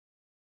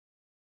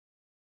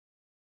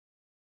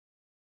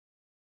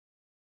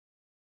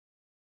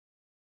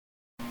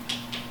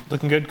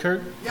Looking good,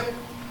 Kurt? Yep.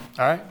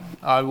 All right,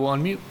 I will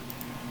unmute.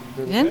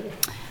 Good.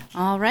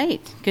 All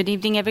right. Good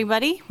evening,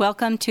 everybody.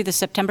 Welcome to the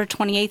September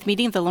 28th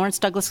meeting of the Lawrence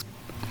Douglas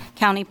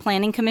County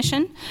Planning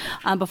Commission.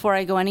 Before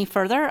I go any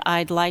further,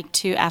 I'd like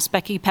to ask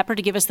Becky Pepper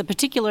to give us the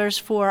particulars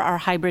for our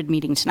hybrid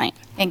meeting tonight.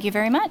 Thank you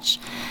very much.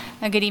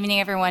 Good evening,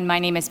 everyone. My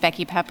name is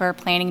Becky Pepper,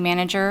 Planning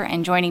Manager,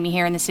 and joining me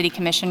here in the City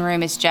Commission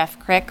room is Jeff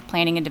Crick,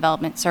 Planning and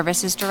Development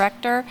Services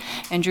Director,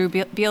 and Drew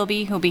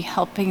Bealby, who will be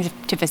helping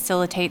to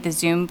facilitate the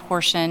Zoom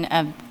portion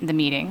of the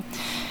meeting.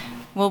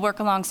 We'll work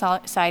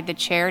alongside the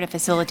chair to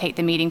facilitate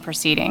the meeting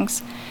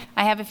proceedings.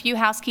 I have a few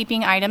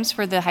housekeeping items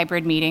for the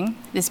hybrid meeting.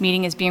 This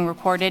meeting is being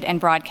recorded and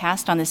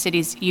broadcast on the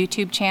city's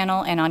YouTube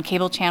channel and on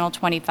cable channel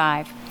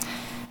 25.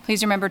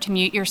 Please remember to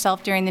mute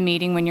yourself during the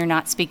meeting when you're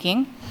not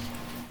speaking.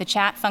 The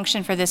chat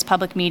function for this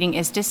public meeting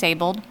is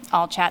disabled.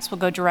 All chats will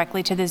go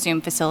directly to the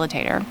Zoom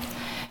facilitator.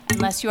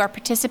 Unless you are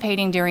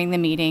participating during the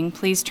meeting,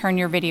 please turn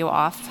your video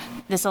off.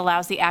 This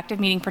allows the active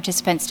meeting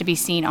participants to be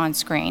seen on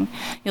screen.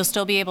 You'll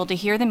still be able to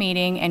hear the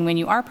meeting, and when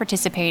you are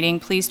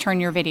participating, please turn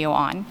your video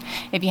on.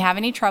 If you have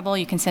any trouble,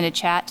 you can send a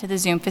chat to the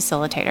Zoom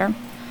facilitator.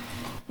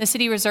 The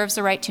city reserves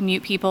the right to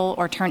mute people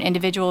or turn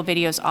individual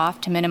videos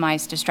off to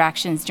minimize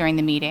distractions during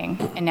the meeting.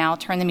 And now I'll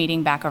turn the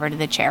meeting back over to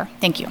the chair.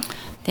 Thank you.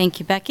 Thank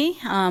you, Becky.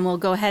 We'll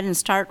go ahead and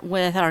start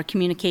with our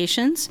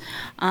communications.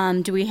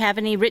 Do we have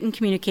any written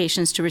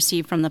communications to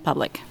receive from the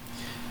public?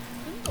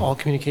 All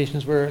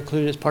communications were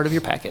included as part of your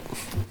packet.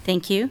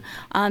 Thank you.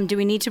 Do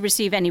we need to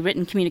receive any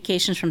written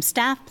communications from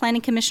staff,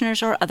 planning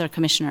commissioners, or other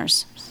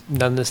commissioners?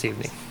 None this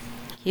evening.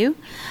 Thank you.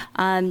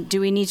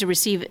 Do we need to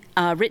receive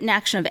written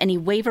action of any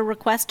waiver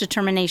request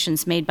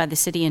determinations made by the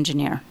city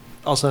engineer?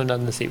 Also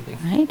none this evening.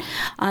 All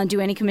right. Do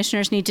any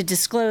commissioners need to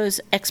disclose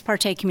ex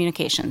parte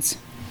communications?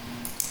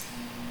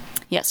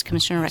 Yes,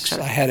 Commissioner Rexroth.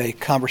 I had a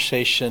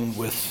conversation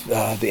with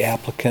the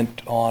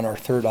applicant on our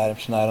third item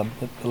tonight on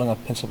building on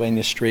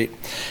Pennsylvania Street.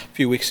 A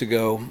few weeks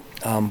ago,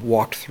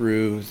 walked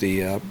through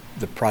the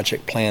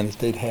project plan that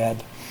they'd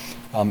had.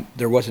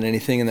 There wasn't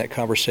anything in that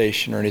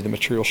conversation or any of the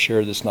material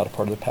shared that's not a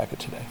part of the packet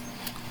today.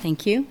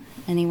 Thank you.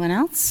 Anyone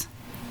else?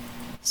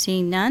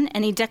 Seeing none.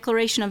 Any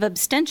declaration of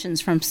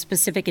abstentions from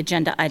specific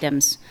agenda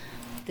items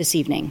this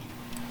evening?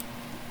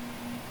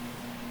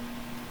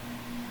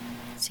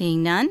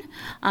 Seeing none.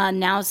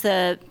 Now's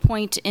the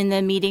point in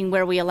the meeting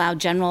where we allow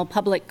general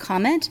public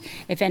comment.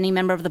 If any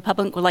member of the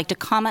public would like to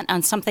comment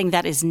on something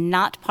that is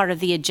not part of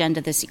the agenda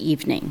this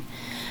evening.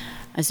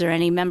 Is there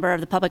any member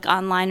of the public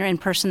online or in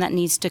person that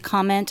needs to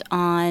comment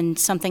on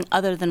something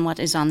other than what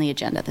is on the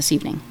agenda this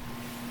evening?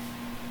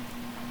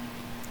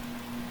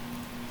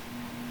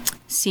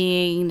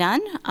 Seeing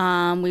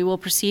none, we will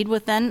proceed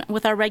with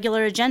our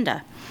regular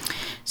agenda.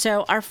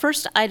 So our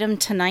first item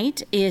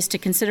tonight is to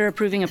consider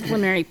approving a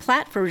preliminary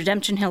plat for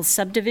Redemption Hill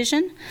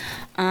subdivision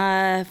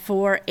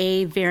for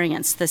a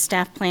variance. The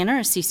staff planner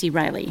is CC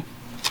Riley.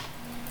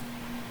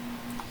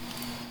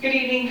 Good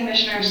evening,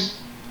 Commissioners.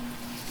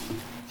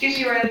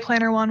 CC Riley,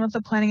 Planner 1 with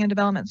the Planning and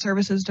Development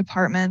Services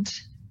Department.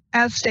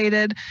 As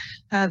stated,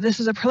 this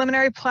is a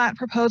preliminary plat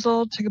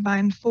proposal to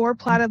combine 4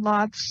 platted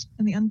lots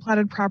and the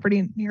unplatted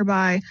property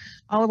nearby,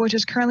 all of which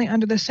is currently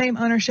under the same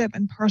ownership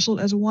and parceled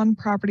as one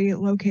property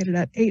located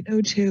at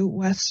 802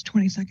 West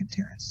 22nd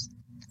Terrace.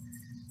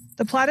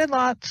 The platted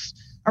lots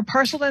are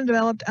parceled and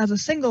developed as a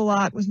single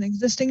lot with an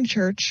existing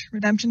church,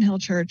 Redemption Hill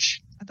Church,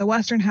 at the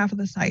western half of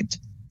the site.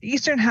 The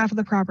eastern half of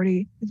the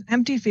property is an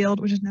empty field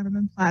which has never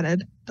been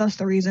platted, thus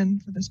the reason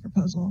for this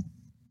proposal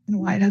and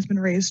why it has been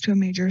raised to a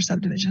major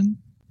subdivision.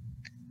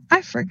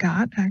 I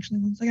forgot, actually,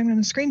 one second, I'm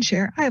going to screen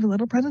share. I have a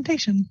little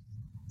presentation.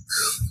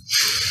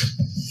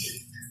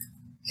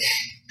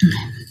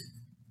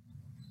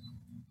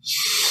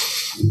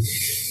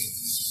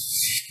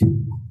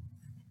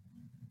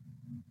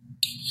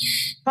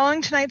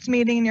 Following tonight's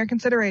meeting and your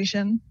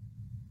consideration,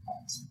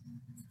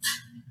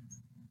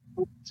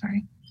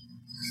 sorry.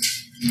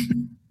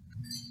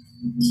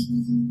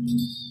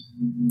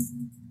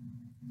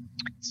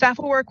 Staff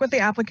will work with the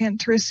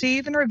applicant to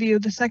receive and review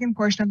the second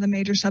portion of the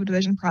major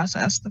subdivision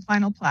process, the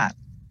final plat.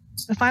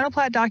 The final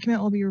plat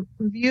document will be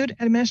reviewed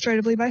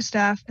administratively by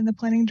staff and the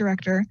planning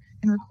director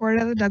and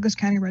recorded at the Douglas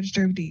County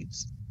Register of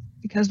Deeds.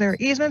 Because there are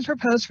easements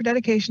proposed for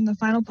dedication, the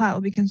final plat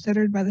will be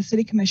considered by the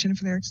City Commission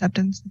for their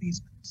acceptance of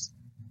easements.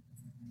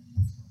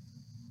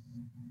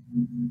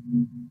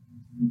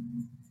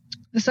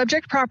 The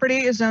subject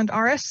property is zoned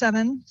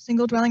RS7,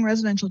 Single Dwelling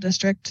Residential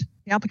District.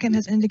 The applicant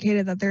has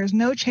indicated that there is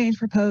no change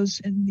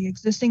proposed in the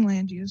existing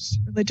land use,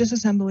 religious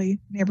assembly,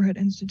 neighborhood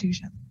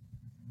institution.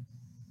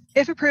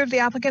 If approved, the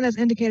applicant has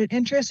indicated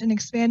interest in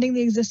expanding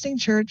the existing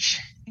church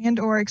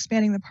and/or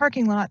expanding the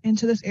parking lot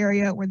into this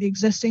area where the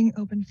existing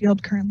open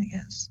field currently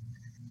is.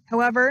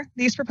 However,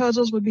 these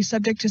proposals would be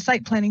subject to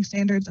site planning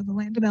standards of the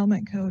Land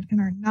Development Code and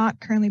are not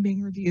currently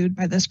being reviewed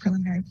by this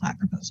preliminary plat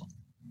proposal.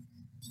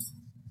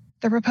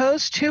 The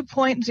proposed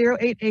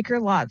 2.08 acre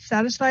lot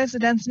satisfies the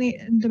density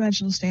and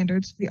dimensional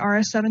standards of the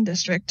RS7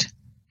 district.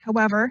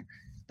 However,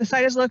 the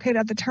site is located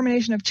at the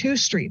termination of 2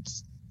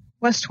 streets,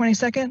 West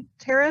 22nd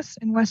Terrace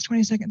and West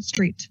 22nd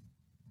Street.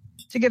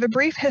 To give a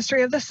brief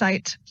history of the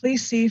site,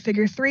 please see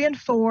Figure 3 and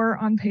 4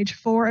 on page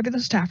 4 of the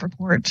staff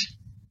report,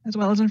 as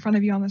well as in front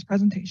of you on this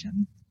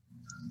presentation.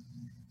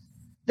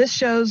 This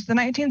shows the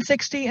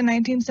 1960 and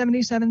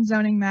 1977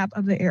 zoning map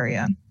of the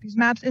area. These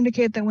maps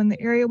indicate that when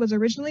the area was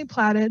originally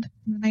platted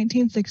in the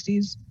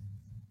 1960s,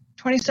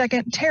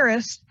 22nd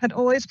Terrace had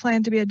always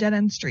planned to be a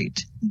dead-end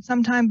street. And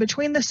sometime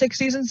between the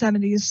 60s and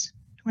 70s,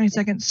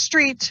 22nd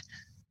Street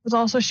was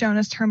also shown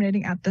as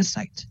terminating at this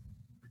site.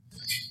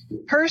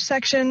 Per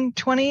section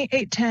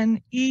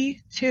 2810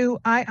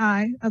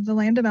 E2II of the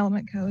Land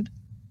Development Code,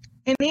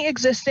 any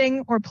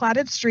existing or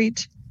platted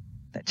street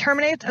that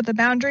terminates at the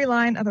boundary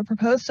line of a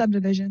proposed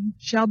subdivision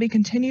shall be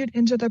continued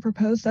into the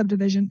proposed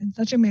subdivision in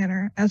such a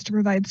manner as to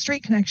provide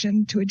street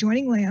connection to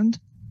adjoining land,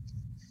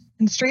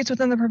 and streets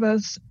within the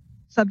proposed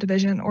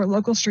subdivision or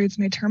local streets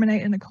may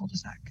terminate in a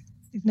cul-de-sac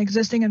if an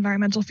existing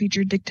environmental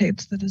feature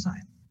dictates the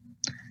design.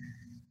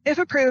 If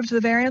approved, the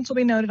variance will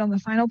be noted on the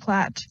final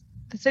plat.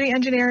 The city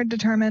engineer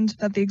determined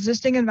that the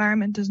existing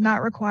environment does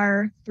not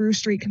require through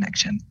street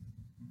connection.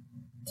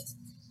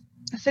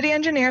 The city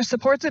engineer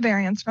supports a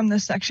variance from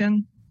this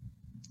section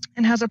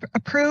and has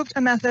approved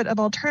a method of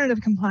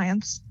alternative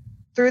compliance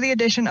through the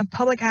addition of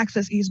public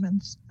access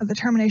easements at the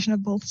termination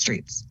of both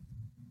streets.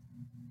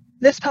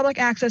 This public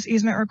access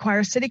easement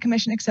requires city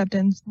commission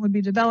acceptance and would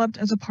be developed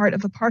as a part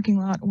of the parking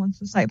lot once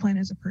the site plan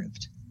is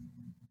approved.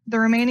 The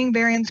remaining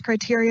variance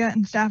criteria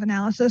and staff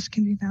analysis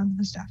can be found in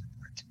the staff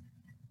report.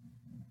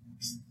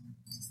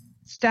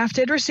 Staff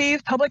did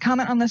receive public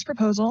comment on this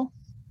proposal.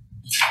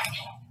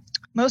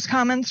 Most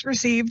comments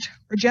received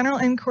were general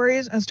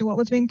inquiries as to what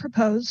was being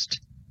proposed.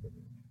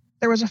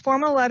 There was a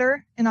formal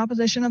letter in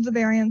opposition of the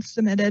variance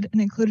submitted and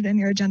included in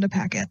your agenda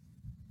packet.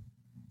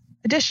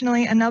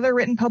 Additionally, another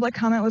written public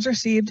comment was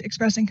received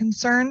expressing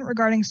concern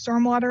regarding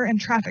stormwater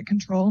and traffic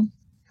control.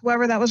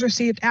 However, that was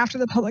received after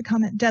the public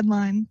comment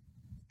deadline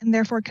and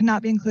therefore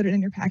cannot be included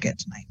in your packet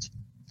tonight.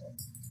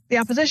 The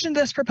opposition to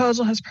this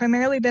proposal has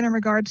primarily been in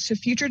regards to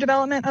future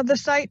development of the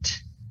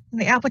site, and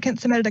the applicant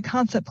submitted a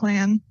concept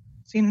plan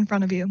seen in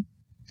front of you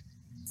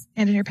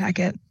and in your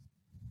packet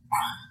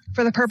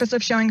for the purpose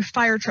of showing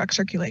fire truck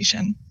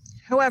circulation.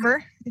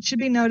 However, it should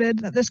be noted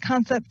that this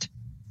concept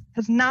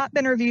has not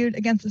been reviewed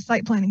against the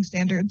site planning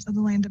standards of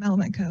the Land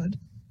Development Code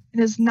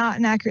and is not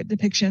an accurate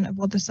depiction of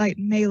what the site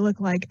may look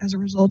like as a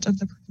result of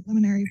the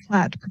preliminary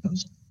plat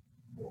proposal.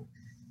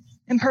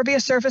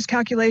 Impervious surface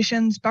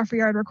calculations, buffer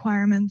yard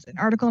requirements, and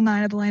Article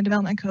 9 of the Land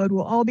Development Code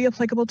will all be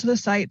applicable to the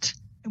site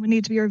and would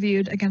need to be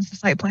reviewed against the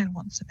site plan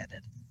once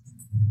submitted.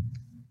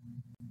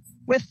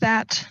 With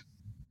that,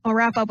 I'll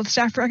wrap up with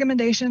staff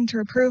recommendation to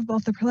approve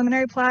both the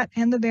preliminary plat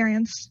and the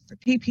variance for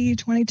PP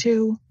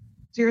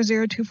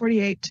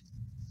 22-00248.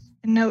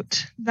 And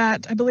note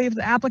that I believe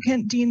the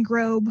applicant, Dean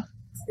Grobe,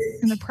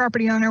 and the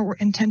property owner were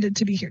intended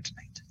to be here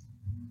tonight.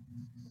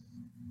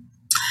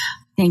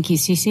 Thank you,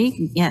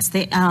 Cece. Yes,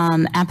 the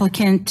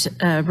applicant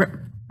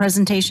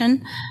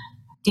presentation,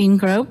 Dean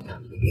Grobe.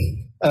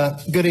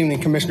 Good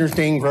evening, Commissioners.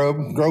 Dean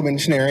Grobe, Grobe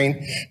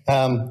Engineering.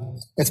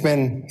 It's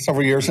been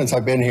several years since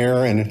I've been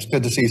here, and it's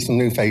good to see some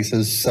new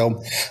faces.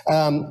 So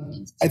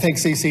I think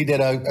CC did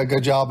a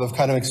good job of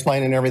kind of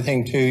explaining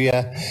everything to you.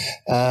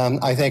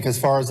 I think as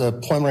far as the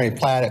preliminary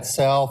plat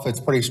itself, it's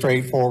pretty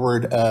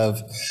straightforward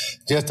of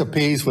just a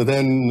piece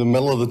within the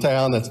middle of the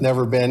town that's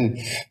never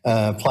been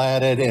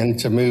platted, and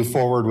to move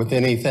forward with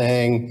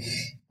anything,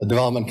 the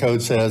development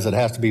code says it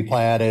has to be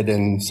platted,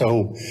 and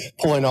so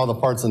pulling all the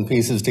parts and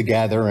pieces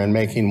together and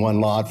making one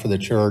lot for the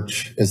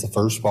church is the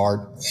first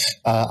part.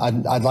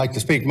 I'd like to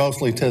speak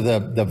mostly to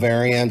the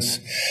variance,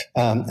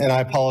 and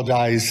I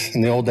apologize.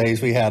 In the old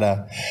days, we had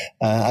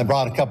I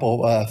brought a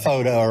couple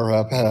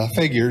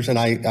figures, and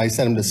I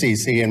sent them to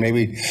CC, and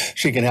maybe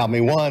she can help me.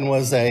 One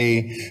was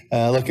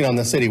looking on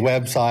the city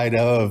website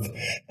of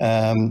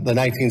the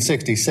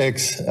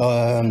 1966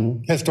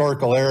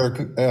 historical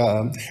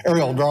aerial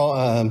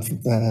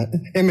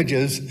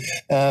images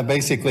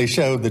basically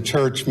showed the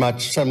church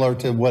much similar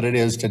to what it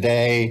is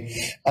today,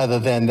 other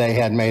than they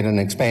had made an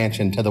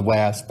expansion to the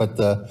west, but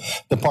the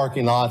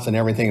parking lots and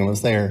everything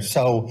was there.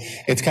 So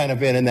it's kind of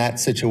been in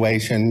that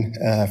situation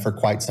for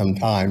quite some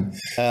time.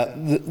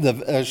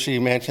 As she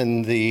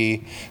mentioned,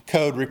 the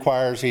code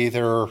requires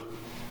either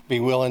be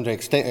willing to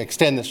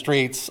extend the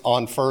streets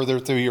on further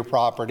through your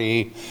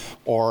property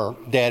or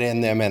dead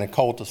end them in a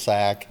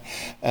cul-de-sac.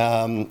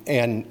 And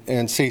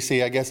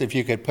CC, I guess if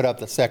you could put up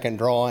the second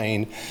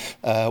drawing,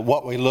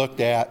 what we looked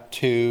at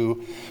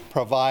to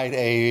provide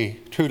a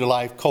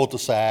true-to-life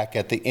cul-de-sac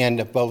at the end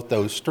of both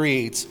those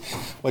streets,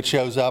 which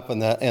shows up in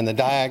the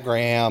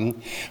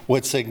diagram,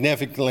 would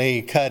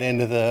significantly cut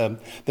into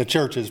the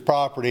church's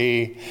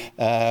property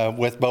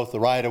with both the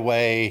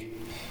right-of-way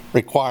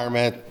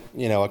requirement,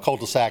 a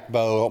cul-de-sac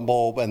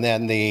bulb, and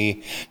then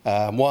the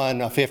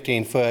one, a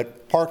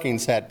 15-foot parking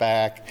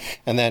setback,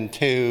 and then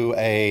two,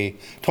 a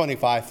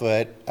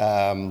 25-foot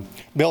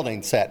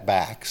building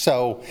setback.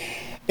 So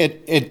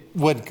it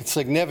would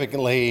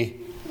significantly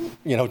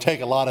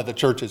take a lot of the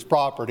church's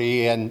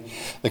property, and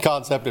the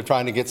concept of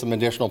trying to get some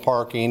additional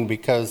parking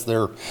because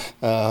their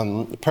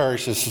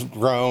parish has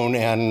grown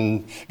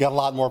and got a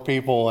lot more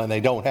people and they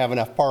don't have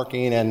enough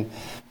parking, and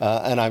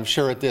I'm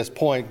sure at this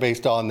point,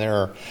 based on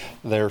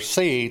their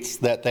seats,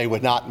 that they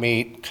would not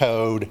meet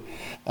code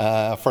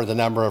for the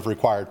number of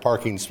required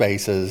parking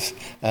spaces,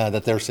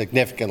 that they're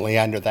significantly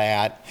under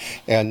that,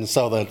 and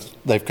so that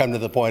they've come to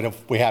the point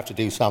of we have to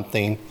do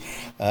something.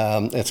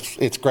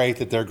 It's great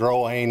that they're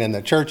growing and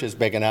the church is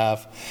big enough.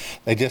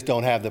 They just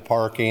don't have the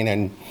parking,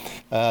 and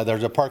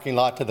there's a parking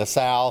lot to the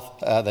south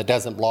that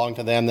doesn't belong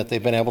to them that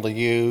they've been able to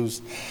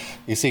use.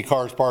 You see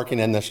cars parking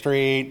in the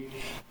street.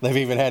 They've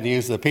even had to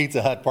use the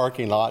Pizza Hut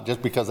parking lot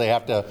just because they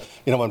have to,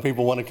 when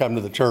people want to come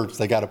to the church,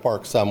 they got to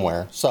park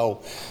somewhere.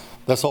 So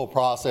this whole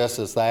process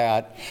is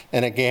that.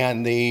 And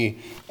again, the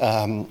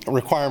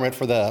requirement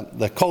for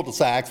the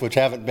cul-de-sacs, which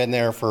haven't been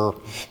there for,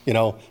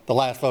 the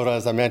last photo,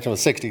 as I mentioned,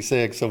 was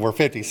 66, so we're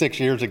 56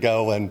 years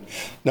ago, and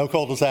no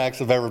cul-de-sacs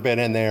have ever been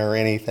in there or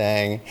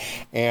anything.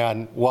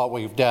 And what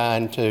we've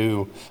done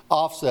to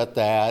offset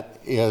that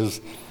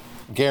is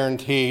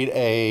guaranteed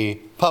a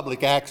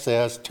public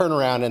access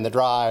turnaround in the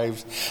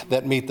drives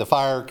that meet the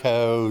fire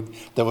code,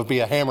 that would be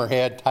a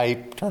hammerhead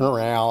type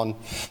turnaround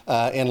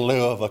in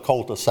lieu of a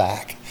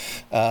cul-de-sac.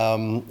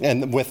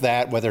 And with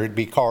that, whether it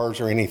be cars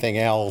or anything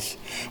else,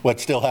 would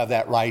still have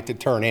that right to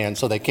turn in.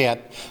 So they can't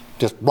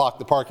just block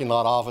the parking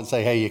lot off and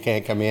say, hey, you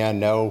can't come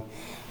in. No,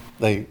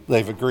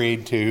 they've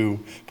agreed to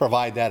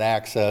provide that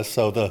access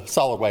so the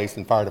solid waste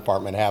and fire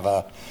department have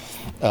a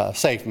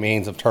safe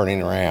means of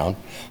turning around.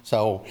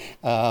 So,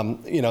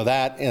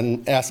 that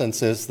in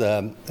essence is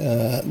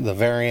the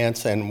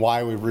variance and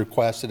why we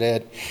requested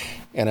it.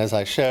 And as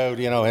I showed,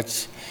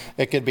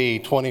 it could be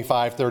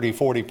 25, 30,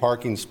 40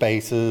 parking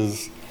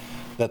spaces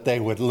that they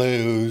would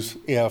lose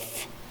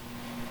if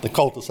the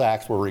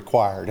cul-de-sacs were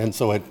required. And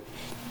so it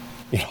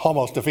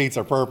almost defeats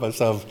our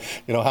purpose of,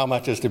 how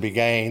much is to be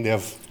gained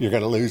if you're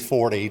going to lose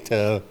 40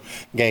 to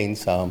gain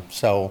some.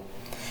 So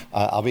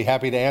I'll be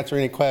happy to answer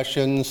any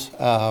questions.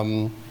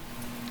 And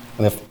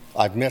if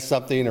I've missed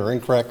something or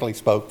incorrectly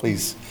spoke,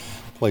 please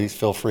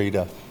feel free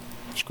to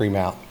scream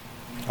out.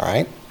 All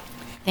right?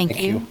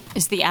 Thank you.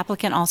 Is the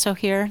applicant also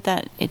here?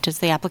 Does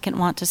the applicant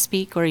want to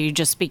speak, or are you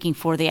just speaking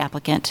for the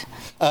applicant?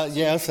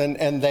 Yes,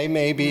 and they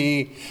may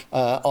be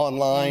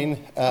online.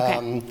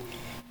 Okay.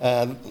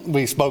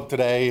 We spoke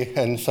today,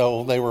 and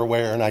so they were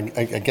aware, and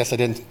I guess I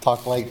didn't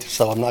talk late,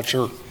 so I'm not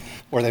sure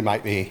where they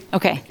might be.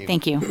 Okay,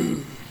 thank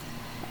you.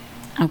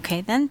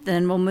 Okay, then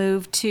we'll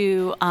move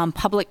to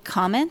public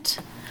comment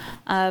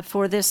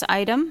for this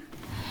item.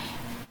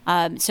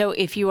 So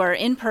if you are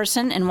in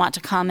person and want to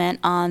comment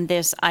on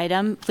this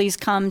item, please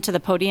come to the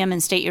podium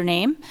and state your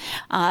name.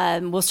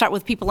 We'll start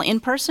with people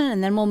in person,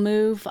 and then we'll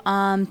move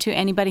to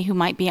anybody who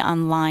might be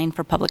online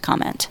for public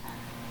comment.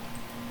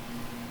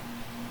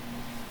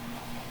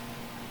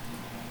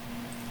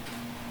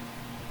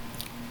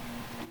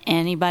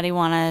 Anybody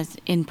want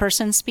to in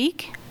person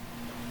speak?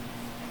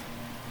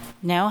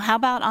 No? How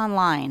about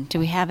online? Do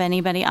we have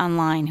anybody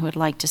online who would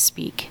like to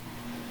speak?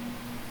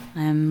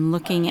 I'm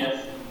looking at...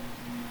 Yes.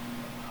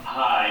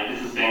 Hi,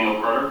 this is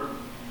Daniel Carter.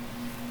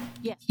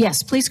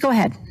 Yes, please go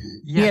ahead.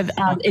 You have,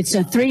 it's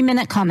a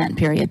 3-minute comment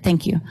period.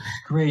 Thank you.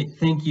 Great,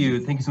 thank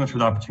you. Thank you so much for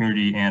the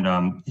opportunity. And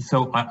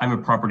so I'm a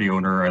property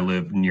owner. I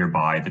live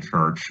nearby the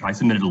church. I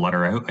submitted a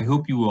letter. I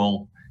hope you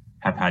will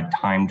have had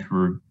time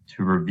to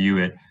review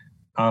it.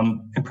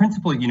 And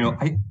principally,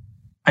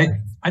 I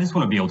just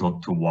want to be able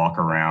to walk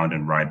around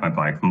and ride my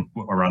bike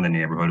around the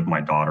neighborhood with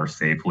my daughter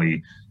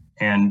safely.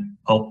 And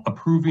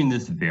approving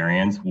this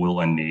variance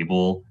will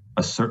enable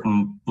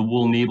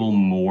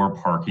more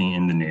parking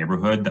in the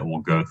neighborhood that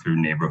will go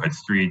through neighborhood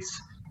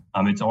streets.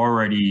 It's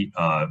already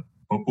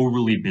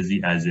overly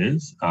busy as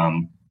is.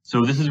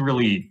 So this is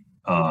really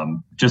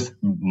just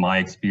my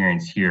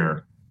experience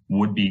here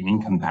would be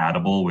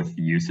incompatible with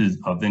the uses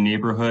of the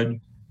neighborhood.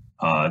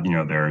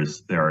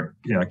 There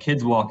are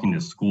kids walking to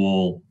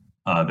school.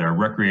 There are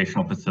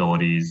recreational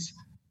facilities.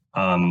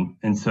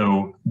 And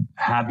so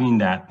having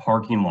that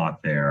parking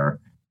lot there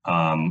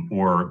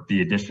or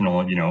the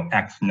additional,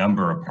 X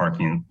number of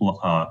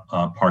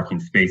parking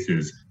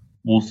spaces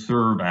will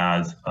serve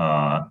as,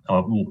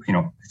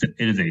 it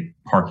is a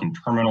parking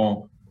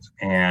terminal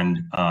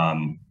and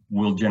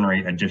will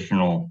generate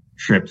additional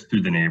trips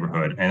through the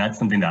neighborhood. And that's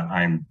something that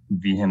I'm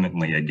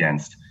vehemently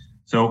against.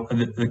 So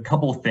the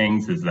couple of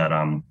things is that,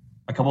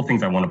 a couple of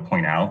things I want to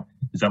point out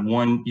is that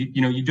one,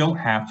 you don't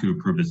have to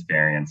approve this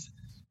variance.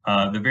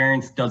 The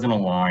variance doesn't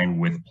align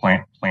with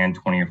Plan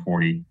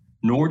 2040,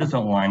 nor does it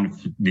align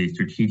with the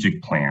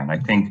strategic plan. I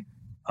think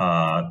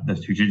the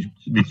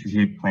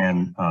strategic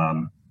plan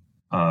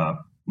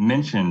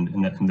mentioned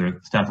in the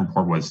staff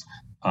report was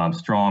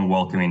strong,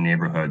 welcoming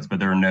neighborhoods, but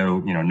there are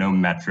no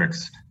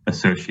metrics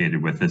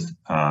associated with this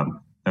that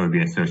would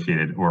be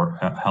associated or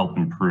help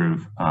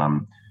improve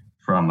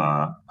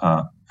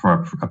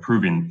for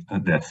approving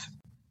this.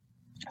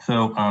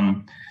 So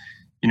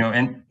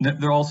And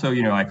there are also,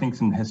 I think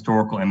some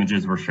historical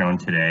images were shown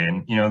today,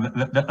 and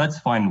that's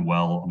fine and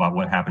well about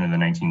what happened in the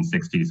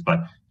 1960s. But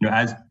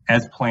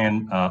as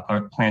Plan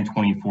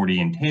 2040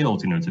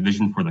 entails, it's a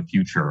vision for the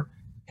future,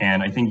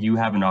 and I think you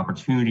have an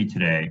opportunity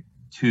today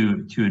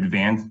to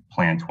advance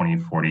Plan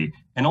 2040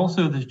 and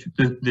also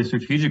the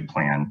strategic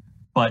plan.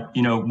 But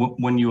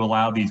when you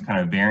allow these kind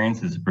of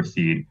variances to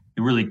proceed,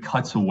 it really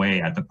cuts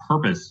away at the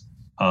purpose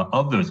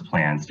of those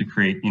plans to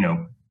create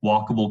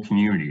walkable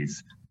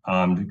communities.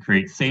 To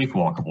create safe,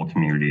 walkable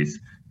communities.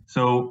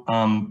 So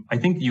I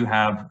think you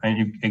have,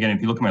 and again,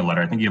 if you look at my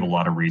letter, I think you have a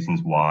lot of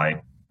reasons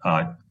why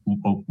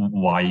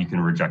you can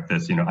reject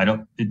this.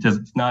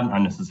 It's not an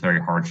unnecessary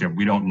hardship.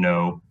 We don't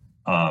know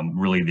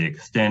really the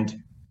extent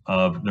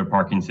of their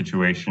parking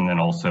situation, and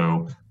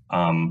also,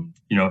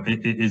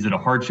 is it a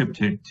hardship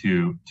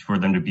for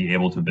them to be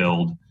able to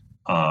build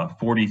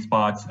 40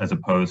 spots as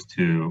opposed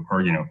to,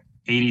 or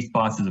 80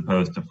 spots as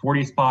opposed to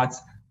 40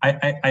 spots?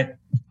 I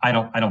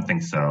don't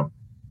think so.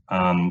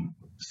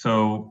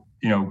 So,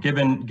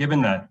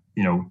 given that,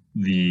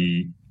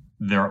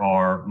 there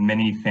are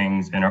many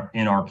things in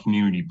our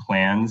community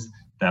plans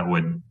that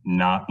would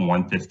not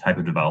want this type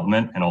of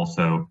development, and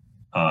also,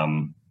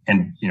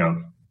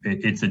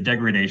 it's a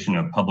degradation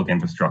of public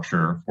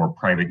infrastructure for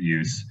private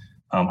use.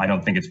 I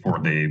don't think it's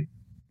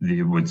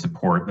it would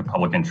support the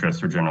public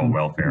interest or general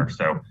welfare.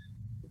 So,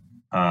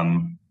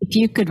 if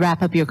you could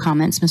wrap up your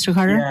comments, Mr.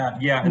 Carter.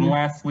 Yeah. And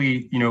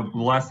lastly, the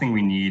last thing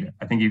we need,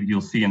 I think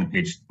you'll see in the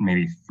page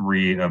maybe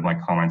 3 of my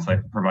comments, I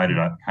provided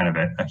a kind of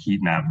a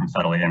heat map from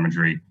satellite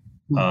imagery.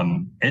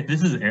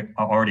 This is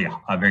already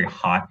a very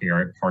hot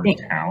area part of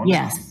town.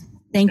 Yes.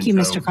 Thank you,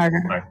 Mr. Carter.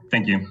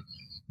 Thank you.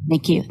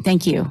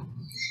 Thank you.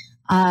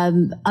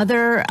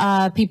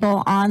 Other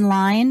people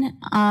online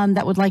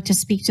that would like to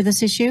speak to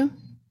this issue?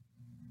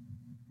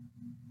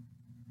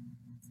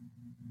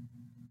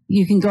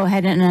 You can go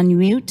ahead and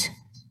unmute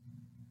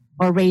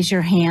or raise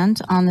your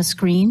hand on the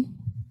screen.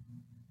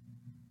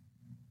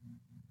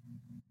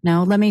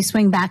 No, let me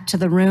swing back to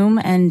the room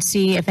and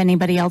see if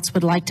anybody else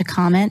would like to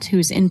comment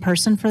who's in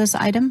person for this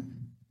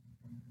item.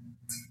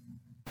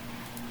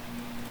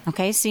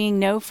 Okay, seeing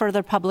no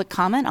further public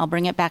comment, I'll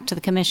bring it back to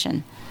the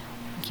commission.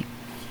 Thank you.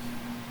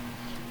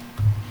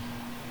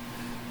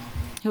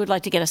 Who would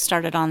like to get us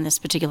started on this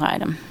particular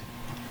item?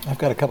 I've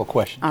got a couple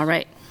questions. All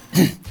right.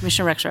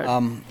 Commissioner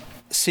Rexroad.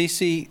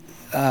 Cece,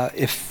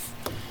 if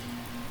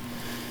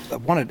I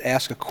wanted to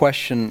ask a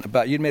question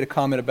about, you'd made a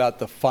comment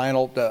about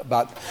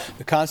about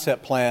the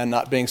concept plan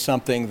not being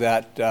something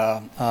that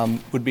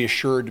would be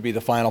assured to be the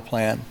final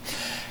plan.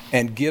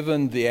 And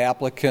given the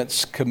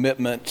applicant's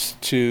commitment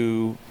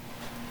to,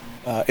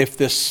 if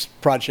this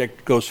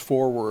project goes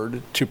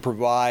forward, to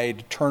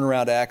provide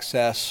turnaround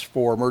access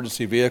for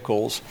emergency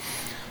vehicles,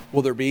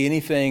 will there be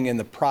anything in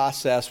the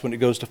process when it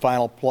goes to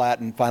final plat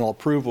and final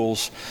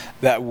approvals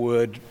that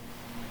would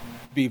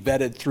be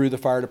vetted through the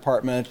fire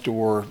department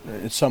or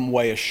in some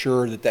way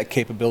assure that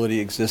capability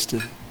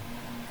existed?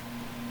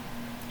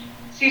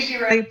 CC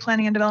Riley,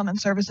 Planning and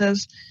Development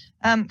Services.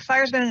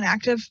 Fire's been an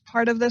active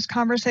part of this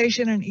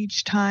conversation, and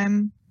each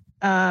time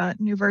a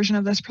new version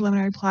of this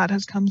preliminary plat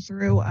has come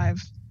through,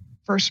 I've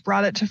first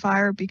brought it to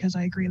fire because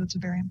I agree that's a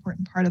very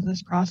important part of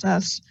this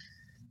process.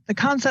 The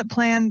concept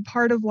plan,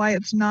 part of why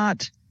it's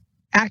not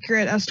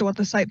accurate as to what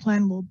the site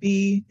plan will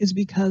be is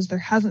because there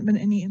hasn't been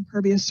any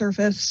impervious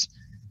surface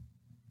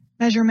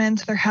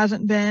measurements. There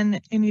hasn't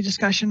been any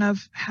discussion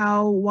of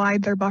how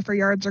wide their buffer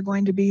yards are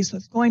going to be. So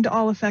it's going to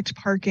all affect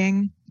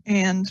parking,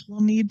 and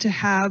we'll need to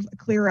have a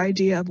clear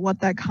idea of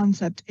what that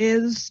concept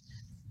is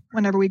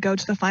whenever we go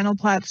to the final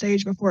plat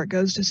stage before it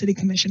goes to City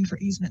Commission for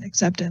easement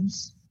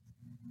acceptance.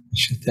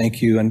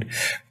 Thank you. And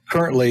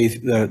currently,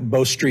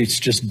 both streets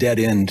just dead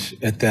end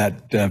at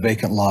that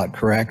vacant lot,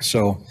 correct?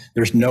 So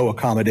there's no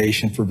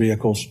accommodation for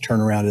vehicles to turn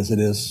around as it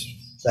is.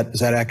 Is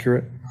that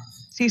accurate?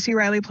 CC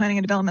Riley, Planning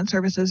and Development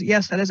Services.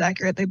 Yes, that is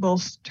accurate. They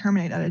both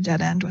terminate at a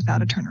dead end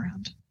without a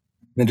turnaround.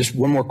 And just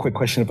one more quick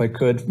question, if I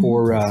could,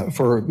 for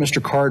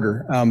Mr.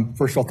 Carter.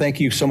 First of all, thank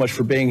you so much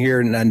for being here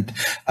and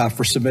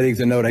for submitting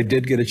the note. I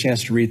did get a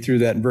chance to read through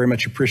that and very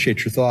much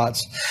appreciate your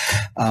thoughts.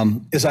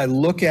 As I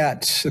look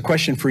at the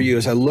question for you,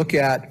 as I look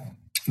at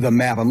the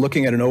map, I'm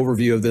looking at an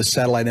overview of this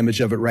satellite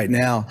image of it right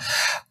now.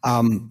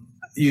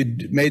 You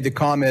made the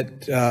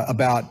comment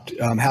about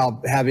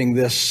how having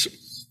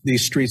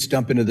these streets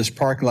dump into this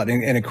parking lot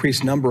and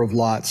increased number of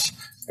lots,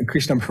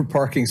 increased number of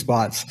parking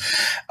spots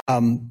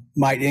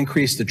might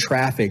increase the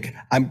traffic.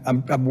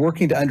 I'm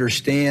working to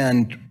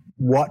understand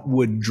what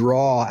would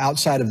draw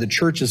outside of the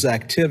church's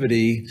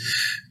activity,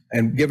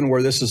 and given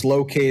where this is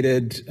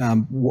located,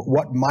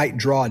 what might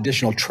draw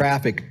additional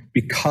traffic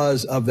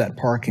because of that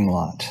parking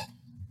lot.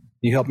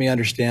 Can you help me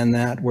understand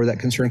that, where that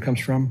concern comes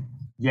from?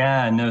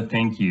 Yeah, no,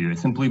 thank you.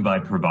 Simply by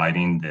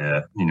providing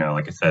the,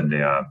 like I said,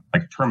 the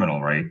like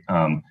terminal, right?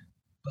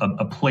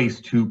 A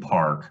place to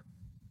park.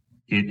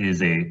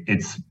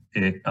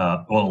 It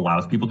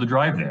allows people to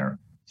drive there.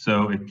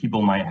 So if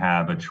people might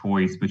have a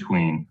choice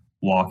between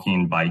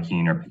walking,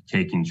 biking, or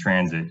taking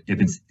transit,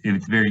 if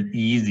it's very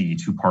easy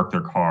to park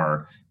their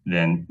car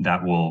then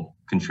that will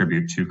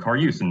contribute to car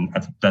use, and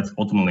that's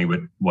ultimately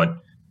what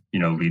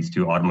leads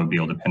to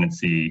automobile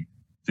dependency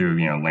through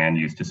land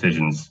use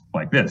decisions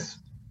like this.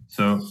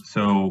 That's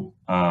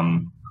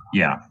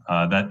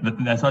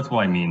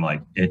what I mean.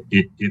 Like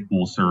it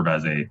will serve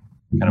as a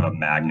kind of a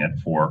magnet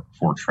for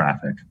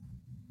traffic.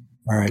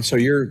 All right. So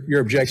your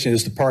objection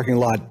is the parking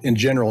lot in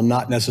general,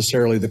 not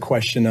necessarily the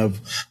question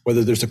of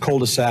whether there's a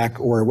cul-de-sac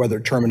or whether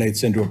it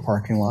terminates into a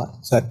parking lot.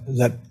 Is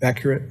that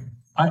accurate?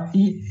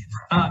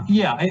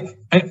 Yeah,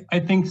 I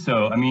think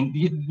so. I mean,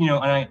 and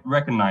I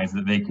recognize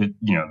that they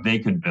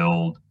could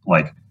build,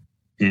 like,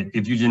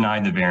 if you deny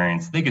the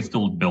variance, they could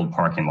still build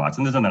parking lots,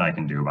 and there's nothing I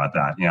can do about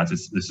that.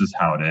 This is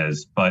how it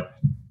is. But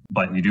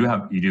you do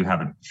have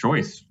a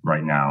choice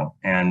right now,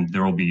 and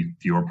there will be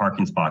fewer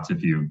parking spots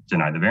if you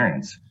deny the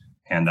variance.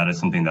 And that is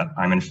something that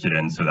I'm interested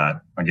in, so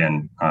that,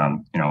 again,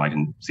 I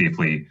can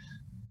safely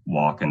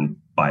walk and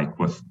bike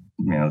with,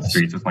 the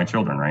streets with my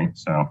children, right?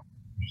 So.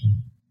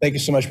 Thank you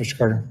so much, Mr.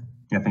 Carter.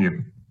 Yeah, thank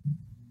you.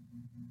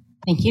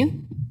 Thank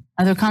you.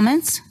 Other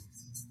comments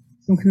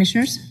from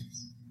commissioners?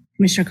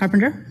 Commissioner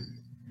Carpenter?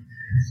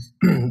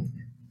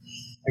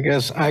 I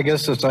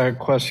guess it's a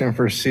question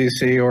for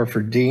CC or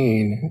for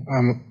Dean.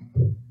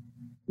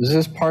 Is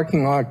this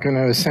parking lot going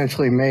to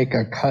essentially make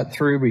a cut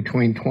through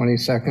between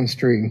 22nd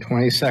Street and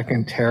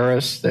 22nd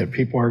Terrace that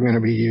people are going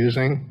to be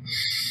using?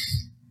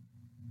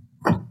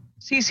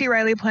 CC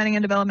Riley Planning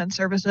and Development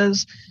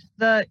Services.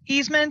 The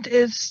easement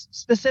is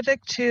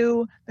specific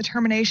to the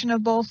termination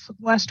of both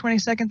West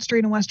 22nd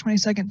Street and West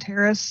 22nd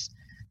Terrace.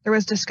 There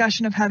was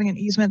discussion of having an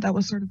easement that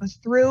was sort of a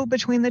through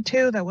between the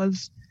two that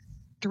was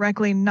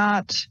directly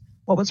not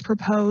what was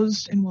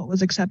proposed and what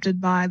was accepted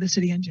by the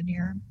city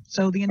engineer.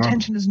 So the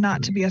intention is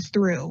not to be a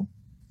through.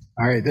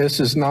 All right, this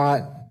is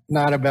not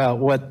about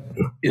what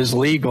is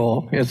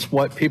legal, it's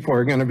what people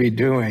are going to be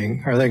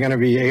doing. Are they going to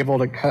be able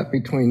to cut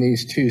between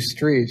these two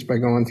streets by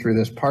going through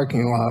this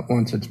parking lot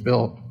once it's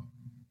built?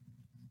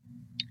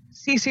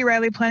 CC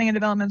Riley Planning and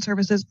Development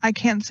Services, I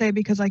can't say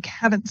because I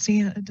haven't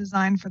seen a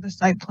design for the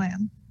site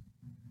plan.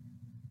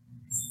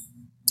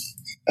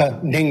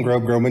 Dean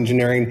Grove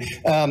Engineering.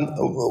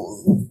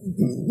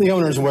 The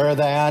owner's aware of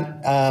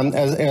that.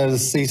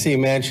 As CC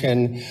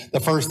mentioned, the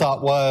first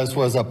thought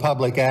was a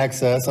public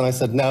access, and I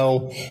said,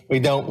 no,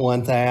 we don't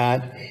want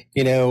that.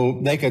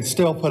 They could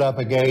still put up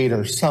a gate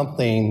or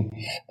something,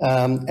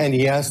 and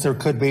yes, there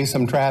could be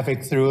some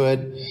traffic through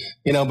it,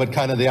 but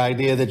kind of the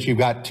idea that you've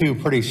got two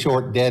pretty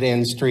short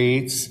dead-end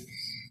streets.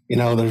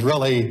 There's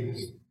really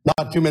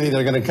not too many that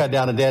are going to cut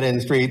down a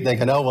dead-end street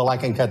thinking, oh, well, I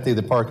can cut through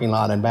the parking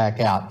lot and back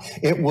out.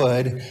 It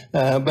would,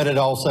 but it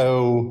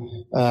also,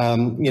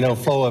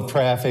 flow of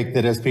traffic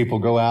that as people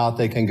go out,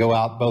 they can go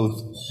out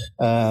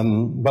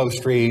both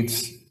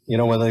streets,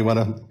 whether they want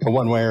to go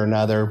one way or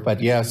another. But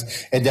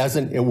yes,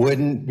 it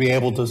wouldn't be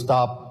able to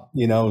stop,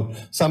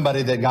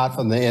 somebody that got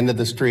from the end of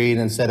the street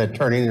instead of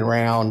turning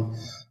around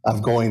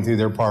of going through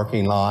their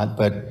parking lot.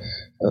 But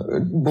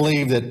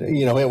believe that,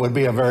 it would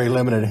be a very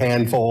limited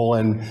handful,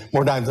 and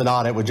more times than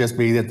not, it would just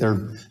be that they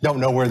don't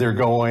know where they're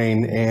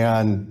going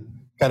and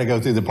kind of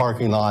go through the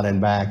parking lot and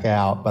back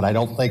out. But I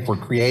don't think we're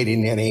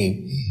creating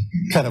any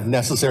kind of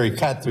necessary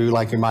cut through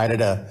like you might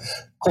at a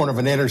corner of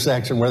an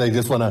intersection where they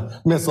just want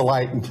to miss the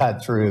light and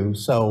cut through.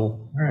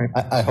 So right.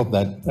 I hope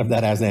that if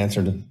that has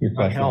answered your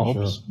question. That helps.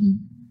 Sure.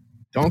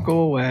 Don't go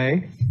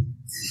away.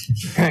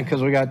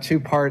 Because we got two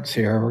parts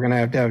here. We're going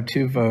to have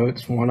two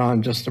votes, one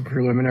on just the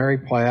preliminary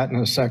plat and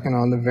a second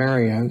on the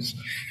variance.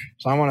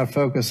 So I want to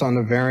focus on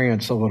the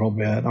variance a little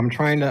bit. I'm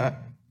trying to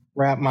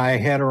wrap my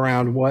head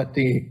around what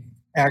the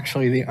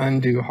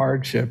undue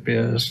hardship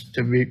is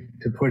to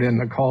put in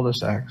the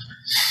cul-de-sacs.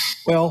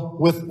 Well,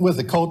 with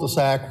the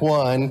cul-de-sac,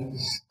 one,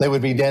 they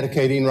would be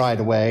dedicating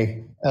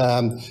right-of-way,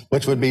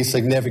 which would be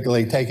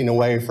significantly taken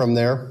away from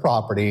their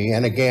property.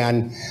 And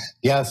again,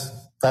 yes,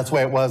 that's the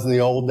way it was in the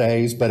old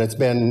days, but it's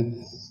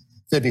been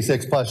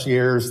 56 plus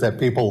years that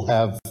people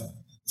have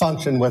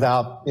functioned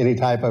without any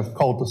type of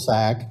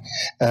cul-de-sac.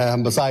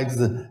 Besides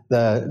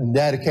the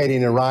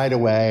dedicating a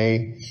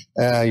right-of-way,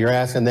 you're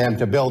asking them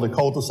to build a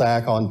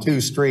cul-de-sac on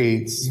two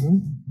streets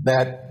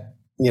that,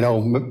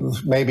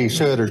 maybe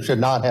should or should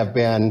not have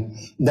been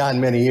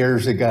done many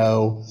years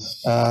ago.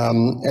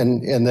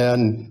 And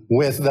then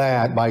with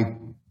that, by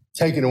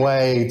taking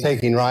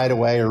right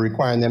away or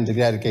requiring them to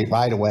dedicate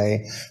right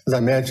away, as I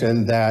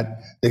mentioned,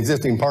 that the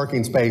existing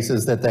parking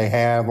spaces that they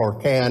have or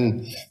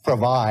can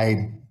provide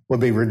would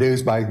be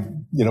reduced by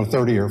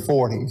 30 or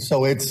 40.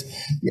 So it's,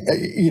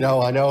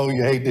 I know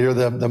you hate to hear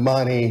the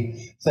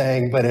money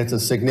thing, but it's a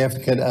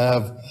significant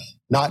of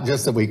not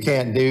just that we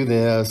can't do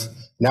this.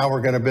 Now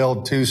we're going to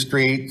build two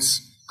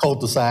streets,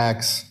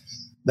 cul-de-sacs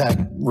that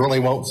really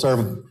won't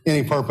serve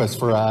any purpose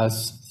for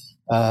us.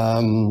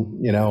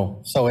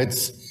 So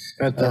it's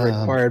that they're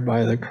required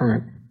by the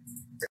current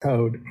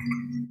code.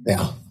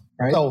 Yeah.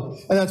 Right. So,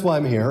 and that's why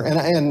I'm here. And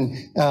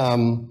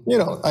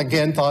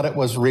again, thought it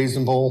was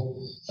reasonable,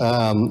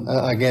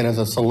 again, as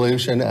a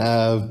solution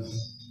of,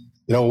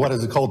 what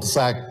is a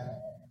cul-de-sac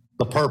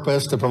the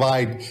purpose to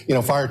provide,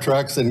 fire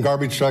trucks and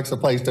garbage trucks a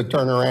place to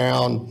turn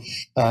around.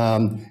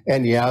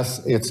 And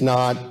yes, it's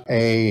not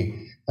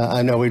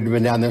I know we've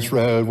been down this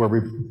road where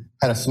we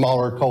had a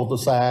smaller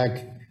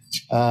cul-de-sac.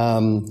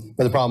 But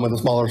the problem with the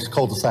smaller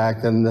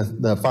cul-de-sac, then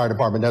the fire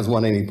department doesn't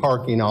want any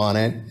parking on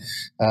it.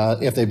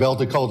 If they built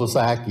a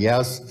cul-de-sac,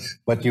 yes,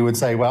 but you would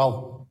say,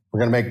 well,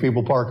 we're going to make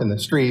people park in the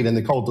street in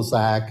the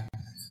cul-de-sac.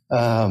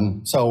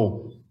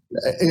 So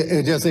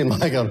it just seemed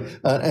like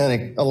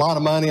a lot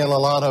of money and a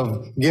lot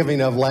of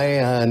giving of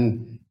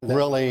land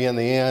really in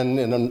the end,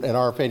 in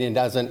our opinion,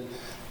 doesn't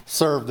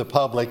serve the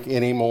public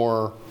any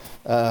more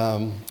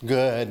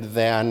good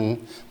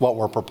than what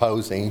we're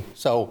proposing.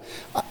 So,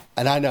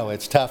 and I know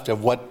it's tough to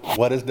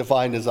what is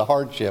defined as a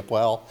hardship.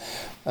 Well,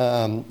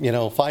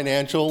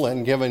 financial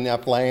and giving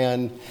up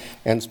land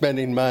and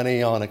spending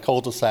money on a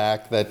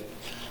cul-de-sac that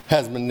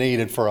has been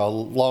needed for a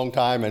long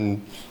time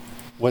and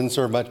wouldn't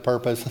serve much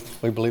purpose.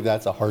 We believe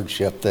that's a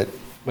hardship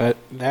But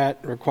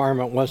that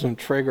requirement wasn't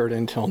triggered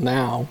until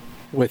now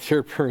with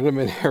your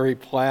preliminary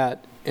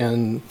plat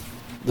and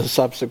the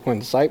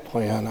subsequent site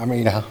plan. I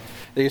mean,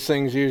 These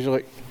things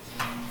usually,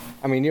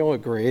 you'll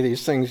agree,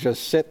 these things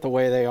just sit the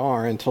way they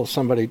are until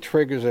somebody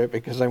triggers it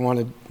because they want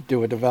to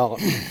do a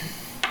development,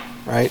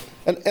 right?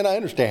 And I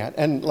understand.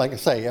 And like I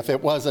say, if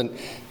it wasn't,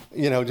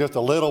 just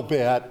a little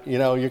bit,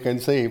 you can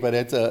see, but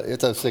it's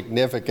a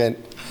significant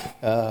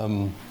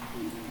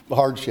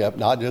hardship,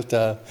 not just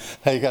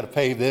hey, you got to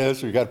pay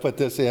this or you got to put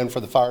this in for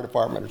the fire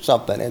department or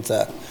something. It's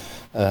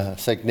a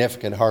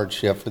significant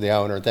hardship for the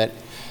owner that,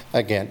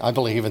 again, I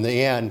believe in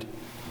the end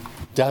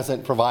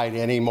doesn't provide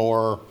any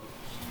more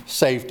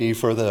safety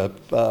for the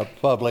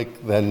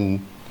public than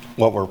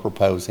what we're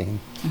proposing.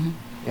 Mm-hmm.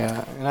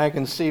 Yeah, and I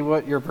can see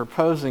what you're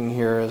proposing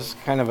here is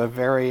kind of a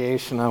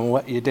variation on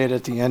what you did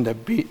at the end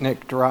of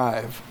Beatnik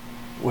Drive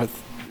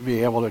with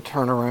be able to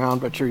turn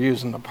around, but you're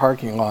using the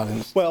parking lot.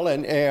 Well,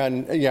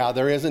 and yeah,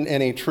 there isn't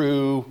any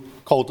true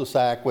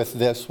cul-de-sac with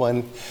this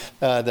one.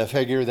 The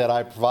figure that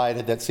I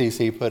provided that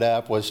CC put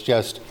up was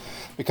just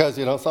because,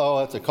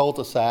 it's a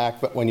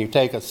cul-de-sac, but when you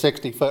take a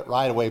 60-foot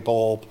right-of-way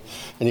bulb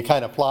and you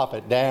kind of plop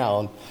it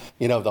down,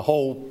 the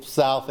whole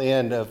south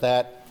end of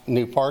that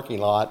new parking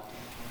lot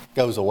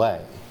goes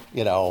away,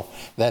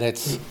 that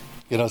it's,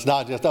 it's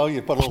not just,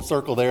 you put a little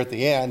circle there at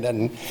the end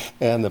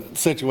and the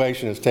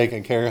situation is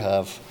taken care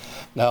of.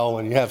 No,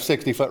 when you have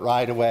 60-foot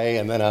right-of-way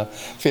and then a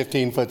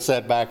 15-foot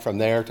setback from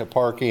there to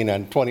parking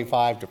and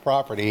 25 to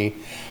property,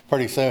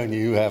 pretty soon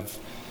you have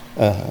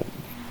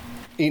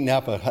eaten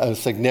up a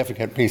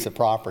significant piece of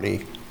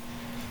property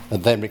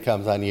that then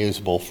becomes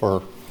unusable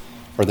for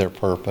their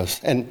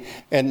purpose. And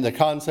the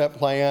concept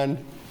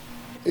plan,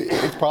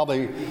 it's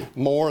probably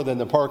more than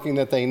the parking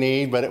that they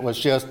need, but it was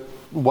just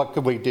what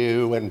could we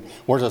do and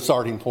where's a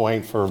starting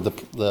point for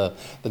the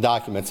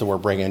documents that we're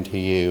bringing to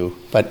you.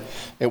 But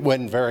it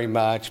wasn't very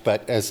much,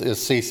 but as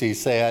CC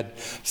said,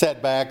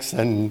 setbacks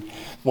and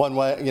one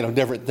way,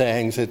 different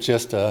things. It's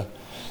just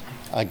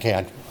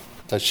again,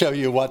 to show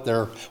you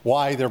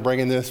why they're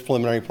bringing this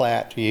preliminary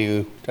plat to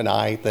you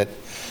tonight, that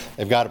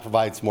they've got to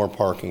provide some more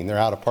parking. They're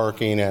out of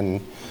parking,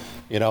 and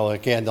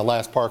again, the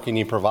less parking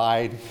you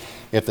provide,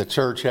 if the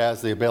church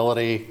has the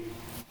ability,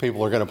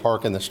 people are going to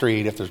park in the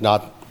street if there's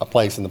not a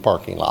place in the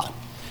parking lot.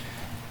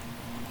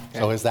 Okay.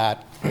 So is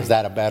that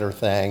a better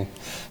thing?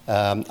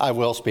 I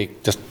will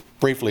speak just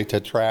briefly to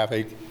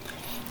traffic.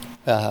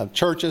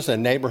 Churches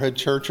and neighborhood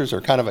churches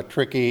are kind of a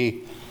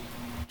tricky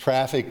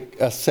traffic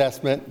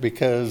assessment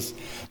because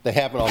they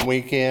happen on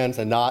weekends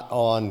and not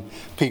on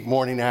peak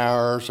morning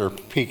hours or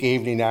peak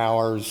evening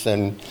hours.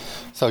 And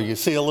so you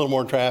see a little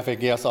more traffic,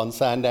 yes, on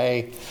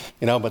Sunday,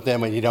 but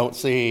then when you don't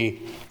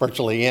see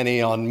virtually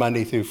any on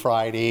Monday through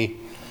Friday,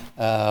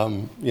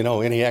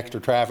 any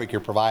extra traffic you're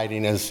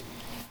providing is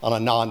on a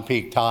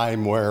non-peak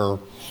time where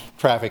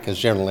traffic is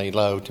generally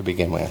low to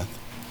begin with.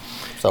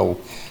 So,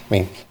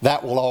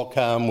 that will all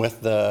come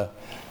with the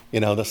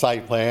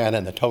site plan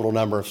and the total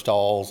number of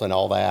stalls and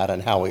all that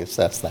and how we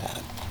assess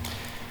that.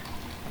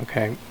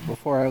 Okay,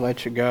 before I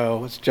let you go,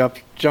 let's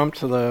jump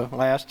to the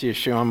last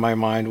issue on my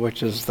mind,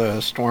 which is the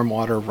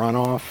stormwater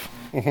runoff.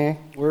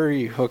 Mm-hmm. Where are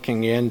you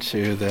hooking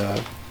into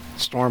the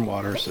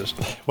stormwater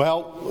system?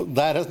 Well,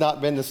 that has not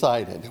been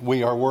decided.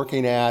 We are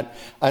working at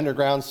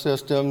underground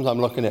systems. I'm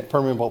looking at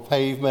permeable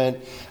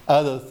pavement,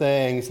 other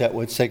things that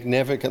would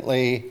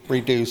significantly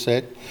reduce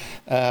it.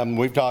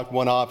 We've talked,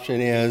 one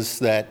option is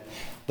that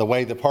the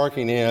way the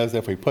parking is,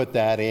 if we put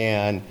that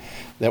in,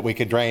 that we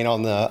could drain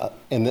on the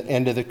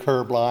end of the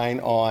curb line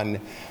on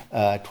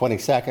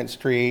 22nd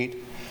Street.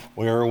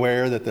 We're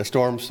aware that the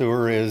storm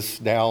sewer is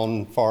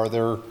down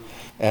farther,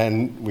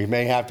 and we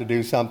may have to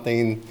do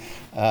something.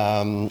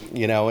 There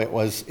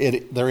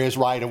is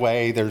right of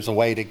way. There's a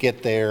way to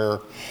get there,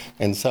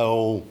 and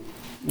so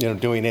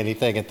doing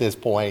anything at this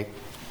point,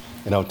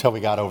 until we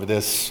got over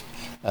this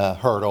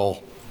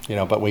hurdle.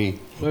 But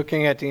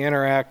looking at the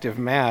interactive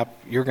map,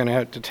 you're going to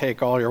have to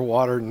take all your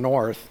water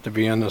north to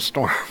be in the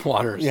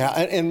stormwater. Yeah,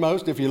 and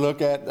most, if you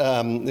look at the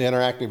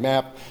interactive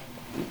map,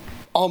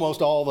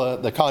 almost all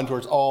the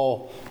contours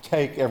all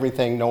take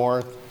everything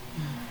north.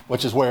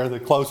 which is where the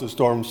closest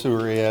storm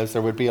sewer is.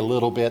 There would be a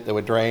little bit that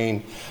would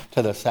drain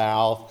to the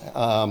south.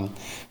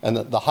 And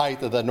the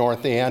height of the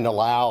north end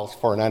allows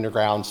for an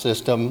underground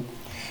system.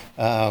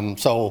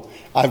 So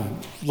I've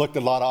looked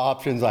at a lot of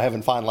options. I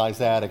haven't finalized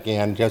that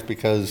again just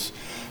because,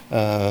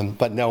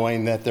 but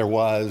knowing that there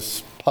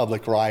was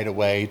public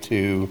right-of-way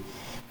to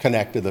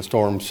connect to the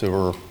storm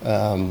sewer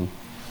when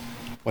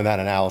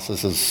that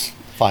analysis is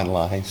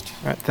finalized.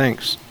 All right,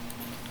 thanks.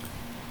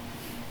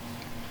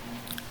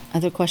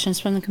 Other questions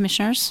from the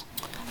commissioners?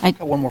 Got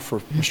one more for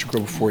Mr.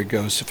 Grove before he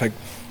goes, if I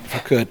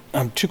could.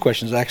 Two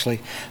questions, actually.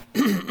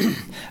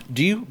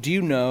 Do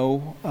you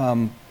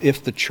know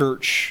if the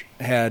church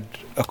had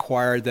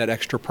acquired that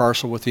extra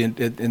parcel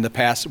in the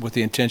past with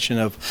the intention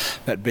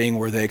of that being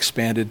where they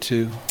expanded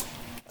to?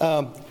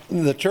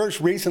 The church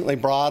recently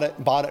bought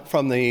it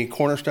from the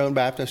Cornerstone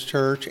Baptist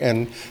Church,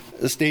 and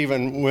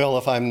Stephen will,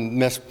 if I'm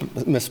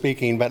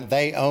misspeaking, but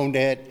they owned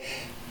it.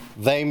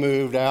 They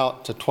moved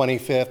out to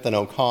 25th and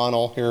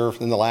O'Connell here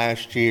in the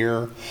last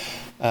year.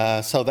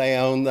 So they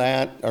own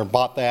that or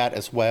bought that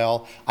as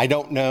well. I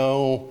don't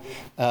know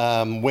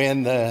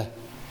when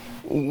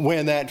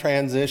that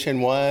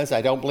transition was.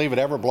 I don't believe it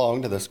ever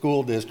belonged to the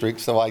school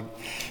district. So it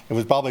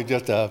was probably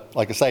just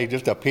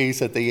a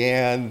piece at the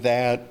end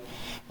that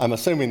I'm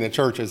assuming the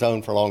church has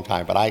owned for a long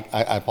time. But I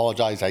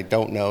apologize. I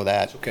don't know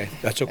that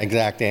That's okay.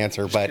 exact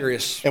answer. But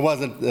curious. It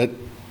wasn't that,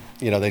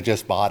 they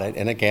just bought it.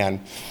 And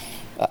again,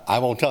 I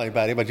won't tell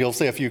anybody, but you'll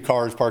see a few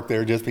cars parked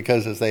there just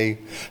because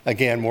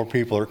more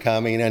people are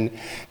coming.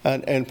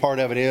 And part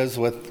of it is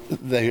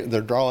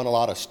they're drawing a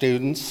lot of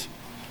students.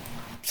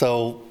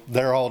 So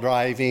they're all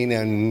driving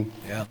and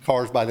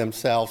cars by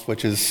themselves,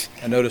 which is...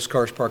 I noticed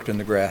cars parked in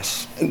the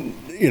grass.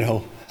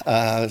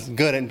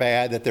 Good and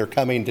bad that they're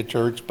coming to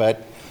church,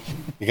 but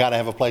you got to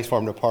have a place for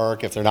them to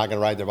park if they're not going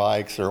to ride their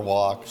bikes or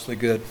walk. Mostly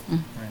good.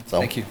 Right. So,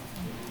 thank you.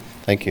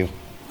 Thank you.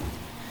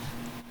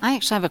 I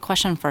actually have a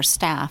question for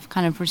staff,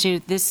 kind of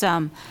pursue this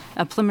a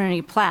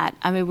preliminary plat.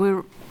 I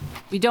mean,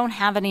 we don't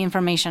have any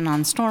information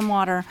on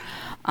stormwater,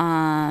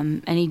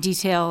 any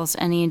details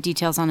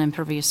on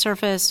impervious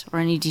surface, or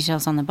any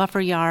details on the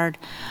buffer yard.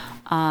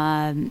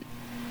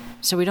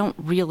 So we don't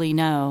really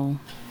know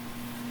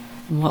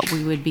what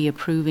we would be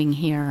approving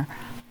here.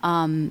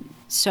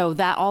 So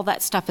all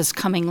that stuff is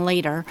coming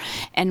later.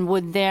 And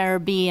would there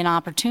be an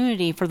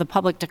opportunity for the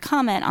public to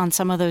comment on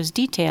some of those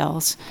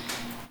details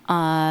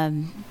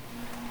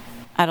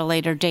at a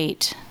later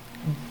date?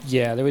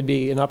 Yeah, there would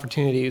be an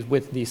opportunity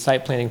with the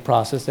site planning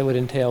process that would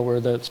entail where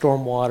the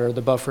stormwater,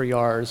 the buffer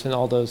yards, and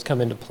all those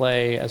come into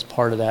play as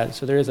part of that.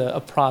 So there is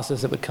a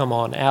process that would come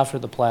on after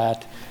the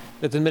plat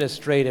that's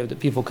administrative that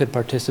people could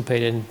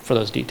participate in for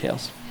those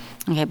details.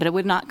 Okay, but it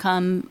would not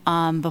come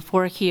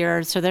before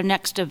here. So their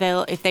next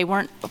if they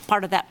weren't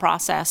part of that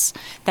process,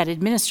 that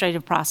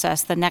administrative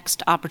process, the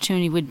next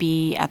opportunity would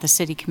be at the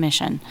city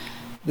commission.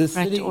 The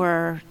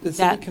Correct,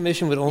 city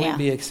commission would only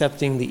be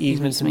accepting the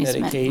easements and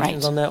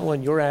dedications on that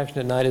one. Your action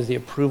tonight is the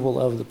approval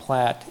of the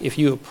plat. If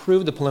you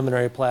approve the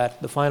preliminary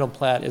plat, the final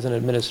plat is an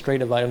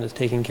administrative item that's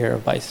taken care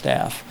of by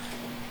staff.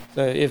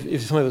 So if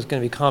somebody was going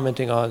to be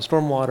commenting on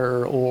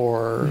stormwater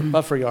or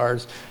buffer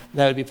yards,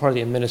 that would be part of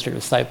the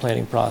administrative site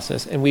planning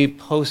process. And we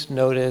post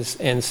notice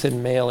and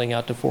send mailing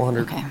out to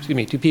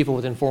to people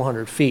within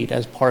 400 feet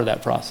as part of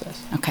that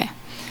process. Okay.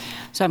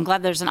 So I'm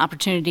glad there's an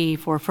opportunity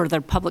for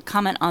further public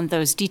comment on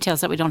those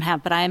details that we don't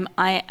have. But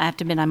I have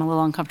to admit, I'm a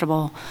little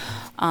uncomfortable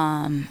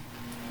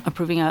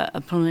approving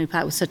a preliminary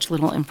plat with such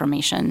little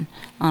information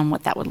on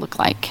what that would look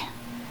like.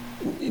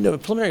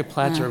 Preliminary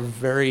plats are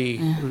very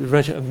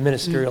much a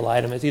ministerial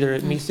item. It's either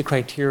it meets the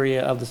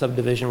criteria of the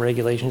subdivision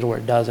regulations or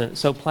it doesn't.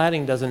 So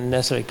platting doesn't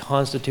necessarily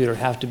constitute or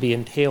have to be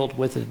entailed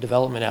with a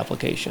development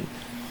application.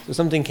 So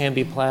something can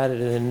be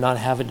platted and not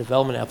have a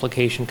development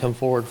application come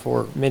forward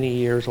for many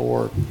years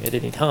or at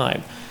any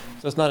time.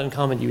 So it's not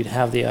uncommon you would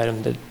have the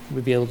item that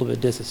would be a little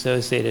bit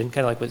disassociated. And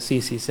kind of like what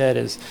Cece said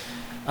is,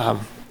 at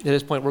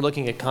this point, we're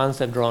looking at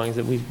concept drawings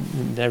that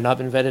they've not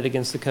been vetted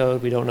against the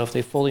code. We don't know if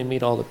they fully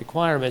meet all the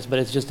requirements, but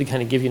it's just to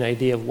kind of give you an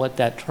idea of what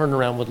that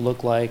turnaround would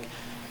look like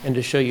and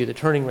to show you the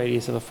turning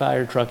radius of a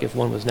fire truck if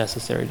one was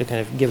necessary, to kind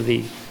of give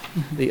the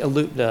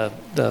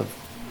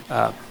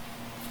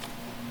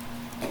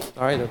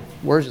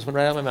words just went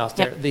right out of my mouth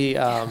there.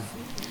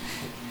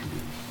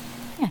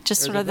 Yep.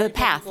 Just sort of the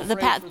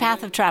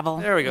path of travel.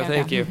 There we go.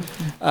 Thank you.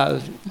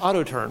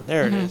 Auto turn.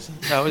 There it is.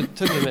 So it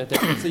took me a minute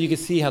there. So you could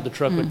see how the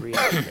truck would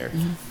react there.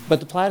 But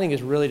the platting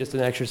is really just an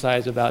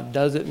exercise about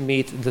does it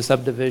meet the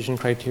subdivision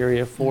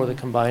criteria for the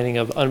combining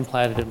of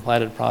unplatted and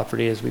platted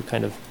property as we've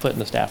kind of put in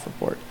the staff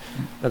report.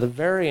 Now the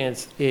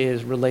variance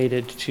is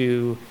related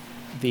to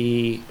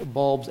the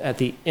bulbs at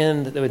the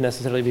end that would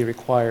necessarily be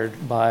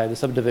required by the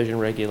subdivision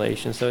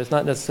regulation. So it's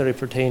not necessarily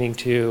pertaining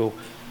to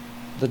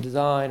the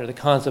design or the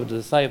concept of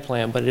the site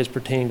plan, but it is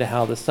pertaining to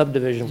how the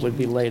subdivision would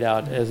be laid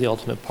out as the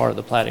ultimate part of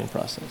the platting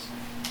process.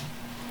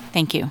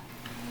 Thank you.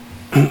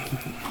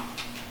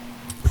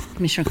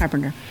 Commissioner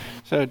Carpenter.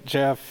 So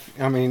Jeff,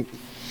 when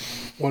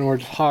we're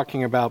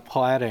talking about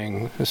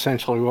platting,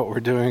 essentially what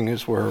we're doing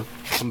is we're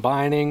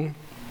combining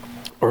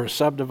or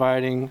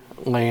subdividing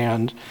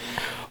land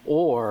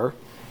or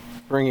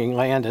bringing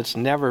land that's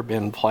never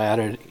been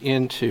platted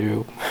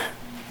into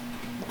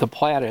the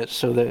platted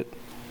so that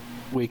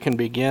we can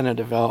begin a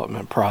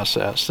development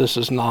process. This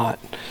is not,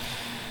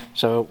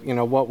 so, you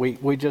know, what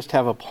we just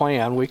have a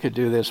plan. We could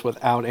do this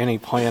without any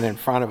plan in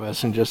front of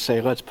us and just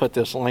say, let's put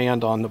this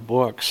land on the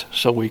books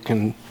so we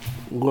can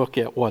look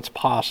at what's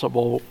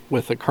possible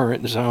with the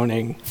current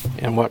zoning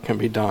and what can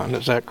be done.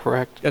 Is that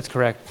correct? That's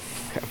correct.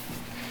 Okay.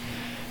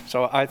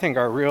 So I think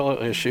our real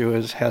issue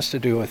has to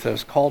do with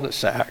those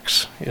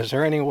cul-de-sacs. Is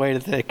there any way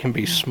that they can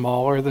be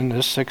smaller than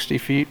this 60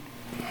 feet?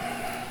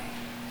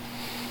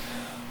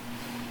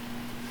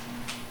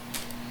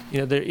 You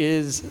know, there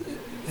is,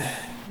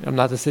 I'm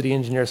not the city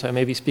engineer, so I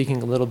may be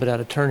speaking a little bit out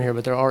of turn here,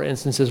 but there are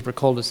instances where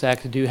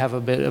cul-de-sacs do have a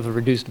bit of a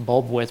reduced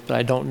bulb width, but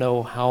I don't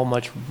know how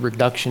much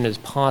reduction is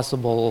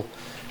possible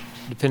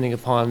depending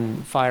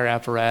upon fire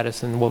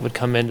apparatus and what would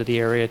come into the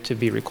area to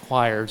be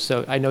required.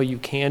 So I know you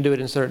can do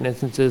it in certain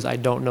instances. I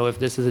don't know if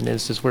this is an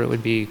instance where it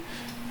would be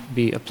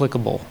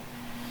applicable.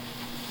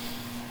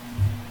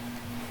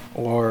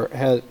 Or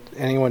has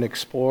anyone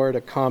explored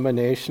a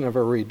combination of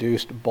a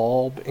reduced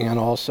bulb and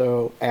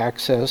also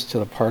access to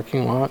the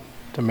parking lot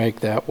to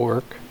make that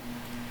work?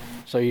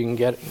 So you can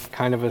get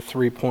kind of a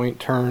 3-point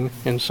turn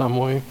in some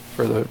way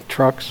for the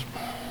trucks?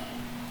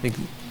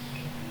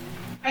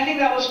 I think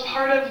that was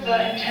part of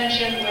the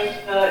intention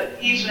with the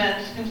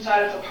easements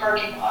inside of the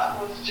parking lot,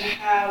 was to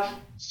have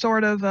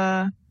sort of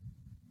a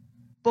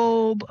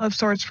bulb of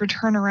sorts for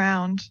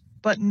turnaround,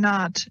 but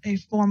not a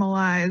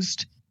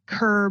formalized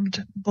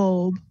curbed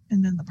bulb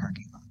and then the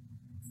parking lot.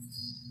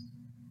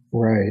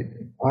 Right.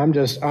 I'm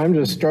just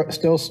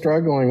still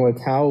struggling with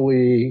how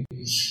we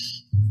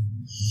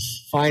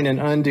find an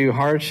undue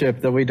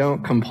hardship that we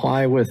don't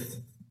comply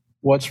with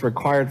what's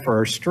required for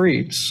our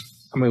streets.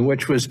 I mean,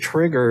 which was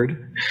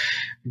triggered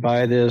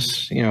by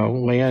this, you know,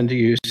 land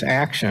use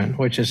action,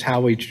 which is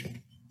how we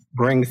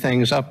bring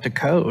things up to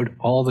code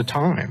all the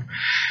time.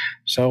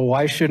 So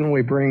why shouldn't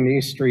we bring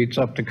these streets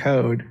up to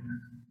code?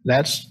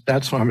 That's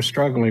what I'm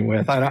struggling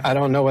with. I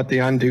don't know what the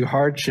undue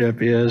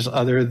hardship is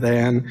other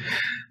than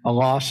a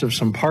loss of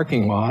some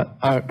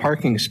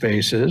parking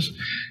spaces.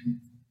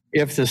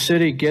 If the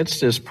city gets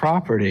this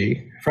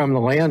property from the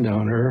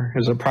landowner,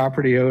 is the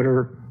property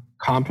owner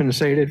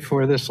compensated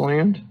for this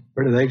land?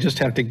 Or do they just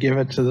have to give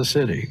it to the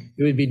city?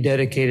 It would be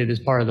dedicated as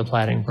part of the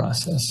platting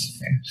process.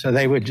 So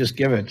they would just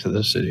give it to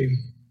the city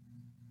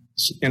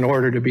in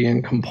order to be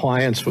in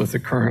compliance with the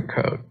current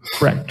code.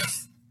 Correct.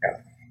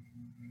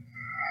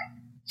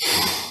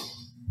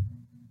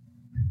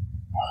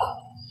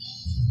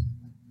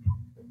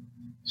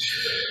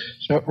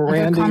 So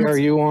Randy, are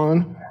you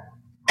on?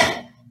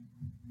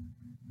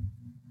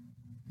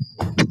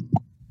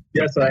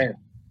 Yes, I am.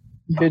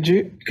 Could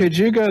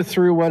you go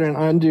through what an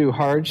undue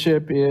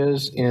hardship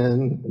is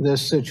in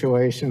this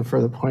situation for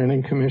the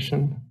Planning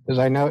Commission? Because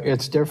I know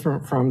it's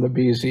different from the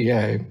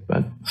BZA,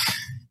 but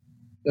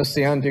just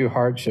the undue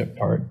hardship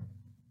part.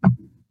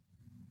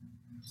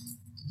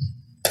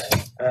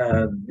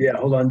 Yeah,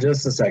 hold on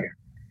just a second.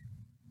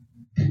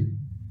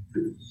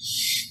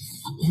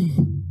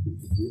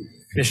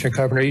 Commissioner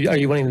Carpenter, are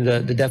you wanting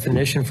the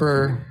definition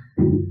for?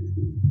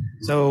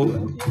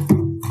 So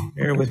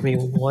bear with me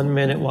 1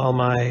 minute while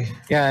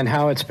Yeah, and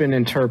how it's been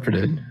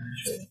interpreted.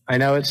 I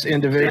know it's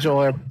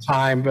individual every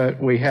time,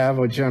 but we have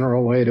a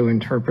general way to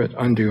interpret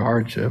undue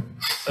hardship.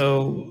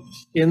 So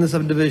in the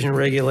subdivision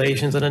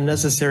regulations, an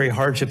unnecessary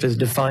hardship is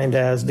defined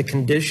as the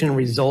condition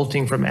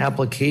resulting from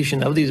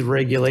application of these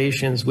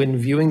regulations when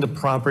viewing the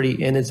property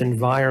in its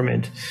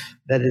environment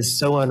that is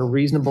so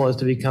unreasonable as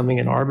to becoming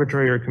an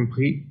arbitrary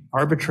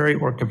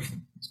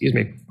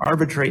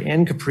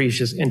and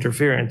capricious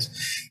interference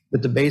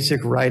with the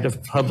basic right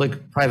of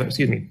private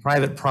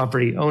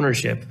property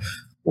ownership,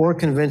 or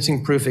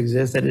convincing proof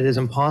exists that it is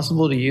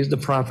impossible to use the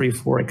property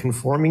for a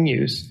conforming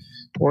use,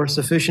 or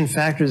sufficient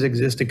factors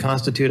exist to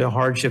constitute a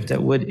hardship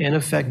that would in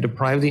effect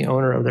deprive the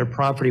owner of their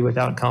property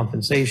without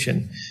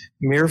compensation.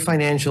 Mere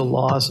financial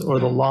loss or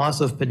the loss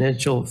of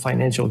potential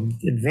financial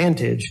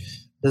advantage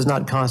does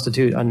not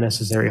constitute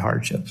unnecessary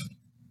hardship.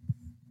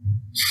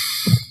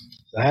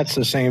 That's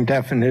the same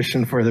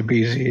definition for the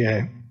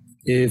BZA.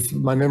 If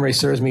my memory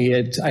serves me,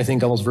 I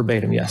think almost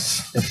verbatim,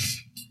 yes.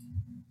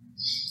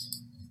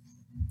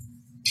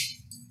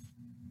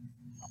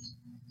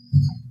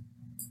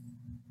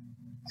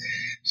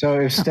 So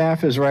if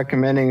staff is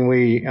recommending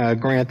we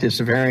grant this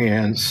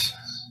variance,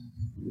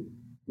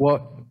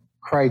 what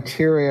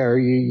criteria are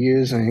you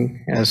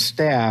using as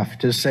staff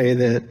to say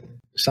that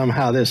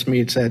somehow this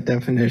meets that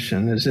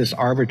definition? Is this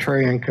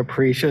arbitrary and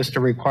capricious to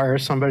require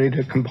somebody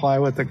to comply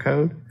with the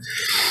code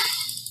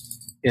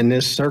in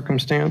this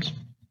circumstance?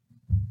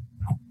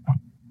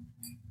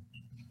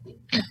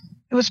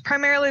 It was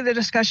primarily the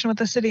discussion with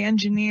the city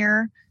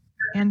engineer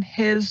and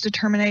his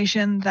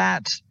determination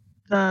that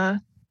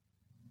the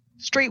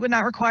street would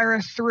not require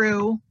a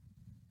through,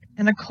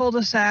 and a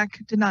cul-de-sac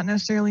did not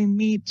necessarily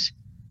meet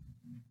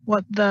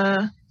what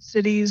the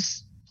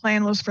city's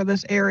plan was for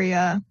this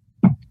area.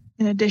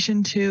 in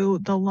addition to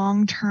the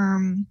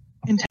long-term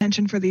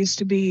intention for these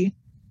to be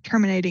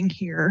terminating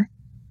here.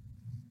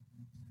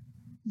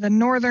 The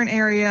northern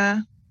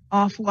area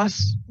off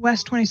West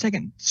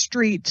 22nd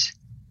Street,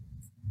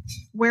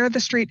 where the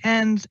street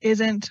ends,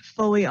 isn't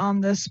fully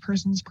on this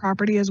person's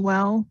property as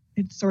well.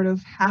 It's sort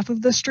of half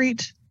of the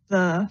street.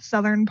 The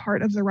southern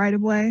part of the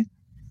right-of-way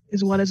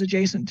is what is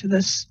adjacent to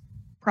this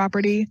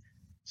property.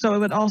 So it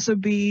would also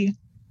be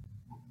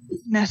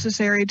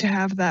necessary to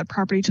have that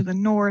property to the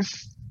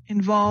north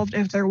involved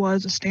if there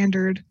was a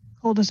standard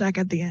cul-de-sac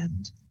at the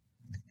end.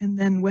 And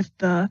then with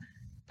the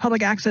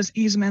public access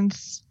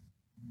easements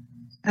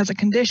as a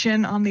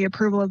condition on the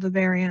approval of the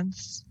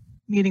variance,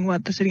 meeting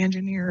what the city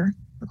engineer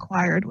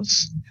required,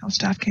 was how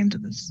staff came to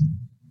this.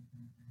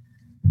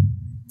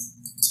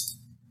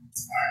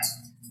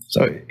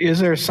 So is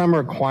there some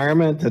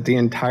requirement that the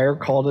entire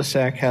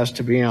cul-de-sac has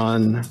to be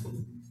on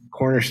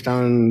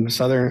Cornerstone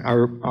Southern,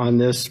 or on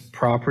this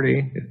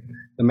property?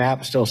 The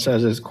map still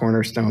says it's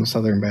Cornerstone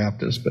Southern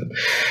Baptist, but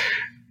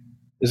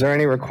is there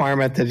any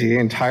requirement that the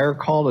entire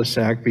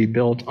cul-de-sac be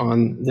built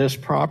on this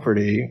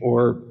property,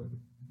 or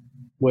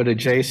would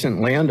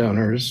adjacent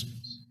landowners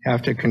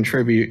have to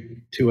contribute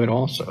to it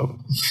also?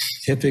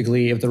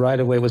 Typically, if the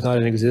right-of-way was not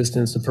in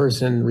existence, the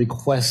person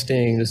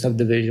requesting the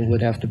subdivision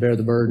would have to bear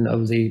the burden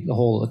of the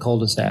whole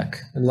cul-de-sac,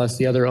 unless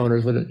the other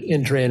owners would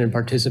enter in and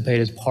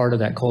participate as part of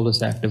that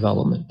cul-de-sac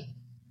development.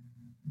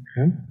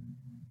 Okay.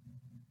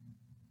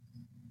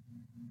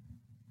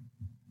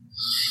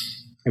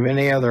 Have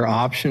any other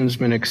options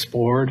been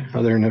explored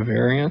other than a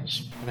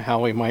variance, and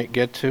how we might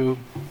get to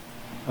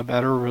a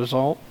better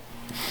result?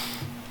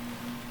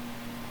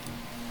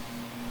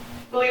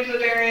 I believe the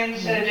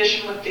variance in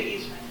addition with the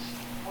easement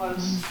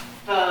was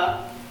the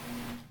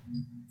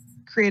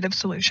creative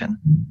solution.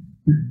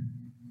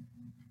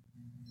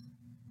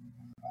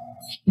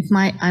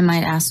 I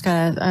might ask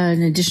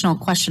an additional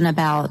question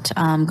about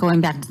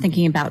going back to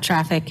thinking about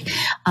traffic.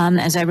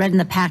 As I read in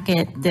the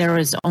packet, there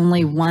was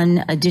only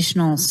one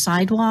additional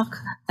sidewalk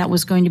that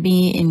was going to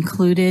be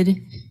included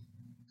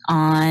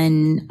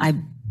on, I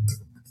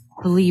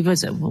believe,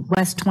 was it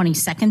West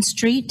 22nd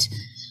Street?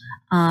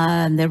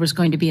 There was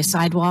going to be a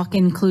sidewalk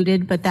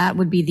included, but that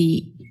would be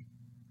the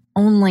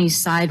only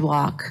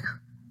sidewalk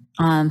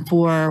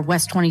for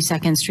West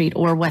 22nd Street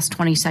or West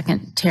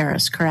 22nd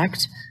Terrace,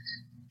 correct?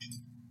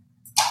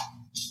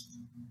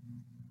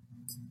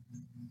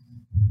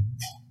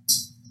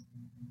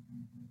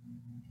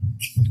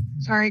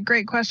 Sorry,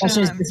 great question.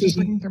 That's I'm just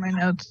looking through my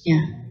notes.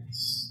 Yeah.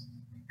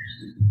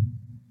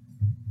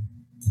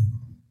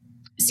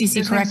 There's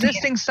an correct.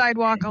 existing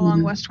sidewalk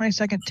along West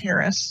 22nd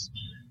Terrace.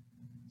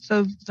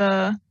 So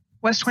the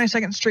West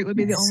 22nd Street would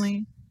be the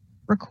only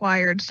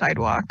required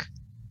sidewalk.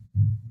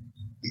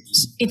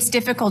 It's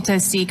difficult to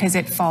see because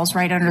it falls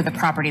right under the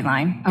property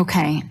line.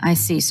 Okay, I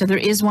see. So there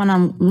is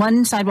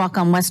one sidewalk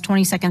on West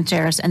 22nd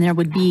Terrace, and there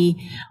would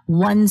be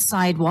one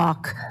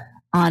sidewalk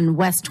on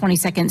West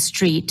 22nd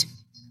Street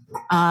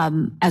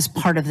as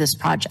part of this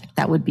project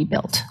that would be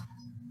built.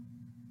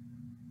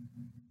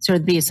 So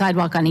it'd be a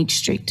sidewalk on each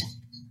street.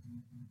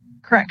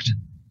 Correct.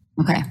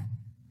 Okay.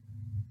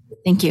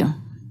 Thank you.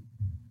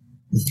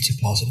 It's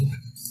a positive.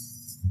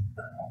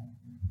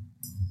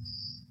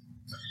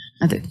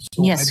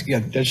 Yes,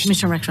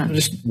 Commissioner Rexroth. I'll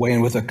just weigh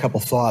in with a couple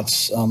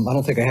thoughts. I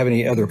don't think I have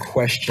any other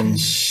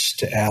questions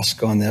to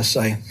ask on this.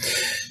 I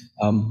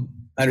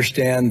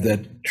understand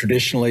that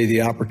traditionally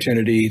the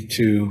opportunity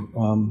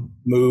to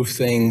move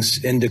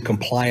things into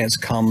compliance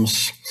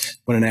comes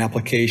when an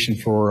application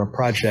for a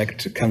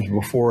project comes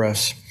before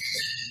us.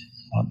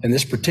 In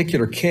this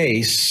particular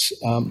case,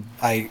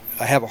 I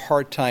have a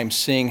hard time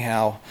seeing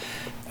how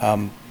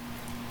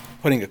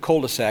putting a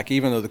cul-de-sac,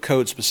 even though the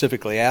code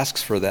specifically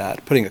asks for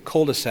that, putting a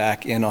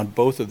cul-de-sac in on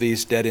both of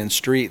these dead-end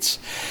streets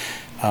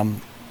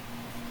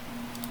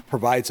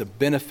provides a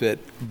benefit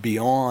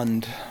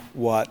beyond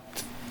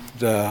what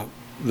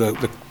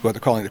what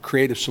they're calling the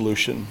creative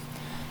solution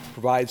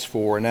provides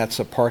for, and that's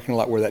a parking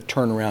lot where that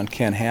turnaround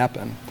can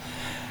happen.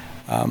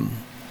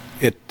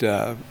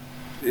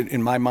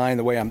 In my mind,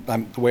 the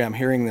way I'm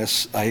hearing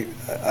this, I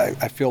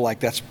feel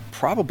like that's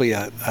probably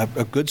a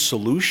good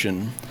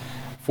solution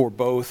for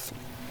both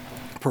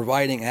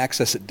providing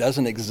access that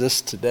doesn't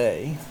exist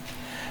today,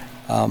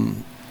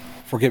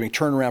 for giving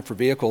turnaround for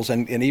vehicles,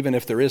 and even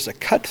if there is a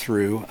cut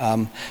through,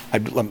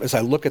 as I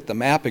look at the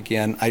map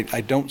again,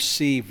 I don't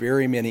see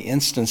very many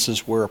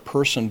instances where a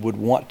person would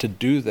want to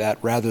do that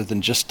rather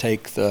than just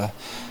take the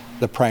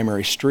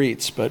primary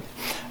streets. But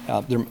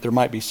there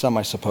might be some,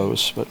 I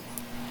suppose. But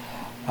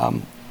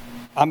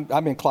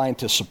I'm inclined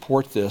to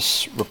support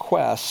this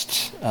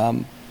request.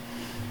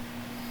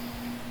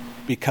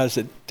 Because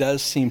it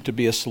does seem to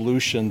be a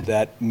solution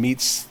that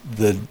meets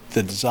the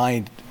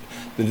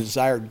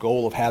desired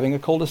goal of having a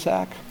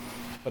cul-de-sac,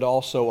 but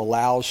also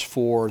allows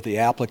for the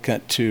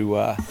applicant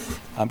to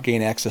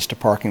gain access to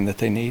parking that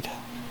they need.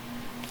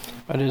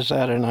 But is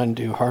that an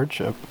undue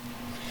hardship?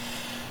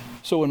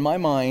 So in my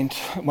mind,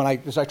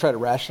 as I try to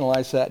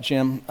rationalize that,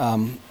 Jim,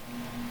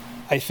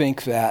 I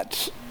think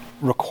that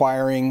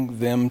requiring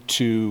them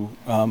to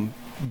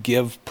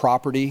give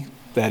property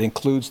that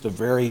includes the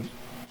very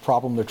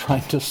problem they're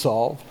trying to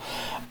solve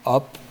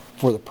up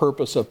for the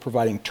purpose of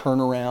providing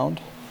turnaround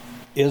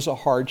is a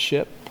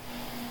hardship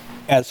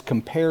as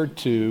compared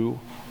to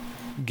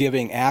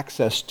giving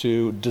access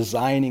to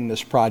designing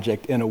this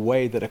project in a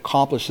way that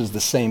accomplishes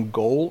the same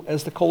goal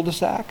as the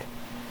cul-de-sac,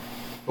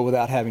 but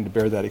without having to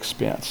bear that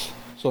expense.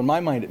 So in my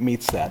mind, it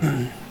meets that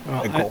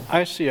goal.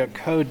 I see a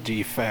code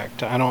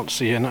defect. I don't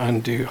see an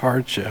undue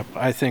hardship.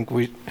 I think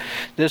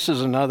this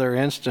is another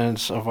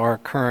instance of our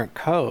current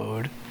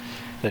code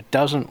that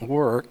doesn't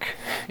work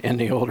in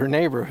the older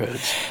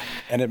neighborhoods.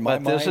 And in my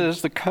but this mind,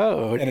 is the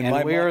code,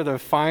 and we are the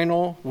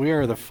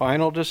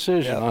final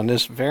decision on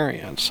this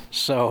variance.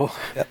 So,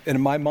 and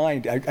in my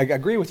mind, I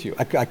agree with you.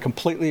 I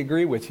completely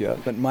agree with you.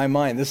 But in my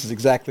mind, this is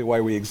exactly why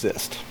we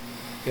exist,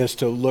 is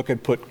to look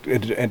and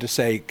to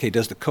say, okay,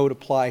 does the code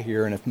apply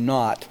here? And if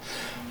not,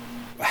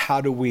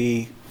 how do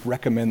we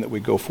recommend that we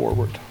go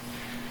forward?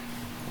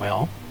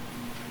 Well,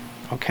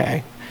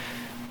 okay.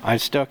 I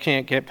still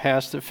can't get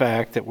past the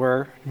fact that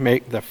we're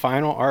the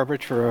final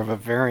arbiter of a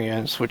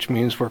variance, which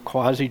means we're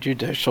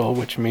quasi-judicial,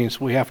 which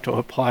means we have to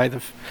apply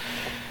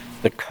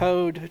the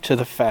code to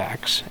the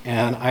facts,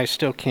 and I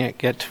still can't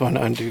get to an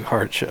undue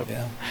hardship.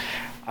 Yeah.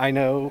 I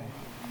know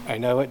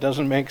it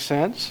doesn't make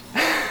sense,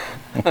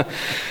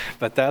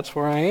 but that's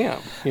where I am,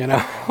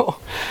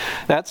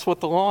 That's what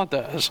the law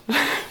does.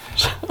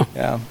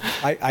 Yeah,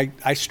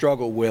 I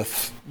struggle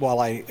with,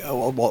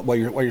 while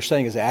you're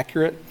saying is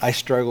accurate, I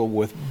struggle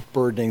with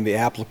burdening the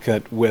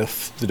applicant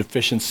with the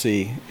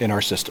deficiency in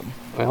our system.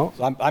 Well,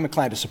 so I'm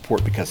inclined to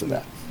support because of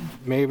that.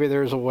 Maybe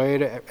there's a way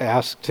to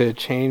ask to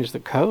change the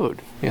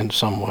code in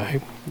some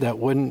way that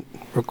wouldn't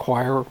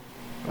require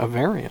a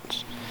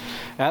variance.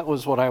 That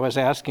was what I was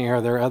asking.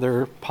 Are there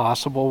other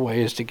possible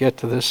ways to get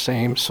to this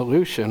same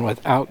solution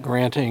without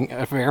granting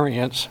a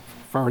variance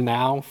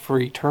for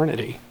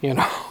eternity,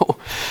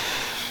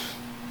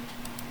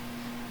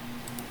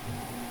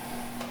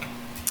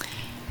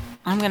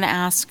 I'm going to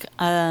ask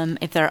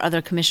if there are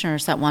other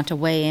commissioners that want to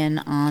weigh in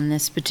on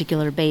this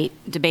particular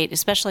debate,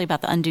 especially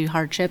about the undue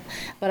hardship.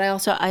 But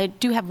I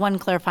do have one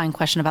clarifying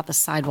question about the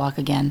sidewalk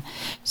again.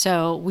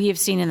 So we have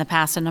seen in the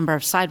past a number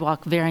of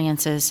sidewalk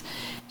variances.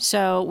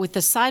 So with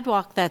the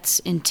sidewalk that's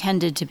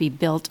intended to be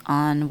built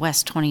on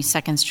West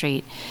 22nd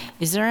Street,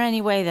 is there any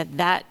way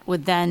that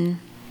would then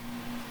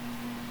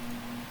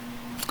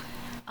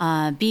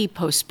be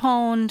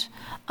postponed,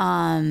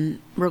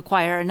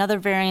 require another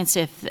variance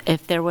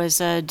if there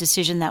was a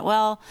decision that,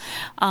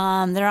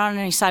 there aren't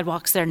any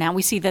sidewalks there now.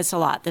 We see this a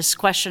lot, this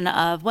question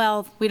of,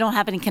 we don't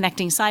have any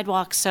connecting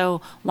sidewalks,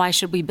 so why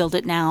should we build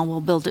it now?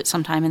 We'll build it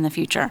sometime in the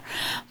future.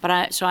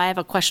 So I have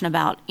a question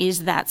about,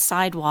 is that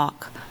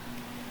sidewalk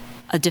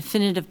a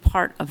definitive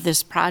part of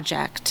this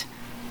project,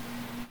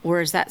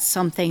 or is that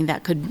something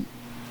that could,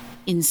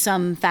 in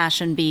some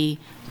fashion, be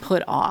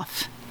put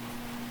off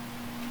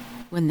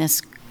when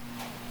this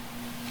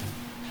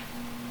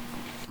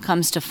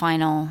comes to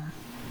final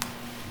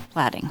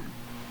platting?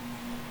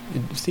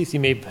 Cece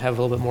may have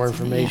a little bit more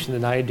information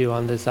than I do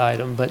on this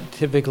item, but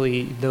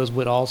typically those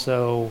would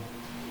also,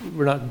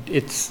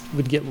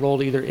 would get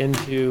rolled either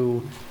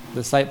into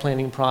the site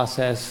planning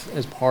process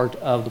as part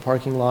of the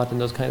parking lot and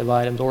those kind of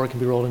items, or it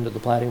can be rolled into the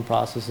platting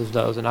process as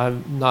those. And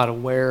I'm not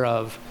aware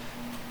of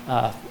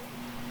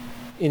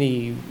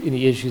any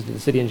issues that the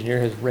city engineer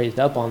has raised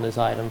up on this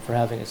item for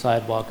having a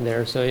sidewalk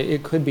there. So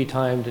it could be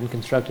timed and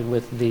constructed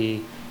with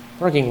the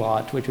parking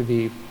lot, which would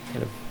be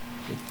kind of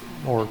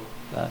a more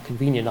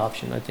convenient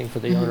option, I think, for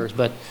the owners.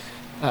 But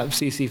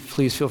Cece,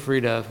 please feel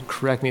free to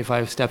correct me if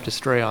I've stepped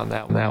astray on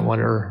that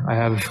one, or I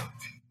have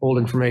old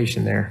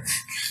information there.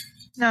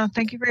 No,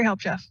 thank you for your help,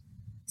 Jeff.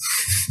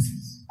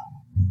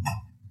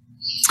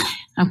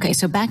 Okay,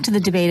 so back to the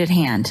debate at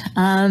hand.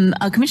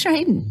 Commissioner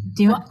Hayden,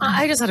 do you? Well,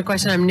 I just had a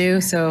question. I'm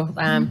new, so,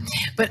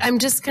 but I'm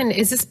just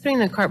is this putting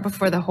the cart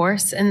before the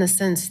horse in the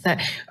sense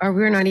that,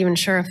 we're not even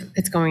sure if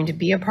it's going to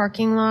be a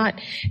parking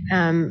lot?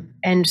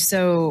 And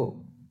so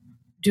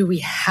do we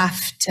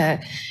have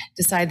to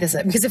decide this?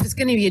 Because if it's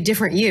going to be a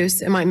different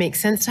use, it might make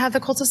sense to have the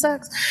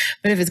cul-de-sacs.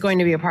 But if it's going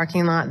to be a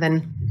parking lot,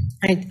 then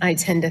I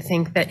tend to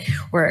think that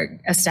we're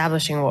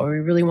establishing what we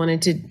really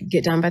wanted to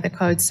get done by the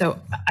code. So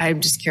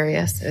I'm just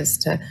curious as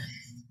to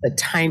the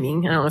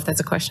timing. I don't know if that's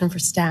a question for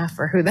staff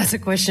or who that's a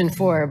question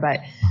for, but.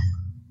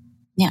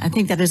 Yeah, I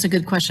think that is a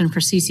good question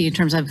for Cece in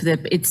terms of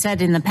it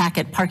said in the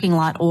packet parking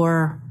lot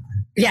or.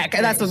 Yeah,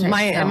 that's what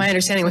my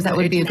understanding was. That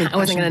would be, it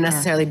wasn't going to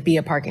necessarily be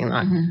a parking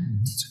lot.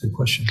 That's a good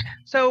question.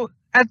 So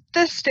at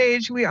this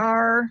stage, we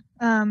are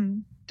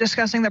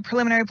discussing the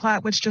preliminary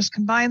plat, which just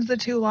combines the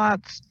two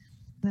lots.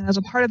 And as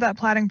a part of that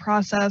platting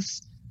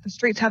process, the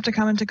streets have to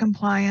come into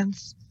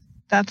compliance.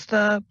 That's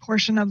the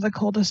portion of the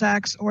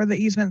cul-de-sacs or the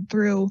easement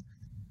through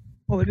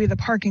what would be the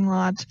parking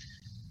lot.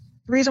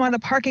 The reason why the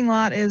parking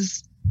lot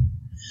is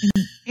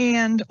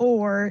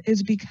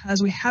is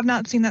because we have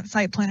not seen that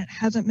site plan. It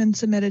hasn't been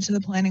submitted to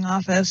the planning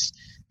office.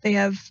 They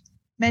have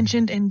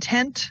mentioned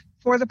intent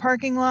for the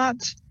parking lot.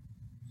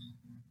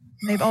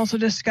 They've also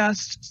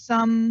discussed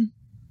some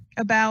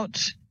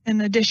about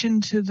in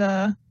addition to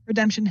the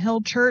Redemption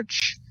Hill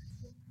Church.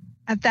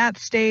 At that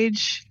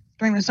stage,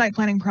 during the site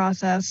planning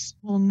process,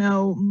 we'll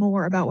know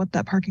more about what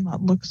that parking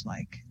lot looks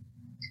like.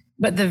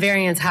 But the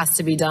variance has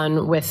to be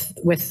done with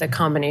the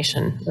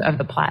combination of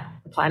the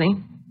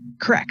platting?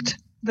 Correct.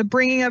 The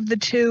bringing of the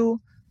two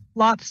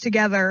lots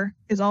together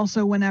is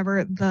also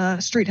whenever the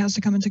street has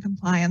to come into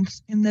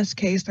compliance. In this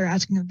case, they're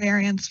asking a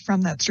variance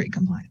from that street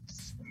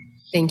compliance.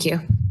 Thank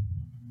you.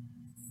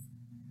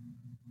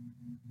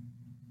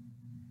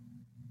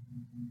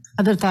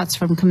 Other thoughts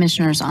from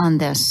commissioners on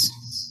this?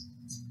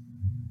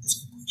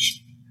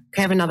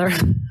 I have another.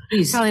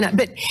 Please. Probably not,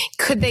 but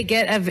could they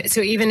get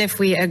so even if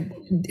we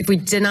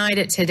denied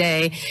it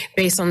today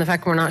based on the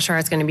fact we're not sure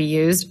it's going to be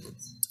used,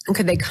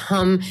 could they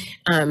come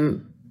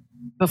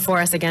before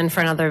us again for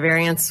another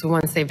variance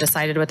once they've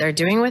decided what they're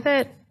doing with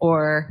it,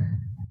 or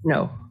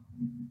no?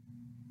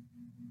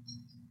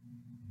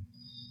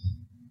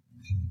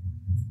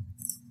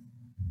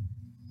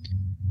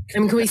 I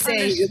mean, can we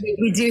say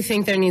we do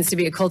think there needs to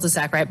be a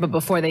cul-de-sac, right? But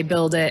before they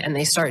build it and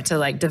they start to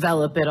like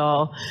develop it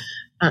all.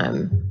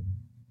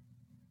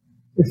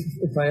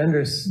 If I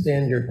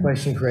understand your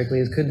question correctly,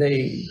 is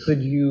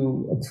could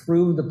you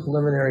approve the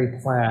preliminary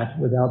plat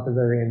without the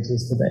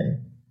variances today?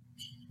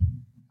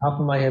 Top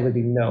of my head would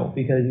be no,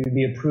 because you'd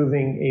be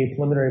approving a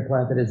preliminary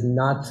plat that is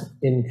not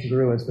in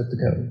congruence with the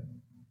code.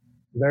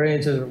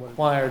 Variances are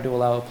required to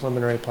allow a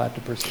preliminary plat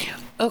to proceed.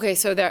 Okay,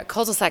 so the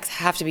cul-de-sacs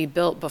have to be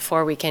built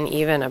before we can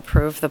even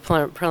approve the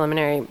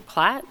preliminary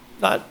plat?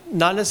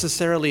 Not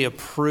necessarily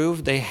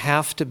approved. They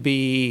have to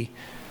be,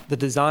 the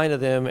design of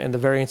them and the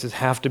variances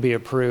have to be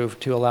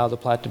approved to allow the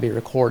plat to be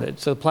recorded.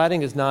 So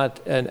platting is not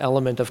an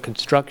element of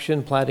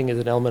construction. Platting is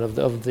an element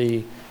of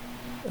the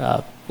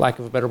lack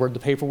of a better word, the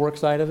paperwork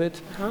side of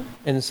it. Uh-huh.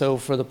 And so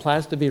for the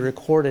plats to be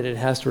recorded, it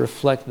has to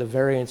reflect the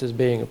variances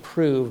being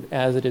approved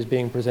as it is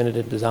being presented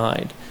and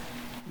designed.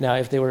 Now,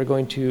 if they were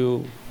going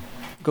to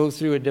go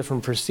through a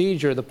different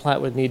procedure, the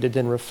plat would need to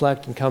then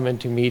reflect and come in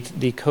to meet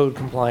the code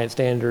compliance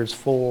standards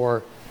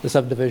for the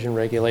subdivision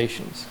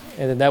regulations.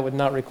 And then that would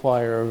not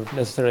require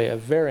necessarily a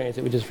variance,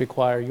 it would just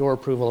require your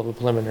approval of a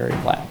preliminary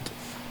plat.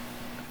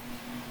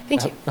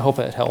 Thank you. I hope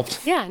that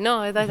helps. Yeah,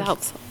 no, that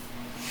helps.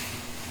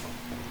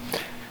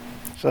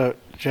 So,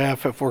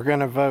 Jeff, if we're going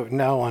to vote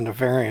no on the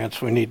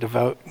variance, we need to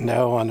vote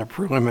no on the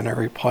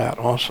preliminary plat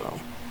also.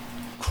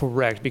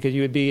 Correct, because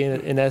you would be,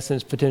 in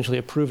essence, potentially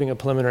approving a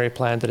preliminary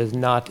plan that is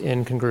not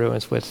in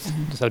congruence with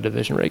the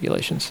subdivision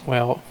regulations.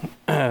 Well,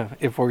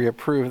 if we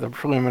approve the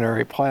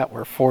preliminary plat,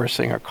 we're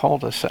forcing a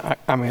cul-de-sac,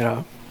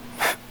 a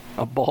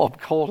bulb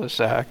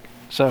cul-de-sac.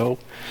 So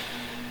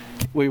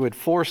we would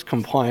force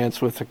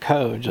compliance with the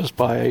code just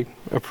by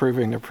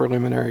approving the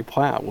preliminary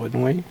plat,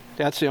 wouldn't we?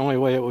 That's the only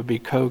way it would be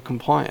code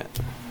compliant.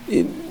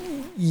 But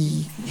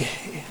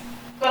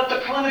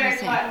the preliminary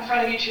plat in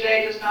front of you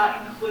today does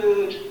not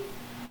include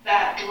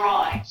that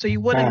drawing. So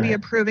you wouldn't be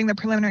approving the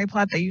preliminary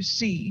plat that you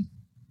see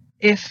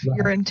if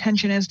your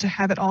intention is to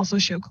have it also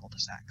show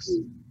cul-de-sacs.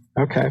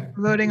 Okay.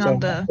 Voting on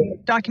the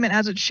document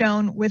as it's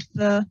shown with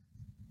the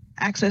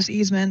access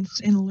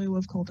easements in lieu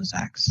of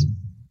cul-de-sacs.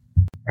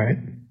 Right.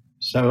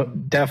 So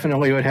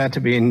definitely would have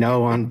to be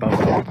no on both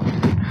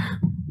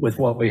with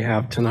what we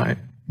have tonight.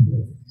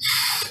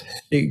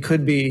 It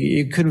could be,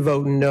 you could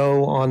vote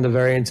no on the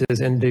variances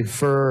and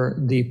defer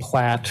the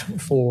plat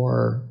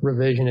for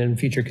revision and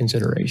future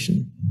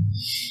consideration.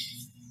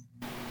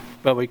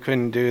 But we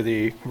couldn't do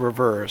the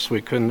reverse.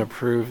 We couldn't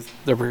approve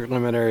the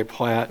preliminary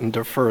plat and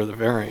defer the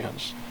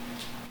variance.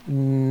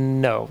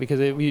 No, because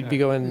we'd be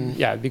going,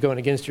 it'd be going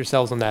against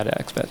yourselves on that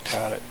aspect.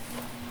 Got it.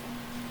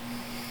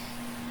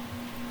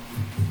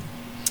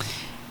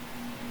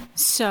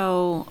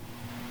 So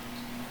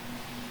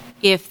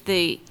if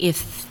the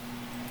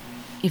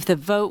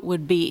vote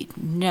would be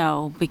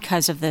no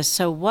because of this,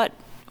 so what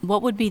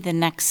would be the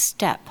next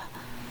step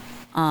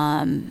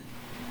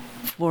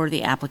for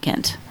the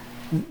applicant?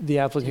 The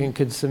applicant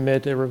could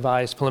submit a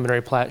revised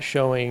preliminary plat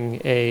showing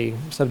a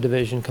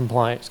subdivision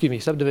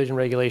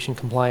regulation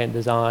compliant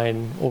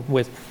design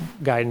with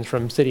guidance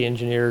from city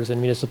engineers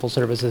and municipal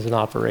services and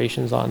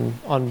operations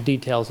on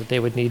details that they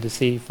would need to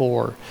see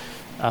for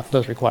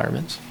those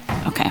requirements.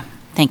 Okay,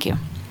 thank you.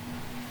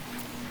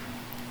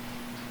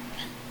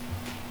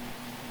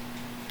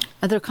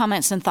 Other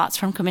comments and thoughts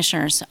from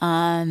commissioners?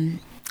 I'm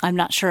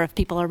not sure if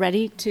people are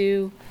ready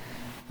to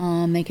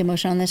make a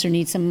motion on this or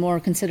need some more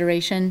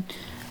consideration.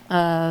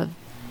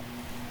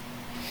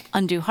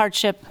 Undue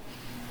hardship,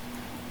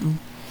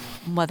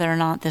 whether or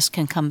not this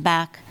can come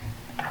back.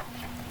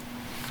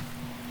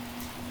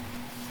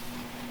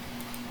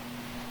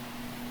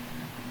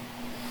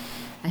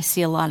 I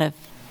see a lot of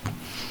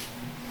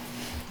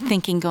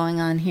thinking going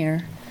on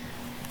here.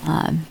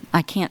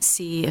 I can't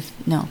see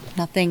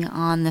nothing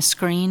on the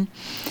screen.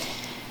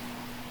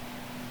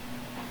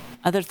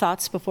 Other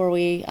thoughts before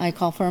I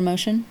call for a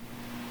motion?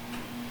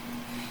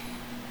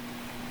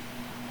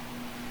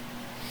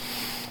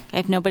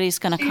 If nobody's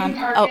going to come.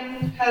 Stephen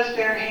Parkin has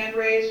their hand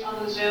raised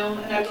on the Zoom,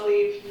 and I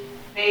believe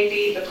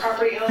maybe the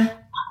property owner.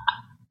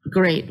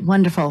 Great,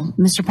 wonderful.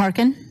 Mr.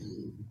 Parkin?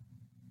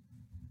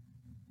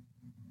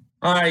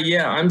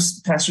 Yeah, I'm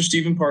Pastor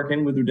Stephen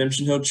Parkin with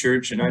Redemption Hill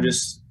Church, and I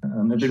just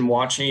have been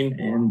watching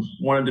and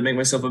wanted to make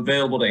myself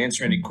available to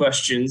answer any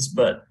questions,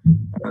 but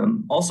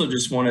also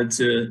just wanted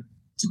to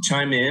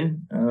chime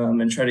in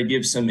and try to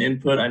give some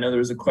input. I know there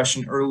was a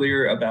question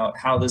earlier about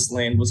how this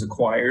land was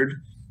acquired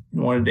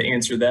and wanted to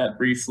answer that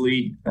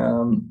briefly.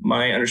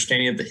 My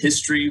understanding of the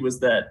history was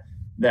that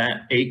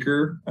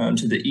acre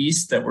to the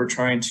east that we're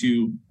trying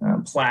to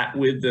plat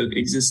with the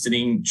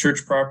existing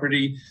church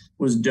property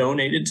was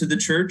donated to the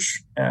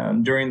church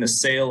during the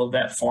sale of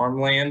that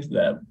farmland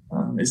that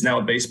is now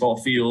a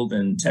baseball field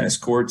and tennis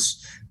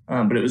courts.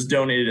 But it was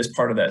donated as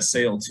part of that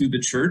sale to the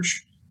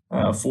church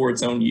for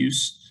its own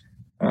use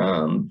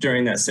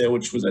during that sale,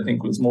 which I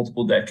think was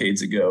multiple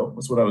decades ago,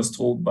 was what I was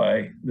told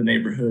by the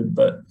neighborhood.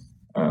 But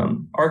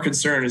our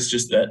concern is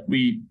just that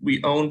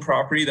we own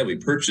property that we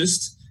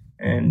purchased,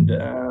 and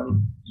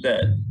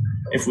that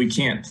if we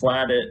can't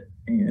plat it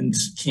and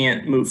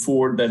can't move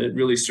forward, that it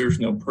really serves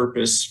no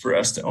purpose for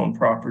us to own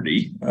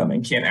property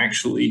and can't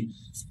actually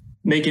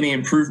make any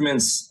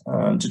improvements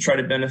to try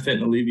to benefit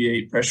and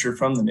alleviate pressure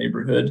from the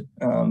neighborhood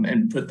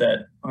and put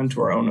that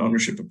onto our own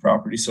ownership of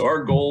property. So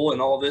our goal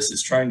in all of this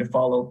is trying to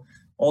follow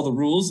all the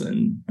rules,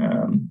 and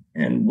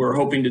we're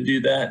hoping to do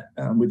that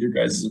with your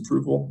guys'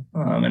 approval.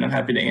 And I'm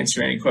happy to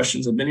answer any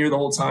questions. I've been here the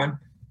whole time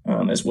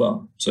as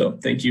well. So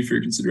thank you for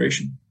your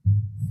consideration.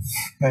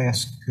 Can I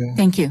ask?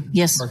 Thank you.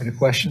 Yes. Parkin, a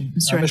question.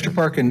 Mr. Mr.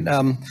 Parkin,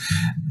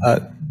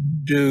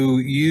 do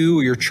you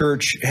or your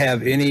church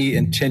have any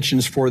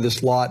intentions for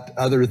this lot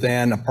other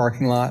than a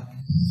parking lot?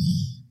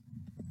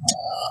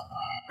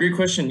 Great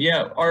question.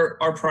 Yeah,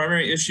 our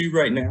primary issue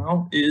right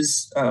now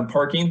is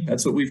parking.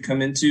 That's what we've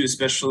come into,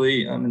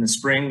 especially in the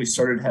spring. We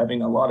started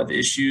having a lot of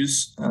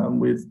issues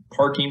with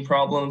parking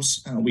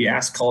problems. We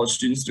asked college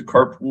students to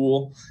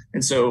carpool.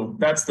 And so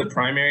that's the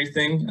primary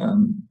thing.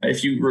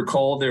 If you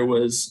recall, there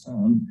was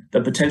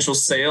the potential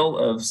sale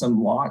of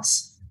some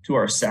lots to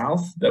our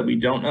south that we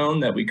don't own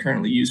that we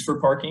currently use for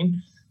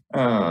parking.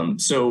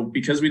 So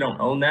because we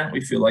don't own that,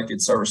 we feel like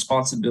it's our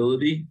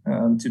responsibility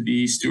to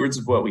be stewards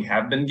of what we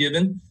have been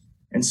given.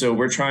 And so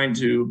we're trying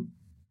to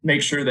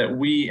make sure that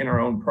we in our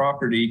own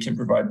property can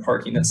provide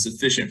parking that's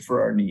sufficient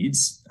for our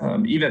needs,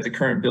 even at the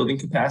current building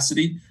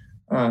capacity.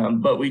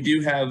 But we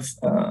do have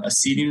a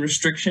seating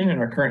restriction in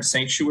our current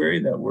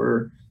sanctuary that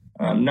we're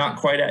not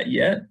quite at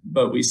yet,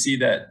 but we see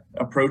that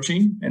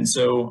approaching. And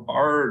so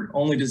our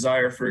only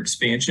desire for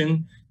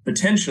expansion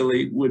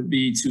potentially would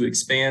be to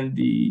expand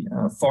the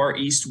far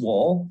east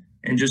wall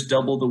and just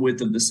double the width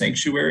of the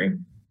sanctuary,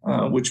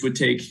 which would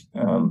take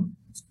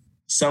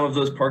some of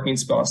those parking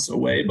spots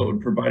away, but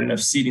would provide enough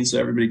seating so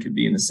everybody could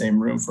be in the same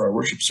room for our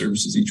worship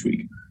services each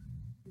week.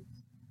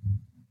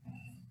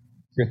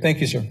 Great.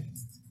 Thank you, sir.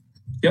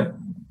 Yep.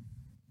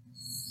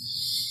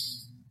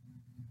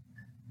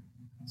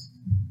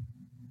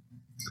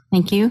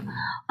 Thank you.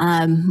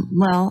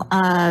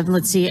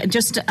 Let's see.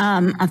 Just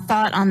a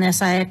thought on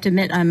this. I have to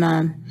admit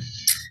I'm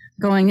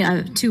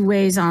going two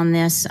ways on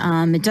this.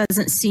 It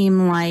doesn't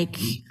seem like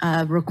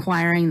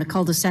requiring the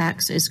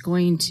cul-de-sacs is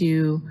going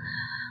to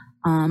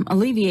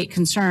alleviate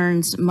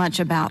concerns much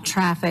about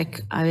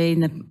traffic. I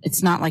mean,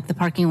 it's not like the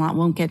parking lot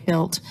won't get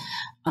built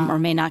or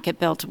may not get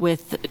built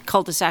with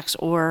cul-de-sacs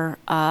or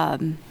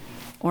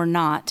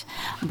not.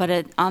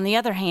 But on the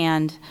other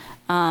hand,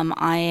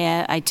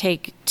 I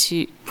take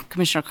to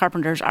Commissioner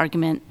Carpenter's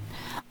argument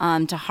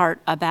to heart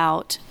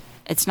about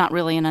it's not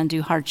really an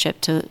undue hardship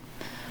to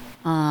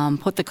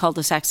put the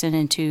cul-de-sacs in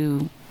and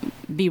to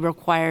be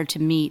required to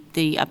meet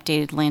the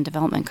updated land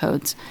development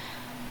codes.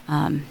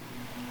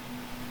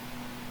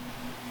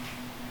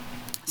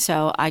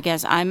 So I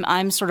guess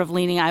I'm sort of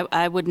leaning.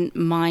 I wouldn't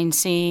mind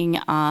seeing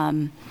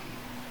a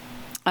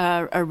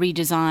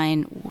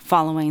redesign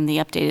following the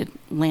updated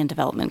land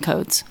development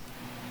codes.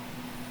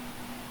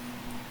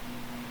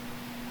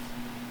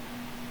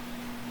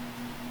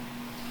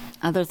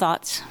 Other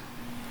thoughts?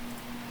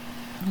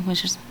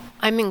 Wishes?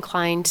 I'm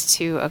inclined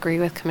to agree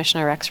with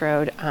Commissioner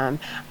Rexroad.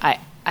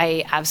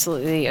 I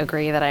absolutely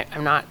agree that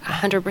I'm not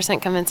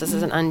 100% convinced this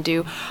is an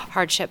undue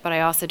hardship, but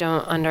I also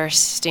don't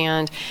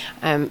understand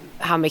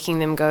how making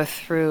them go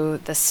through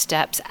the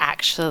steps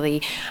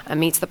actually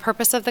meets the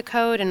purpose of the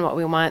code and what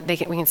we want. We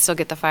can still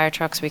get the fire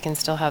trucks. We can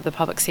still have the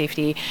public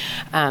safety.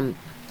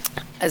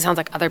 It sounds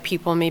like other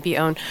people maybe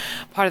own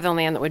part of the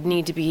land that would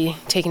need to be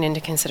taken into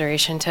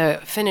consideration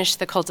to finish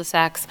the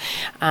cul-de-sacs.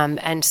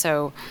 And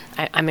so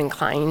I'm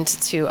inclined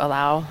to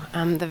allow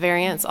the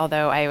variance,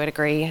 although I would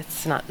agree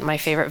it's not my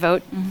favorite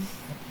vote.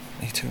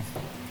 Me too.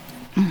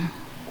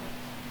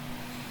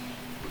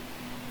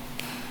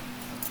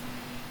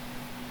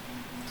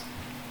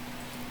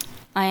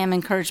 I am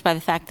encouraged by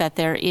the fact that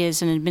there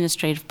is an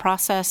administrative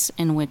process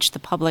in which the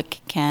public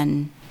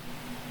can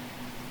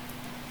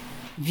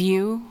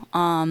view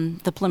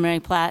the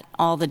preliminary plat,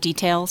 all the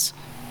details,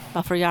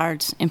 buffer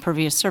yards,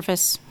 impervious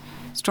surface,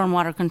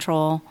 stormwater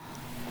control,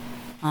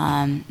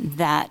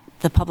 that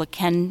the public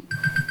can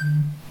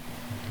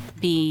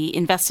be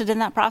invested in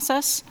that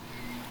process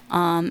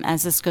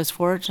as this goes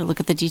forward to look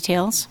at the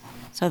details.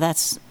 So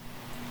that's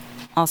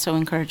also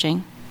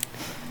encouraging.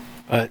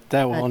 But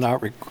that will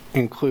not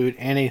include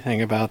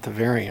anything about the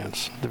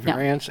variance. The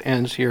variance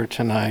ends here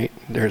tonight.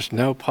 There's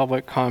no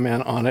public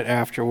comment on it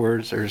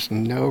afterwards. There's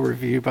no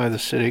review by the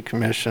city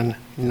commission,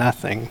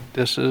 nothing.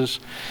 This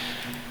is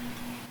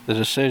the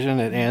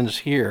decision. It ends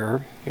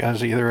here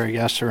as either a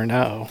yes or a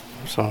no.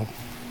 So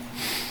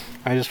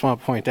I just want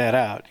to point that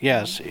out.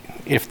 Yes,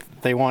 if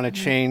they want to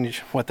change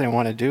what they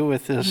want to do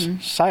with this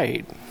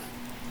site,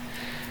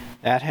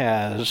 that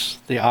has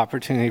the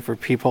opportunity for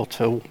people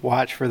to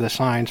watch for the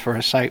signs for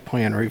a site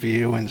plan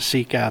review and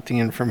seek out the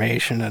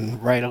information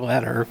and write a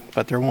letter,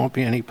 but there won't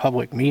be any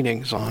public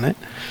meetings on it.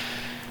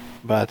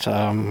 But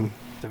the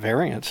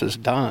variance is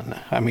done.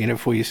 I mean,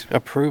 if we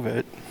approve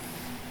it,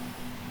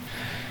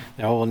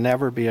 there will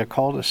never be a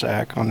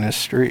cul-de-sac on this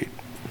street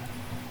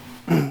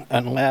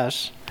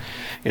unless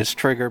it's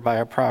triggered by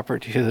a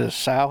property to the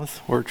south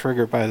or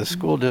triggered by the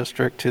school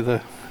district to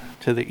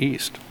the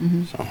east.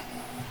 So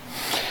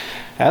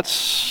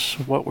that's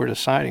what we're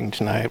deciding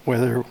tonight,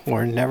 whether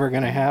we're never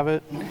going to have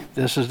it,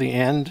 this is the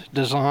end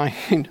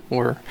design,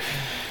 or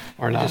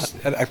not.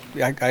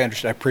 I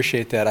understand. I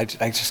appreciate that.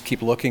 I just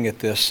keep looking at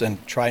this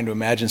and trying to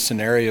imagine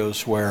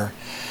scenarios where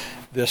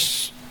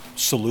this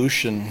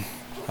solution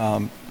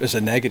is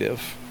a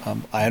negative.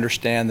 I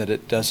understand that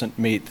it doesn't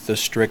meet the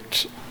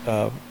strict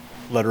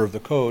letter of the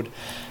code.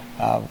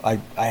 I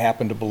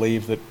happen to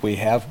believe that we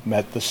have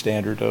met the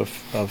standard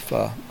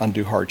of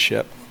undue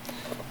hardship.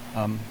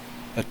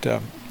 But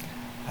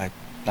I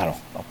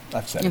don't know.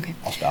 I've said it.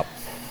 I'll stop.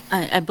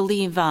 I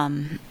believe,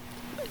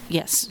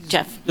 yes,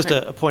 Jeff. Just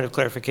a point of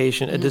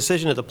clarification. A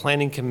decision of the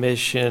Planning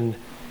Commission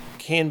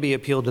can be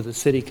appealed to the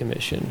City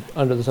Commission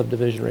under the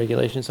subdivision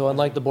regulation. So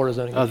unlike the Board of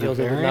Zoning Appeals,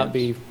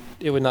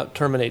 it would not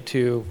terminate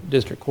to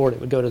district court.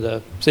 It would go to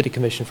the City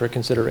Commission for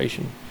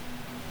consideration.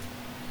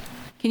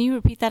 Can you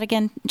repeat that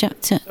again,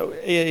 Jeff? So,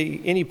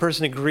 any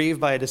person aggrieved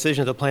by a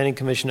decision of the Planning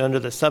Commission under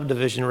the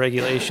subdivision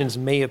regulations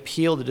may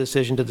appeal the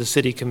decision to the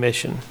City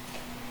Commission.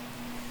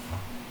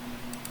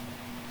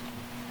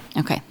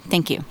 Okay,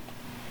 thank you.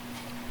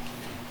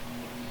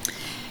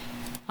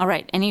 All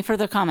right, any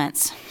further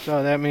comments?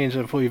 So that means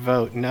if we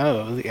vote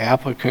no, the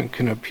applicant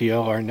can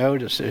appeal our no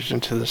decision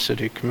to the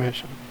City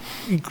Commission.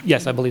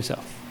 Yes, I believe so.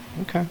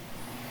 Okay.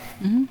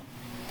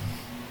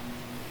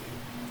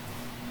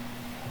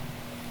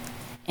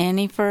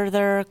 Any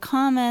further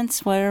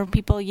comments where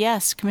people,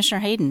 yes, Commissioner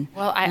Hayden?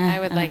 Well, I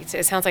would like to,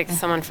 it sounds like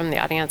someone from the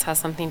audience has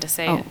something to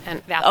say,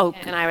 and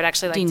I would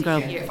actually like Dean to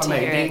Grove. hear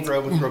Dean it.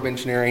 Grove with Grove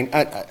Engineering.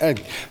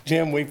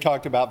 Jim, we've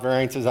talked about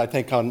variances, I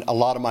think, on a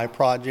lot of my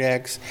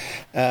projects,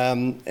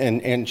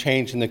 and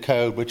changing the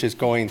code, which is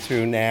going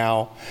through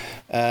now.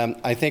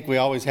 I think we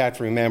always have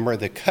to remember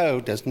the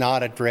code does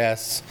not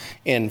address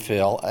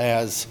infill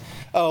as,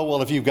 oh,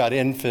 well, if you've got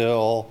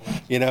infill,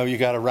 you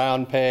got a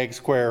round peg,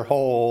 square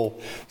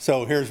hole,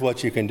 so here's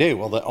what you can do.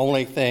 Well, the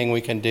only thing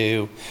we can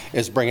do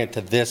is bring it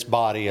to this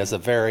body as a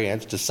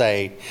variance to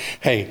say,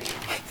 hey,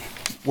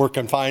 we're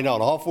confined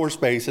on all four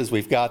spaces.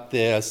 We've got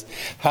this.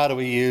 How do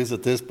we use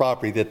it, this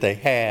property that they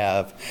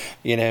have?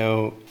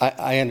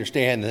 I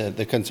understand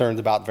the concerns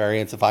about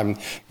variance. If I'm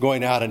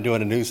going out and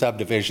doing a new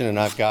subdivision and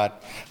I've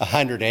got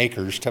 100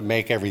 acres to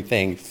make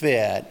everything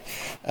fit,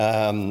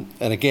 and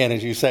again,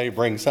 as you say,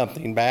 bring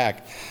something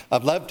back,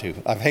 I'd love to.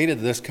 I've hated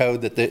this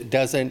code that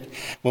doesn't,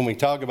 when we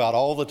talk about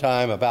all the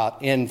time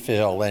about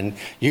infill and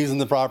using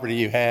the property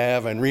you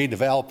have and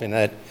redeveloping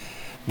it,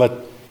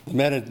 but the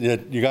minute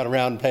that you got a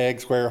round peg,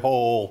 square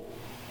hole,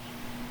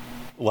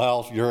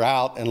 well, you're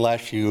out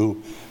unless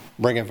you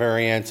bring a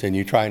variance and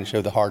you try and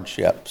show the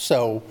hardship.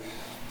 So,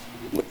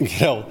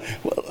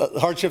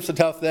 hardship's a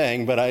tough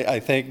thing, but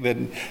I think that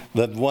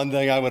the one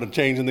thing I would have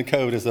changed in the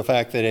code is the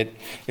fact that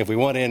if we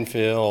want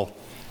infill,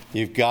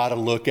 you've got to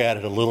look at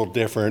it a little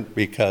different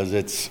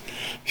because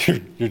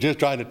you're just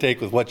trying to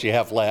take with what you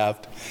have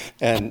left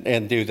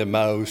and do the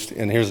most.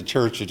 And here's a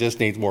church that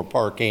just needs more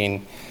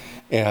parking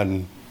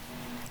and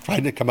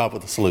trying to come up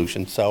with a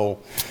solution. So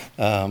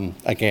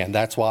again,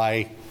 that's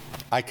why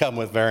I come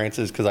with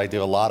variances, because I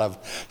do a lot of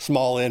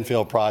small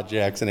infill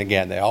projects, and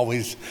again, they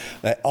always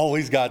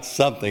got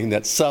something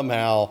that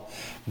somehow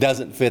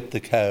doesn't fit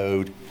the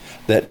code,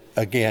 that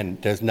again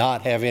does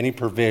not have any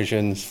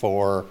provisions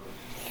for.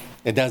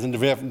 It doesn't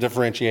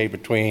differentiate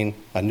between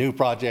a new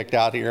project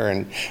out here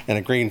and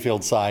a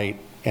greenfield site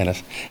and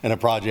a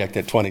project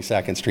at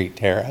 22nd Street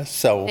Terrace.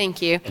 So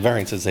thank you. The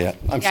variance is it.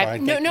 I'm sorry.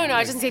 No, I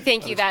was just going to say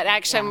thank you. That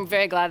actually, I'm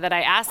very glad that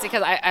I asked,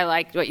 because I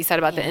liked what you said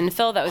about the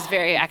infill. That was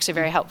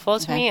very helpful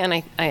to me, and I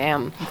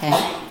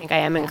think I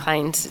am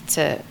inclined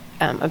to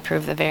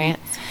approve the variance.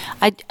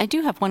 I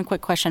do have one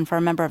quick question for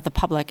a member of the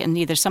public, and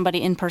either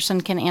somebody in person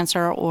can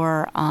answer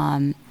or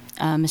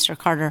Mr.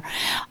 Carter.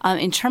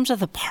 In terms of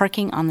the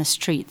parking on the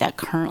street that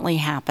currently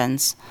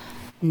happens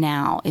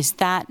now, is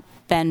that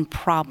been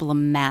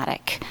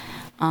problematic?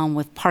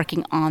 With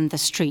parking on the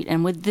street,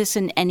 and would this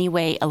in any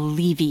way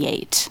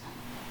alleviate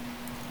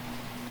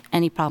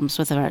any problems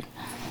with it?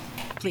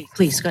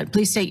 Please, go ahead.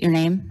 Please state your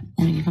name.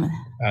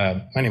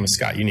 My name is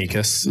Scott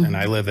Unikas, and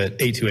I live at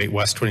 828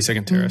 West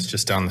 22nd Terrace,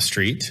 just down the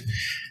street.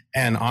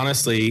 And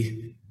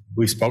honestly,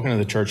 we've spoken to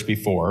the church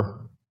before,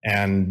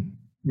 and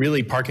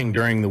really parking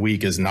during the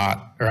week is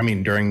not, or I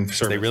mean during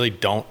service, they really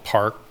don't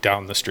park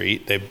down the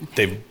street.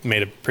 They've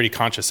made a pretty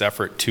conscious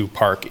effort to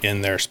park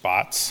in their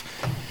spots.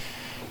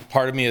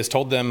 Part of me has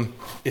told them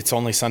it's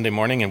only Sunday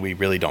morning and we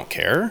really don't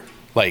care.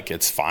 Like,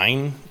 it's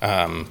fine,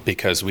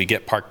 because we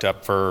get parked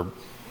up for,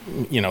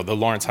 the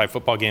Lawrence High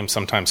football games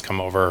sometimes come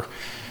over.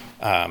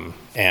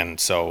 And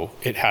so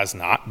it has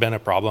not been a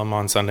problem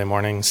on Sunday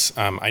mornings.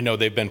 I know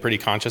they've been pretty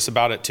conscious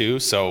about it too,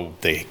 so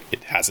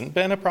it hasn't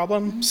been a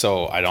problem.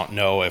 So I don't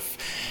know if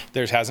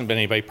there hasn't been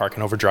anybody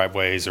parking over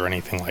driveways or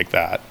anything like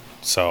that.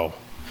 So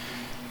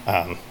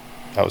that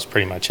was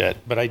pretty much it.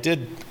 But I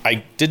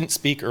didn't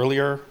speak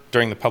earlier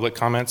during the public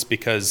comments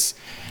because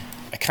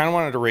I kind of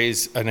wanted to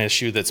raise an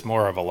issue that's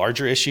more of a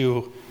larger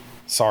issue.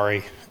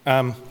 Sorry.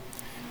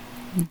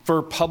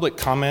 For public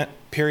comment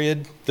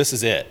period, this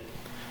is it.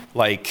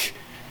 Like,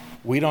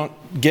 we don't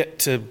get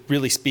to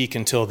really speak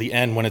until the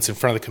end when it's in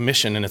front of the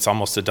commission and it's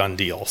almost a done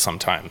deal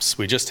sometimes.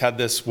 We just had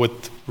this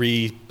with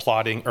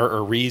replotting or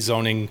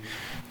rezoning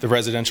the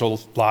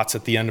residential lots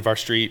at the end of our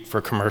street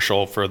for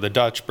commercial for the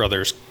Dutch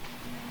Brothers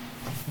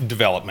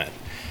development.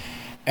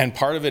 And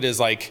part of it is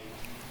like,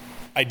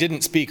 I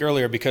didn't speak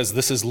earlier because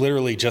this is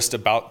literally just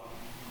about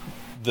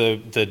the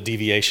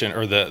deviation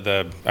or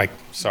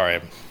sorry,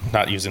 I'm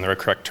not using the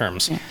correct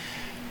terms. Yeah.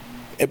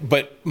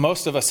 But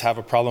most of us have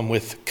a problem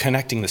with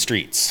connecting the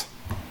streets.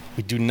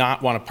 We do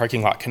not want a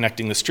parking lot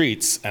connecting the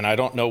streets, and I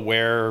don't know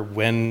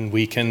when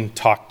we can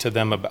talk to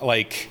them about,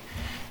 like,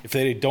 if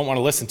they don't want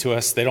to listen to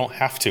us, they don't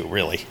have to,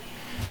 really.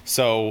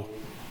 So,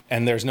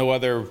 and there's no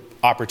other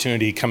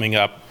opportunity coming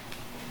up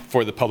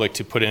for the public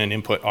to put in an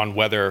input on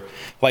whether,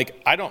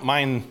 like, I don't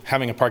mind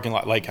having a parking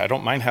lot, like, I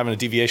don't mind having a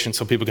deviation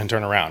so people can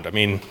turn around. I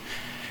mean,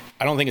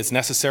 I don't think it's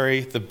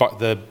necessary.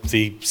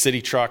 The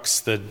city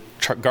trucks, the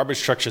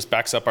garbage truck just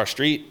backs up our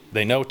street.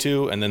 They know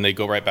to, and then they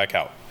go right back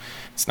out.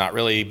 It's not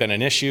really been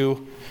an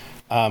issue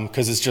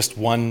because it's just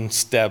one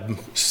step,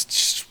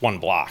 just one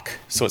block.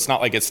 So it's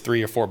not like it's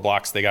 3 or 4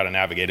 blocks they got to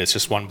navigate. It's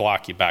just one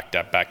block. You back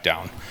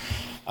down.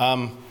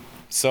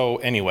 So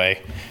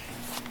anyway,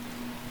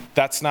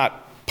 that's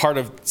not part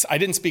of. I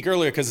didn't speak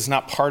earlier because it's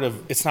not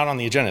on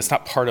the agenda. It's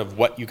not part of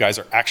what you guys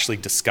are actually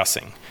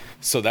discussing.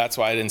 So that's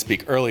why I didn't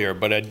speak earlier,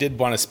 but I did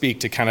want to speak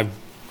to kind of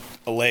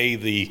allay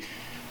the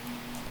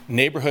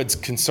neighborhood's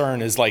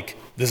concern is like,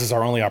 this is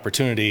our only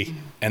opportunity,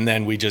 and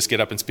then we just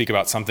get up and speak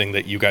about something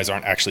that you guys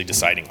aren't actually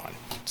deciding on.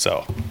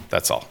 So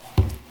that's all.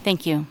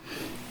 Thank you.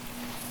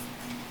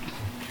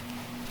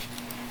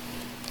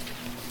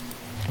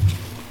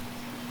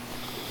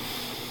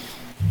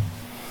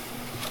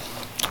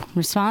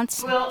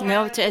 Response? No,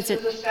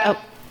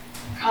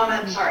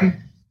 comment, sorry.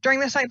 During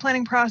the site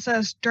planning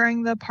process,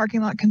 during the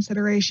parking lot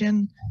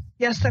consideration,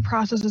 yes, the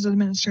process is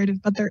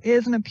administrative, but there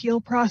is an appeal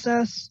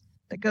process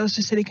that goes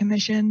to City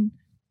Commission.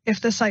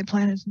 If the site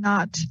plan is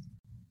not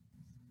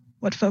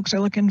what folks are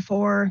looking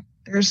for,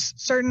 there's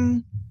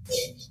certain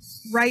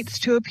rights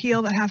to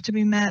appeal that have to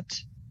be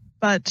met,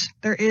 but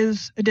there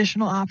is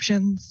additional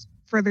options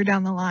further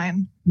down the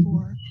line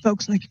for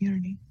folks in the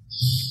community.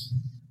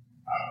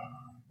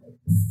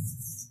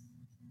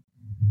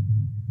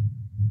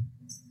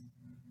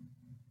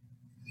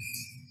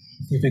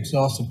 With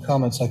exhaustive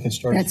comments, I can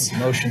start with the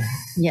motion.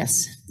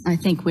 Yes, I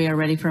think we are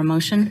ready for a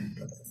motion.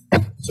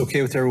 It's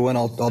okay with everyone.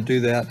 I'll do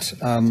that.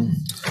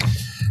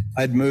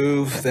 I'd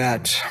move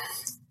that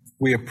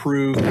we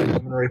approve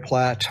preliminary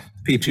plat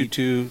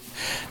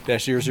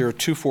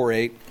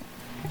P22-00248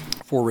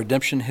 for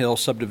Redemption Hill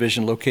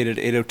subdivision located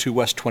at 802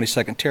 West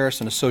 22nd Terrace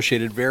and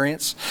associated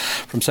variance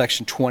from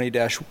section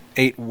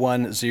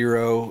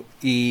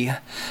 20-810E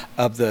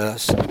of the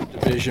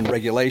subdivision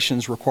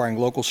regulations requiring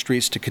local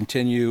streets to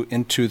continue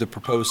into the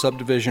proposed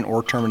subdivision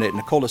or terminate in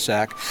a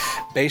cul-de-sac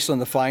based on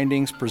the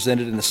findings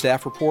presented in the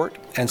staff report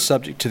and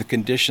subject to the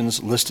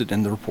conditions listed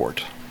in the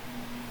report.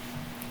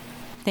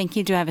 Thank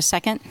you. Do I have a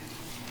second?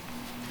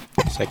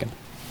 Second.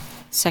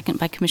 Second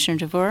by Commissioner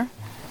DeVore.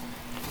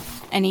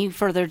 Any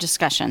further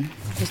discussion?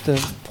 Just a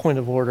point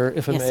of order,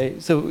 if I Yes. may.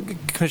 So,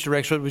 Commissioner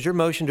Rexroth, was your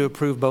motion to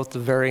approve both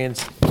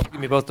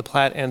both the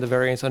plat and the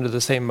variance under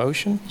the same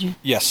motion?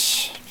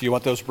 Yes. Do you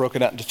want those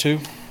broken out into two?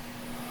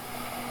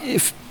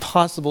 If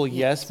possible,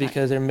 yes,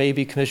 because there may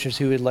be commissioners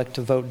who would like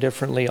to vote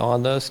differently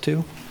on those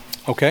two.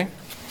 Okay. I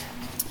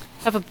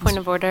have a point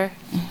of order.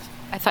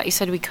 I thought you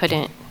said we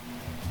couldn't.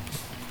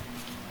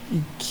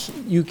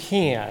 You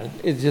can.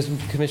 It's just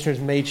commissioners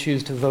may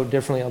choose to vote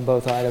differently on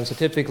both items. So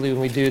typically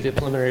when we do the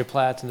preliminary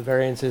plats and the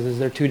variances,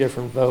 they're two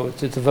different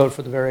votes. It's a vote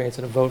for the variance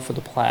and a vote for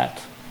the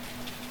plat.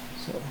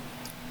 So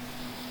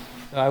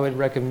I would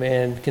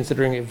recommend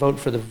considering a vote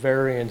for the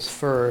variance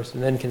first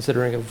and then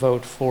considering a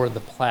vote for the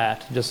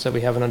plat, just so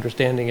we have an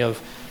understanding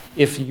of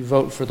if you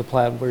vote for the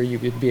plat, where you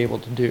would be able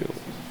to do.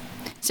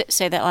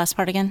 Say that last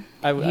part again.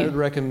 I would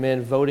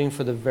recommend voting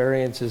for the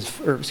variances,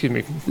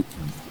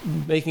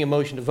 making a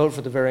motion to vote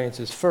for the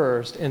variances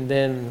first, and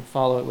then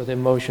follow it with a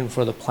motion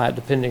for the plat,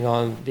 depending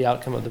on the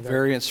outcome of the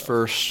variance. Variance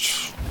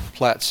first,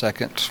 plat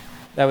second.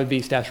 That would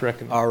be staff's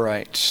recommendation. All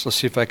right, let's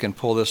see if I can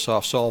pull this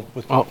off. So I'll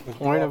Well,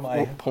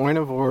 withdraw point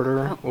of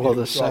order. Will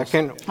the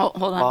second Hold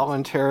on.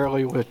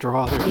 voluntarily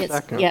withdraw their Yes,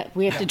 second? yeah,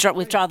 we have to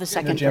withdraw the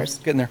second Jim,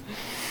 first. get in there.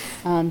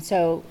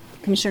 So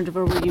Commissioner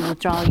DeVore, will you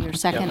withdraw your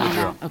second on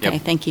that? Okay,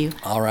 thank you.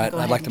 All right, Go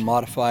I'd like ahead. to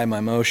modify my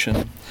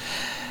motion.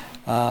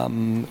 We're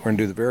going to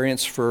do the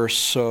variance first,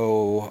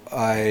 so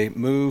I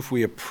move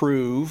we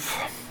approve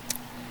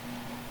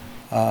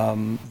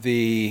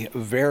the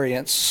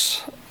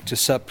variance to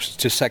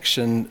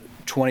section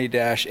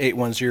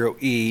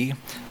 20-810E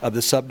of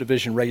the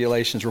subdivision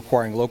regulations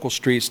requiring local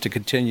streets to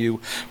continue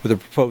with the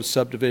proposed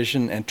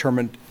subdivision and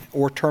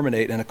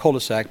terminate in a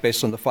cul-de-sac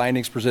based on the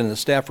findings presented in the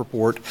staff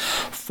report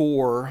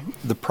for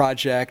the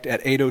project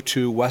at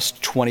 802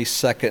 West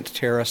 22nd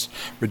Terrace,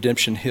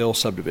 Redemption Hill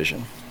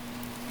subdivision.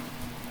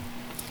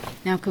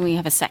 Now can we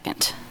have a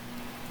second?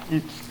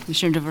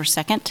 Commissioner DeVore,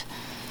 second.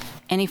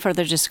 Any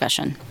further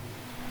discussion?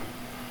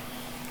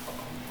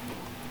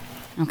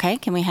 Okay,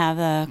 can we have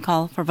a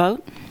call for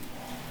vote?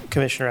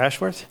 Commissioner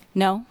Ashworth?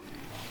 No?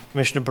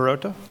 Commissioner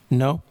Barota?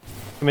 No.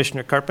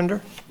 Commissioner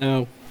Carpenter?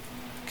 No.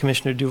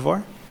 Commissioner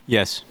Duvoir?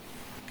 Yes.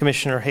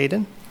 Commissioner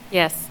Hayden?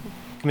 Yes.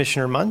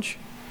 Commissioner Munch?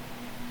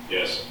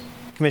 Yes.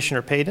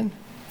 Commissioner Payton?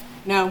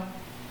 No.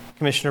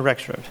 Commissioner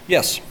Rexroad?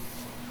 Yes.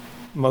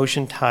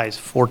 Motion ties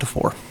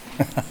 4-4.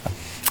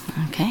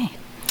 Okay.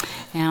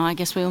 Now I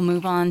guess we will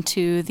move on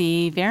to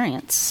the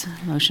variance.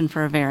 Motion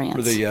for a variance.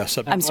 For the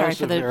I'm sorry,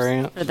 for the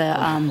variance?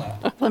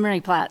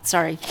 preliminary plat,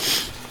 sorry.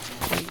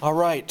 All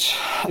right.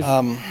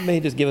 May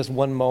just give us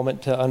one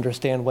moment to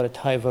understand what a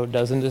tie vote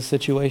does in this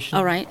situation.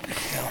 All right.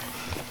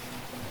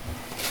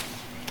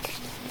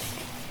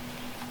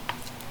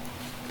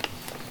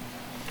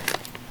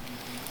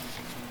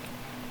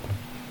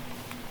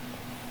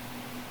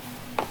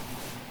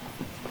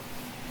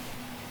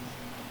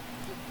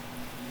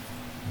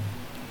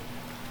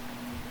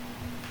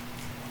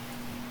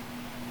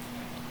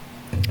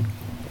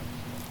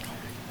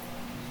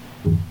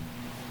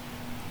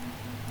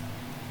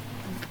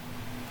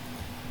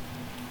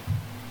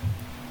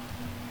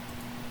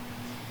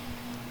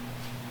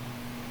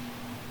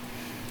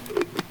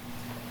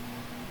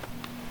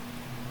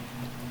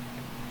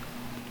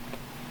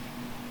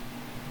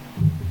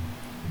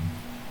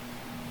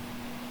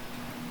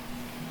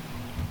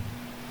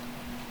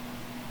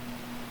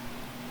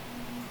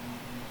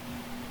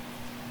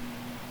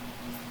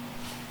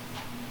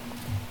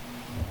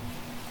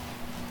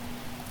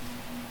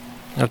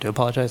 I have to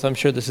apologize. I'm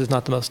sure this is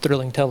not the most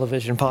thrilling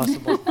television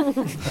possible.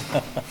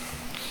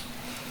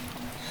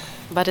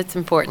 But it's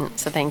important,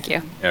 so thank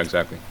you. Yeah,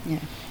 exactly. Yeah.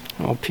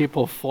 Well,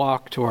 people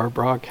flock to our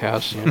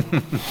broadcast.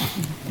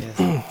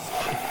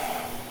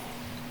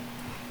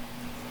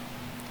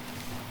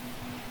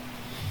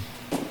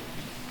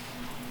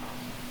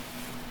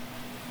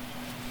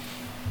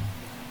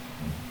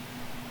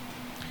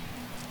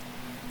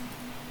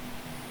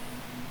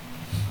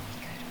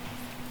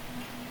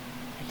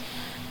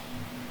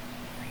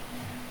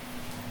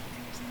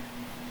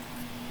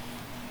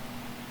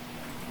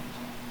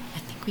 I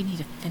think we need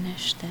to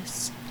finish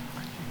this.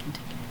 Or we can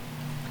take it.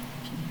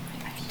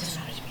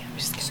 I'm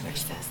just going to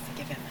switch this to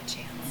give him a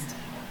chance.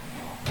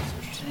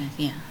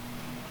 Yeah.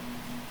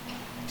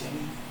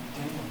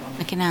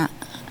 I cannot.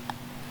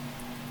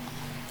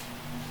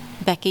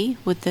 Becky,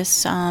 would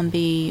this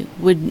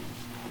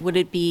would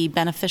it be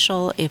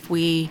beneficial if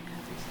we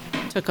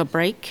took a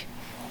break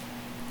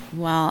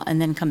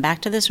and then come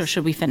back to this, or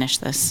should we finish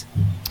this?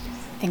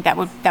 I think that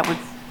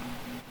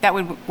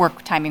would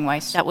work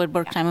timing-wise. That would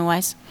work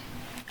timing-wise?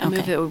 I move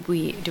Okay. that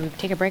do we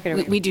take a break or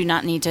do We do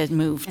not need to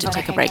move to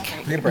take a break.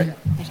 Take a break.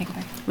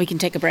 We can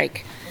take a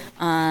break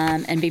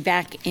and be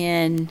back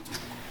in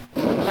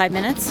 5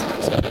 minutes?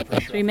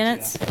 3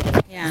 minutes?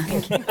 Yeah,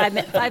 5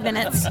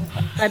 minutes.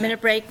 5-minute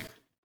break.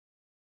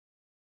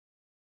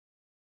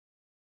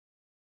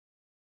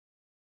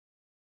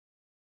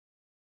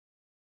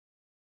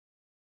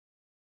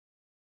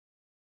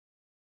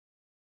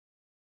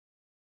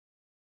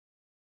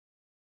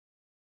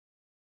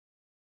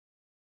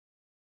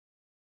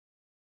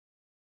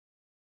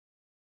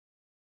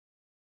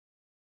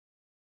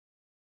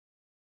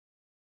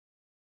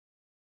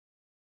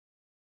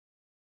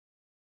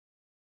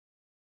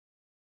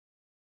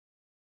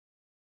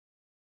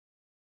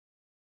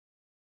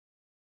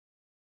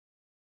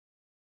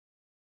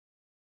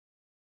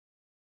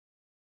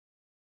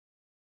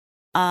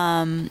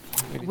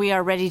 We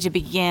are ready to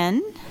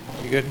begin.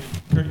 You good?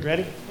 Kurt, you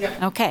ready?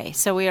 Okay,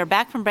 so we are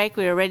back from break.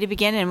 We are ready to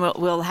begin, and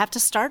we'll have to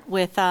start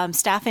with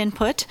staff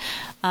input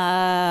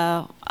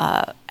after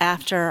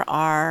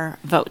our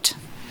vote,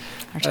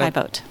 our tie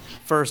vote.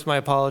 First, my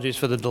apologies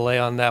for the delay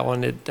on that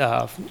one.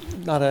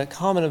 Not a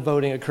common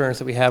voting occurrence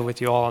that we have with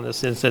you all in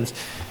this instance.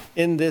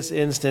 In this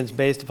instance,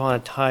 based upon a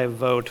tie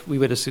vote, we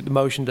would assume the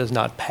motion does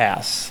not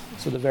pass.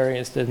 So the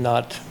variance did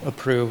not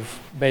approve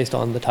based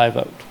on the tie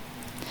vote.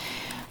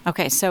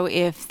 Okay, so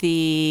if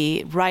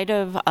the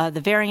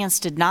the variance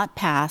did not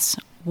pass,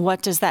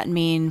 what does that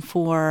mean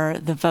for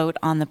the vote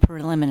on the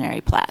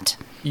preliminary plat?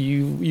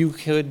 You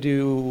could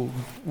do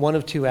one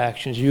of two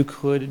actions. You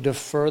could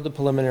defer the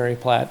preliminary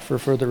plat for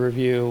further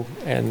review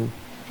and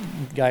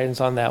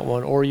guidance on that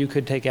one, or you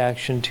could take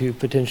action to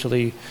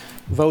potentially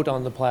vote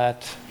on the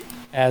plat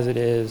as it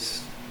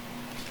is.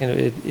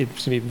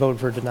 It's to be vote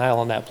for denial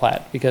on that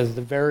plat because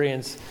the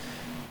variance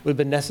would have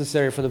been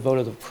necessary for the vote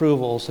of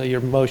approval, so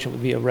your motion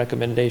would be a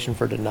recommendation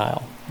for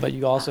denial. But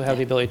you also have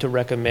the ability to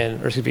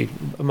recommend, or excuse me,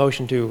 a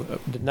motion to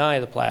deny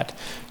the plat.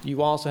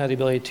 You also have the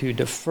ability to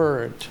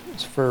defer it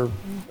for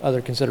other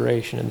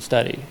consideration and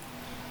study.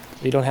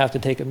 You don't have to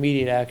take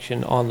immediate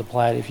action on the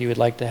plat if you would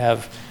like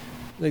to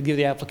give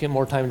the applicant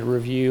more time to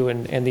review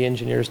and the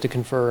engineers to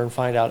confer and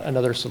find out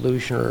another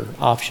solution or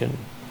option.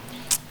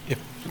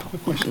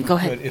 Quick question. Go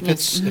ahead. If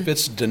Yes.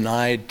 it's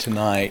denied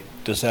tonight,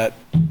 does that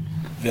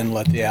then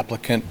let the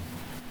applicant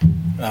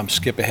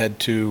skip ahead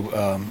to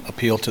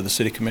appeal to the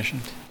city commission?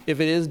 If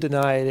it is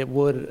denied, it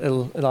would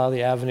allow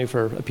the avenue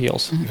for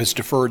appeals. If it's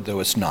deferred, though,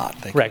 it's not.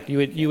 Correct.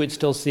 You would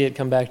still see it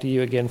come back to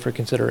you again for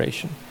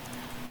consideration.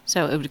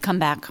 So it would come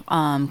back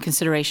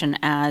consideration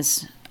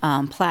as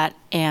plat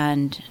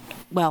and,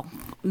 well,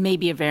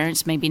 maybe a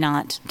variance, maybe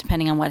not,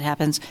 depending on what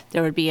happens.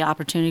 There would be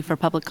opportunity for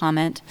public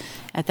comment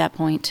at that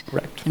point.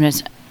 Correct.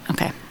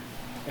 Okay.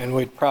 And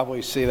we'd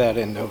probably see that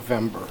in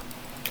November.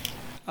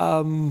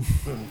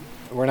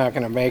 We're not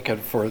going to make it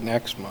for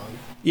next month.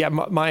 Yeah,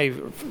 my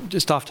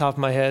just off the top of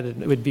my head,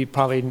 it would be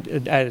probably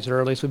at its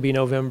earliest would be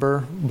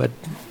November, but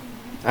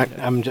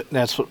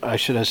That's what I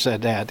should have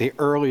said that. The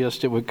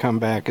earliest it would come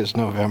back is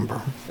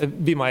November.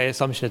 It'd be my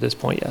assumption at this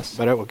point, yes.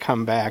 But it would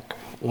come back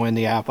when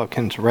the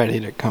applicant's ready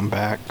to come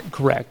back.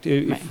 Correct.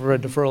 For a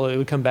deferral, it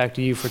would come back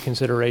to you for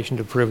consideration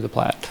to approve the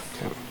plat.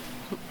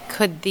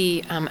 Could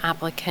the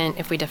applicant,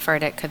 if we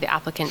deferred it, could the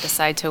applicant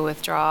decide to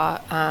withdraw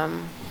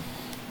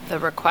the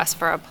request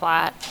for a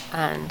plat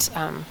and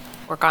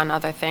work on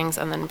other things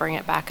and then bring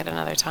it back at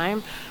another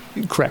time?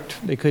 Correct.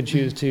 They could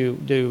choose to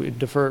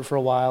defer it for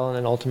a while and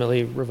then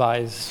ultimately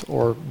revise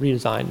or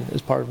redesign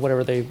as part of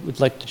whatever they would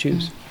like to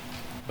choose.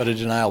 But a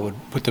denial would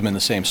put them in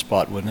the same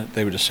spot, wouldn't it?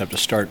 They would just have to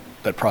start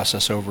that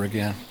process over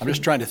again. I'm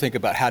just trying to think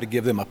about how to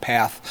give them a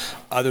path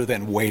other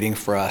than waiting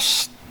for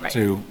us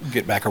to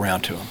get back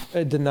around to them.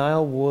 A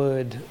denial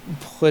would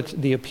put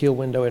the appeal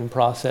window in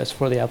process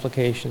for the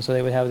application, so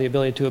they would have the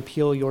ability to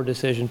appeal your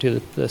decision to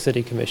the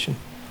city commission.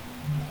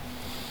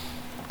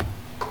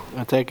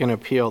 They can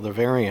appeal the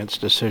variance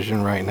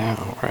decision right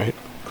now, right?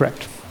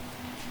 Correct.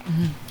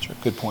 Mm-hmm. Sure.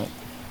 Good point.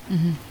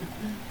 Mm-hmm.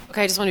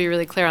 Okay, I just want to be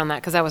really clear on that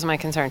because that was my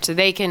concern. So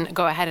they can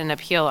go ahead and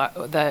appeal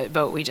the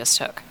vote we just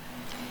took.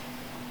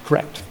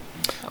 Correct.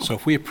 So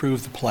if we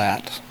approve the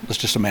plat, let's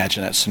just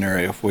imagine that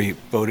scenario. If we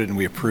voted and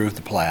we approved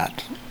the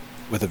plat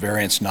with a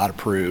variance not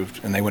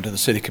approved, and they went to the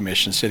city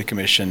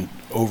commission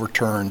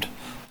overturned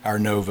our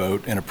no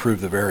vote and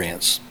approved the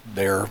variance,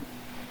 they're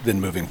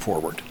then moving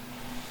forward.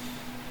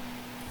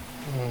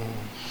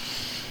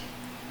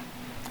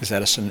 Is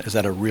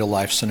that a real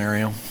life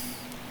scenario?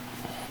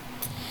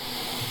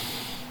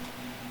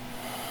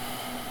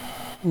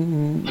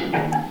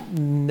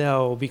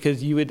 No,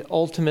 because you would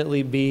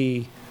ultimately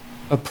be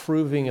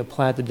approving a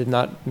plat that did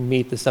not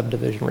meet the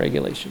subdivision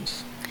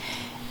regulations.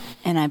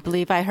 And I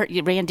believe I heard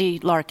you, Randy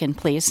Larkin,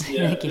 please.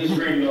 Yeah, Thank this is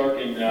you. Randy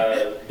Larkin,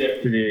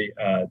 Deputy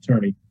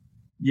Attorney.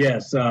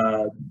 Yes,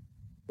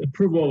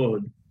 approval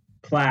of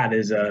plat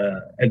is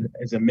a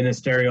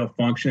ministerial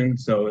function,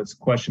 so it's a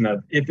question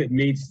of if it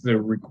meets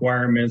the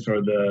requirements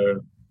or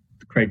the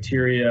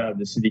criteria of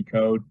the city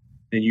code,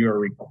 then you are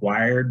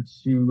required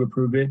to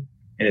approve it.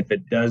 And if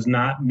it does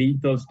not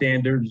meet those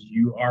standards,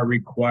 you are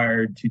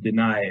required to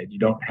deny it. You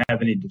don't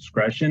have any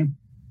discretion.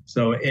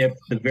 So if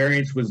the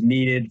variance was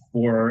needed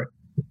for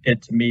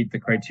it to meet the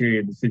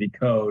criteria of the city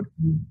code,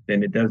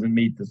 then it doesn't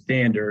meet the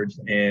standards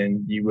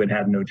and you would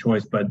have no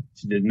choice but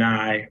to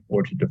deny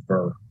or to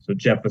defer. So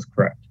Jeff was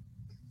correct.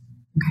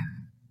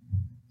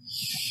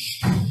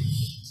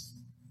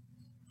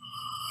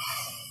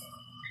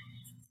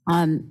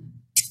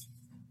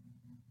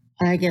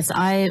 I guess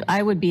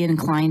I would be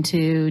inclined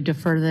to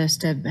defer this,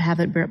 to have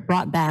it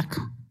brought back,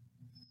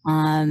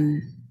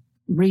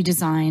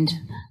 redesigned,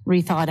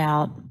 rethought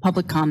out,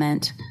 public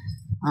comment.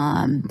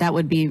 That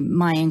would be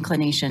my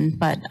inclination,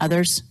 but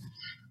others?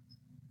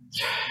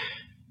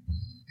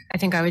 I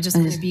think I would just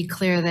want to be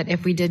clear that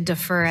if we did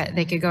defer it,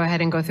 they could go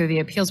ahead and go through the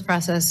appeals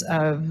process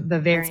of the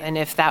variance. And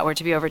if that were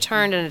to be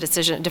overturned and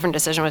a different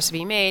decision was to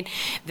be made,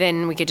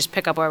 then we could just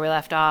pick up where we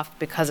left off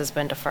because it's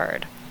been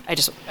deferred.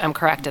 I'm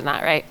correct in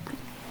that, right?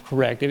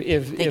 Correct.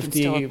 If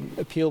the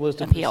appeal was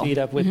to proceed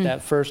up with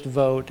that first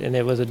vote and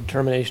it was a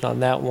determination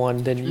on that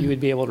one, then you would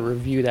be able to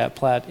review that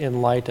plat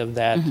in light of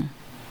that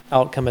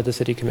outcome at the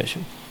city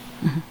commission.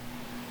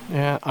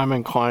 Yeah, I'm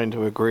inclined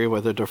to agree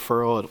with a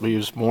deferral. It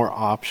leaves more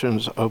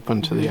options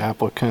open to the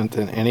applicant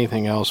than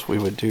anything else we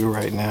would do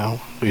right now,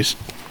 at least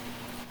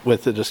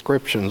with the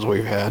descriptions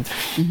we've had.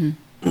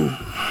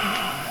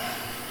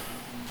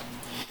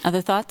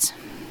 Other thoughts?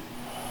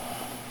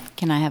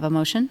 Can I have a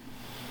motion?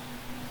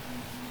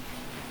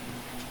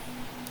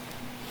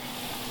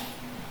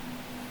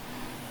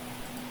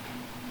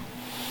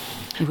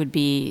 it would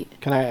be,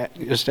 Can I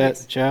just add,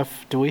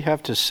 Jeff, do we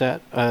have to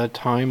set a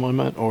time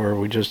limit or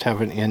we just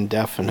have an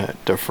indefinite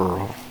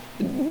deferral?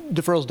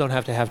 Deferrals don't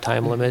have to have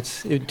time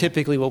limits.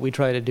 Typically, what we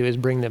try to do is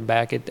bring them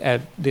back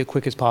at the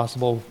quickest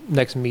possible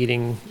next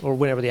meeting or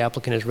whenever the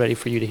applicant is ready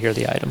for you to hear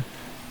the item.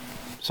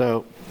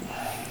 So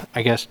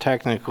I guess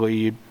technically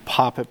you'd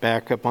pop it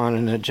back up on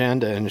an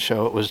agenda and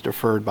show it was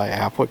deferred by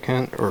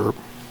applicant or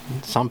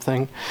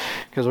something,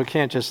 because we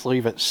can't just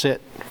leave it sit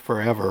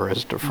forever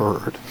as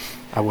deferred,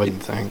 I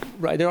wouldn't think.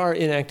 Right. There are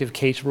inactive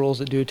case rules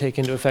that do take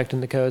into effect in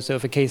the code. So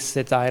if a case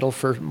sits idle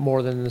for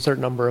more than a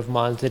certain number of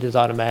months, it is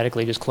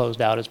automatically just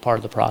closed out as part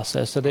of the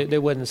process. So they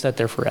wouldn't sit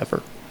there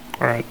forever.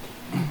 All right.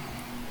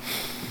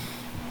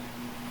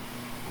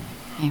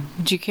 okay.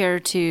 Would you care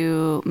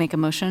to make a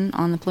motion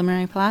on the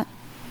preliminary plat?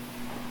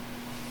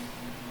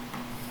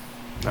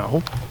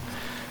 No.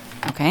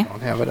 Okay. I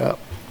don't have it up.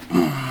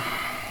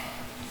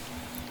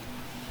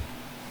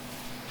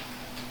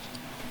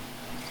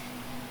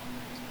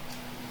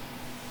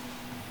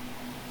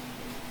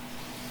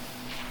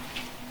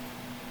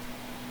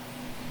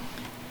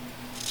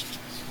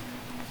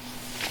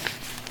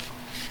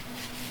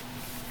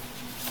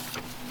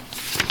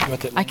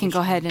 I can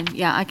go ahead and,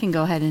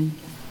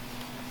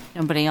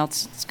 nobody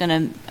else is going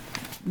to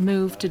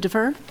move to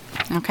defer?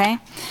 Okay.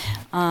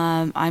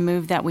 I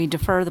move that we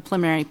defer the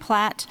preliminary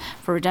plat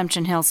for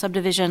Redemption Hill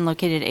subdivision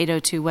located at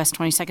 802 West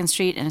 22nd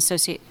Street and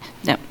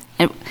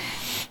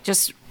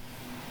just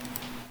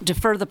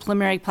defer the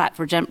preliminary plat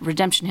for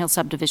Redemption Hill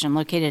subdivision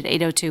located at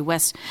 802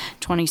 West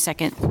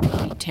 22nd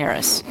Street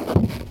Terrace.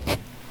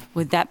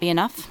 Would that be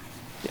enough?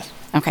 Yes.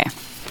 Okay.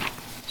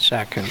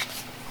 Second.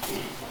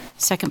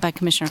 Second by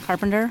Commissioner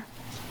Carpenter.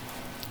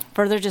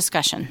 Further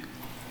discussion?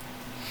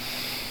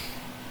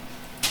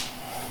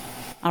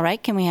 All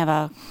right, can we have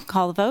a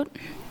call the vote?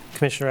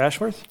 Commissioner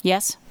Ashworth?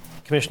 Yes?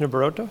 Commissioner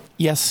Barota?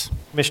 Yes.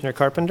 Commissioner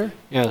Carpenter?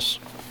 Yes.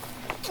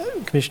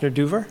 Commissioner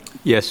Duver?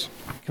 Yes.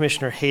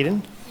 Commissioner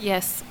Hayden?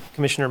 Yes.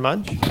 Commissioner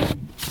Munch?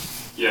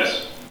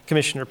 Yes.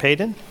 Commissioner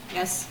Payton?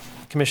 Yes.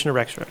 Commissioner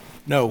Rexroth?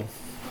 No.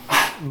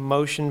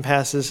 Motion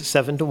passes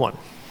 7-1.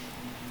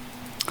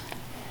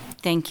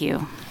 Thank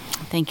you.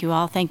 Thank you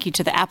all. Thank you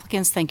to the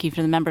applicants. Thank you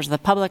to the members of the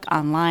public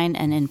online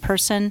and in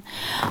person.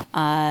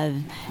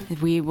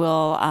 We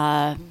will,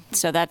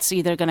 so that's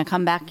either going to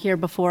come back here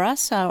before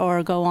us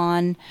or go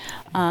on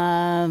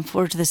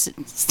for to this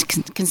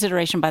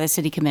consideration by the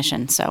City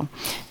Commission. So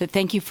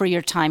thank you for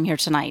your time here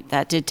tonight.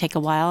 That did take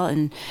a while,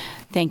 and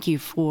thank you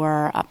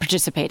for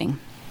participating.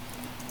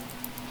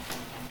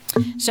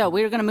 So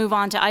we're going to move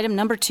on to item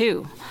number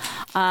 2.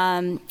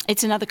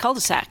 It's another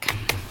cul-de-sac.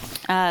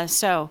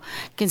 So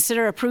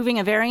consider approving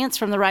a variance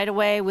from the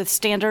right-of-way with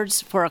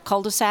standards for a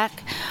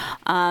cul-de-sac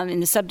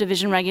in the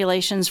subdivision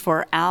regulations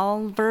for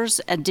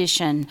Alvers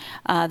addition.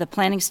 The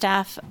planning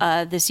staff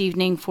this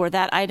evening for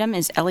that item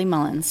is Ellie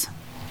Mullins.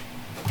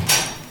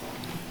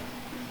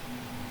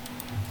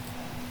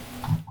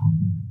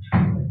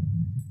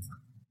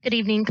 Good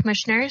evening,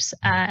 Commissioners.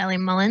 Ellie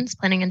Mullins,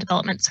 Planning and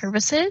Development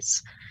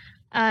Services.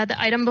 The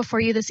item before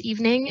you this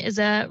evening is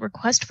a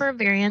request for a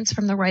variance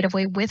from the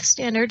right-of-way with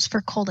standards for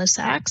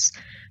cul-de-sacs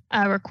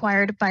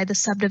required by the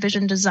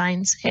subdivision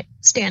design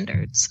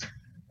standards.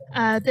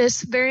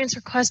 This variance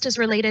request is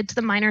related to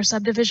the minor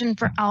subdivision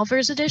for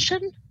Alvers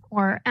addition,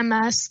 or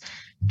MS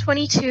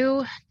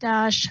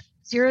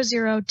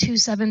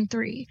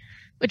 22-00273,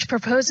 which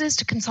proposes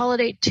to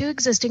consolidate 2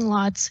 existing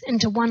lots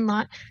into one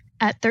lot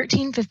at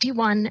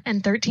 1351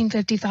 and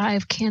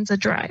 1355 Kansas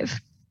Drive.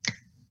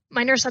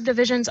 Minor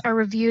subdivisions are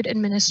reviewed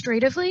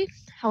administratively.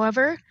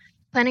 However,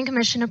 Planning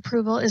Commission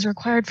approval is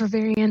required for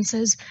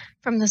variances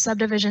from the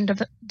subdivision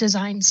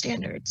design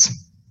standards.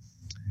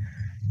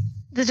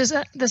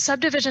 The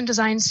subdivision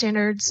design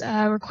standards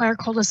require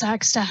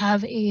cul-de-sacs to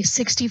have a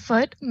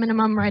 60-foot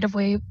minimum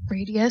right-of-way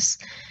radius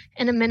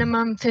and a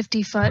minimum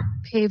 50-foot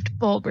paved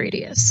bulb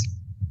radius.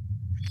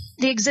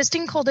 The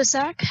existing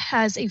cul-de-sac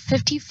has a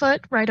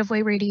 50-foot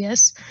right-of-way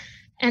radius,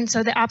 and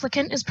so the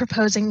applicant is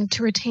proposing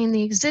to retain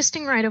the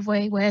existing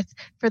right-of-way width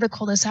for the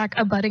cul-de-sac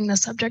abutting the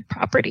subject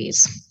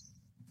properties.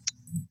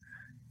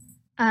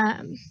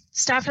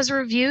 Staff has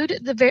reviewed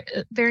the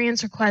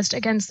variance request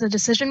against the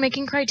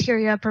decision-making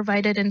criteria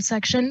provided in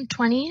section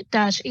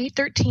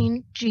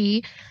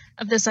 20-813G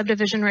of the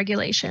subdivision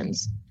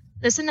regulations.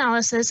 This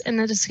analysis and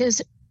the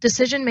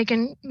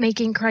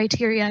decision-making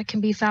criteria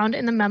can be found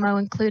in the memo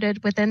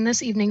included within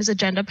this evening's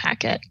agenda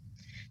packet.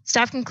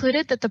 Staff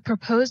concluded that the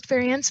proposed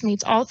variance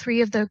meets all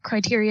 3 of the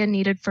criteria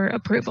needed for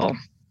approval.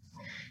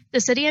 The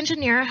city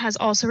engineer has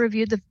also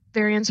reviewed the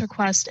variance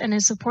request and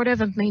is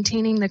supportive of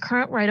maintaining the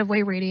current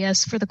right-of-way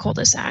radius for the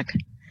cul-de-sac.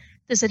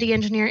 The city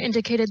engineer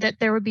indicated that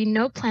there would be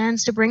no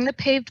plans to bring the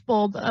paved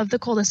bulb of the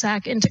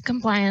cul-de-sac into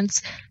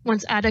compliance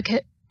once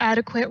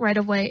adequate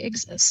right-of-way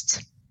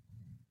exists.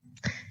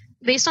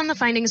 Based on the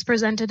findings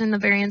presented in the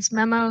variance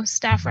memo,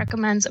 staff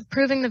recommends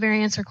approving the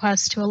variance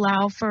request to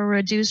allow for a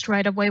reduced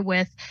right-of-way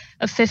width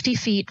of 50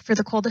 feet for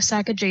the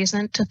cul-de-sac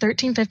adjacent to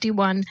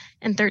 1351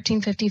 and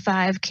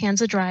 1355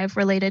 Kansas Drive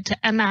related to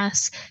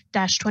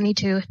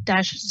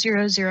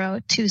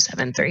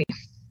MS-22-00273.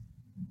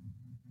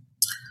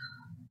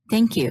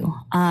 Thank you.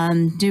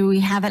 Do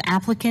we have an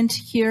applicant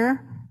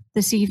here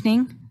this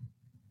evening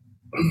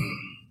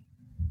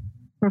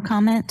for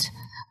comment?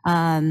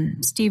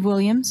 Steve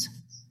Williams.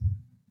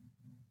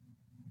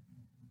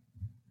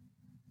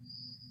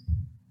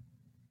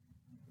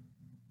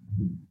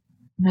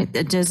 Right,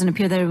 it doesn't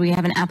appear that we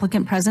have an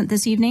applicant present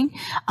this evening.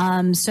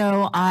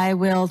 So I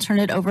will turn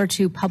it over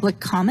to public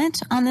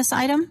comment on this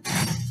item.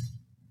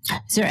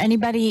 Is there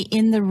anybody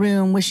in the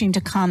room wishing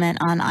to comment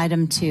on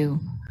item 2?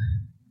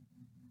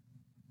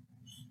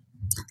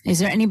 Is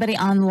there anybody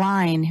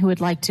online who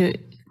would like to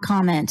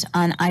comment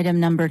on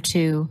item number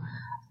 2?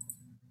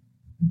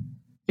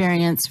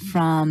 Variance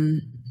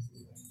from,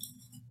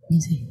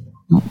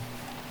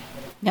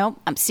 nope,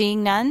 I'm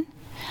seeing none.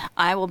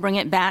 I will bring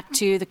it back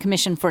to the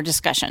commission for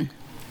discussion.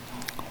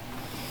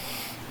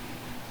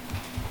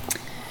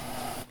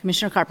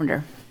 Commissioner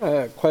Carpenter.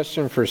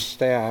 Question for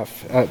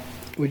staff.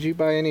 Would you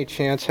by any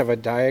chance have a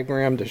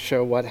diagram to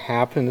show what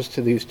happens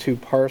to these two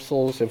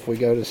parcels if we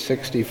go to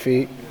 60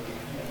 feet?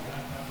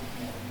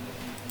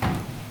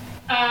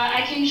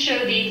 I can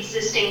show the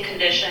existing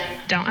condition.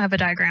 Don't have a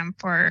diagram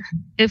for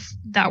if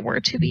that were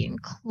to be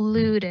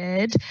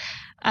included.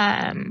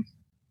 I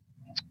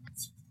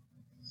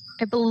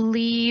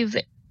believe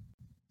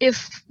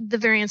if the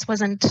variance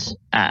wasn't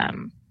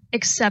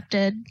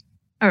accepted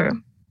or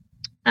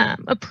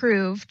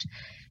approved,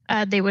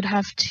 they would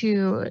have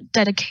to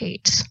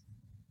dedicate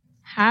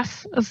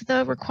half of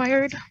the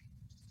required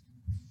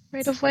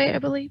right-of-way, I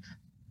believe.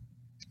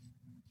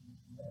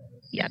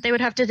 Yeah, they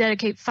would have to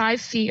dedicate 5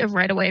 feet of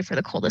right-of-way for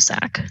the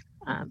cul-de-sac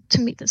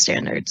to meet the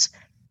standards.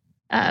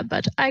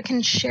 But I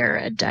can share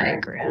a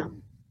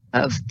diagram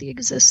of the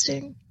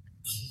existing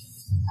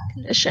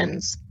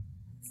conditions.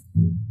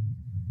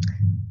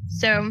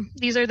 So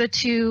these are the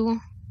two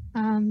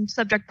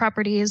subject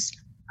properties.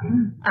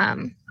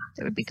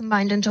 They would be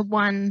combined into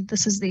one.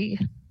 This is the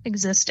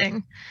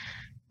existing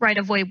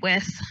right-of-way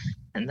width,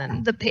 and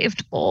then the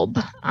paved bulb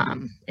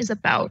is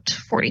about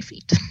 40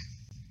 feet.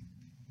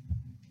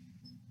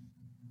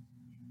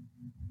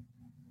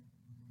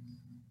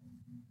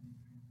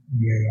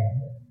 Yeah.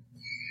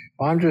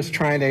 I'm just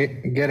trying to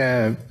get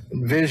a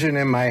vision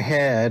in my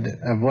head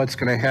of what's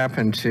going to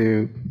happen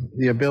to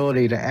the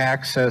ability to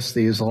access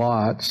these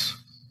lots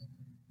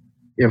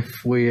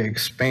if we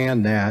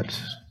expand that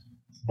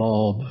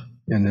bulb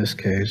in this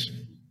case.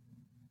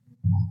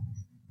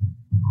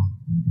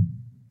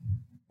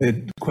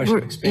 The question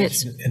of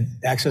expansion and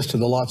access to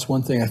the lots,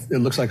 one thing, it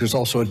looks like there's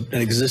also an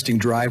existing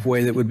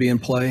driveway that would be in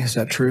play. Is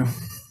that true?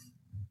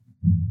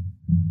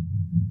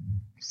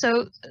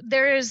 So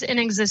there is an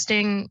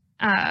existing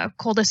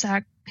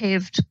cul-de-sac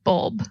paved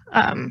bulb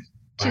to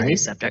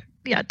these subject,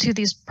 to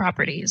these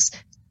properties.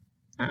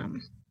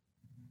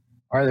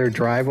 Are there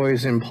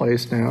driveways in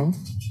place now?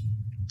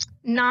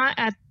 Not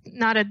at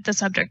the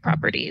subject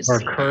properties. Or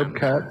curb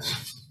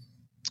cuts?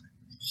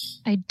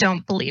 I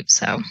don't believe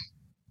so.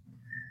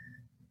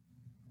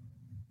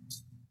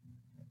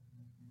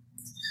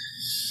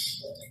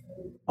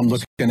 I'm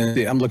looking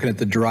at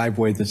the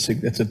driveway that's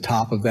at the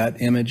top of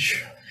that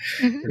image.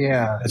 Mm-hmm.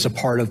 Yeah, it's a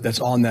part of that's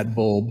on that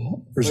bulb.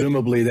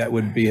 Presumably that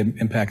would be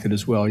impacted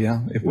as well. Yeah.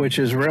 Which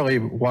is really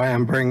why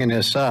I'm bringing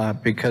this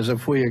up, because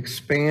if we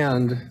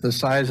expand the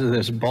size of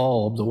this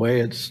bulb, the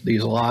way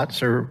these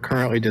lots are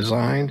currently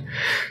designed,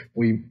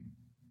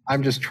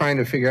 I'm just trying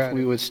to figure out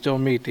we would still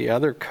meet the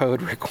other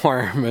code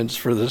requirements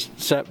for the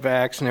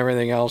setbacks and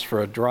everything else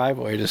for a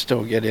driveway to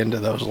still get into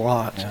those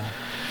lots. Yeah.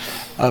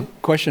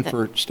 Question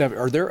for Steph: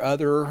 are there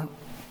other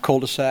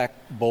cul-de-sac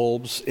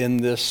bulbs in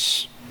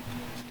this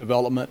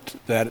development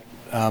that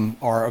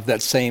are of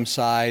that same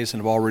size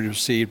and have already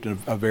received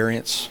a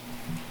variance?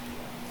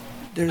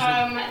 There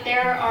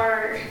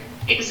are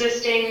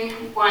existing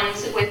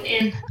ones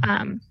within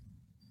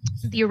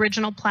the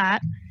original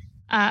plat.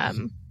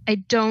 I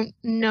don't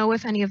know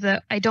if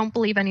I don't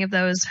believe any of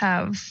those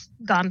have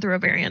gone through a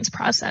variance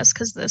process,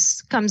 because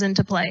this comes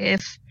into play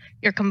if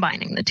you're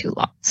combining the two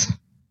lots.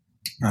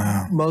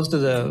 Most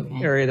of the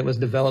area that was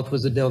developed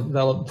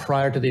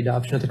prior to the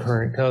adoption of the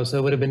current code. So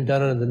it would have been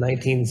done under the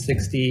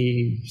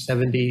 1960,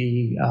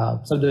 70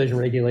 subdivision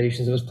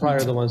regulations. It was prior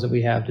to the ones that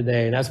we have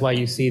today. And that's why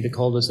you see the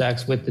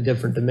cul-de-sacs with the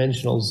different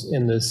dimensionals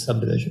in this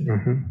subdivision.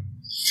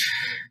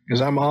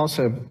 Because I'm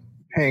also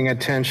paying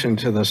attention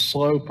to the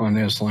slope on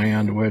this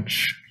land,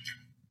 which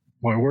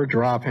we're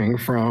dropping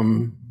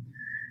from,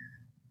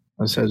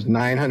 it says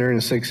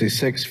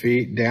 966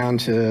 feet down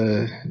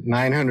to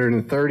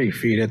 930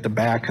 feet at the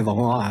back of the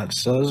lot.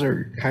 So those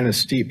are kind of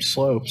steep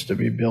slopes to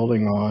be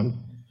building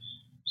on.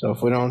 So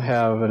if we don't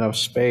have enough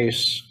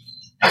space,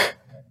 I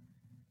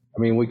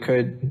mean, we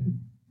could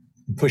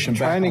push them back.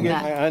 Trying to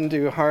get my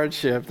undue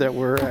hardship that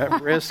we're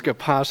at risk of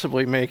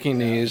possibly making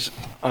these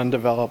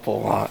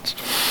undevelopable lots.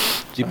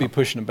 You'd be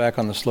pushing them back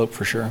on the slope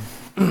for sure.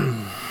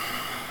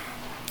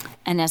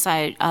 And as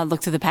I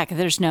look through the packet,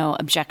 there's no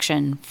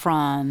objection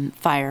from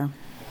fire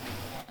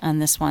on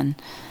this one.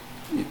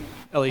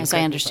 Ellie, As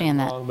I understand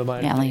that. Wrong, but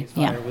my Yeah, Ellie,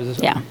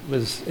 yeah.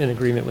 was in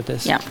agreement with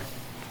this. Yeah.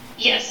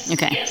 Yes.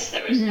 Okay. Yes,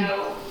 there was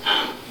no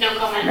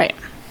comment. Right.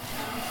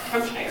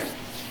 From fire.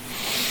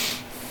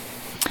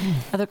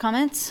 Other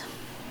comments?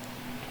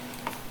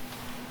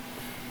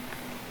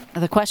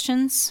 Other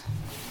questions?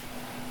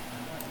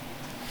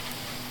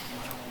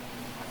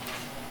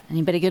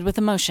 Anybody good with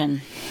the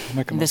motion?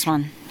 Make a This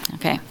one.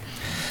 Okay.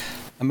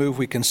 I move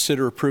we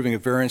consider approving a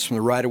variance from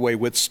the right-of-way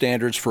width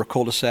standards for a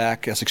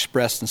cul-de-sac as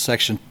expressed in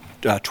section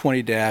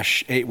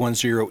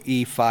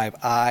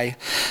 20-810E5I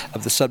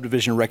of the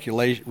subdivision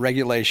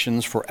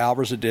regulations for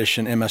Alvarez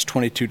Edition MS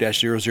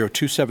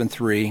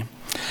 22-00273,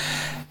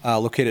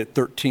 located at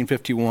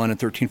 1351 and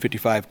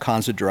 1355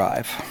 Konza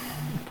Drive.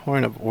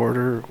 Point of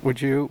order,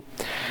 would you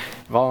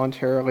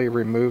voluntarily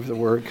remove the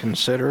word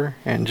consider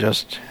and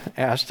just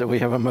ask that we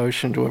have a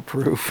motion to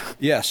approve?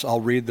 Yes,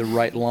 I'll read the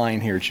right line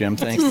here, Jim.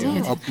 Thank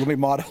you. Let me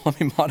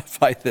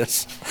modify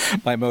this,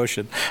 my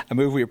motion. I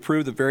move we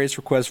approve the various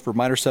requests for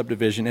minor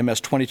subdivision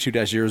MS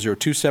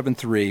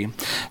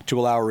 22-00273 to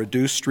allow a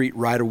reduced street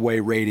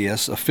right-of-way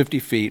radius of 50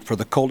 feet for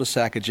the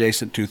cul-de-sac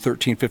adjacent to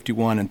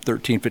 1351 and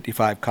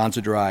 1355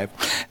 Konza Drive,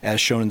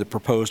 as shown in the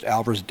proposed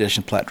Alvarez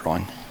Edition plat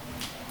drawing.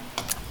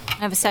 I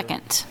have a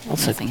second.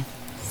 Second.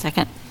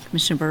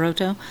 Commissioner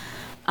Barroto.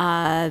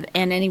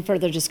 And any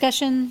further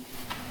discussion?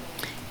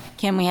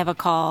 Can we have a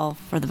call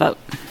for the vote?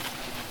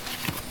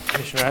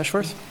 Commissioner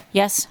Ashworth?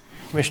 Yes?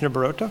 Commissioner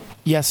Barroto?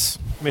 Yes.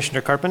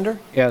 Commissioner Carpenter?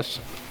 Yes.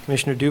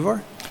 Commissioner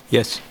Duvar?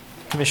 Yes.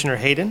 Commissioner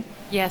Hayden?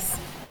 Yes.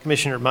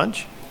 Commissioner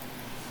Munch?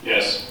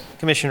 Yes.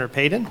 Commissioner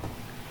Payden?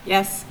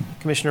 Yes.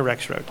 Commissioner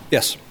Rexroad?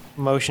 Yes.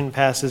 Motion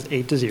passes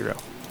 8-0.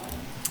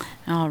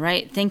 All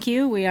right, thank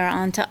you. We are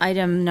on to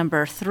item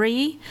number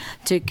 3,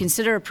 to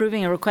consider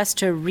approving a request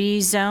to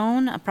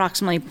rezone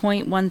approximately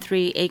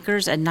 0.13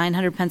 acres at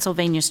 900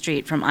 Pennsylvania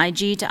Street from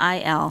IG to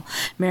IL.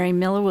 Mary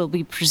Miller will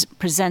be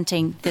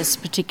presenting this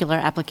particular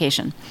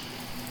application.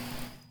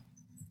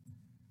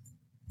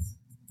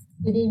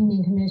 Good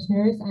evening,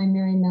 Commissioners. I'm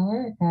Mary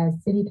Miller,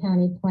 City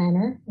County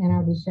Planner, and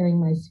I'll be sharing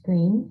my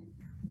screen.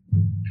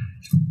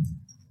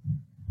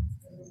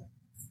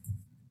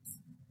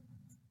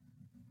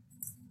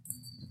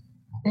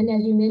 And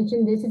as you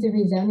mentioned, this is a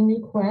rezoning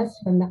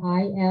request from the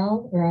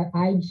IL or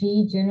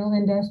IG General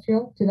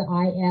Industrial to the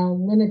IL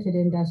Limited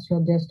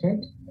Industrial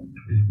District.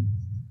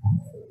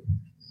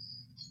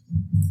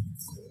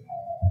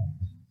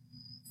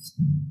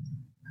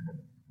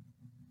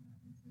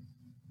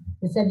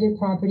 The subject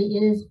property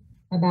is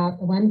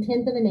about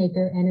 1/10 of an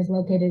acre and is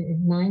located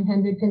at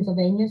 900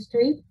 Pennsylvania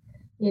Street.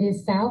 It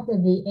is south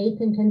of the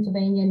 8th and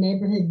Pennsylvania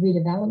Neighborhood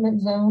Redevelopment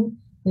Zone,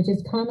 which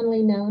is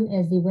commonly known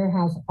as the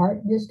Warehouse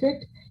Art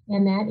District,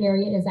 and that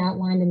area is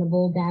outlined in the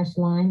bold dashed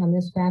line on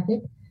this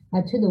graphic.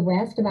 To the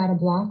west, about a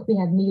block, we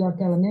have New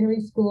York Elementary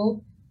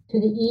School. To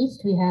the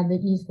east, we have the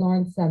East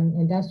Lawrence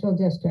Industrial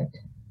District.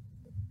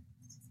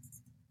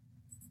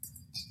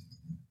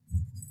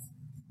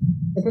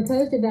 The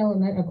proposed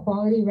development, a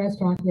quality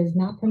restaurant, is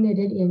not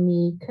permitted in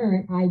the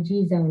current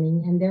IG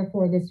zoning, and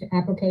therefore this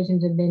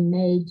applications have been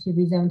made to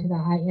rezone to the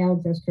IL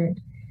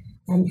district.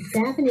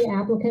 Staff and the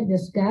applicant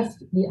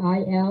discussed the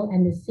IL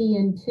and the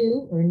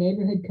CN2, or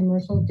Neighborhood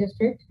Commercial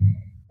District,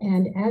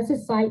 and as the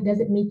site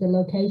doesn't meet the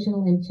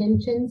locational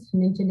intentions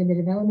mentioned in the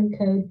development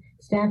code,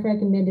 staff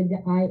recommended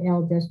the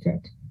IL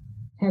district.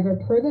 However,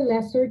 per the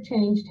lesser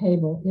change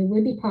table, it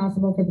would be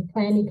possible for the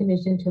Planning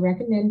Commission to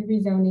recommend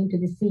rezoning to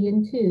the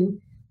CN2,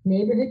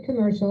 Neighborhood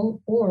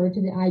Commercial, or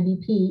to the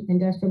IBP,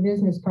 Industrial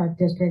Business Park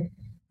District,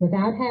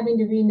 without having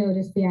to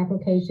renotice the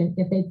application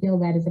if they feel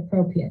that is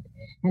appropriate.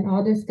 And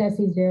I'll discuss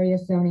these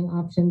various zoning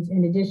options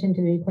in addition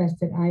to the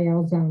requested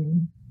IL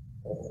zoning.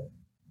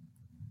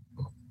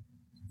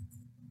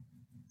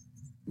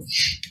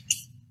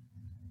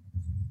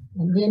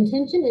 The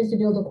intention is to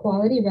build a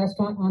quality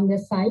restaurant on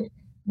this site.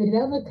 The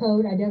development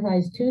code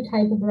identifies 2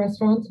 types of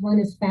restaurants. One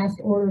is fast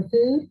order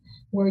food,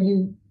 where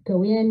you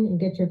go in and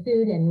get your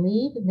food and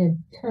leave. The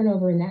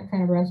turnover in that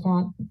kind of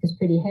restaurant is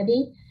pretty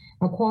heavy.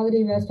 A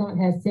quality restaurant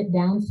has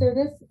sit-down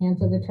service, and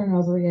so the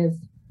turnover is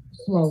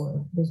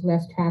slower. There's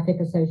less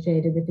traffic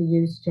associated with the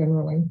use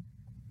generally.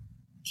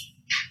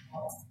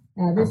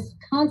 This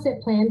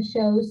concept plan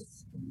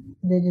shows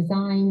the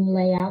design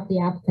layout the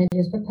applicant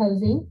is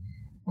proposing.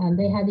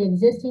 They have the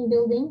existing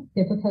building.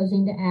 They're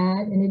proposing to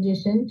add an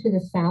addition to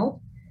the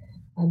south.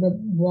 The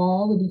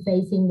wall would be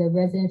facing the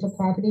residential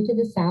property to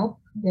the south.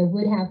 There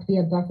would have to be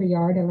a buffer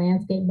yard, a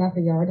landscape buffer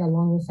yard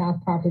along the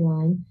south property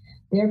line.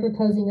 They're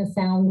proposing a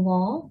sound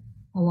wall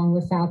along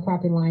the south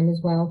property line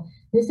as well.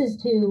 This is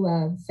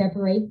to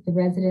separate the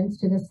residents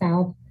to the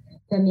south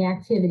from the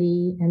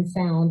activity and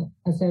sound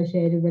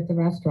associated with the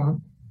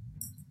restaurant.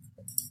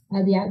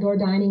 The outdoor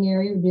dining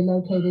area would be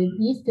located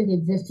east of the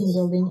existing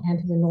building and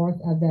to the north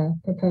of the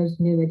proposed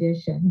new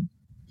addition.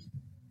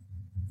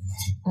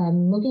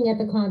 Looking at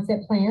the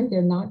concept plan,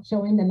 they're not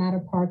showing the amount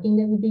of parking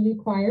that would be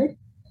required.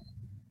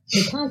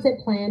 The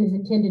concept plan is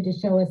intended to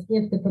show us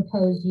if the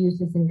proposed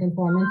use is in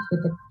conformance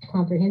with the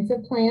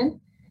comprehensive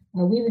plan.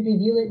 We would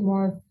review it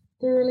more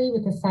thoroughly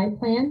with the site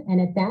plan,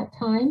 and at that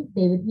time,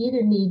 they would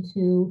either need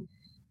to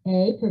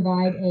A,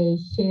 provide a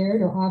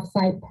shared or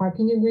off-site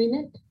parking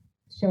agreement,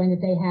 showing that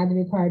they have the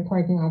required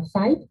parking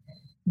off-site,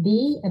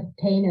 B,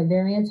 obtain a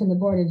variance from the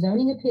Board of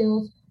Zoning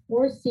Appeals,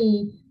 or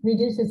C,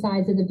 reduce the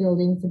size of the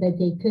building so that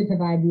they could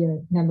provide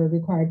the number of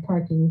required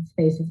parking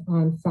spaces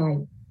on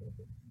site.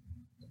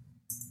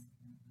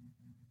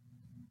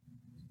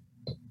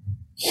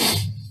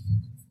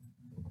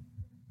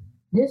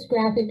 This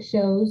graphic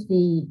shows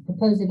the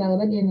proposed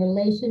development in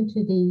relation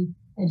to the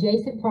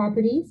adjacent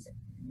properties.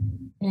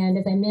 And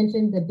as I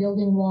mentioned, the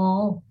building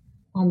wall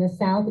on the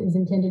south is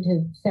intended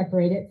to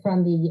separate it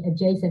from the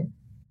adjacent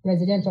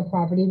residential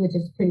property, which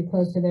is pretty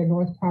close to their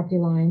north property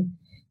line.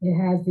 It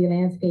has the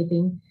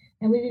landscaping.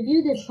 And we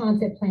reviewed this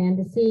concept plan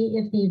to see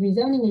if the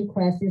rezoning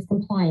request is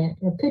compliant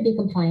or could be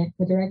compliant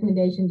with the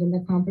recommendations in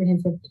the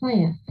comprehensive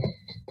plan.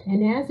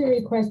 And as they're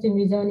requesting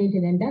rezoning to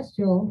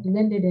the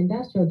limited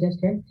industrial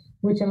district,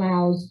 which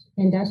allows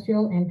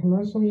industrial and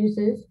commercial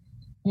uses,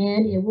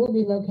 and it will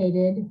be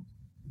located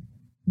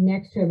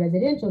next to a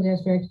residential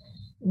district,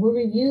 we'll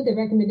review the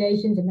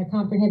recommendations in the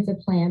comprehensive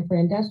plan for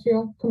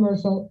industrial,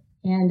 commercial,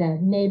 and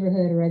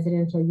neighborhood or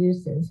residential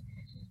uses.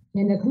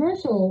 In the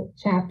commercial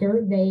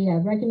chapter, they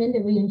recommend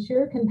that we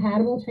ensure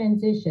compatible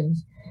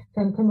transitions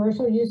from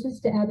commercial uses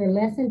to other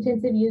less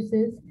intensive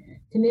uses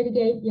to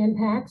mitigate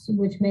impacts,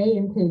 which may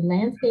include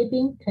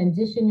landscaping,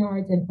 transition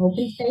yards, and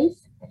open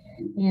space.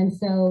 And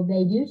so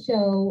they do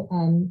show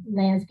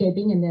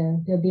landscaping, and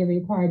there'll be a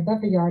required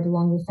buffer yard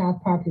along the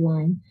south property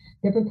line.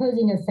 They're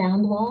proposing a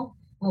sound wall.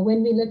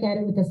 When we look at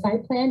it with the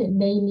site plan, it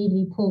may need to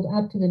be pulled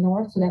up to the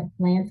north so that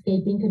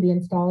landscaping could be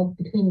installed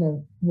between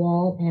the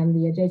wall and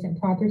the adjacent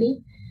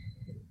property.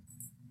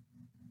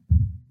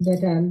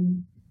 But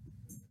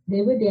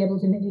they would be able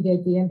to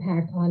mitigate the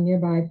impact on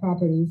nearby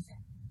properties.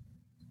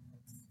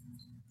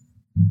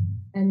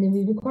 And then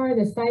we require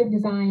the site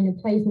design and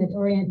placement to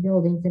orient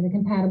buildings in a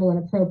compatible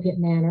and appropriate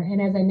manner. And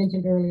as I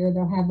mentioned earlier,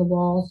 they'll have the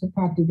walls to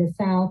property to the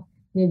south.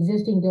 The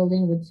existing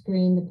building would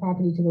screen the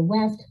property to the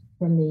west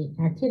from the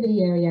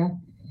activity area.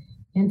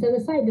 And so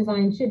the site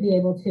design should be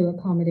able to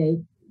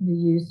accommodate the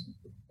use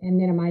and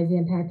minimize the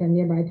impact on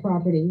nearby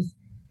properties.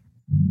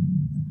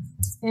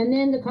 And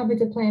then the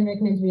comprehensive plan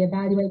recommends we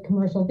evaluate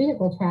commercial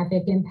vehicle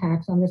traffic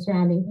impacts on the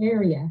surrounding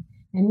area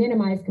and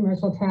minimize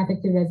commercial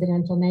traffic through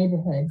residential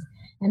neighborhoods.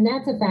 And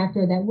that's a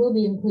factor that will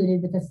be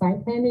included with the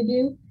site plan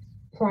review.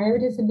 Prior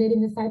to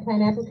submitting the site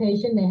plan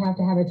application, they have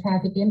to have a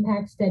traffic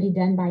impact study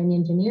done by an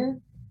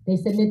engineer. They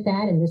submit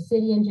that and the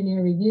city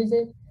engineer reviews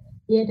it.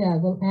 It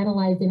will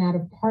analyze the amount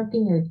of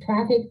parking or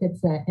traffic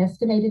that's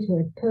estimated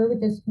to occur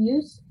with this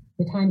use,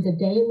 the times of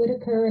day it would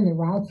occur, and the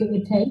routes it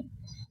would take.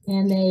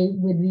 And they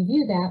would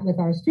review that with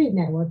our street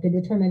network to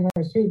determine if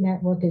our street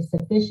network is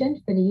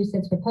sufficient for the use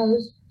that's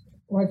proposed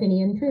or if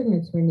any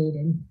improvements were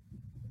needed.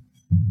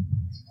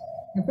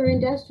 And for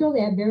industrial,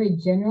 they have very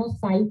general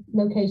site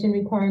location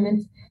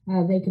requirements.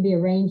 They could be a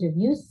range of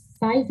use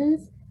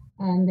sizes.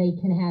 They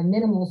can have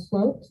minimal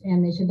slopes,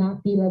 and they should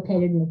not be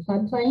located in the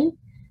floodplain.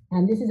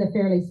 This is a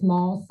fairly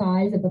small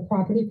size of a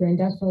property for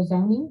industrial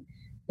zoning.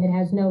 It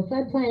has no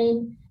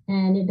floodplain,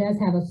 and it does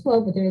have a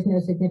slope, but there is no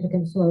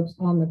significant slopes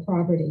on the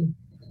property.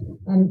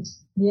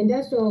 The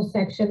industrial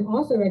section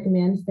also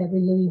recommends that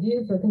we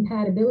review for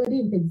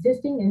compatibility with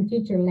existing and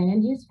future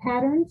land use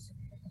patterns.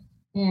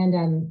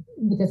 And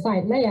with the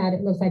site layout,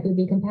 it looks like it would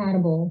be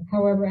compatible.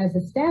 However, as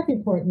the staff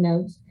report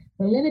notes,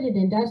 the limited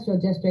industrial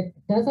district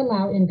does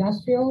allow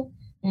industrial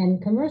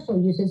and commercial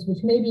uses,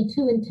 which may be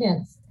too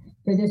intense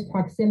for this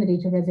proximity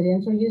to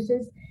residential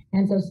uses.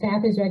 And so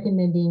staff is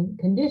recommending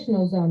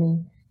conditional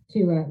zoning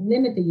to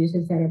limit the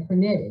uses that are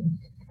permitted.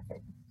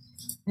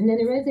 And then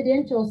the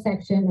residential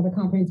section of the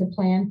comprehensive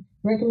plan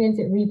recommends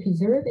that we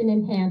preserve and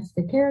enhance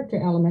the character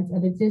elements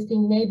of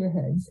existing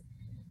neighborhoods.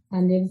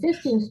 The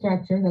existing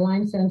structure, the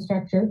limestone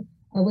structure,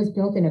 was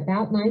built in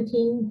about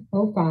 1905.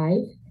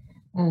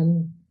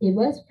 It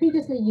was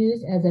previously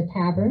used as a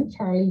tavern,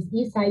 Charlie's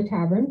Eastside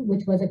Tavern,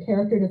 which was a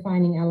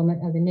character-defining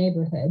element of the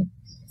neighborhood.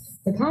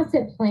 The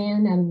concept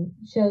plan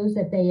shows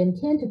that they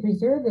intend to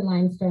preserve the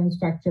limestone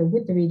structure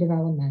with the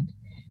redevelopment.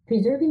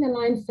 Preserving the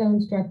limestone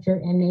structure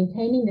and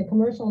maintaining the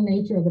commercial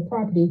nature of the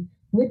property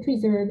would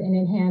preserve and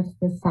enhance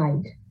the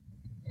site.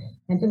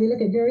 And so we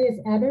look at various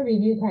other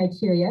review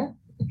criteria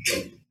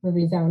for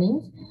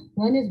rezonings.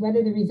 One is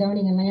whether the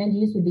rezoning and land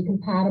use would be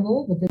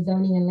compatible with the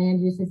zoning and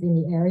land uses in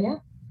the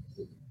area.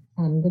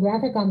 The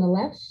graphic on the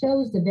left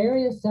shows the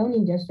various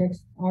zoning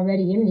districts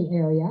already in the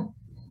area.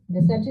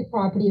 The subject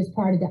property is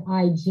part of the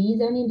IG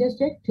zoning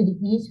district. To the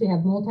east, we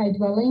have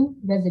multi-dwelling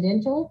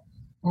residential.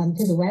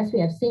 To the west,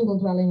 we have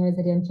single-dwelling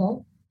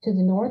residential. To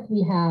the north,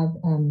 we have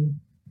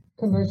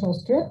commercial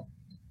strip,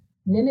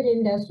 limited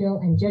industrial,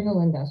 and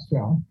general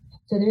industrial.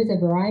 So there is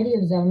a variety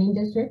of zoning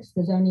districts.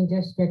 The zoning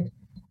district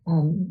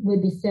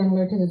would be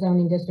similar to the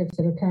zoning districts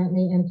that are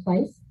currently in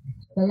place.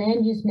 The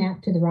land use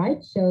map to the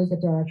right shows that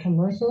there are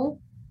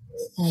commercial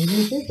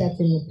uses, that's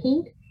in the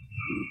pink.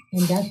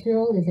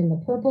 Industrial is in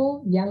the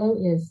purple. Yellow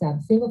is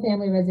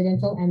single-family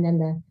residential, and then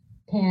the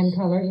tan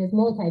color is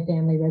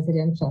multifamily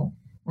residential.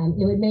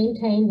 It would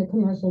maintain the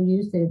commercial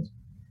use that it's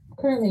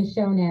currently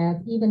shown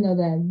as, even though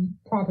the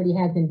property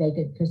has been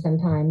vacant for some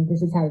time.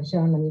 This is how it's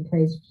shown on the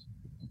appraiser's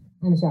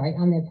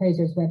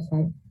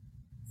website.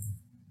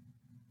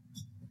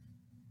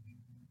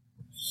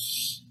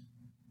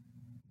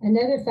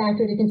 Another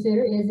factor to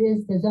consider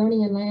is the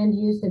zoning and land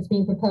use that's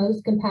being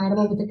proposed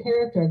compatible with the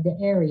character of the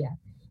area,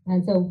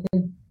 and so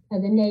for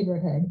the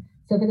neighborhood.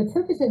 So for the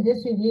purpose of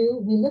this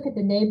review, we look at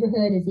the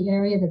neighborhood as the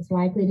area that's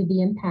likely to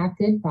be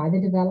impacted by the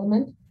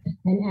development.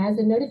 And as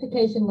the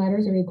notification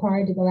letters are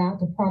required to go out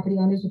to property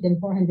owners within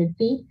 400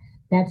 feet,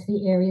 that's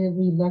the area that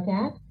we look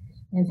at.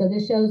 And so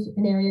this shows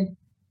an area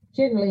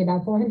generally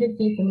about 400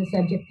 feet from the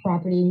subject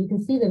property. And you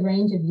can see the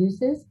range of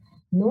uses.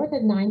 North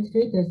of 9th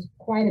Street, there's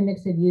quite a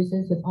mix of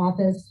uses with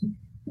office,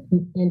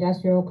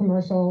 industrial,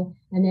 commercial,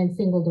 and then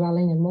single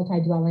dwelling and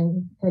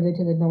multi-dwelling further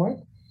to the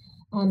north.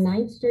 On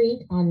 9th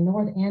Street, on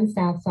north and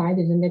south side,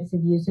 there's a mix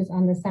of uses.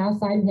 On the south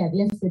side, we have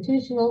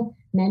institutional,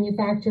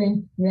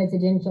 manufacturing,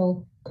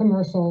 residential,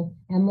 commercial,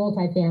 and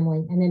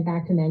multifamily, and then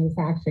back to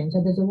manufacturing.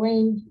 So there's a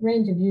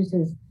range of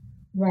uses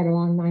right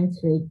along 9th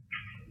Street.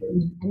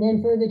 And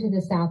then further to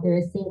the south, there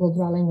is single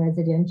dwelling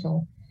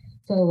residential.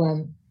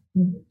 So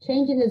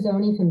changing the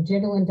zoning from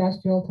general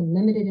industrial to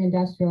limited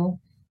industrial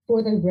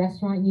for the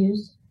restaurant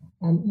use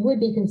would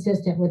be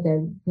consistent with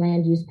the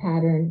land use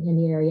pattern in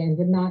the area and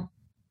would not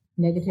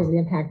negatively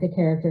impact the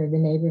character of the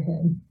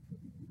neighborhood.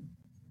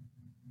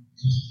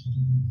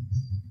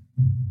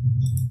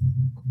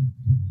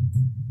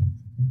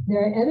 There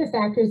are other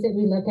factors that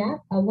we look at.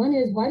 One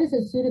is, what is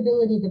the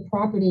suitability of the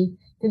property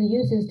for the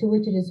uses to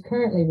which it is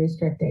currently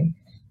restricted?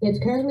 It's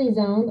currently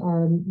zoned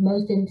our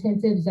most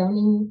intensive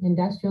zoning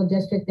industrial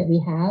district that we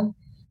have.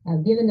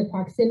 Given the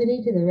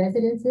proximity to the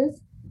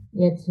residences,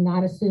 it's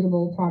not a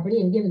suitable property,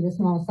 and given the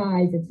small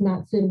size, it's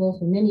not suitable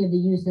for many of the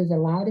uses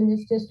allowed in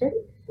this district.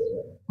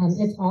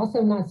 It's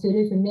also not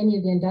suited for many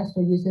of the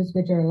industrial uses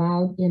which are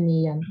allowed in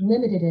the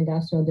limited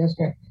industrial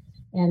district,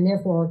 and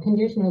therefore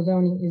conditional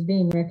zoning is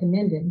being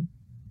recommended.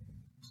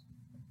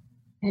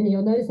 And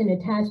you'll notice in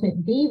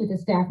attachment B with the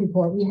staff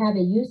report, we have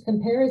a use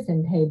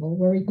comparison table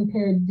where we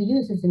compared the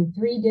uses in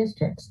 3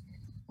 districts.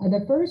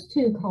 The first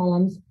 2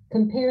 columns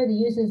compare the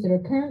uses that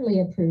are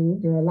currently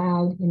approved or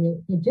allowed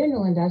in the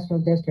general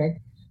industrial district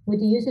with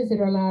the uses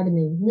that are allowed in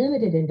the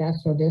limited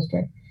industrial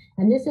district.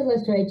 And this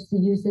illustrates the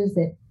uses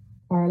that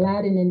are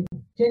allowed in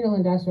general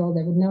industrial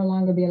that would no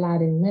longer be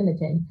allowed in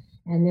limited.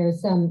 And there's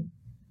some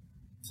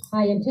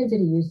high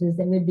intensity uses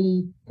that would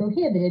be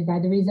prohibited by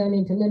the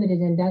rezoning to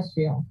limited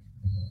industrial.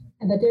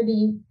 But there'd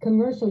be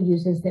commercial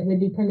uses that would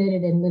be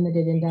permitted in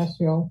limited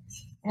industrial,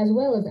 as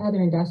well as other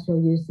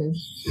industrial uses.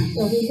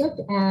 So we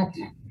looked at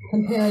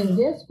comparing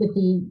this with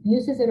the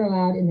uses that are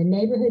allowed in the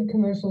neighborhood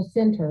commercial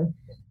center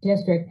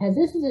district, as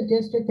this is a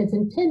district that's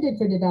intended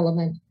for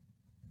development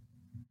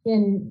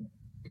in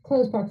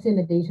close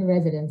proximity to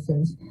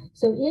residences.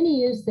 So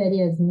any use that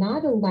is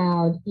not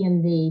allowed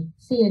in the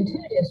CN2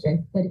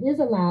 district, but is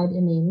allowed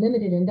in the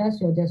limited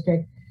industrial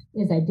district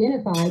is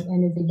identified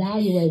and is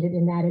evaluated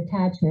in that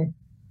attachment.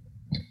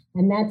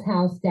 And that's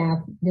how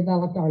staff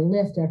developed our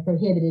list of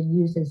prohibited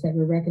uses that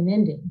we're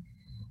recommending.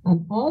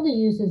 All the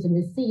uses in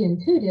the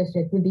CN2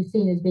 district would be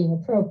seen as being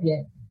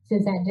appropriate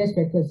since that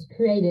district was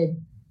created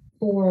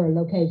for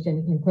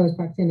location in close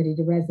proximity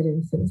to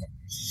residences.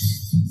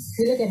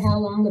 We look at how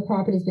long the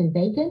property's been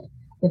vacant.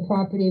 The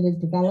property was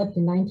developed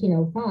in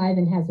 1905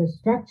 and has a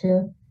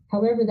structure.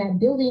 However, that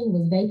building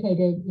was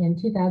vacated in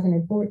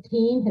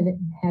 2014 and it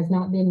has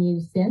not been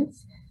used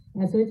since.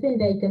 So it's been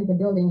vacant, the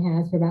building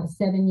has, for about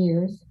 7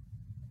 years.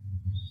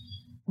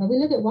 We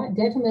look at what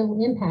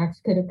detrimental impacts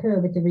could occur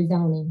with the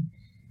rezoning.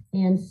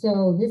 And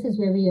so this is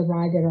where we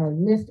arrived at our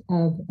list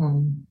of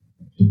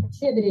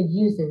prohibited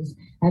uses.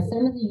 As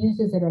some of the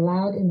uses that are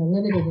allowed in the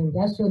limited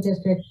industrial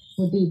district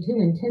would be too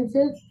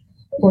intensive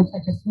for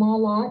such a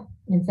small lot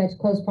in such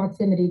close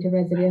proximity to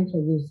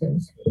residential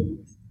uses.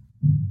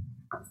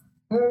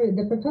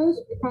 The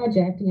proposed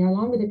project,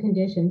 along with the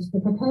conditions,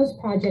 the proposed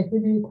project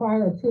would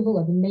require approval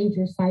of a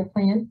major site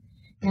plan,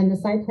 and the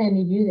site plan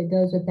review that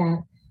goes with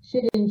that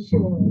should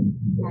ensure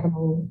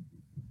compatibility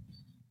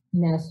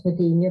with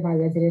the nearby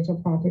residential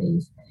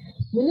properties.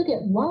 We look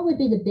at what would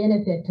be the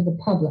benefit to the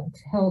public's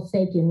health,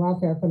 safety, and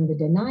welfare from the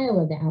denial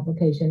of the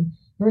application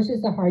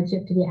versus the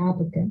hardship to the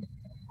applicant.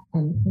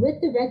 With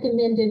the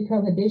recommended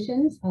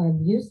prohibitions of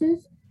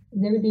uses,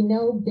 there would be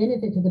no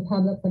benefit to the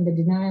public from the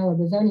denial of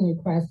the zoning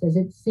request as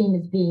it's seen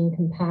as being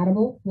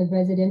compatible with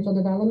residential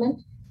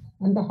development.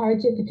 The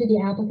hardship to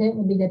the applicant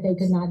would be that they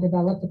could not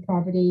develop the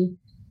property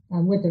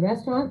with the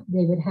restaurant.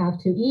 They would have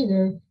to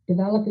either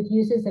develop with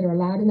uses that are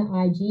allowed in the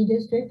IG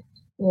district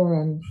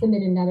or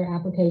submit another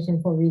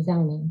application for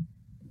rezoning.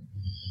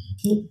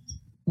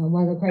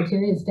 One of the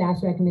criteria is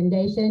staff's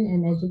recommendation,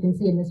 and as you can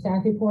see in the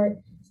staff report,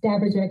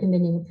 staff is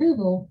recommending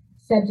approval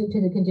subject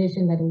to the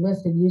condition that a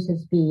list of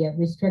uses be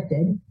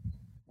restricted.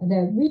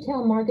 The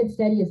retail market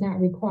study is not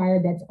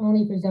required. That's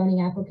only for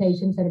zoning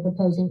applications that are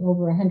proposing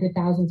over 100,000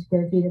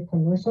 square feet of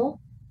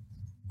commercial.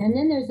 And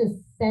then there's a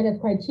set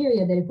of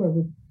criteria that if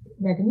we're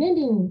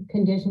recommending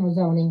conditional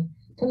zoning,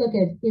 to look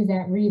at, is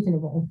that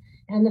reasonable?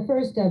 And the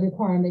first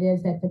requirement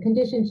is that the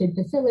condition should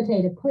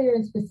facilitate a clear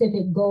and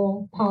specific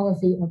goal,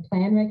 policy, or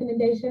plan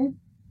recommendation.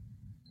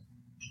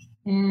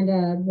 And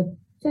the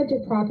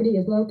subject property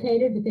is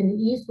located within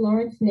the East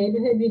Lawrence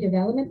Neighborhood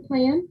Redevelopment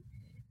Plan.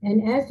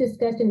 And as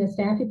discussed in the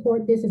staff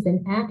report, this is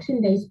an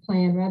action-based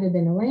plan rather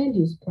than a land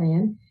use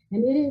plan,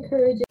 and it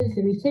encourages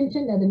the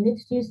retention of the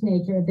mixed-use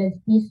nature of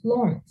East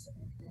Lawrence.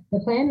 The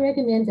plan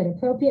recommends that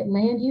appropriate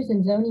land use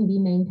and zoning be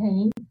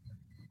maintained,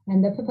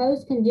 and the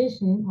proposed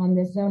condition on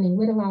this zoning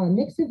would allow a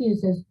mix of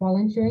uses while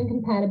ensuring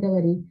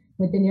compatibility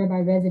with the nearby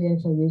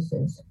residential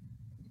uses.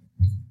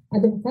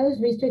 The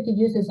proposed restricted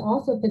uses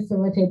also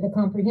facilitate the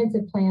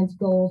comprehensive plan's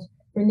goals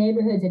for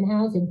neighborhoods and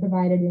housing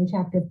provided in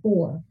Chapter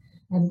 4.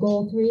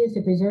 Goal 3 is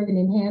to preserve and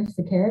enhance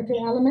the character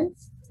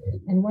elements.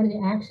 And one of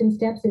the action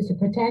steps is to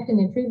protect and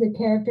improve the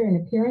character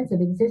and appearance of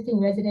existing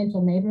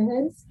residential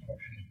neighborhoods.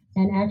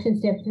 And action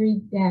step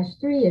 3-3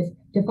 is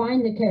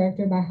define the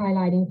character by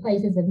highlighting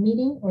places of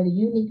meeting or the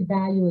unique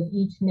value of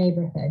each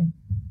neighborhood.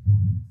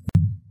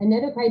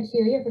 Another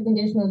criteria for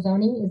conditional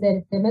zoning is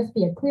that there must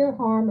be a clear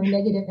harm or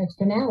negative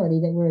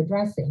externality that we're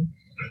addressing,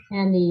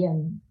 and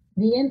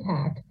the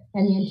impact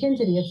and the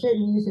intensity of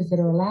certain uses that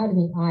are allowed in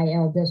the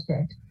IL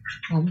district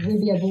will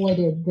be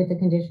avoided with the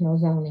conditional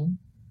zoning.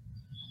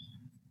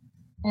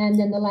 And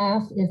then the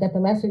last is that the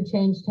lesser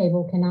change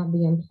table cannot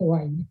be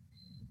employed.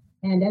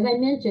 And as I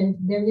mentioned,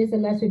 there is a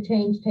lesser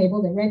change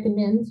table that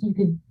recommends you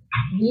could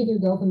either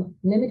go from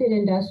limited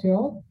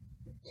industrial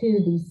to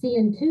the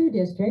CN2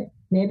 district,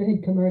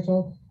 neighborhood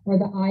commercial, or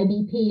the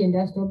IBP,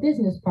 Industrial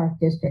Business Park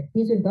District.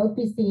 These would both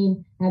be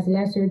seen as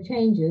lesser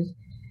changes,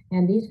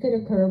 and these could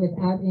occur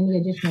without any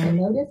additional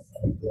notice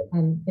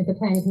if the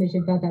Planning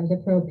Commission felt that was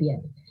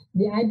appropriate.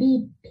 The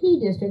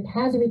IBP district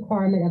has a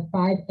requirement of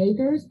 5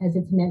 acres as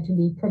it's meant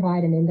to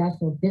provide an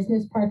industrial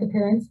business park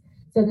appearance,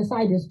 so the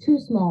site is too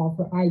small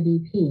for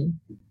IBP.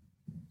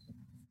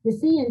 The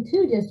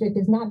CN2 district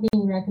is not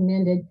being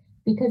recommended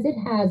because it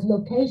has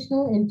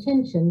locational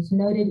intentions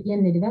noted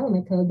in the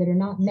development code that are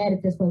not met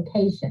at this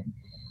location.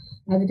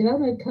 The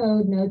development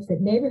code notes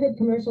that neighborhood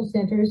commercial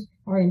centers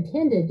are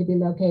intended to be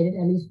located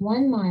at least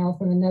 1 mile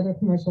from another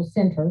commercial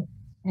center.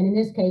 And in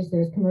this case,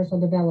 there's commercial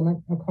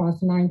development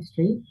across 9th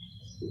Street.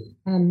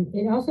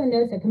 It also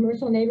notes that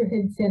commercial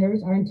neighborhood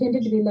centers are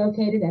intended to be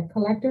located at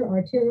collector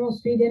arterial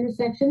street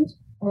intersections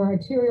or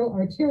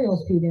arterial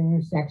street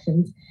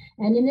intersections.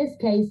 And in this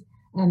case,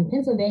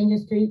 Pennsylvania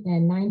Street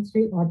and 9th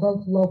Street are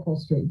both local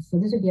streets. So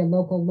this would be a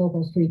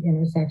local street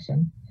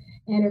intersection.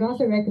 And it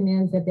also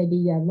recommends that they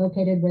be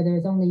located where there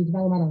is only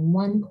development on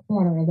one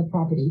corner of the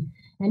property.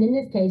 And in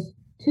this case,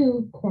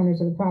 2 corners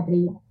of the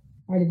property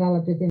are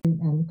developed within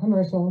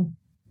commercial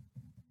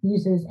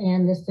uses,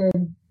 and this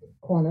 3rd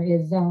corner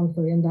is zoned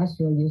for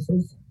industrial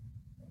uses.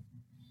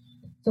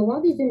 So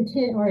while these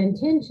are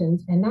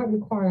intentions and not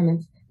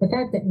requirements, the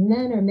fact that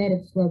none are met at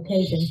this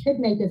location could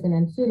make this an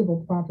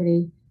unsuitable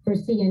property for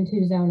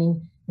CN2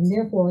 zoning, and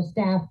therefore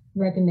staff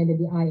recommended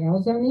the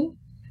IL zoning.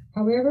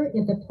 However,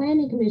 if the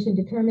Planning Commission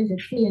determines that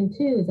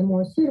CN2 is a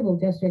more suitable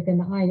district than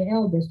the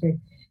IL district,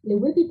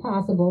 it would be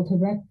possible to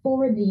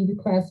forward the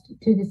request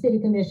to the City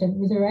Commission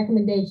with a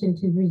recommendation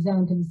to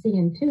rezone to the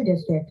CN2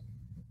 district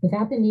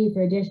without the need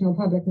for additional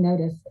public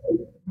notice.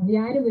 The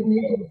item would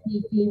move to the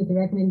CC with the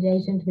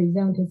recommendation to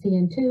rezone to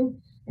CN2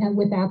 and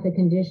without the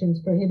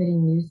conditions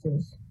prohibiting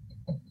uses.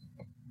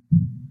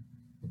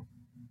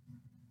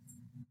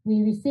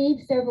 We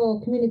received several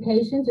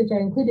communications which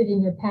are included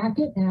in your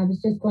packet, and I was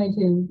just going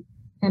to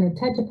kind of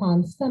touch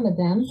upon some of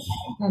them.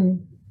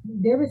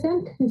 There were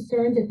some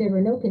concerns that there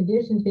were no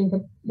conditions being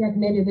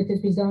recommended with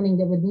this rezoning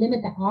that would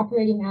limit the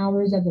operating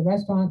hours of the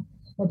restaurant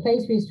or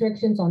place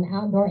restrictions on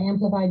outdoor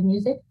amplified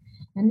music.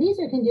 And these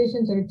are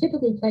conditions that are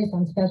typically placed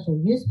on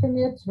special use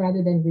permits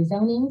rather than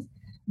rezonings.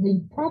 The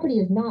property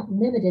is not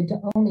limited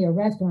to only a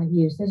restaurant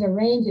use. There's a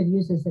range of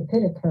uses that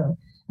could occur.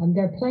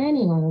 They're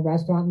planning on a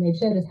restaurant, and they've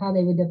showed us how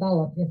they would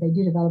develop if they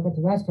do develop with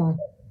the restaurant.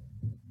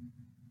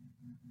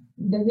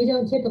 But we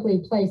don't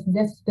typically place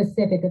this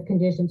specific of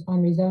conditions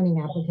on rezoning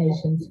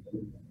applications.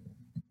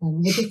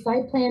 With the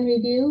site plan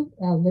review,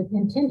 the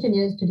intention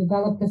is to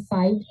develop the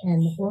site and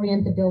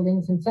orient the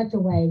buildings in such a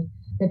way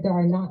that there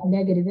are not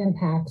negative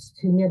impacts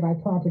to nearby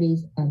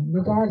properties,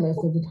 regardless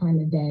of the time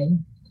of day.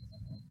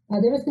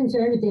 There was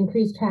concern with the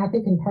increased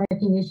traffic and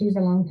parking issues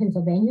along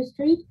Pennsylvania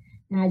Street.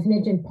 As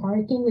mentioned,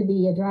 parking would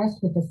be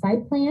addressed with the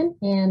site plan,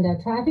 and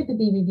traffic would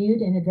be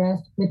reviewed and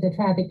addressed with the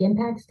traffic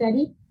impact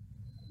study.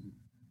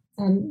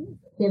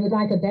 They would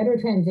like a better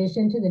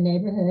transition to the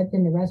neighborhood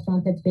than the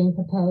restaurant that's being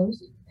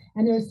proposed.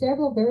 And there are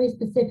several very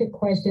specific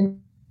questions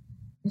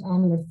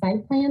on the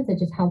site plan,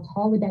 such as how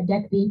tall would that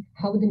deck be?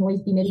 How would the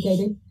noise be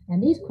mitigated?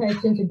 And these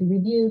questions would be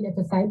reviewed at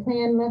the site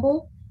plan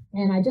level.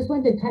 And I just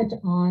wanted to touch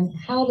on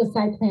how the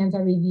site plans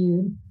are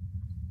reviewed.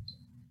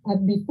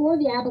 Before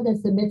the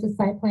applicant submits a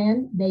site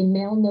plan, they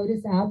mail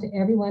notice out to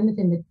everyone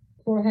within the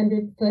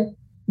 400-foot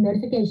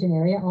notification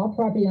area, all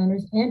property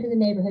owners, and to the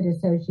neighborhood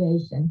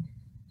association.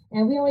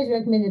 And we always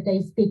recommend that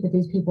they speak with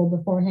these people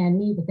beforehand,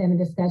 meet with them and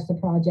discuss the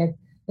project,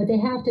 but they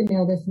have to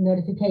mail this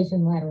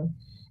notification letter.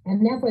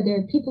 And therefore,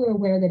 people are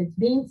aware that it's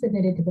being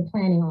submitted to the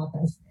planning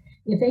office.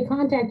 If they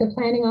contact the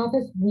planning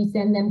office, we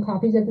send them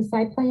copies of the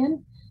site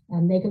plan.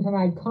 They can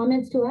provide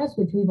comments to us,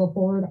 which we will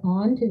forward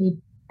on to the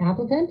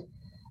applicant,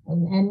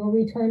 and we'll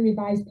return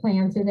revised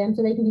plans to them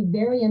so they can be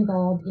very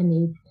involved in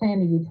the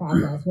plan review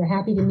process. We're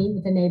happy to meet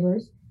with the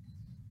neighbors.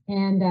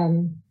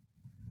 And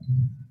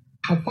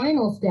a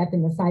final step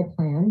in the site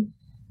plan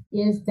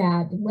is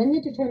that when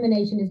the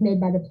determination is made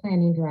by the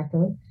planning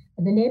director,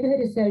 the neighborhood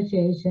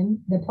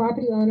association, the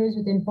property owners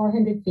within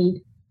 400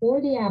 feet,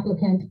 or the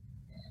applicant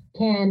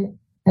can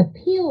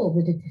appeal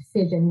the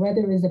decision,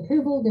 whether it is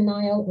approval,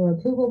 denial, or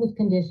approval with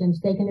conditions.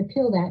 They can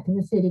appeal that to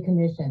the city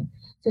commission.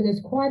 So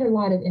there's quite a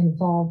lot of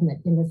involvement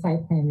in the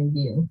site plan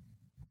review.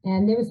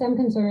 And there were some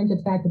concerns with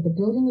the fact that the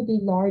building would be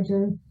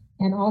larger,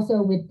 and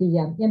also with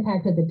the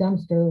impact of the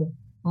dumpster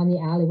on the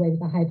alleyway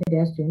with the high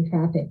pedestrian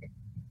traffic.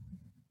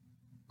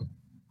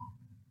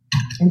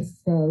 And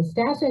so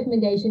staff's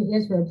recommendation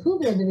is for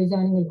approval of the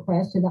rezoning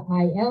request to the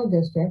IL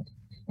district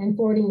and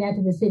forwarding that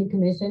to the city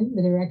commission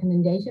with a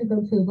recommendation for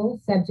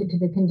approval subject to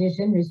the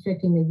condition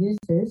restricting the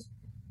uses.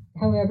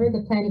 However,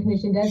 the planning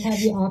commission does have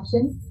the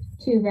option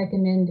to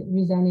recommend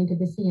rezoning to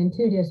the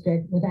CN2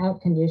 district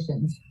without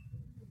conditions.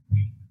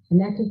 And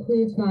that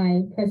concludes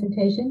my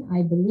presentation.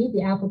 I believe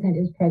the applicant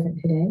is present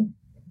today.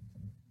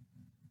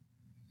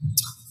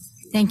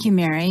 Thank you,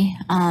 Mary.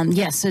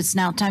 Yes, it's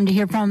now time to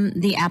hear from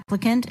the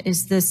applicant.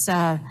 Is this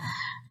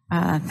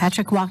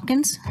Patrick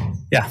Watkins?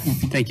 Yeah,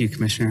 thank you,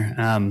 Commissioner.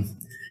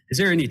 Is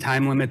there any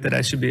time limit that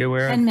I should be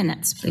aware of? 10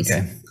 minutes, please.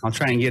 Okay, I'll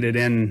try and get it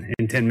in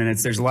 10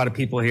 minutes. There's a lot of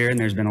people here and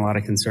there's been a lot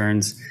of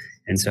concerns,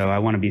 and so I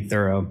want to be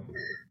thorough.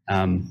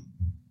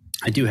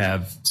 I do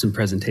have some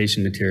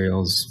presentation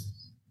materials.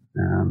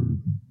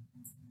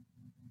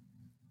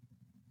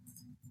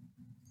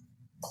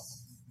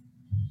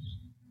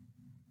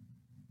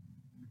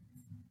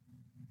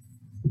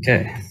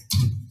 Okay.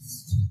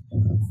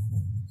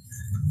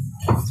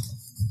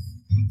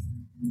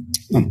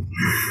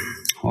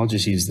 I'll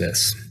just use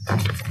this.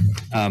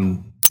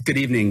 Good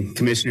evening,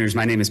 commissioners.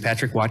 My name is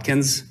Patrick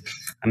Watkins.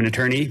 I'm an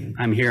attorney.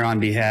 I'm here on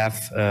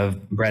behalf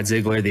of Brad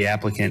Ziegler, the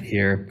applicant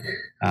here.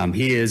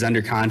 He is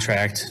under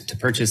contract to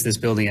purchase this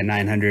building at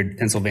 900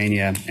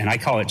 Pennsylvania, and I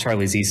call it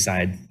Charlie's East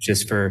Side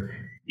just for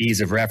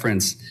ease of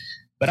reference.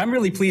 But I'm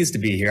really pleased to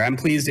be here. I'm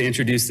pleased to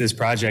introduce this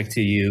project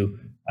to you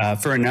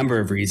for a number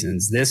of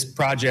reasons. This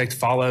project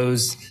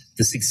follows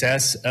the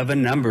success of a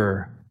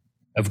number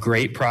of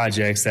great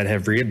projects that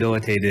have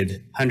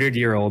rehabilitated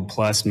 100-year-old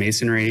plus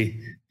masonry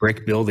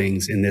brick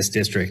buildings in this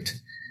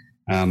district.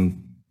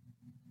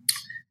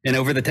 And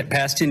over the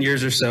past 10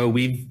 years or so,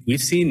 we've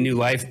seen new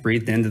life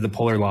breathed into the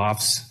Polar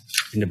Lofts,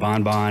 into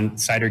Bon Bon,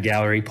 Cider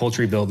Gallery,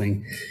 Poultry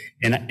Building,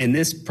 and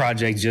this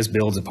project just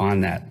builds upon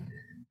that.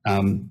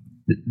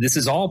 This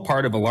is all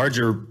part of a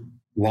larger,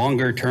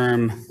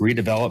 longer-term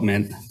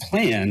redevelopment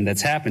plan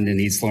that's happened in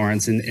East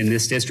Lawrence in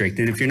this district.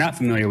 And if you're not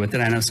familiar with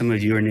it, I know some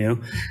of you are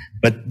new,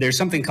 but there's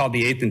something called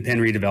the 8th and Penn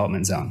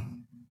redevelopment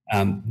zone.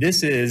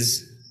 This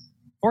is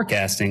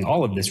forecasting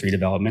all of this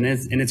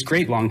redevelopment, and it's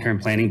great long-term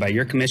planning by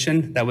your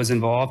commission that was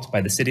involved,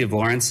 by the city of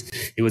Lawrence.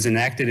 It was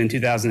enacted in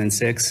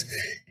 2006,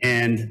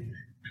 and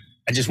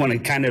I just want to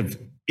kind of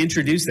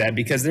introduce that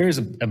because there is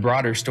a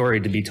broader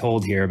story to be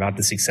told here about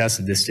the success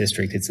of this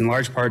district. It's in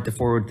large part to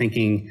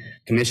forward-thinking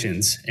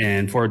commissions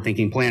and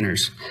forward-thinking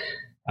planners.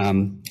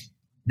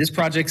 This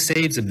project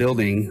saves a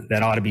building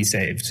that ought to be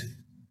saved.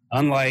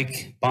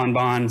 Unlike Bon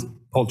Bon,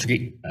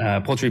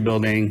 Poultry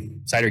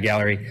Building, Cider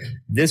Gallery,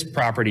 this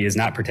property is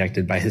not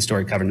protected by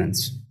historic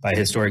covenants, by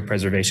historic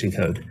preservation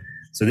code.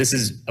 So this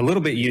is a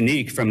little bit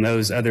unique from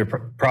those other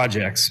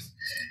projects.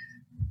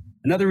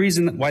 Another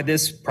reason why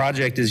this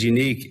project is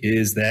unique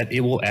is that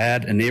it will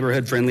add a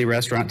neighborhood-friendly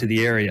restaurant to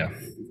the area.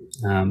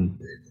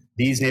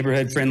 These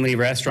neighborhood-friendly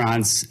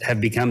restaurants have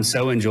become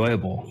so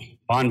enjoyable.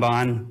 Bon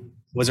Bon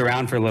was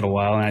around for a little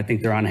while, and I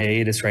think they're on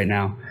hiatus right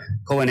now.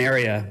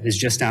 Culinaria is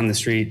just down the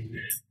street.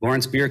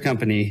 Lawrence Beer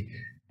Company.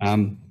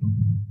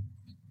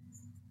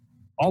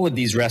 All of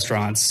these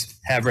restaurants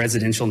have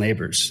residential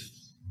neighbors.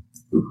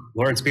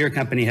 Lawrence Beer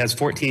Company has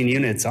 14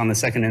 units on the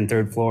 2nd and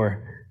 3rd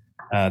floor.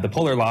 The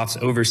Polar Lofts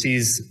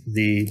oversees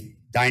the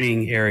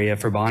dining area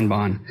for Bon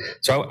Bon.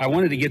 So I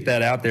wanted to get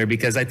that out there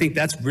because I think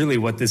that's really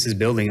what this is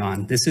building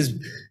on. This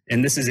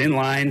is in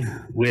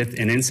line with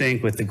and in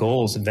sync with the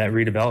goals of that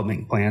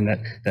redevelopment plan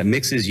that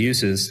mixes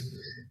uses.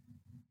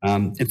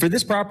 And for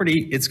this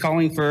property, it's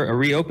calling for a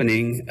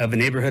reopening of a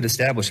neighborhood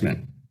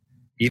establishment,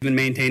 even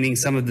maintaining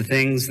some of the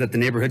things that the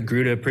neighborhood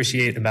grew to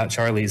appreciate about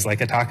Charlie's,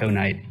 like a taco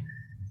night.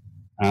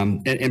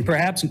 And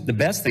perhaps the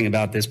best thing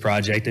about this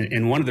project,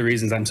 and one of the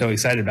reasons I'm so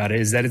excited about it,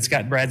 is that it's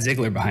got Brad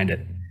Ziegler behind it.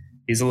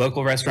 He's a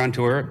local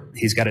restaurateur.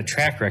 He's got a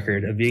track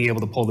record of being able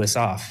to pull this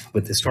off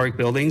with historic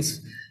buildings,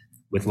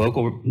 with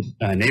local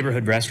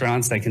neighborhood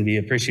restaurants that can be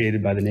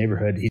appreciated by the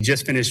neighborhood. He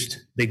just finished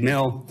Big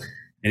Mill,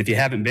 and if you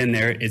haven't been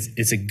there,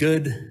 it's a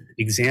good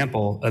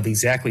example of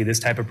exactly this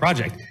type of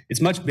project.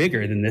 It's much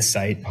bigger than this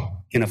site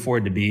can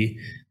afford to be,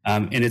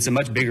 and it's a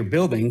much bigger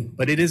building,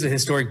 but it is a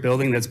historic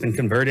building that's been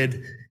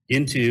converted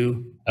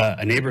into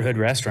a neighborhood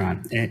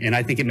restaurant, and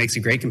I think it makes a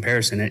great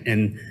comparison,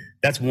 and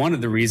that's one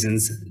of the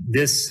reasons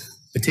this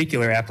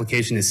particular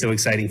application is so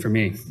exciting for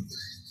me.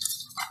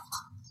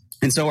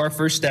 And so our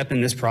first step in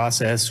this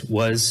process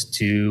was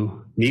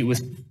to meet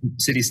with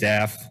city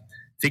staff,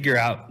 figure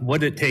out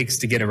what it takes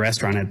to get a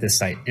restaurant at this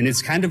site. And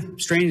it's kind of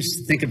strange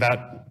to think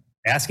about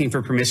asking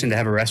for permission to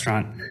have a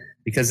restaurant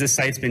because this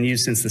site's been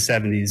used since the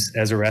 70s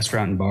as a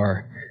restaurant and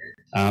bar.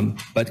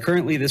 But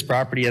currently this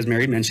property, as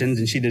Mary mentioned,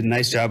 and she did a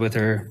nice job with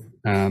her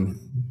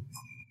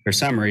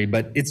summary,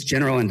 but it's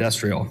general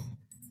industrial.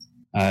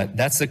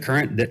 That's the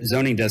current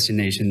zoning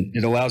designation.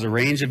 It allows a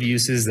range of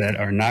uses that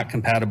are not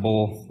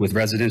compatible with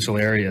residential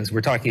areas.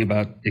 We're talking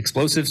about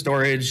explosive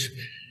storage,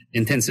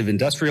 intensive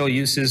industrial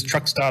uses,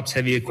 truck stops,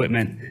 heavy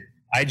equipment.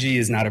 IG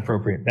is not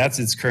appropriate. That's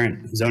its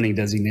current zoning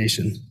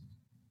designation.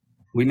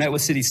 We met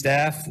with city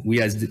staff.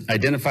 We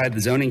identified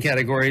the zoning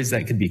categories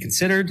that could be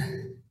considered.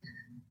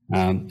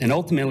 And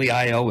ultimately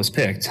IL was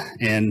picked.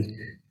 And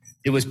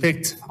it was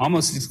picked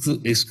almost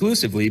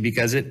exclusively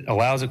because it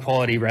allows a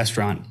quality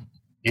restaurant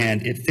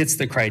and it fits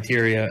the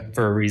criteria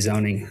for a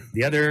rezoning.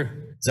 The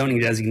other zoning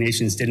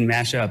designations didn't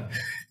match up.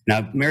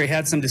 Now, Mary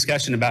had some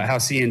discussion about how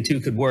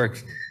CN2 could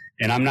work,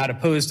 and I'm not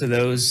opposed to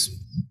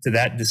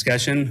that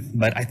discussion,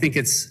 but I think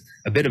it's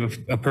a bit of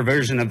a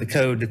perversion of the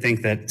code to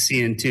think that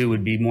CN2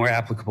 would be more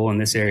applicable in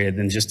this area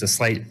than just a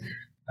slight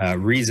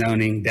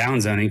rezoning,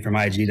 downzoning from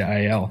IG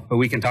to IL, but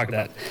we can talk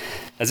about that.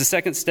 As a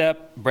second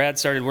step, Brad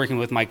started working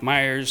with Mike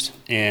Myers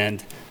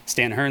and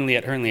Stan Hernley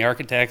at Hernley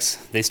Architects.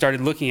 They started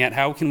looking at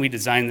how can we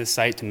design this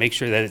site to make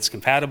sure that it's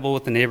compatible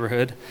with the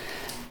neighborhood,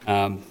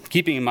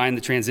 keeping in mind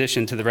the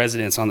transition to the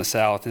residents on the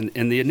south.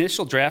 And the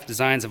initial draft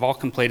designs have all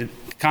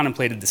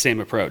contemplated the same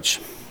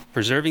approach.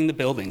 Preserving the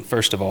building,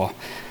 first of all,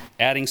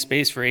 adding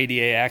space for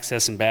ADA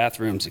access and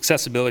bathrooms,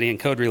 accessibility and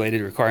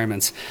code-related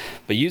requirements,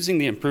 but using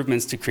the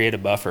improvements to create a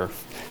buffer.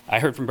 I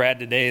heard from Brad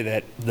today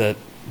that the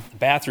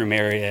bathroom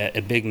area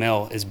at Big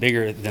Mill is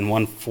bigger than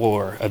one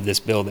floor of this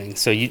building.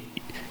 So you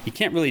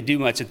can't really do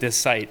much at this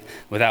site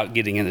without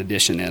getting an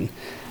addition in.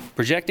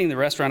 Projecting the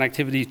restaurant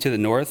activity to the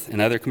north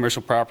and other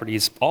commercial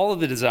properties, all of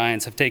the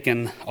designs have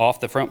taken off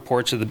the front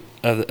porch of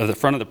the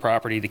front of the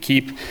property to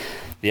keep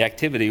the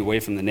activity away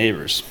from the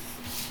neighbors.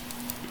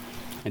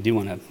 I do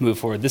want to move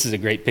forward. This is a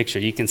great picture.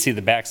 You can see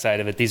the backside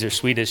of it. These are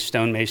Swedish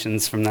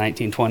stonemasons from the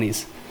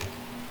 1920s.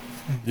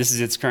 This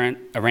is its current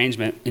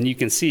arrangement, and you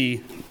can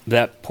see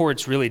that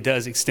porch really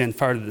does extend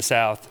far to the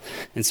south.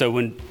 And so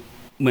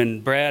when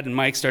Brad and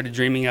Mike started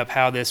dreaming up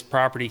how this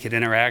property could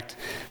interact,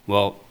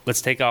 well,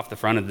 let's take off the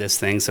front of this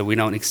thing so we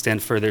don't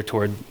extend further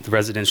toward the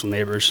residential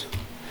neighbors.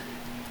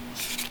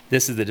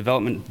 This is the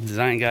development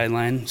design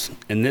guidelines,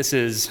 and this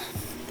is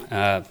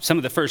some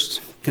of the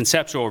first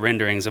conceptual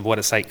renderings of what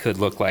a site could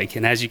look like.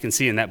 And as you can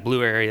see in that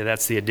blue area,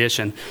 that's the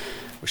addition.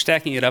 We're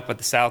stacking it up at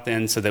the south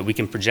end so that we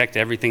can project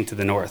everything to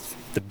the north.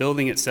 The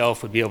building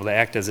itself would be able to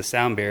act as a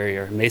sound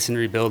barrier,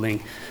 masonry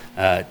building,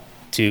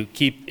 to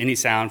keep any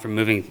sound from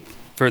moving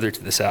further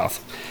to the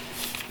south.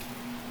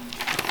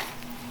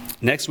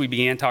 Next, we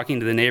began talking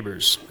to the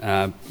neighbors.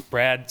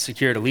 Brad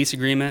secured a lease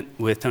agreement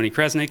with Tony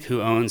Kresnick,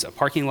 who owns a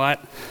parking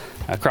lot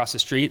across the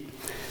street.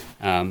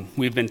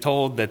 We've been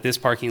told that this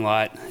parking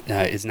lot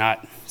is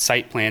not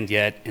site planned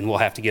yet, and we'll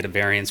have to get a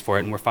variance for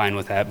it, and we're fine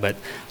with that, but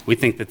we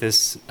think that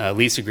this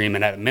lease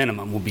agreement at a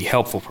minimum will be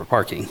helpful for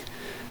parking.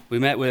 We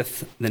met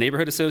with the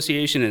neighborhood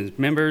association and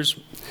members.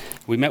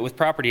 We met with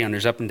property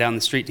owners up and down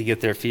the street to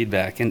get their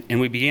feedback, and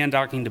we began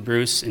talking to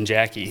Bruce and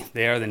Jackie.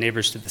 They are the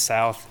neighbors to the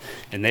south,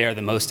 and they are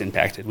the most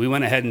impacted. We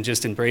went ahead and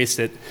just embraced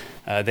it.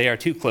 They are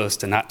too close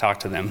to not talk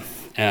to them.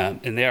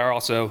 And they are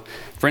also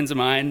friends of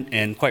mine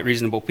and quite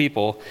reasonable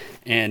people.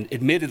 And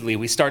admittedly,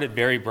 we started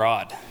very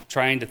broad,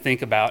 trying to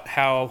think about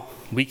how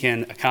we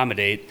can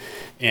accommodate.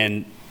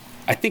 And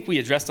I think we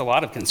addressed a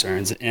lot of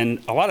concerns.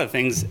 And a lot of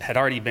things had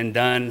already been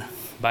done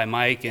by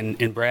Mike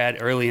and Brad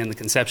early in the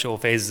conceptual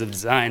phases of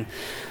design.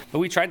 But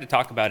we tried to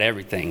talk about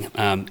everything.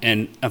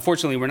 And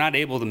unfortunately, we're not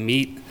able to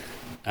meet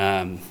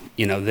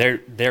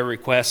their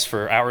requests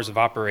for hours of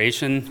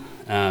operation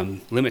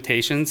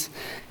limitations,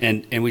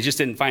 and we just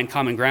didn't find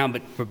common ground,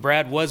 but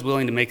Brad was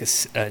willing to make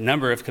a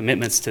number of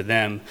commitments to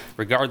them,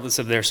 regardless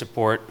of their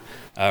support,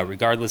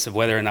 regardless of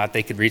whether or not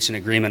they could reach an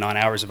agreement on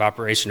hours of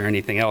operation or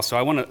anything else.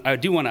 So I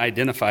do want to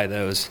identify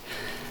those.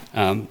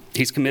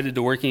 He's committed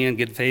to working in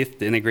good faith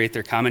to integrate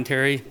their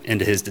commentary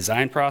into his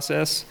design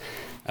process,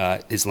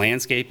 his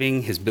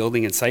landscaping, his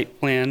building and site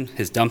plan,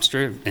 his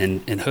dumpster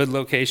and hood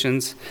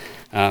locations,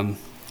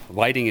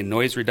 lighting and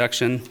noise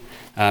reduction,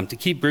 to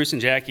keep Bruce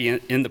and Jackie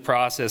in the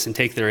process and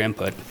take their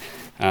input,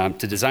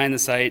 to design the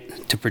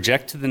site, to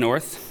project to the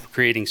north,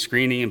 creating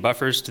screening and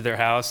buffers to their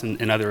house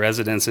and other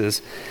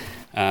residences.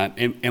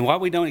 And while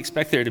we don't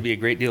expect there to be a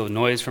great deal of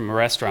noise from a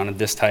restaurant of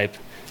this type,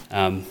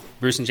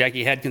 Bruce and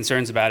Jackie had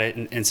concerns about it,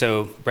 and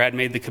so Brad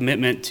made the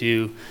commitment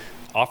to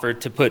offer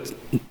to put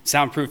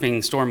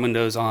soundproofing storm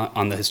windows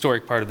on the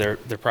historic part of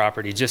their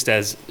property, just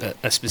as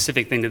a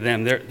specific thing to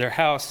them. Their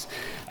house,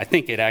 I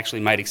think it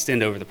actually might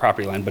extend over the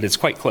property line, but it's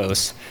quite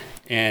close.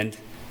 And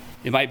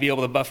it might be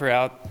able to buffer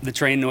out the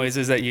train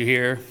noises that you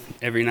hear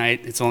every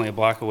night. It's only a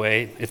block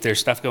away. If there's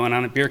stuff going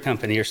on at Beer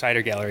Company or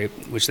Cider Gallery,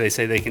 which they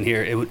say they can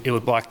hear, it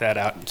would block that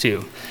out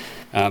too.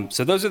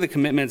 So those are the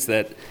commitments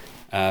that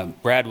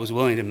Brad was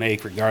willing to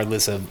make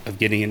regardless of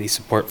getting any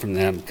support from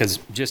them, because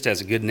just as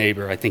a good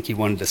neighbor, I think he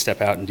wanted to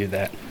step out and do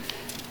that.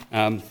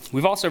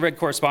 We've also read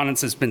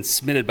correspondence that's been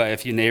submitted by a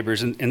few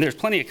neighbors, and there's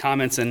plenty of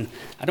comments, and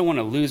I don't want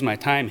to lose my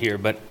time here,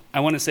 but I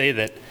want to say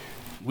that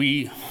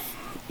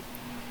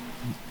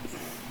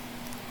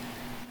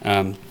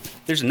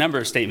there's a number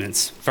of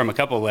statements from a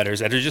couple of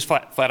letters that are just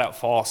flat out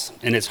false,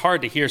 and it's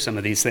hard to hear some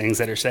of these things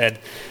that are said,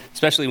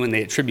 especially when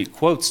they attribute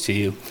quotes to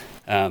you.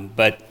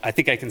 But I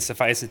think I can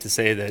suffice it to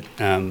say that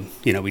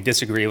we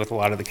disagree with a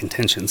lot of the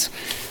contentions.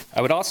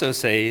 I would also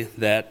say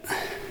that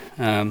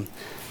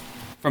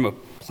from a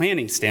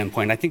planning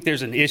standpoint, I think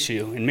there's an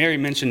issue, and Mary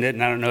mentioned it,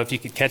 and I don't know if you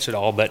could catch it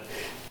all, but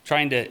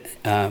trying to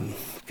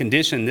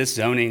condition this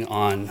zoning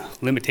on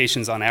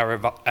limitations on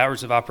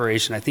hours of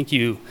operation, I think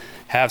you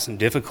have some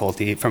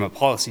difficulty from a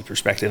policy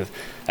perspective.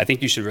 I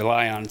think you should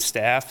rely on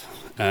staff.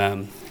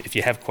 If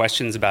you have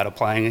questions about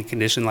applying a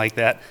condition like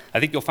that,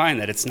 I think you'll find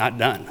that it's not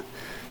done.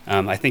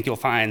 I think you'll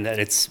find that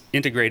it's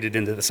integrated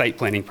into the site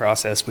planning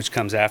process, which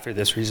comes after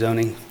this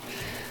rezoning.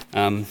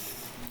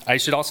 I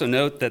should also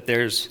note that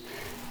there's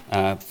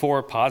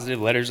 4 positive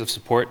letters of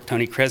support.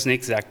 Tony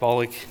Kresnik, Zach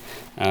Bollick,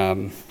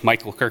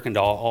 Michael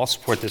Kirkendall all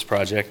support this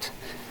project.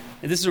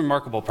 And this is a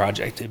remarkable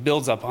project. It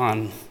builds up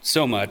on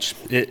so much.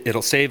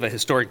 It'll save a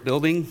historic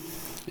building.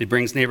 It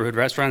brings neighborhood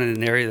restaurant in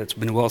an area that's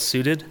been well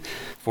suited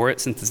for it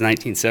since the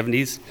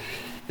 1970s.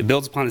 It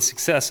builds upon the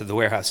success of the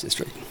warehouse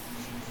district.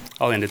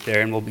 I'll end it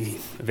there, and we'll be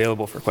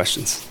available for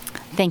questions.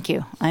 Thank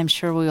you. I'm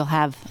sure we will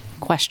have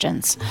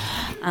questions.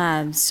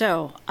 I'm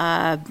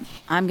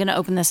going to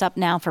open this up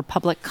now for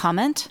public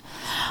comment.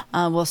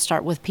 We'll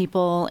start with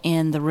people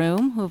in the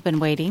room who've been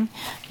waiting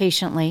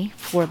patiently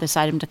for this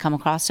item to come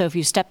across. So if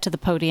you step to the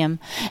podium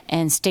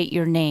and state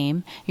your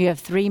name, you have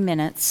 3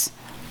 minutes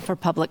for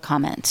public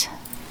comment.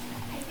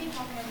 I think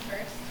I'll go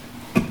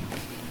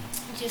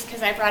first, just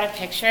because I brought a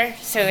picture,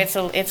 so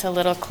it's a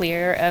little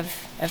clearer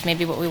of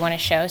maybe what we want to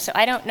show. So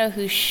I don't know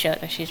who showed.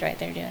 Oh, she's right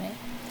there doing it.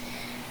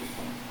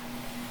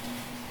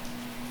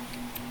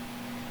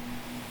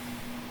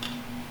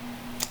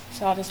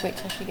 So I'll just wait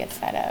till she gets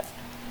that up.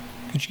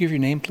 Could you give your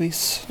name,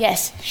 please?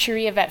 Yes,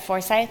 Sharia Vet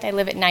Forsyth. I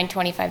live at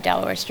 925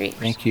 Delaware Street.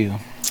 Thank you.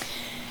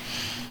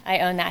 I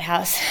own that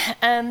house.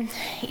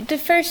 The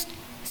first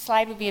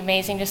slide would be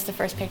amazing, just the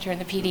first picture in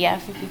the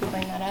PDF, if you could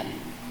bring that up.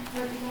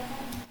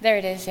 There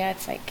it is, yeah,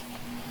 it's like,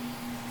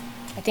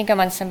 I think I'm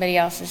on somebody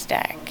else's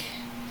deck.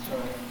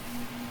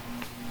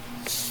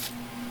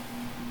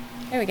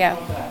 There we go.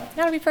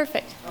 That'll be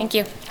perfect. Thank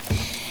you.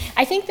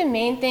 I think the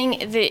main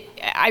thing that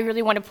I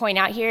really want to point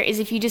out here is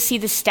if you just see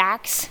the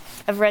stacks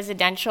of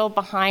residential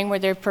behind where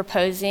they're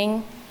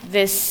proposing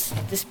this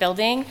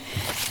building,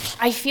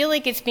 I feel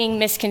like it's being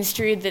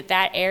misconstrued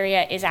that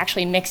area is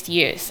actually mixed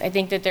use. I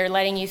think that they're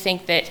letting you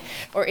think that,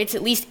 or it's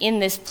at least in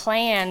this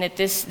plan, that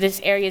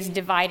this area is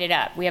divided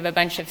up. We have a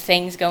bunch of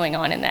things going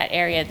on in that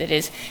area that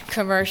is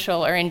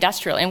commercial or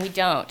industrial, and we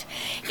don't.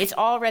 It's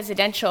all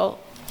residential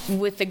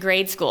with the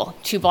grade school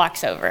 2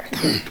 blocks over.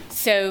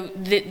 So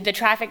the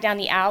traffic down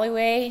the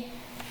alleyway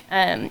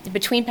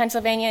between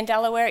Pennsylvania and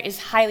Delaware is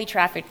highly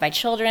trafficked by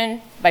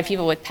children, by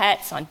people with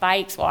pets, on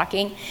bikes,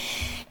 walking.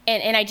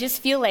 And I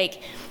just feel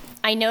like,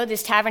 I know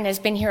this tavern has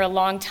been here a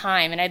long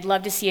time, and I'd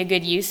love to see a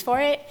good use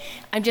for it.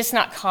 I'm just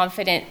not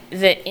confident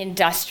that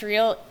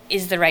industrial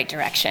is the right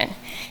direction.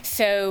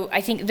 So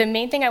I think the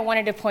main thing I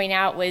wanted to point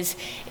out was,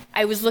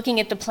 I was looking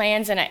at the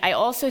plans, and I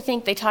also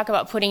think they talk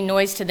about putting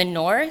noise to the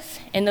north,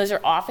 and those are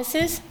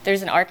offices.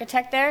 There's an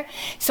architect there.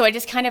 So I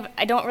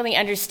don't really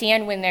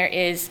understand when there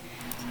is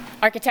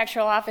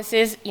architectural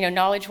offices,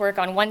 knowledge work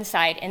on one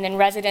side, and then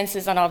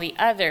residences on all the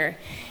other,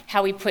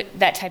 how we put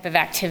that type of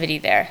activity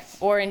there,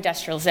 or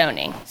industrial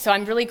zoning. So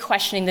I'm really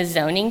questioning the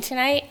zoning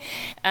tonight,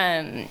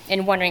 and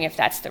wondering if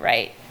that's the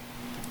right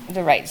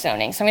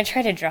zoning. So I'm going to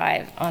try to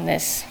drive on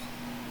this.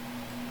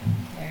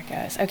 There it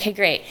goes. Okay,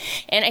 great.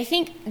 And I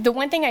think the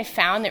one thing I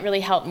found that really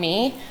helped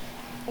me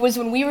was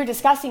when we were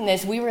discussing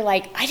this, we were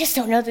like, I just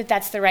don't know that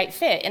that's the right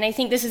fit. And I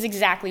think this is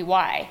exactly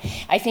why.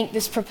 I think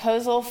this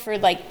proposal for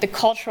the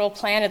cultural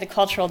plan of the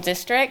cultural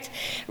district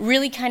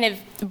really kind of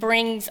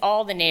brings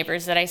all the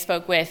neighbors that I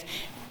spoke with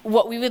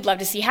what we would love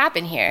to see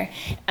happen here.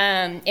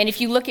 And if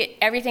you look at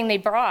everything they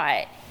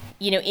brought,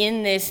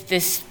 in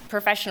this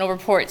professional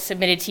report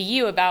submitted to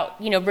you about,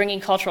 bringing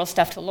cultural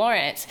stuff to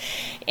Lawrence,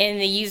 and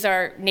they use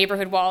our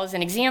neighborhood wall as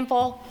an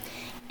example.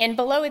 And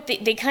below it,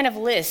 they kind of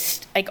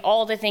list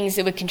all the things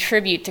that would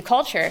contribute to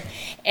culture.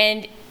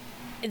 And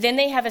then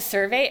they have a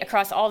survey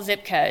across all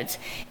zip codes.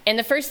 And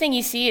the first thing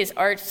you see is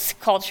arts,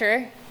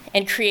 culture,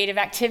 and creative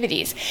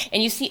activities.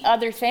 And you see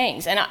other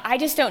things. And I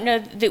just don't know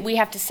that we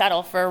have to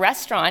settle for a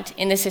restaurant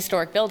in this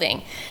historic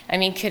building. I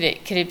mean, could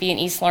it be an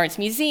East Lawrence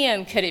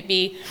museum? Could it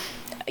be,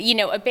 you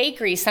know, a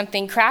bakery,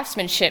 something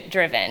craftsmanship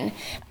driven?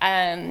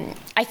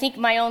 I think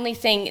my only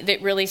thing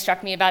that really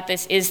struck me about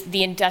this is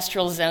the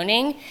industrial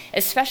zoning,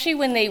 especially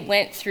when they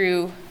went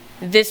through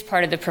this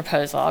part of the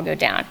proposal. I'll go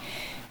down.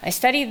 I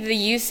studied the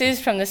uses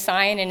from the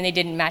sign and they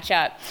didn't match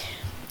up.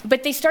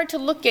 But they start to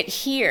look at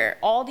here,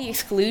 all the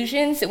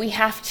exclusions that we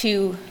have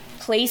to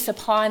place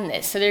upon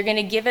this. So they're going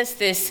to give us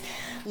this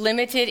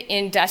limited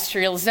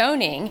industrial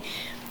zoning,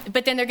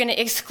 but then they're going to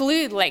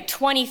exclude like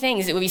 20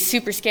 things that would be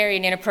super scary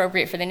and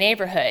inappropriate for the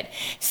neighborhood.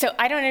 So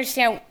I don't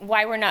understand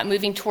why we're not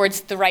moving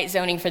towards the right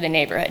zoning for the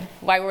neighborhood,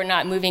 why we're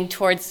not moving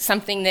towards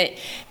something that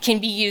can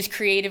be used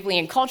creatively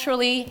and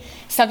culturally,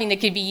 something that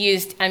could be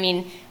used, I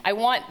mean, I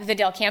want the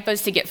Del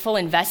Campos to get full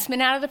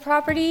investment out of the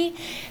property,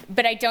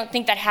 but I don't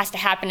think that has to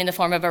happen in the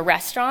form of a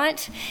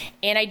restaurant.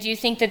 And I do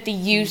think that the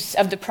use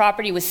of the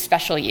property was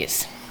special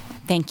use.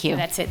 Thank you. So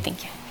that's it,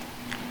 thank you.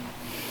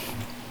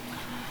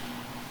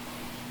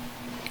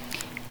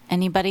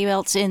 Anybody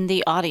else in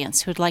the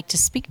audience who would like to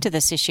speak to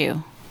this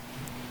issue?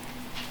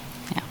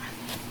 Yeah.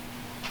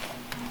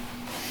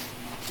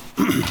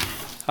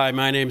 Hi,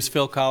 my name is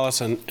Phil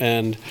Collison,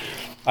 and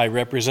I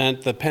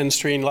represent the Penn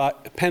Street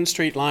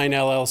Line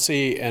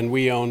LLC, and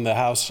we own the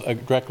house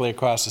directly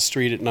across the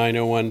street at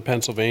 901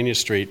 Pennsylvania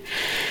Street.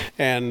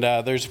 And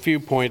there's a few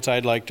points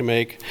I'd like to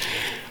make.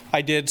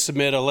 I did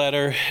submit a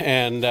letter,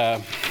 and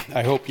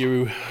I hope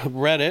you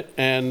read it.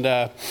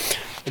 And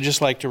I'd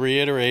just like to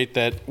reiterate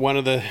that one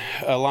of the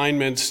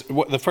alignments,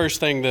 the first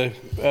thing the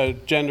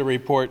agenda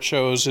report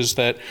shows is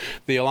that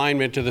the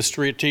alignment to the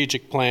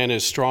strategic plan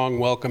is strong,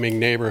 welcoming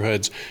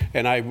neighborhoods.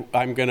 And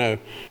I'm going to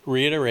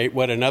reiterate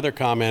what another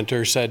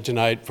commenter said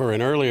tonight for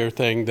an earlier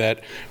thing,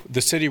 that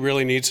the city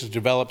really needs to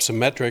develop some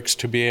metrics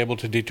to be able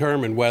to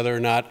determine whether or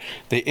not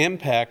the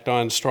impact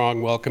on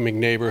strong, welcoming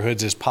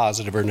neighborhoods is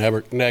positive or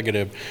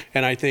negative.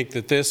 And I think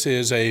that this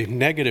is a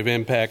negative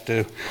impact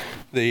to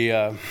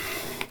the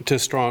to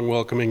strong,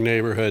 welcoming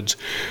neighborhoods.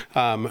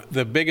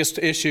 The biggest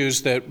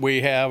issues that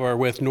we have are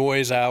with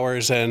noise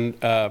hours and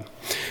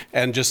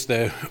just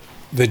the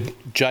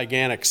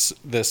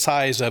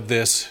size of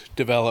this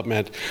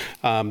development.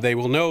 They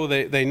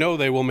know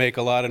they will make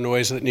a lot of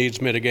noise that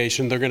needs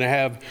mitigation. They're going to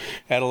have,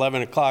 at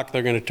 11 o'clock,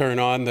 they're going to turn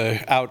on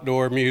the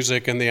outdoor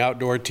music and the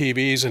outdoor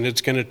TVs, and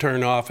it's going to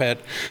turn off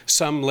at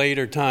some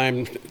later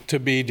time to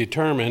be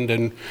determined.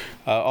 And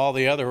all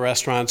the other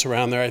restaurants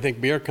around there, I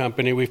think Beer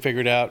Company, we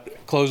figured out,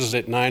 closes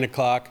at 9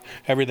 o'clock.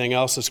 Everything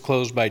else is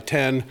closed by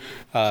 10.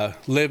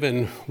 Live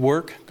and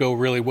work go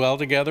really well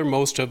together.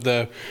 Most of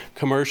the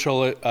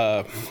commercial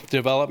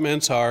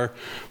developments are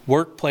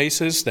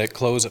workplaces that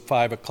close at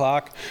 5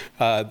 o'clock.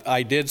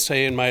 I did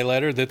say in my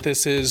letter that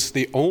this is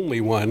the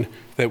only one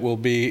that will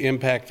be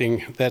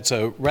impacting, that's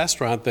a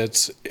restaurant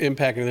that's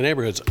impacting the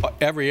neighborhoods.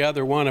 Every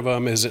other one of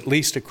them is at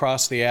least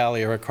across the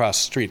alley or across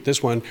the street.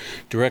 This one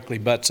directly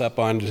butts up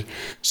onto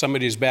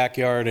somebody's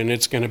backyard, and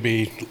it's going to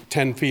be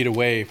 10 feet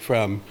away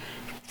from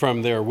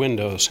their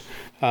windows.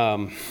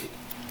 One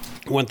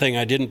thing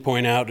I didn't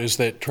point out is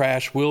that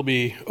trash will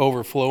be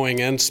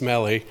overflowing and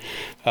smelly,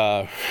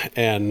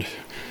 and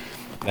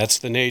that's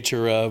the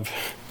nature of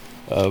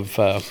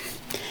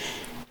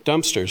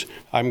dumpsters.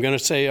 I'm going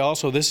to say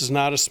also, this is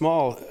not a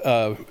small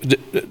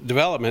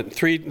development.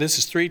 This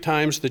is 3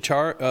 times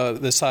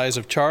the size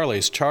of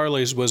Charlie's.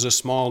 Charlie's was a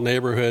small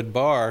neighborhood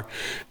bar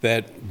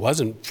that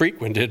wasn't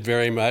frequented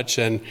very much,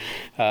 and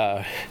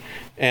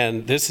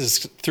this is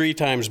 3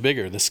 times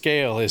bigger. The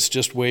scale is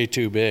just way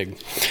too big.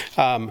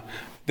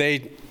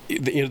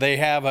 They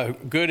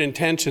have good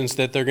intentions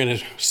that they're going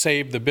to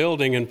save the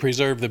building and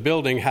preserve the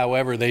building.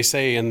 However, they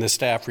say in the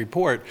staff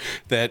report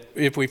that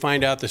if we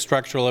find out the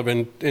structural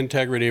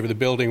integrity of the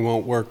building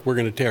won't work, we're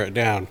going to tear it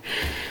down.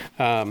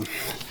 I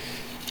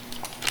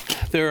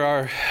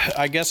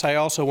guess I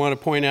also want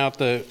to point out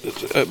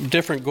the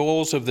different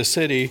goals of the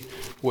city,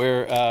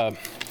 where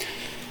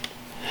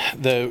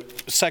the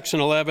Section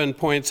 11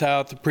 points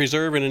out to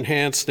preserve and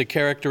enhance the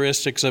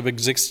characteristics of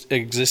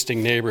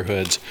existing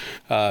neighborhoods.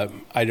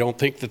 I don't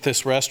think that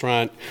this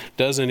restaurant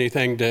does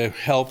anything to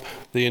help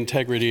the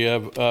integrity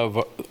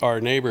of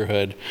our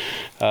neighborhood.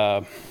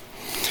 And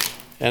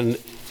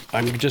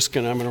I'm going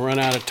to run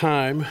out of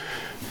time.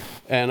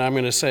 And I'm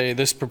going to say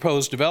this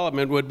proposed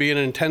development would be an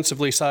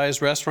intensively sized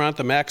restaurant,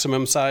 the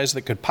maximum size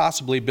that could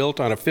possibly be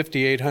built on a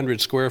 5,800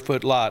 square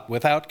foot lot.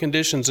 Without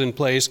conditions in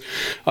place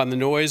on the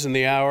noise and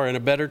the hour and a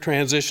better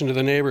transition to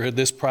the neighborhood,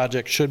 this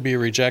project should be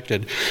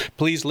rejected.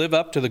 Please live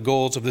up to the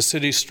goals of the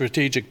city's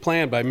strategic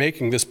plan by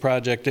making this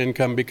project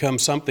income become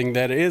something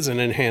that is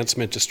an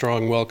enhancement to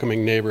strong,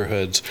 welcoming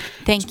neighborhoods.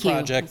 Thank you. This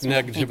project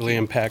negatively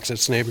impacts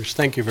its neighbors.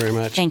 Thank you very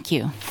much. Thank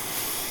you.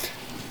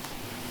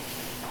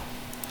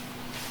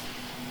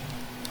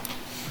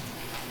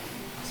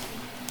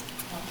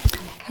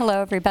 Hello,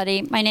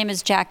 everybody. My name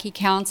is Jackie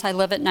Counts. I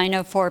live at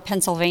 904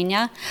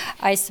 Pennsylvania.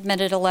 I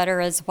submitted a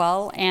letter as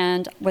well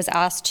and was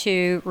asked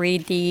to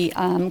read the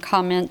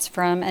comments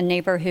from a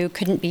neighbor who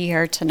couldn't be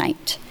here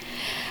tonight.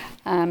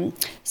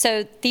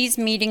 So these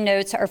meeting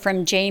notes are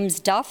from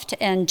James Duft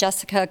and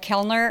Jessica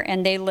Kellner,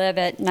 and they live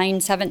at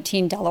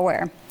 917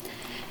 Delaware.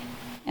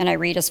 And I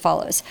read as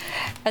follows.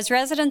 As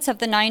residents of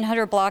the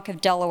 900 block of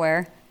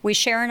Delaware, we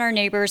share in our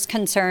neighbors'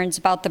 concerns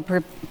about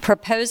the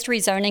proposed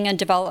rezoning and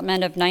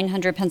development of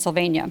 900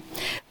 Pennsylvania.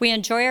 We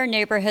enjoy our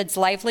neighborhood's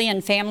lively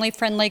and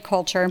family-friendly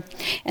culture,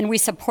 and we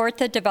support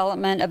the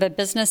development of a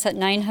business at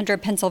 900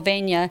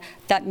 Pennsylvania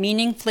that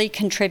meaningfully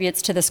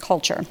contributes to this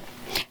culture.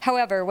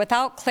 However,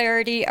 without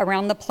clarity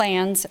around the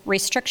plans,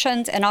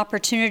 restrictions, and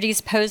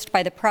opportunities posed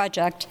by the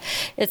project,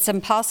 it's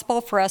impossible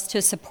for us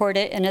to support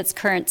it in its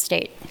current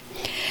state.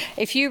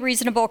 A few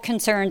reasonable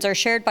concerns are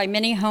shared by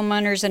many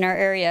homeowners in our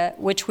area,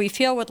 which we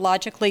feel would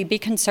logically be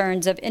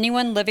concerns of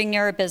anyone living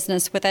near a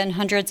business within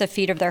hundreds of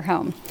feet of their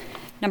home.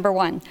 Number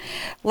one,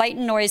 light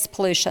and noise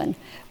pollution.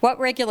 What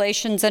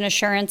regulations and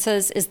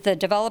assurances is the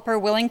developer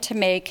willing to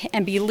make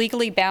and be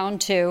legally bound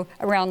to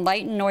around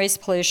light and noise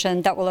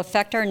pollution that will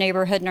affect our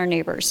neighborhood and our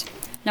neighbors?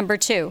 Number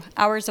two,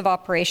 hours of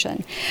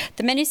operation.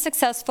 The many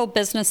successful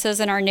businesses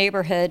in our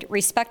neighborhood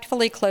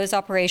respectfully close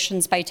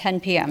operations by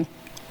 10 p.m.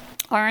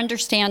 Our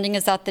understanding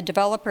is that the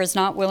developer is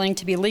not willing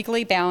to be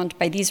legally bound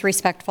by these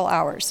respectful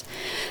hours.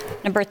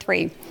 Number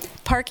three,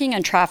 parking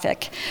and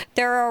traffic.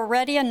 There are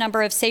already a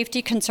number of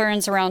safety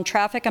concerns around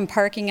traffic and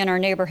parking in our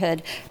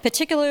neighborhood,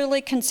 particularly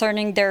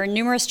concerning there are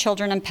numerous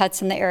children and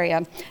pets in the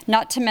area,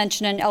 not to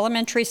mention an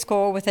elementary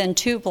school within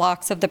 2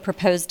 blocks of the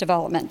proposed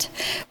development.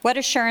 What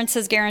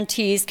assurances,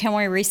 guarantees can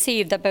we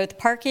receive that both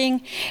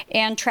parking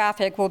and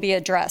traffic will be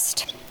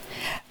addressed?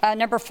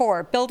 Number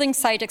four, building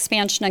site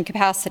expansion and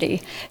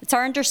capacity. It's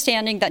our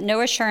understanding that no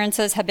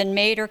assurances have been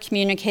made or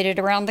communicated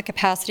around the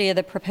capacity of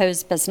the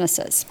proposed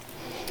businesses.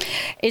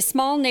 A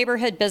small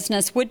neighborhood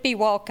business would be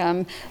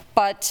welcome,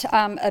 but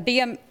a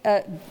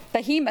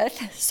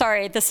behemoth,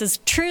 sorry, this is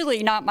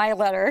truly not my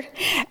letter,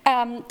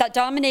 that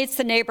dominates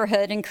the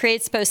neighborhood and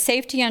creates both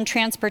safety and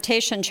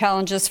transportation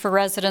challenges for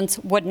residents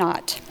would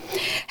not.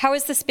 How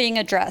is this being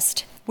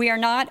addressed? We are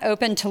not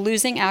open to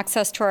losing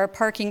access to our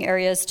parking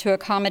areas to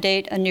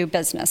accommodate a new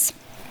business.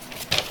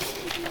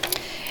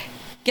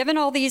 Given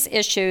all these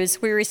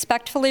issues, we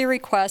respectfully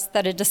request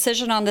that a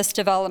decision on this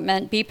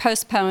development be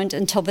postponed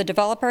until the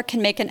developer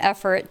can make an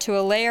effort to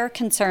allay our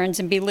concerns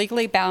and be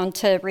legally bound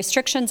to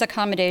restrictions,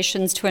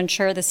 accommodations to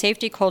ensure the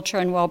safety, culture,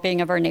 and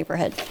well-being of our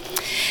neighborhood.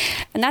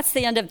 And that's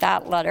the end of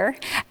that letter.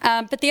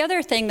 But the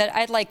other thing that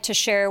I'd like to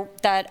share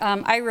that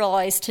I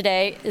realized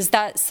today is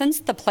that since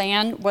the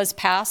plan was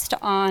passed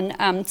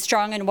on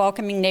strong and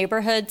welcoming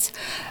neighborhoods,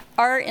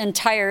 our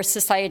entire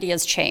society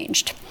has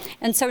changed.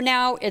 And so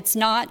now it's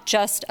not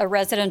just a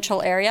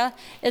residential area,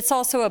 it's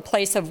also a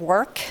place of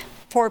work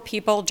for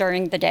people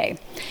during the day.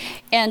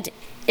 And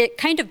it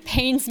kind of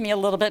pains me a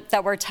little bit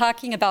that we're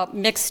talking about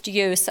mixed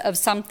use of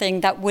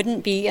something that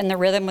wouldn't be in the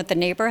rhythm with the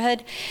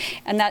neighborhood,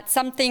 and that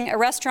something, a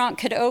restaurant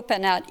could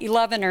open at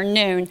 11 or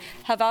noon,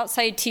 have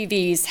outside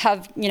TVs,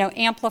 have,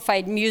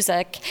 amplified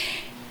music,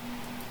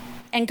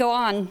 and go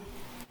on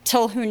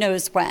till who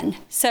knows when.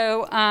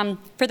 So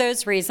for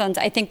those reasons,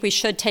 I think we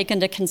should take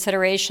into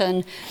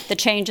consideration the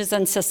changes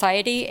in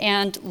society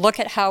and look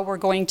at how we're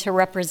going to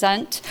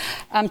represent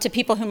to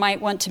people who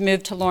might want to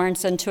move to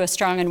Lawrence into a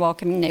strong and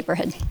welcoming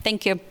neighborhood.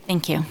 Thank you.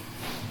 Thank you.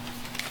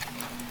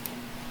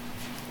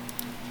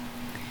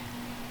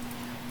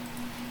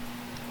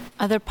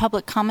 Other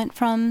public comment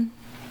from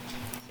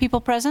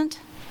people present?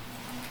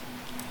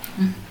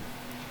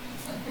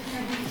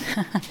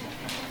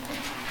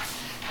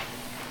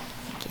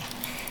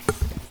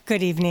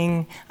 Good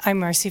evening. I'm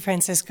Marcy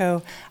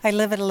Francisco. I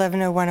live at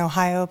 1101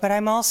 Ohio, but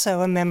I'm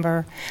also a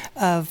member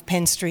of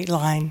Penn Street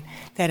Line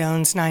that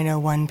owns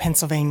 901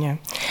 Pennsylvania.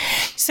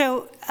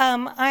 So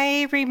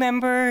I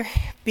remember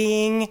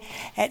being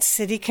at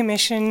City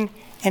Commission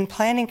and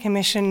Planning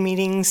Commission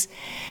meetings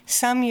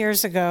some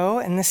years ago,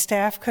 and the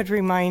staff could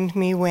remind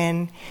me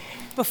when,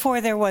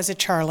 before there was a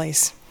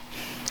Charlie's.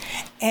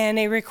 And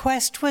a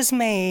request was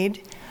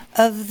made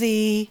of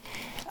the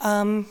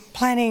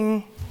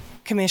Planning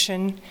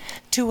Commission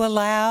to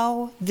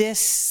allow this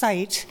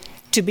site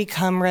to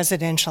become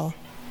residential.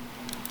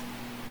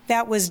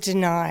 That was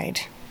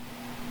denied.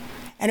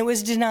 And it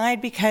was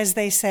denied because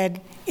they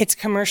said it's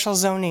commercial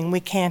zoning. We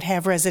can't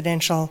have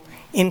residential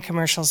in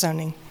commercial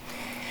zoning.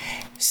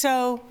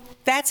 So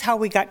that's how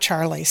we got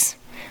Charlie's.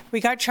 We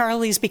got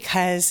Charlie's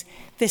because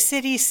the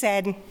city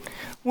said,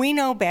 we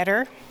know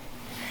better.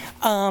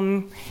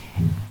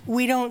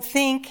 We don't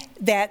think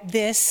that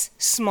this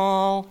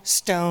small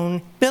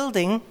stone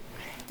building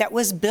that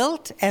was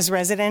built as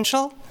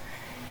residential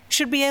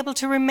should be able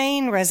to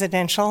remain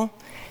residential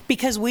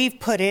because we've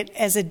put it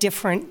as a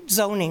different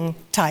zoning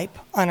type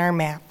on our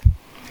map.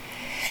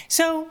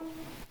 So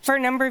for a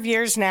number of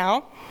years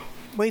now,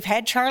 we've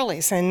had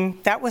Charlie's, and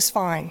that was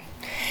fine.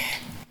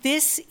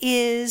 This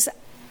is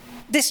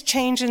this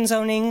change in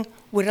zoning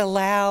would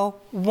allow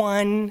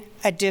one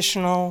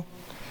additional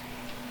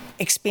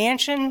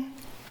expansion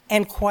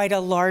and quite a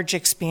large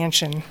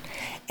expansion.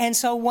 And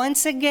so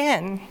once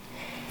again,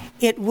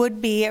 it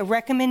would be a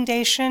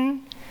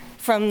recommendation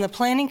from the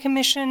Planning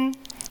Commission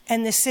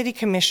and the City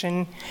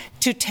Commission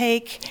to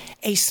take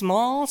a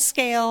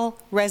small-scale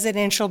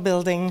residential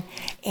building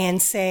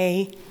and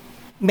say,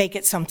 make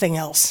it something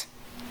else.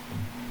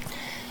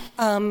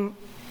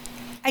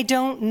 I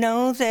don't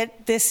know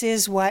that this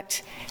is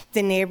what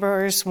the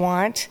neighbors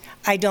want.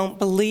 I don't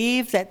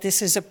believe that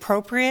this is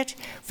appropriate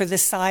for the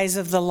size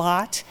of the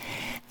lot.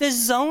 The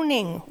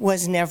zoning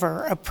was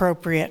never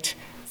appropriate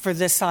for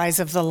the size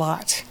of the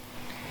lot.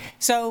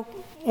 So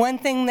one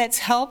thing that's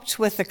helped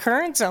with the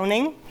current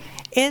zoning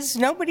is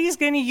nobody's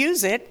going to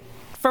use it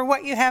for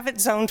what you have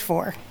it zoned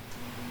for.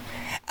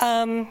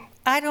 I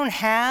don't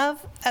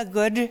have a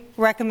good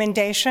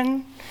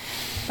recommendation,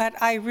 but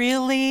I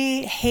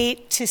really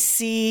hate to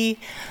see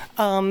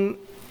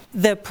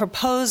the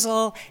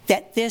proposal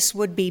that this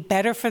would be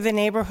better for the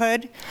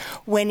neighborhood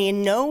when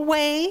in no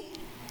way,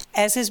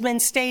 as has been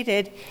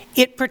stated,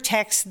 it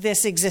protects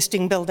this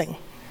existing building.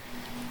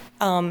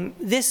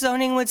 This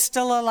zoning would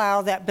still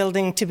allow that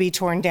building to be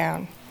torn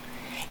down.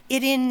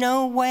 It in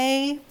no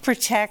way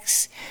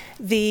protects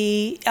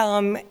the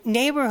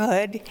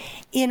neighborhood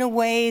in a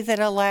way that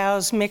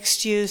allows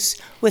mixed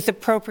use with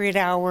appropriate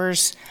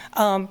hours.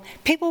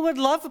 People would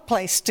love a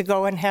place to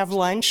go and have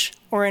lunch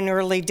or an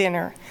early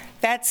dinner.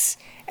 That's,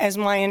 as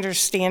my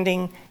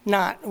understanding,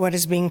 not what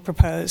is being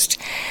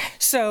proposed.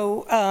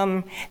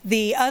 So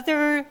the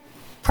other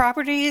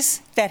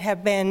properties that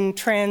have been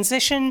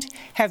transitioned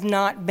have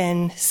not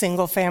been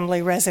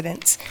single-family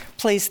residents.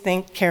 Please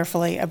think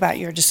carefully about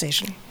your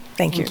decision.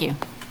 Thank you. Thank you.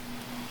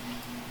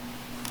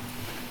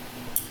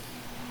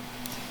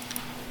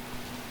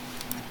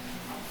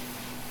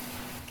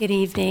 Good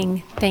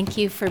evening. Thank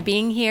you for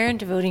being here and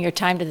devoting your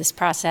time to this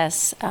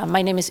process.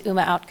 My name is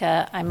Uma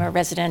Autka. I'm a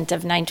resident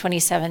of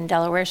 927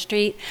 Delaware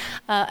Street.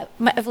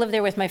 I've lived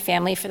there with my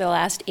family for the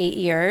last 8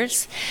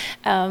 years.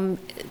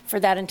 For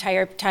that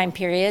entire time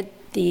period,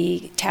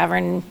 the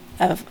tavern,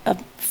 a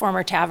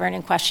former tavern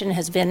in question,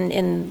 has been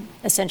in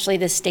essentially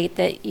the state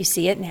that you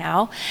see it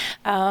now.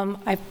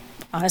 I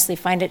honestly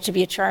find it to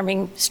be a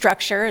charming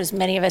structure, as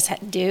many of us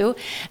do.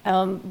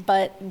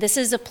 But this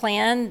is a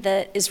plan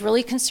that is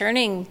really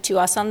concerning to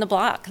us on the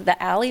block.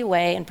 The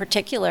alleyway in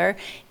particular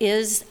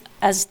is,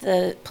 as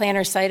the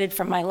planner cited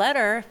from my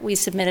letter, we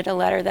submitted a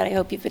letter that I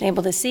hope you've been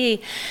able to see.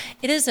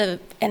 It is an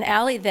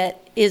alley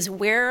that is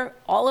where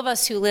all of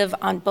us who live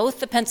on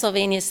both the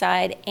Pennsylvania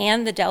side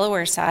and the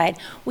Delaware side,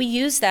 we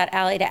use that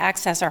alley to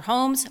access our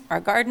homes, our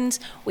gardens.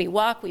 We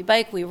walk, we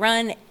bike, we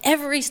run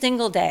every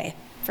single day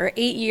for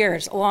 8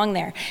 years along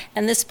there.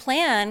 And this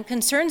plan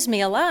concerns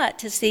me a lot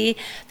to see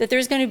that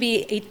there's going to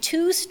be a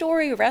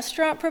 2-story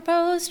restaurant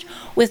proposed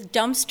with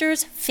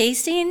dumpsters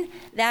facing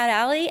that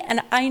alley.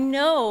 And I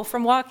know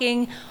from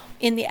walking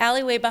in the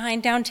alleyway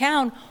behind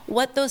downtown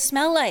what those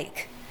smell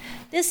like.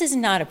 This is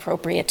not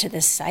appropriate to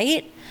this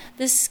site.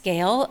 This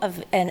scale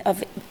of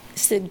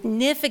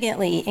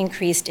significantly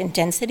increased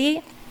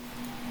intensity.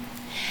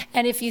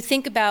 And if you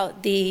think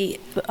about the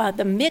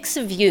mix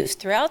of use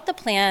throughout the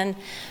plan,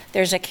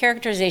 there's a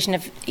characterization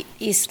of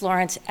East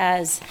Lawrence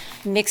as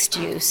mixed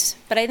use.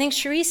 But I think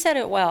Cherie said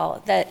it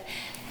well, that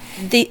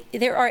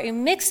there are a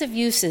mix of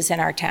uses in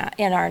our town,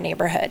 in our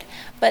neighborhood.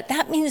 But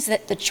that means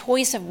that the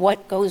choice of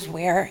what goes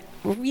where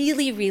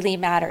really, really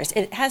matters.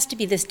 It has to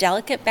be this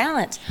delicate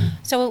balance.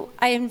 So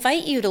I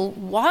invite you to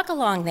walk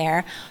along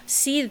there,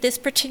 see this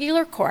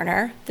particular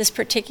corner, this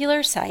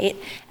particular site,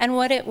 and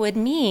what it would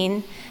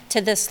mean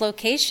to this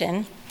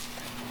location.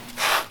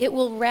 It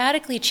will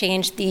radically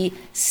change the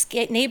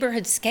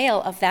neighborhood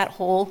scale of that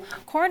whole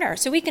corner.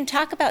 So we can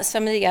talk about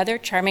some of the other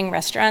charming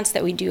restaurants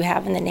that we do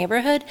have in the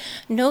neighborhood.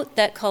 Note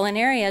that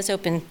Culinaria is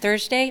open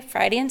Thursday,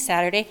 Friday, and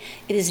Saturday.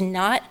 It is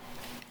not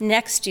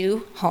next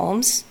to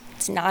homes.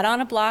 It's not on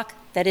a block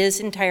that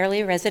is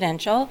entirely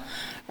residential,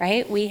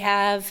 right? We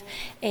have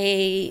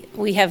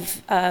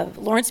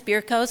Lawrence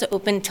Beer Co.'s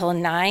open till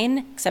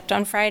 9, except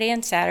on Friday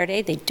and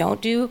Saturday. They don't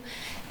do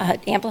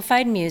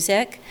amplified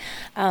music.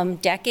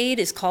 Decade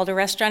is called a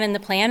restaurant in the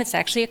plan. It's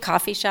actually a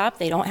coffee shop.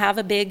 They don't have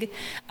a big,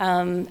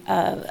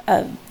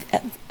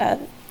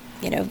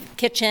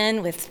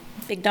 kitchen with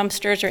big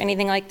dumpsters or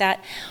anything like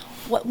that.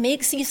 What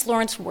makes East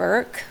Lawrence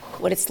work,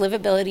 what its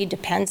livability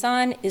depends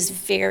on, is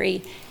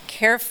very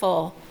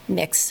careful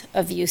mix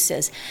of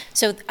uses.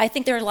 So I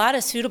think there are a lot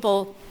of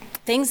suitable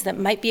things that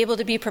might be able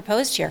to be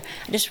proposed here.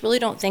 I just really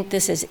don't think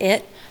this is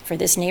it for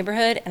this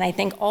neighborhood, and I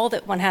think all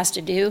that one has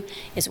to do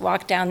is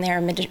walk down there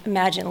and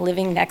imagine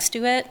living next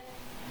to it,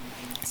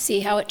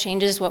 see how it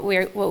changes what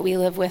we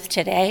live with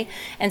today,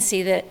 and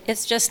see that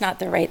it's just not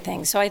the right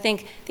thing. So I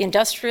think the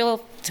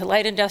industrial to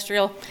light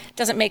industrial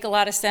doesn't make a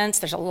lot of sense.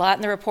 There's a lot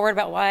in the report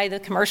about why the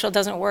commercial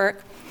doesn't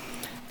work.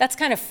 that's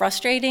kind of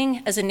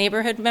frustrating as a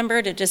neighborhood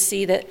member to just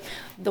see that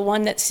the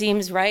one that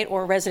seems right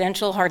or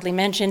residential, hardly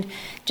mentioned,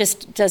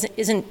 just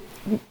isn't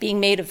being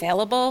made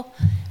available.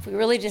 If we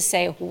really just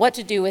say what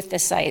to do with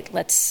this site,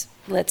 let's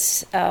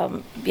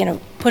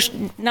push,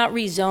 not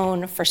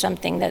rezone for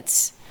something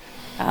that's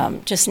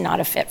just not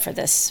a fit for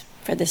this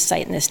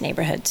site in this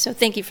neighborhood. So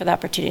thank you for the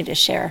opportunity to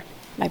share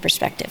my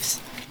perspectives.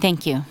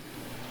 Thank you.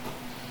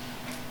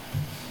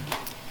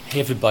 Hey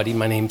everybody,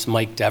 my name's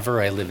Mike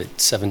Dever. I live at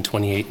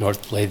 728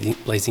 North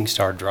Blazing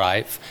Star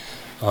Drive.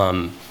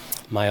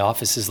 My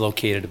office is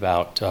located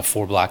about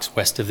 4 blocks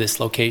west of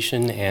this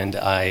location, and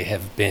I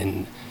have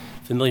been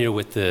familiar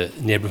with the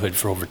neighborhood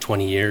for over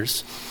 20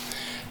 years.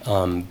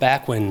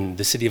 Back when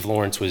the city of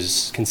Lawrence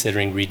was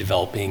considering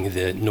redeveloping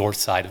the north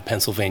side of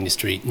Pennsylvania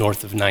Street,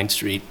 north of 9th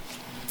Street,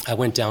 I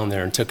went down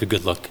there and took a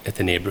good look at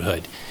the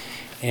neighborhood.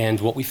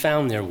 And what we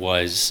found there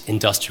was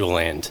industrial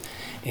land.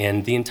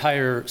 And the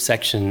entire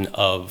section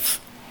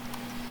of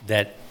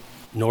that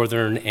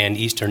northern and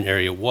eastern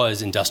area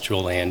was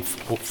industrial land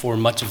for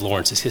much of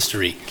Lawrence's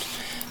history.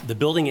 The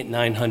building at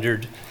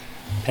 900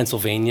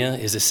 Pennsylvania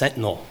is a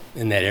sentinel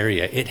in that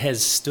area. It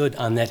has stood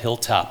on that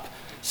hilltop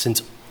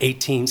since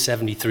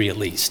 1873 at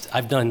least.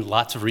 I've done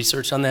lots of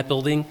research on that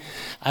building.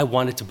 I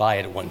wanted to buy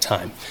it at one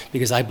time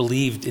because I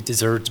believed it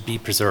deserved to be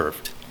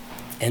preserved.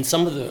 And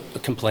some of the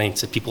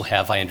complaints that people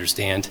have, I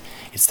understand,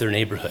 it's their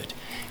neighborhood,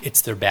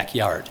 it's their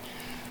backyard.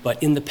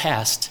 But in the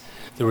past,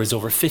 there was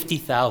over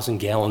 50,000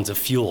 gallons of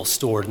fuel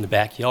stored in the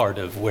backyard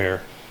of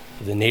where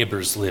the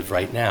neighbors live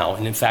right now.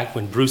 And in fact,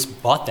 when Bruce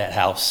bought that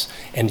house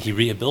and he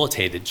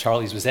rehabilitated,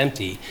 Charlie's was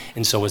empty,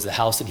 and so was the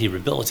house that he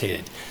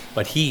rehabilitated.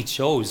 But he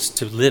chose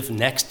to live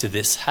next to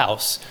this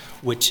house,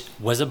 which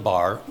was a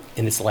bar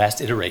in its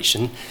last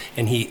iteration,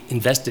 and he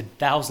invested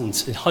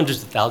thousands and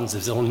hundreds of thousands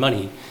of his own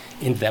money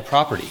into that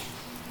property.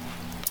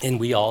 And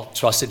we all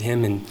trusted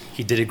him, and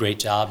he did a great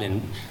job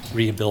in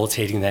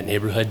rehabilitating that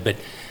neighborhood. But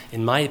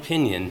in my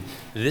opinion,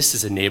 this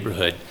is a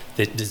neighborhood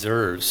that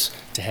deserves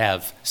to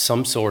have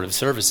some sort of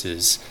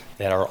services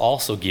that are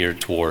also geared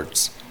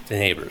towards the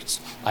neighbors.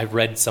 I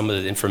read some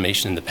of the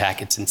information in the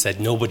packets and said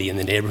nobody in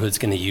the neighborhood is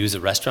going to use a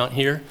restaurant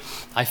here.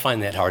 I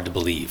find that hard to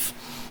believe.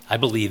 I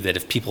believe that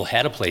if people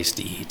had a place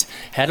to eat,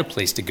 had a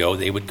place to go,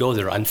 they would go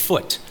there on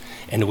foot.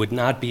 And it would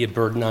not be a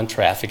burden on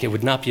traffic. It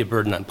would not be a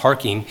burden on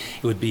parking.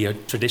 It would be a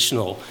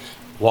traditional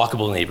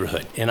walkable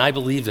neighborhood. And I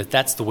believe that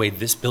that's the way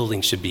this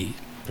building should be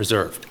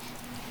preserved.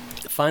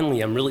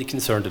 Finally, I'm really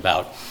concerned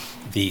about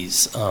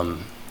these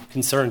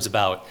concerns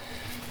about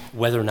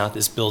whether or not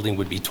this building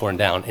would be torn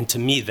down. And to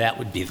me, that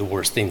would be the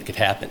worst thing that could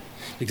happen,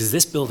 because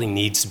this building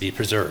needs to be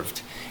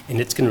preserved. And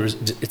it's going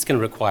to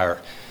require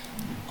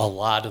a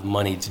lot of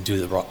money to do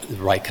the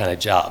right kind of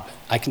job.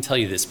 I can tell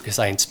you this because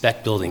I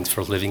inspect buildings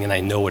for a living and I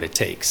know what it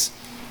takes.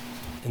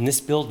 And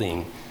this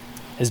building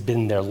has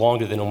been there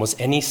longer than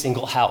almost any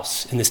single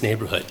house in this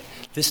neighborhood.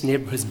 This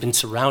neighborhood has been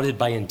surrounded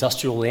by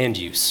industrial land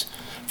use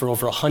for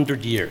over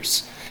 100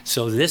 years.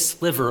 So this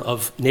sliver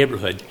of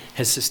neighborhood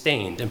has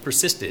sustained and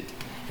persisted,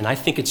 and I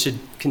think it should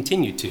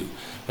continue to.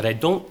 But I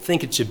don't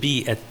think it should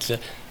be to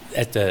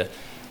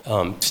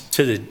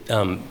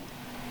the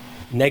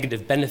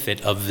negative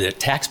benefit of the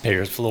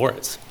taxpayers of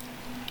Lawrence.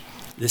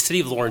 The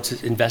city of Lawrence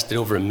has invested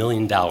over $1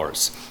 million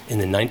in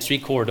the 9th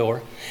Street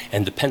corridor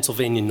and the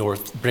Pennsylvania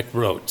North brick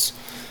roads.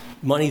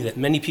 Money that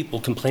many people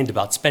complained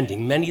about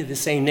spending. Many of the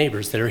same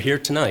neighbors that are here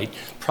tonight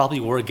probably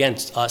were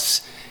against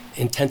us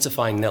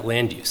intensifying that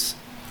land use.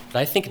 But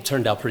I think it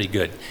turned out pretty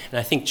good, and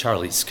I think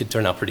Charlie's could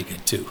turn out pretty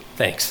good too.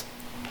 Thanks.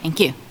 Thank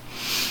you.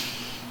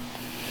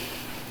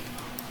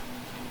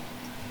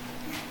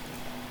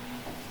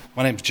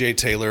 My name's Jay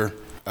Taylor.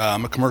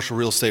 I'm a commercial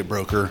real estate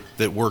broker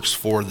that works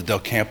for the Del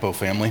Campo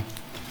family.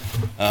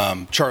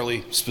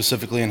 Charlie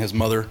specifically and his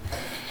mother.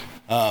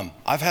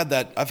 I've had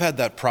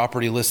that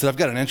property listed. I've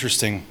got an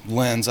interesting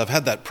lens. I've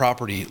had that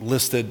property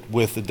listed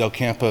with the Del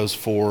Campos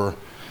for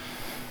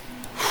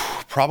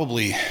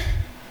probably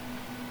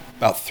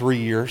about 3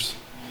 years.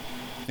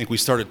 I think we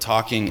started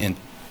talking in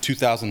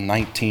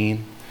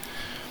 2019.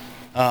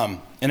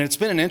 And it's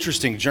been an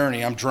interesting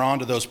journey. I'm drawn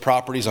to those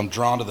properties. I'm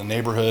drawn to the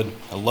neighborhood.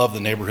 I love the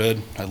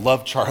neighborhood. I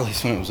loved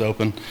Charlie's when it was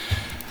open.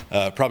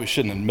 Probably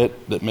shouldn't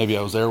admit that maybe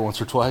I was there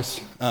once or twice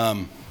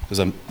because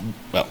we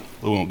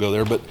won't go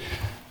there. But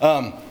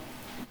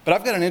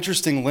I've got an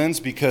interesting lens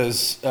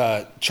because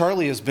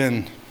Charlie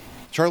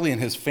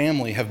and his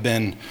family have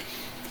been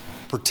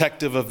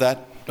protective of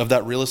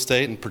that real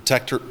estate and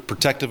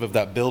protective of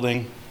that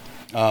building.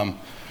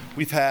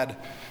 We've had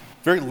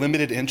very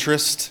limited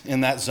interest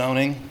in that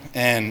zoning,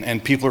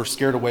 and people are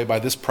scared away by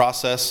this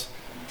process.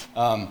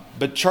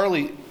 But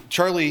Charlie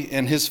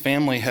and his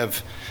family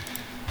have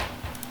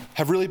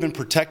really been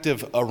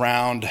protective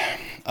around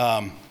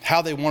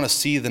how they want to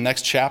see the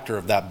next chapter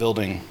of that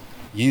building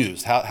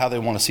used, how they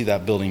want to see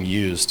that building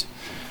used.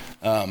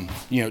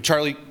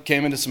 Charlie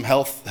came into some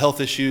health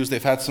issues.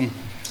 They've had some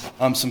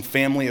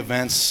family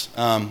events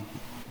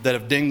that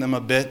have dinged them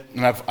a bit,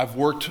 and I've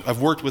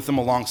worked with them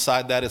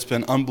alongside that. It's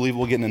been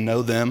unbelievable getting to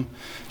know them,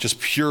 just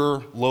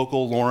pure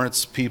local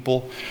Lawrence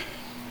people.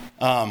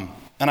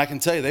 And I can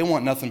tell you, they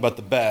want nothing but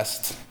the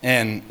best.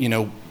 And, you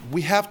know,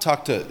 we've had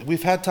talked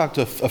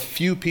to a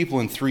few people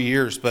in 3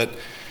 years, but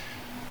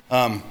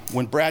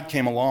when Brad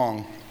came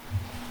along,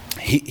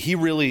 he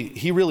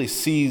really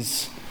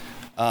sees,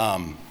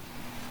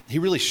 he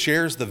really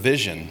shares the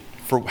vision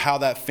for how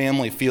that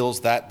family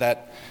feels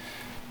that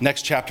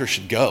next chapter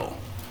should go.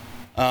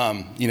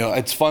 You know,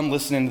 it's fun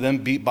listening to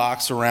them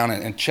beatbox around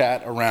and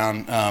chat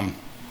around,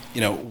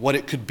 you know, what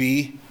it could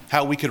be,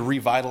 how we could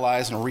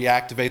revitalize and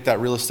reactivate that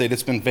real estate.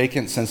 It's been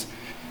vacant since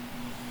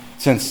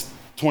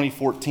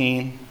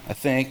 2014, I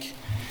think.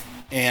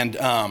 And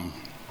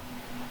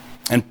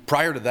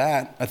prior to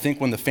that, I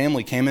think when the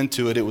family came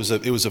into it, it was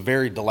a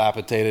very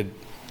dilapidated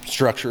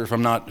structure, if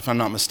I'm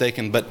not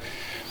mistaken. But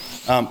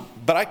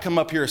I come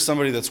up here as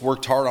somebody that's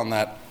worked hard on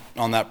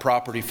that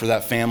property for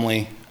that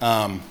family,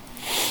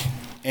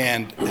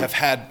 and have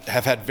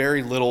had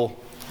very little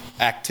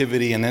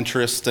activity and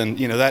interest, and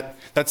you know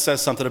that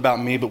says something about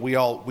me. But we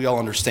all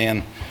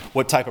understand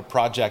what type of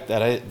project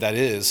that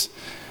is.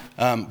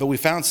 But we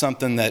found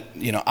something that,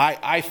 you know,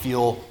 I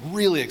feel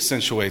really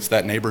accentuates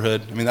that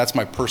neighborhood. I mean, that's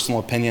my personal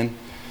opinion,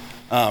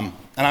 and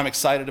I'm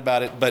excited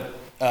about it. But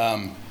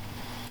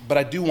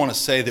I do want to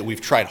say that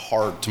we've tried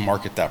hard to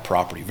market that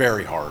property,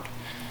 very hard,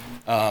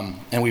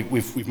 and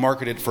we've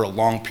marketed it for a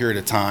long period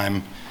of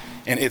time.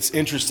 And it's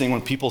interesting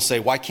when people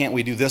say, "Why can't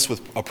we do this with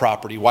a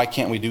property? Why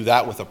can't we do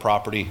that with a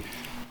property?"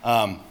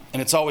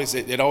 And it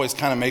always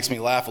kind of makes me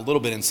laugh a little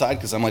bit inside,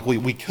 because I'm like,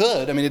 we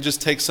could. I mean, it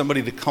just takes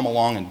somebody to come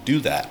along and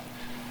do that.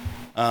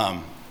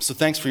 So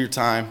thanks for your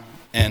time,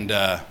 and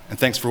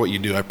thanks for what you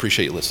do. I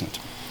appreciate you listening to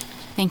me.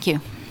 Thank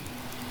you.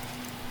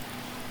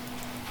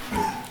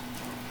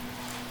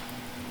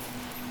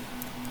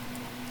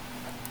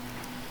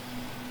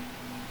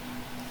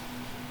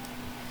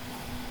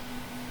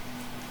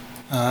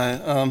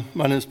 Hi,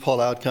 my name is Paul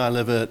Outka. I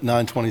live at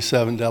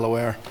 927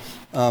 Delaware.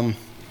 And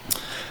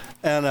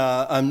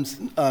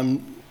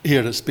I'm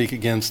here to speak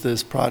against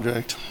this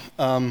project.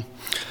 And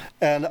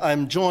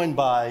I'm joined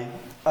by,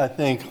 I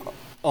think,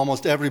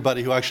 almost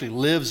everybody who actually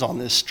lives on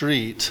this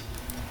street,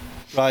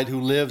 right, who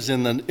lives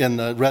in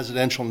the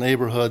residential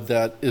neighborhood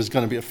that is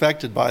going to be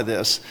affected by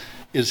this,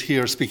 is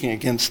here speaking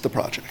against the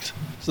project.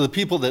 So the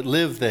people that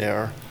live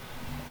there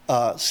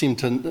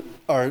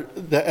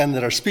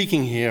that are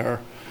speaking here,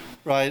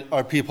 right,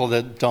 are people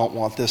that don't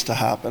want this to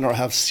happen or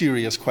have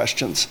serious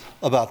questions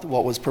about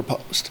what was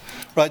proposed,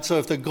 right? So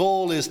if the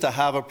goal is to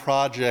have a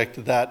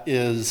project that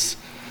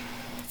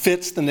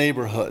fits the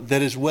neighborhood,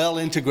 that is well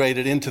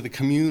integrated into the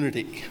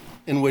community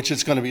in which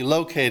it's going to be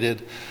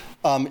located,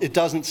 it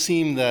doesn't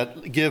seem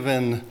that,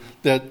 given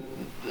that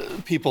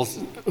people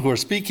who are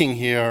speaking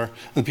here,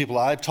 the people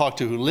I've talked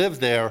to who live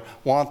there,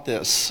 want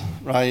this,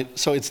 right?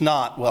 So it's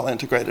not well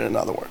integrated, in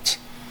other words.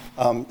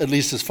 At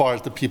least as far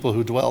as the people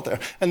who dwell there.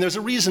 And there's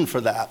a reason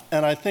for that.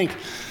 And I think,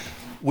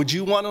 would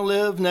you want to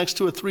live next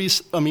to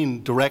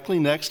directly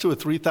next to a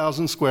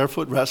 3,000 square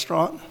foot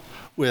restaurant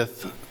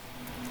with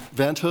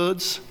vent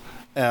hoods?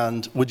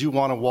 And would you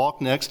want to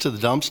walk next to the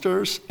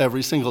dumpsters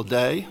every single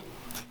day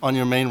on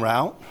your main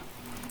route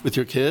with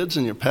your kids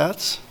and your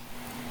pets,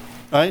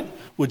 right?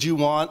 Would you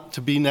want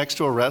to be next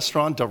to a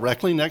restaurant,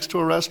 directly next to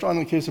a restaurant,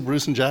 in the case of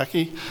Bruce and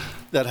Jackie,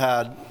 that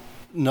had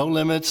no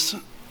limits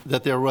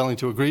that they're willing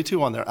to agree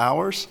to on their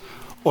hours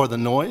or the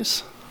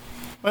noise,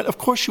 right? Of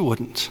course you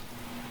wouldn't.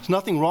 There's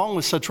nothing wrong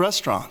with such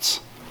restaurants,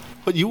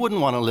 but you wouldn't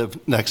want to live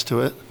next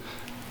to it,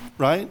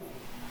 right?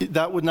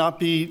 That would not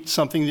be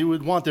something you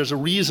would want. There's a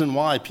reason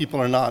why people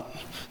are not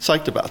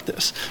psyched about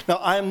this. Now,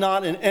 I am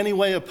not in any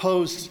way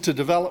opposed to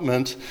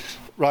development,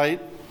 right,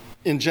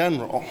 in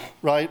general,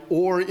 right,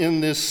 or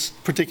in this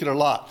particular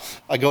lot.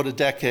 I go to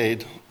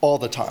Decade all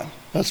the time.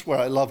 That's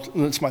where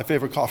it's my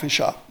favorite coffee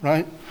shop,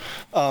 right?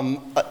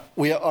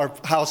 Our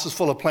house is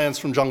full of plants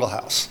from Jungle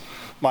House.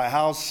 My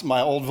house, my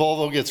old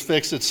Volvo gets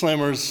fixed at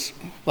Slimmers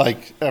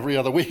like every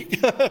other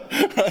week,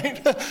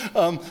 right?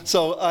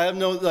 So I have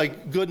no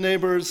good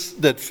neighbors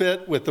that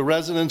fit with the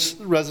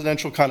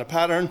residential kind of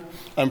pattern.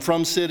 I'm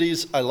from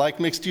cities. I like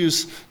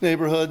mixed-use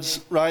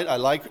neighborhoods, right? I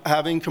like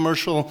having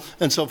commercial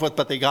and so forth,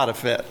 but they gotta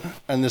fit,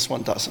 and this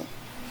one doesn't,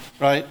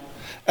 right?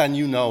 And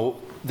you know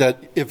that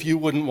if you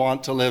wouldn't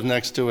want to live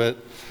next to it,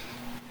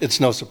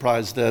 it's no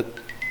surprise that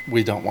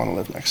we don't want to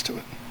live next to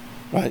it,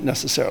 right,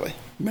 necessarily.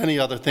 Many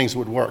other things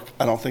would work.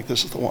 I don't think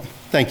this is the one.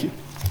 Thank you.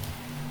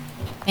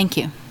 Thank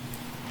you.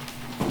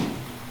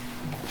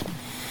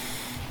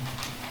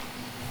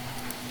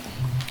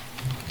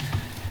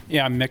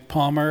 Yeah, I'm Mick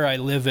Palmer. I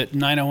live at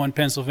 901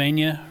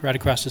 Pennsylvania, right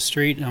across the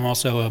street. I'm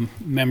also a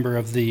member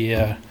of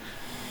the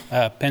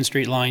Penn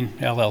Street Line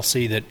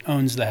LLC that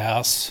owns the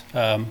house.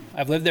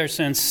 I've lived there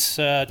since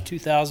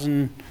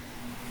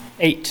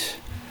 2008.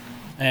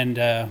 And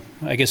I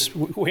guess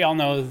we all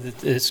know that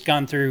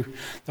the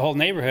whole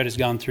neighborhood has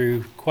gone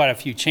through quite a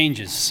few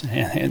changes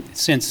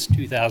since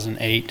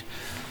 2008.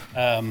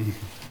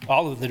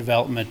 All of the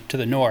development to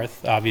the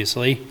north,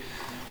 obviously,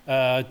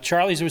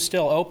 Charlie's was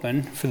still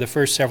open for the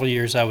first several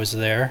years I was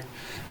there.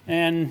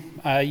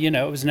 And,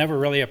 it was never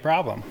really a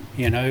problem.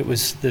 It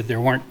was that there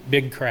weren't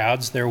big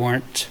crowds. There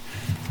weren't,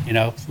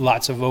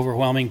 lots of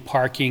overwhelming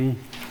parking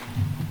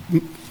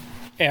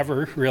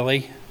ever,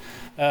 really.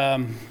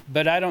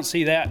 But I don't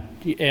see that,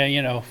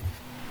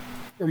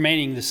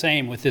 remaining the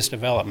same with this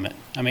development.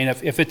 I mean,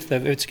 if it's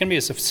going to be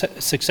a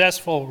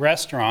successful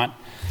restaurant,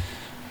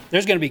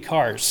 there's going to be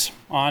cars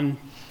on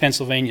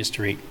Pennsylvania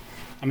Street.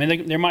 I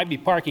mean, there might be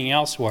parking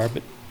elsewhere,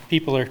 but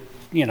people are,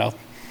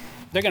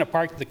 they're going to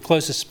park the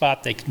closest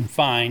spot they can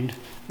find,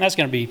 and that's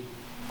going to be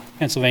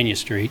Pennsylvania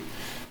Street.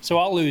 So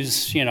I'll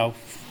lose,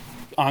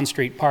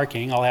 on-street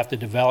parking. I'll have to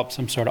develop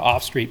some sort of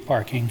off-street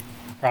parking,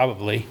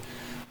 probably.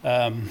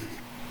 At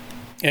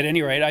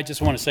any rate, I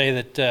just want to say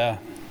that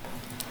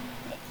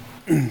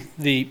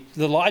the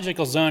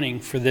logical zoning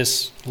for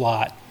this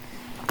lot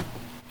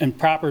and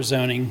proper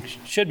zoning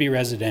should be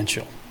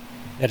residential.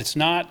 That it's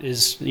not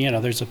is,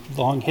 there's a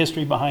long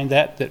history behind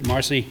that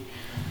Marcy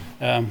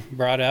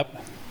brought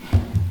up.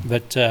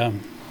 But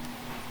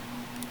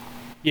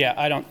yeah,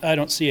 I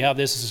don't see how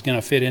this is going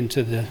to fit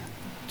into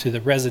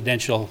the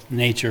residential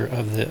nature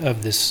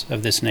of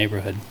this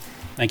neighborhood.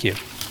 Thank you.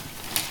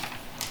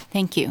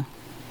 Thank you.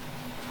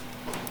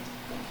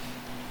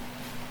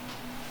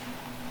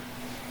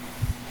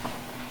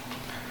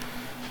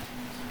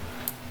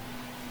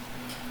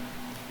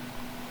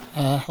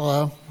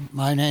 Hello,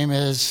 my name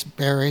is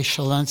Barry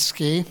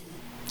Shalinsky,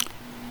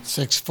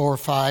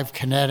 645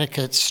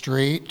 Connecticut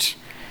Street,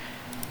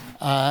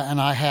 and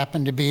I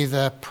happen to be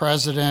the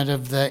president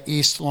of the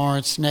East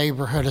Lawrence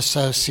Neighborhood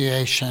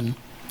Association.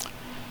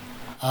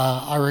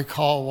 I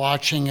recall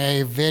watching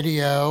a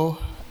video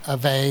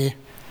of a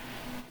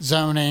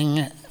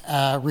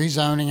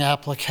rezoning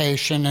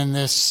application in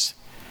this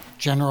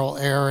general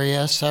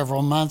area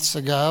several months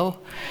ago,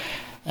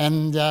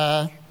 and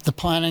the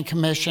Planning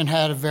Commission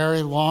had a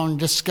very long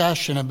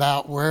discussion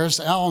about where's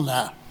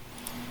Elna.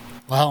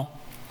 Well,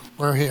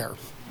 we're here.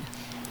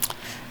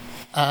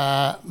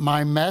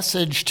 My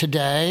message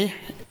today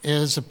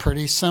is a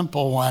pretty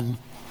simple one.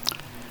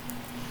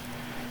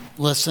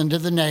 Listen to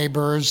the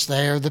neighbors.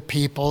 They are the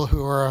people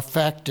who are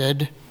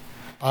affected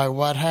by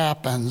what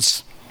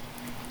happens.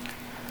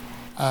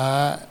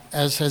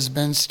 As has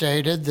been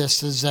stated,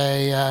 this is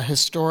a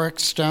historic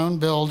stone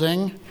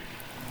building,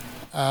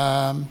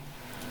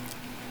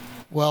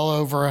 well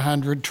over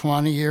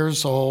 120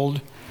 years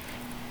old.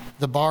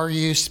 The bar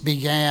use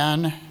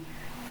began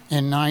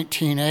in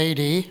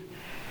 1980.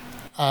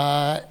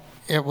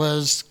 It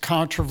was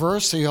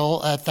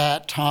controversial at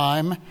that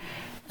time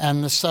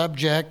and the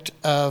subject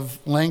of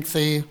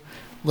lengthy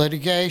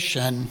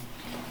litigation.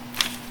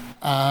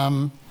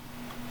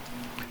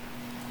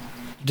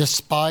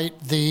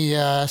 Despite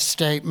the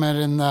statement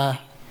in the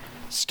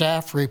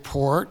staff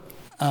report,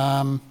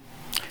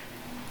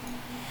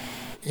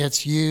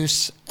 its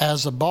use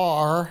as a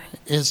bar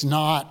is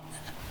not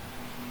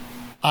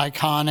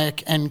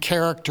iconic and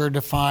character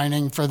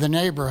defining for the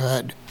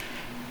neighborhood.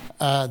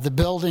 The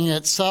building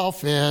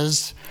itself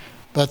is,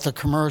 but the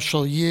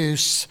commercial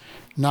use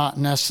not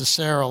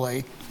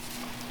necessarily.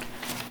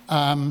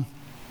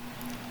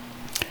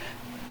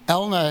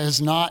 Elna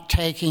is not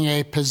taking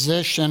a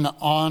position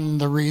on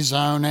the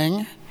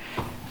rezoning,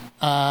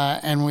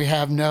 and we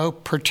have no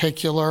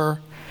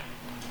particular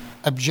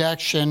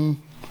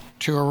objection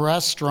to a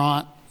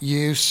restaurant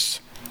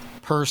use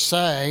per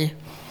se.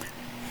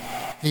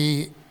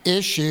 The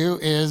issue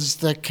is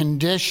the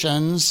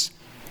conditions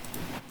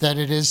that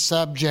it is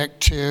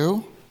subject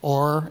to,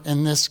 or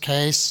in this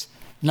case,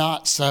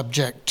 not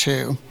subject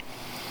to.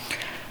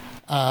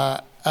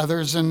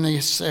 Others in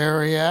this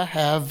area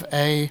have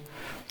a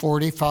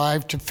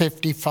 45 to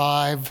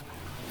 55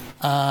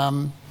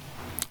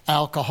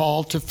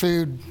 alcohol to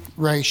food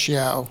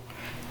ratio.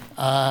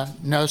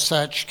 No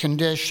such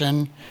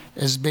condition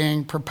is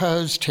being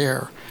proposed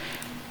here.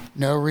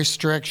 No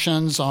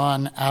restrictions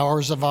on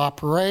hours of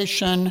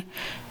operation,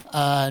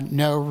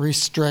 no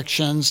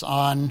restrictions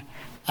on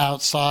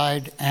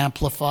outside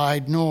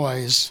amplified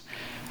noise.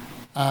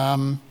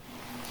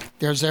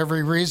 There's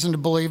every reason to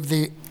believe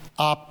the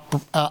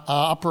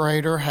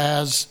operator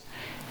has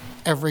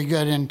every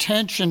good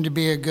intention to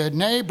be a good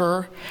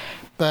neighbor,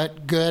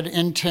 but good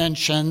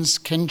intentions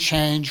can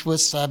change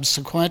with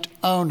subsequent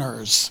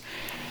owners.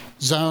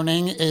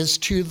 Zoning is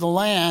to the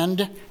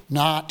land,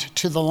 not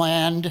to the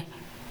land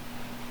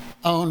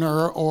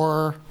owner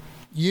or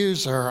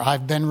user.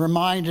 I've been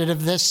reminded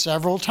of this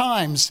several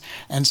times,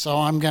 and so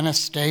I'm going to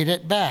state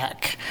it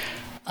back.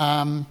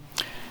 There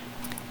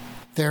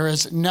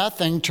is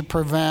nothing to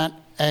prevent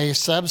a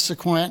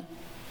subsequent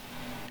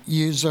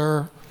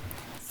user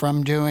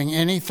from doing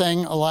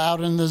anything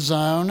allowed in the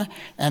zone,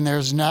 and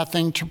there's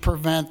nothing to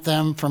prevent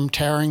them from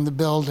tearing the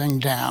building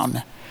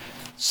down.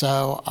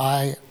 So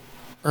I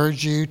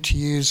urge you to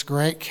use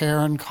great care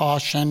and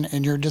caution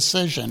in your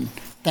decision.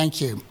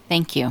 Thank you.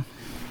 Thank you.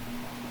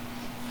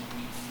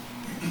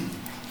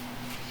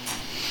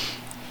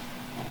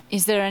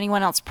 Is there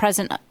anyone else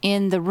present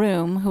in the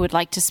room who would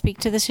like to speak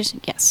to this issue?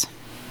 Yes.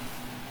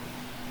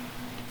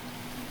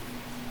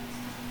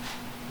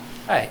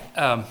 Hi.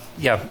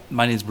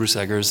 My name is Bruce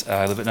Eggers.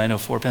 I live at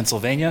 904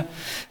 Pennsylvania.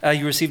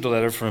 You received a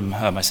letter from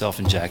myself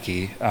and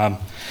Jackie.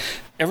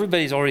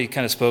 Everybody's already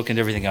kind of spoken to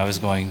everything I was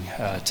going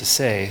to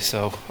say,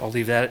 so I'll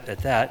leave that at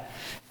that.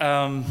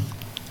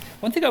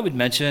 One thing I would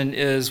mention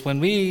is when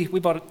we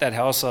bought that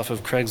house off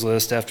of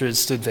Craigslist after it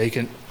stood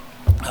vacant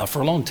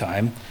for a long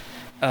time,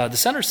 the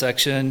center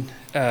section,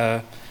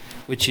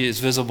 which is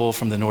visible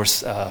from the north,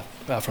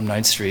 from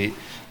 9th Street,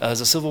 is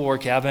a Civil War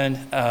cabin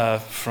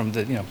from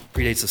the,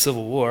 predates the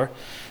Civil War.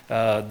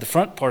 The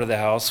front part of the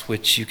house,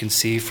 which you can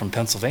see from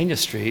Pennsylvania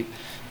Street,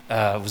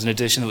 was an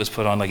addition that was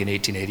put on like in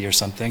 1880 or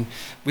something.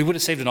 We would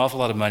have saved an awful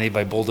lot of money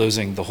by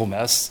bulldozing the whole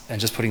mess and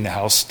just putting the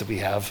house that we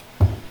have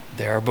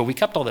there. But we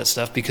kept all that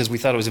stuff because we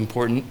thought it was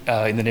important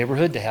in the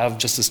neighborhood to have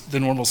just the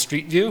normal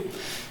street view.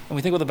 And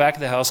we think, well, the back of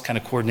the house kind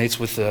of coordinates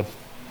with the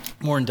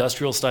more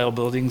industrial style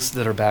buildings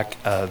that are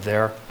back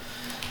there.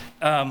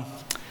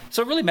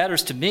 So it really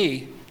matters to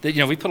me that,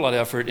 we put a lot of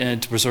effort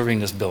into preserving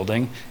this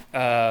building.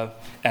 And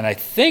I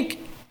think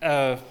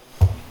it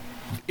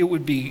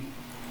would be,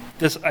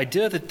 this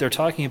idea that they're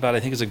talking about,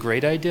 I think is a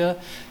great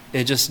idea.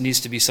 It just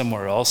needs to be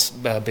somewhere else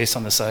based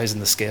on the size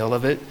and the scale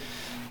of it.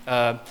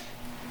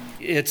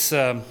 It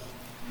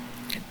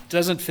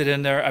doesn't fit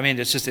in there. I mean,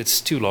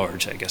 it's too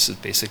large, I guess is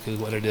basically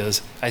what it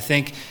is. I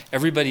think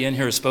everybody in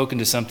here has spoken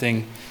to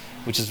something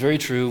which is very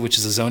true, which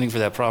is the zoning for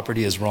that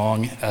property is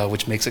wrong,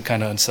 which makes it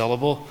kind of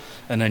unsellable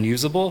and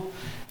unusable.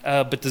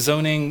 But the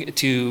zoning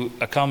to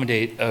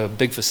accommodate a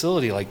big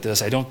facility like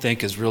this, I don't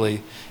think is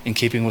really in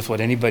keeping with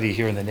what anybody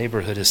here in the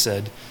neighborhood has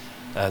said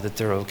that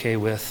they're okay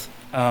with.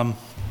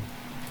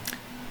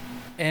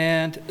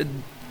 And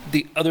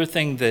the other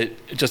thing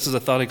that, just as a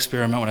thought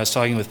experiment, when I was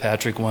talking with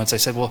Patrick once, I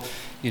said, well,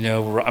 I'm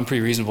a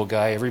pretty reasonable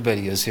guy,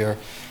 everybody is here.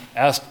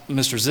 Asked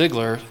Mr.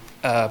 Ziegler,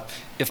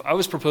 if I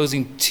was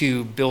proposing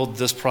to build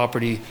this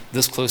property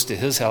this close to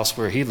his house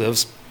where he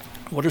lives,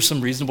 what are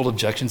some reasonable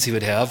objections he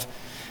would have?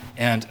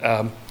 And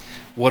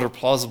what are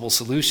plausible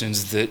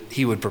solutions that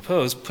he would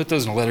propose? Put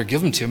those in a letter,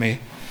 give them to me,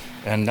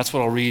 and that's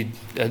what I'll read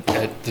at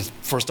the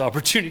first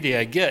opportunity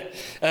I get.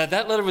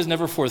 That letter was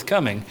never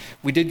forthcoming.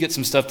 We did get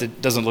some stuff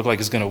that doesn't look like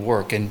it's going to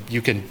work, and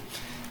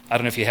I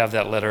don't know if you have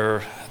that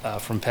letter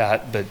from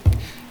Pat, but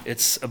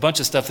it's a bunch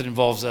of stuff that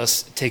involves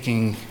us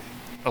taking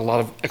a lot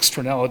of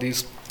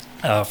externalities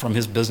from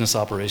his business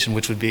operation,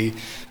 which would be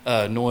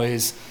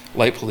noise,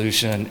 light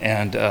pollution,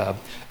 and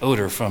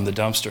odor from the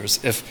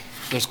dumpsters. If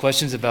there's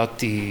questions about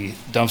the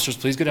dumpsters,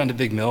 please go down to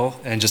Big Mill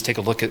and just take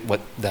a look at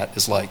what that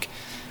is like.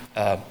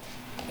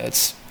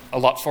 It's a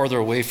lot farther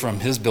away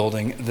from his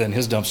building than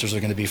his dumpsters are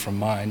going to be from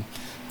mine.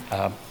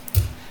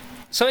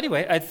 So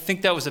anyway, I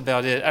think that was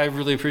about it. I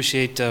really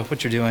appreciate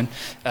what you're doing,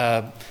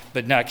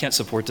 but no, I can't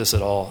support this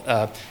at all.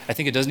 I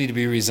think it does need to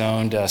be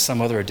rezoned.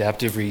 Some other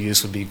adaptive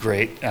reuse would be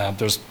great.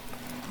 There's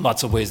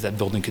lots of ways that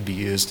building could be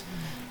used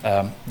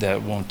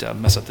that won't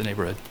mess up the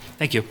neighborhood.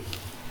 Thank you.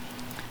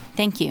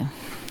 Thank you.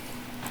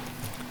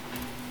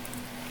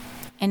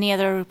 Any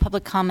other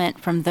public comment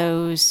from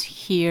those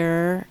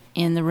here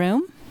in the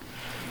room?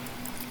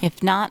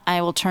 If not, I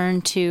will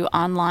turn to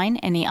online.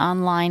 Any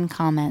online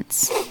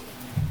comments?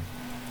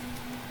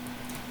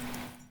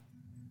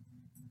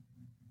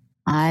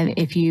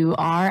 If you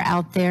are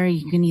out there,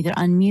 you can either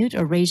unmute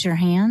or raise your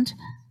hand.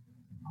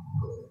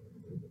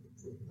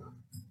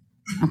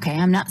 Okay,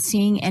 I'm not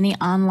seeing any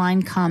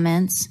online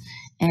comments,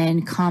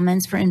 and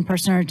comments for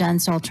in-person are done,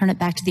 so I'll turn it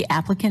back to the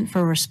applicant for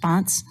a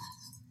response.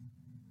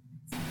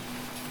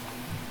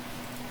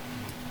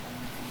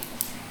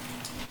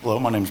 Hello,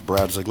 my name is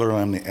Brad Ziegler.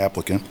 I'm the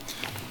applicant.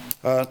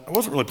 I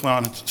wasn't really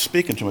planning on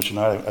speaking too much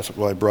tonight. That's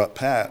why I brought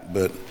Pat,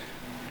 but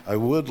I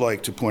would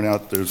like to point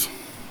out there's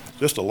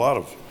just a lot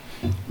of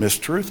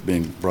mistruth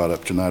being brought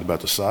up tonight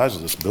about the size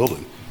of this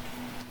building.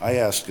 I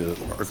asked an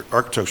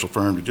architectural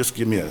firm to just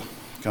give me a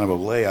kind of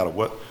a layout of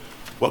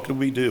what could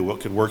we do,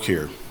 what could work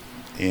here.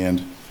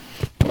 And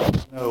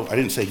no, I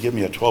didn't say give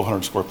me a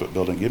 1,200 square foot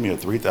building, give me a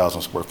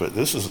 3,000 square foot.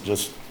 This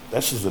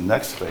is the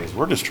next phase.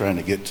 We're just trying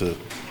to get to,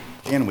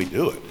 can we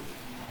do it?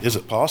 Is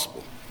it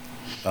possible?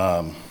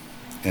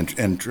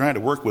 And trying to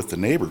work with the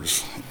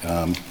neighbors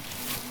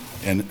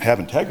and have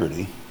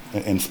integrity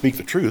and speak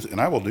the truth, and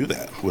I will do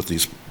that with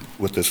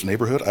this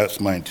neighborhood. That's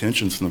my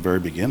intentions from the very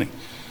beginning.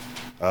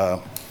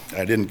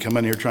 I didn't come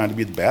in here trying to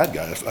be the bad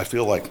guy. I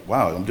feel like,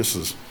 wow, I'm just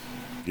as,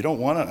 you don't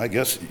want it, I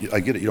guess,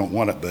 I get it, you don't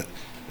want it, but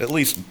at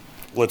least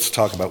let's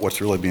talk about what's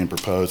really being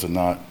proposed and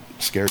not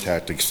scare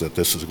tactics that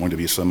this is going to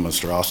be some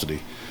monstrosity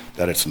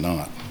that it's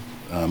not.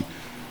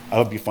 I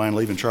would be fine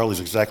leaving Charlie's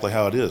exactly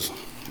how it is.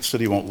 The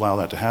city won't allow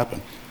that to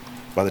happen.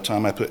 By the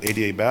time I put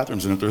 88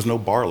 bathrooms in it, there's no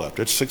bar left.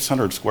 It's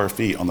 600 square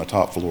feet on the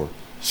top floor,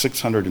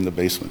 600 in the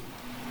basement.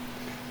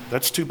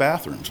 That's 2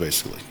 bathrooms,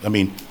 basically. I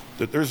mean,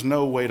 there's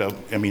no way to,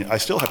 I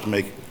still have to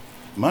make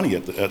money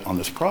on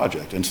this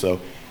project. And so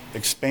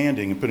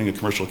expanding and putting a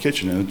commercial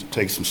kitchen in it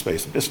takes some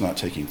space. It's not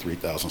taking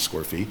 3,000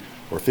 square feet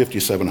or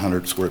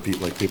 5,700 square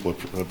feet like people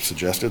have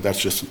suggested.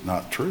 That's just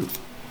not truth.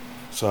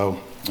 So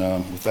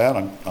with that,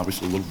 I'm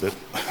obviously a little bit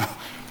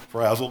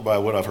frazzled by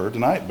what I've heard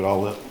tonight, but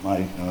I'll let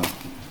my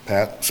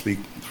Pat speak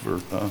for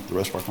the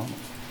rest of our comments.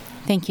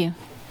 Thank you.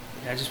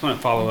 I just want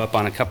to follow up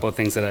on a couple of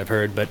things that I've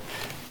heard, but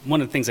one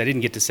of the things I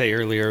didn't get to say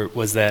earlier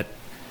was that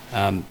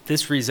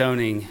this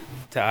rezoning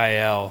to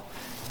IL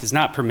does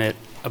not permit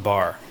a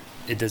bar.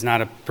 It does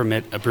not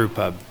permit a brew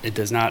pub. It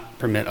does not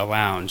permit a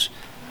lounge.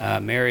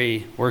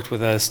 Mary worked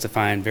with us to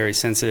find very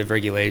sensitive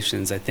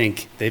regulations. I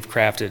think they've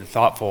crafted a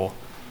thoughtful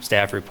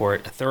staff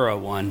report, a thorough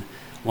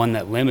one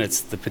that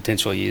limits the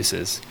potential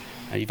uses.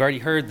 You've already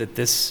heard that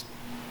this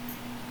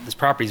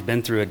property's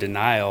been through a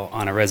denial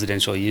on a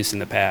residential use in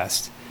the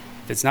past.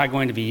 If it's not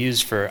going to be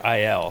used for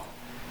IL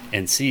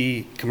and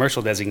C,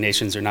 commercial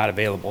designations are not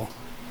available,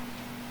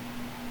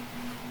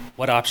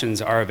 what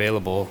options are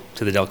available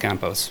to the Del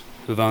Campos,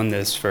 who've owned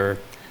this for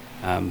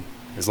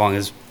as long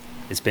as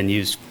it's been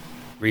used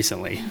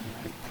recently?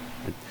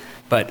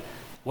 But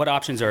what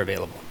options are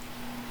available?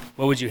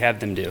 What would you have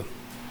them do?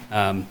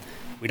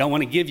 We don't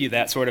want to give you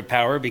that sort of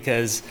power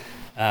because,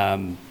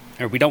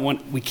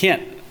 we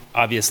can't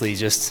obviously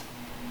just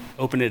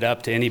open it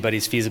up to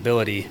anybody's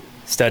feasibility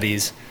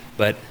studies,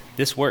 but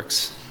this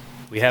works.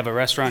 We have a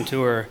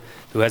restaurateur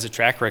who has a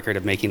track record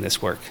of making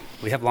this work.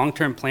 We have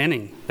long-term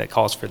planning that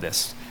calls for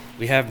this.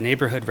 We have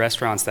neighborhood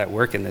restaurants that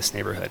work in this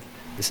neighborhood.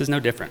 This is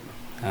no different.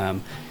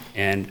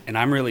 And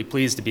I'm really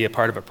pleased to be a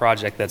part of a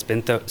project that's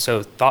been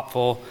so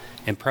thoughtful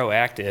and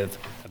proactive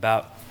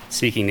about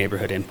seeking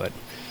neighborhood input.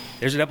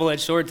 There's a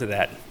double-edged sword to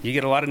that. You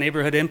get a lot of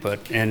neighborhood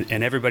input, and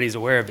everybody's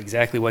aware of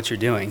exactly what you're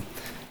doing.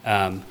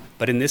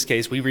 But in this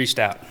case, we reached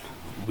out.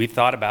 We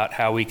thought about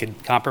how we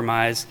could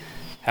compromise,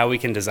 how we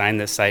can design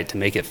this site to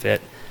make it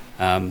fit.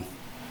 The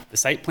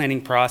site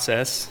planning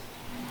process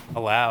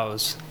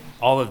allows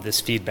all of this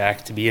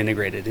feedback to be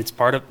integrated. It's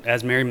part of,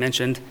 as Mary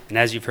mentioned, and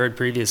as you've heard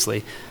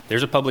previously,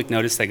 there's a public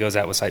notice that goes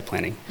out with site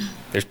planning.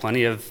 There's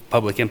plenty of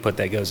public input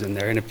that goes in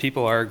there, and if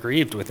people are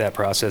aggrieved with that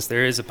process,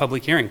 there is a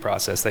public hearing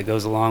process that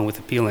goes along with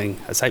appealing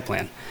a site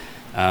plan.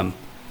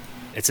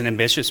 It's an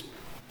ambitious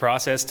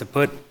process to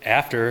put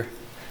after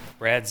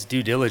Brad's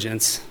due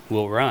diligence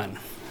will run,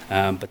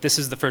 but this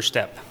is the first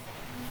step.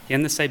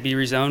 Can this site be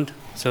rezoned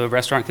so a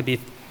restaurant could be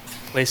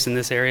placed in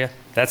this area?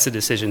 That's the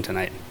decision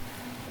tonight.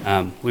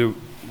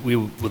 We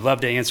would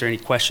love to answer any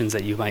questions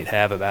that you might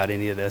have about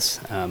any of this.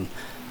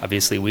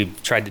 Obviously,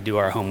 we've tried to do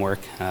our homework.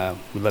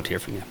 We'd love to hear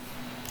from you.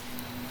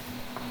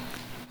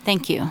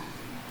 Thank you.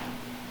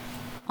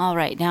 All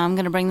right, now I'm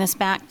going to bring this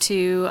back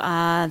to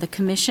the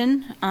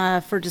commission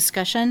for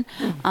discussion,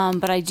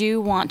 but I do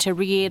want to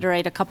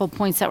reiterate a couple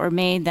points that were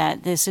made,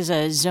 that this is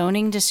a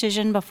zoning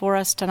decision before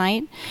us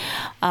tonight.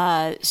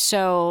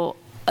 So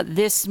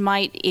this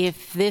might,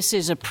 if this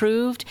is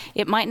approved,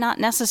 it might not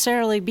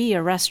necessarily be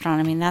a restaurant.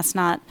 I mean, that's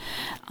not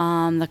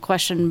the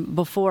question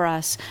before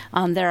us.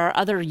 There are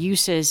other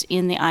uses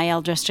in the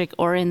IL district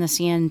or in the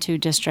CN2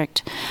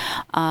 district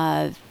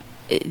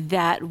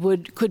that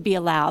could be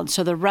allowed.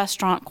 So the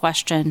restaurant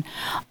question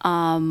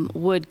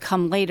would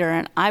come later,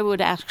 and I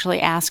would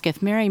actually ask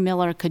if Mary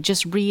Miller could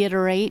just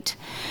reiterate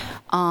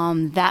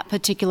that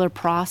particular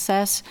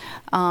process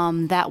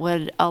that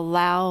would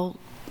allow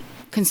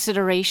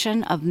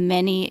consideration of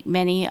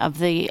many of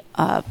the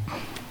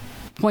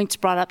points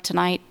brought up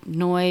tonight: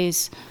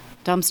 noise,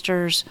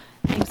 dumpsters,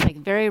 things like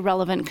very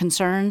relevant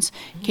concerns.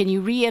 Can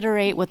you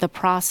reiterate what the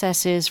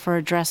process is for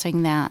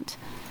addressing that?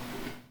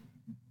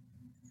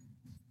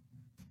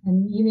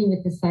 You mean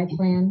with the site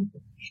plan?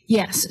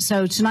 Yes.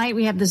 So tonight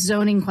we have the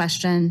zoning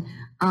question,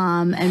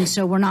 and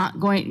so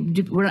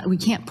we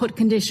can't put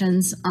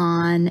conditions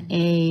on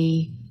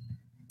a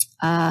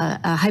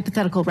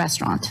hypothetical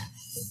restaurant.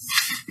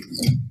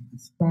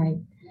 Right.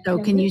 So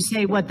can you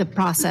say what the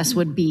process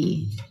would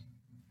be?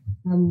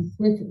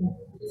 With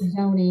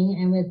zoning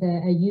and with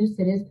a use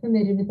that is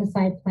permitted with the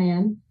site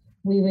plan,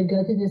 we would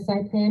go through the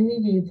site plan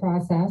review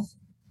process.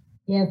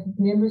 If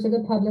members of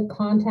the public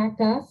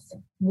contact us,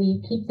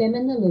 we keep them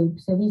in the loop.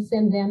 So we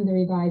send them the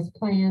revised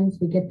plans,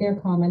 we get their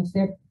comments.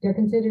 They're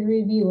considered a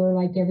reviewer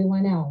like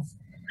everyone else.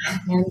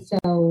 And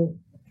so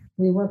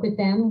we work with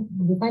them,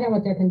 we find out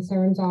what their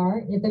concerns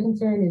are. If the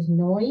concern is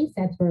noise,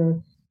 that's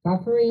for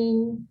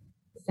buffering,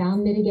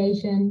 sound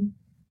mitigation.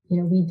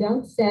 We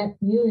don't set,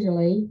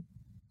 usually,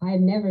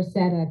 I've never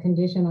set a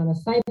condition on a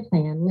site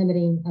plan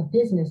limiting a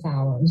business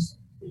hours.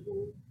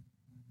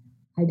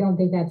 I don't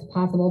think that's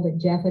possible, but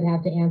Jeff would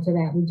have to answer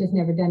that. We've just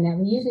never done that.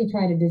 We usually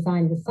try to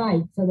design the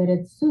site so that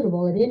it's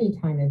suitable at any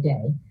time of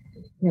day.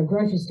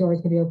 Grocery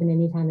stores can be open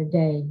any time of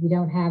day. We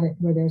don't have it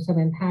where they're so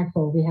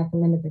impactful, we have to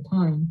limit the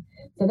time.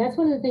 So that's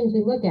one of the things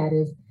we look at,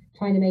 is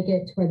trying to make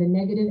it to where the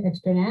negative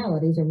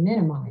externalities are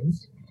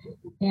minimized.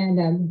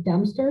 And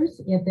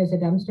dumpsters, if there's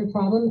a dumpster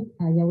problem,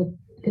 with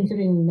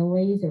considering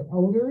noise or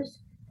odors,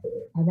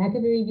 that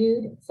could be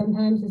reviewed.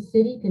 Sometimes the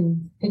city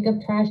can pick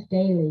up trash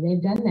daily.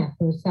 They've done that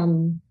for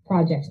some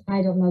projects.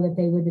 I don't know that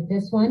they would with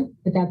this one,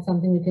 but that's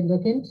something we could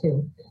look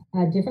into.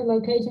 A different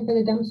location for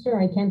the dumpster,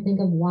 I can't think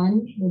of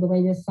one, the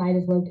way this site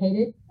is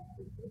located.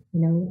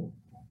 If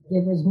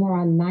it was more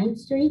on 9th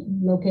Street,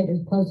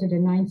 located closer to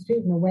 9th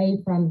Street and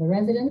away from the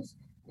residents,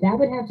 that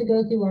would have to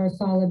go through our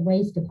solid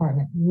waste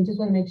department. We just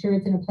want to make sure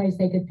it's in a place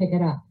they could pick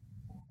it up.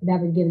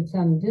 that would give it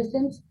some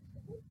distance,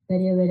 but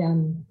it would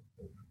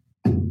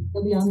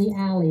it'll be on the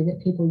alley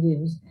that people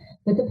use.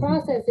 But the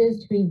process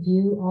is to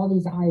review all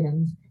these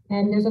items,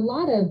 and there's a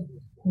lot of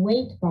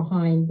weight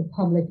behind the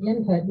public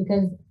input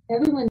because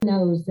everyone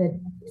knows that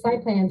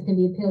site plans can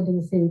be appealed to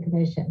the city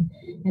commission.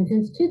 And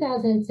since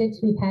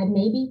 2006, we've had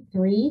maybe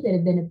 3 that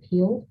have been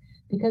appealed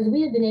because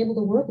we have been able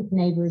to work with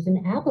neighbors,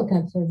 and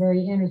applicants are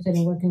very interested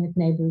in working with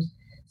neighbors.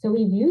 So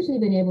we've usually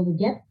been able to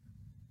get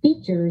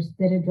features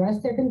that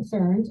address their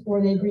concerns,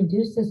 or they've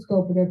reduced the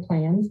scope of their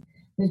plans.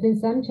 There's been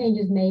some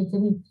changes made, so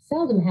we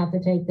seldom have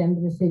to take them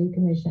to the city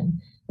commission.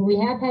 But we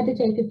have had to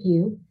take a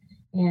few,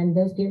 and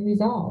those get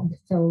resolved.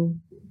 So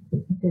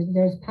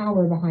there's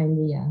power behind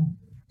the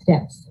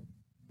steps.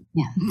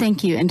 Yeah,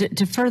 thank you. And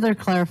to further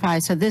clarify,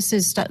 so this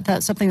is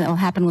something that will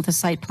happen with the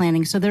site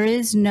planning. So there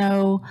is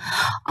no,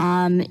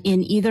 in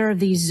either of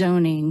these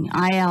zoning,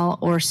 IL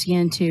or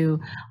CN2,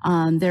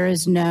 there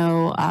is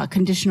no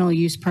conditional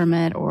use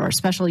permit or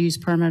special use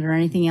permit or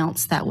anything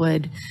else that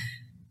would,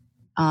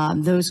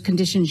 those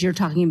conditions you're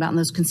talking about and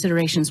those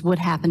considerations would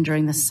happen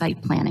during the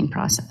site planning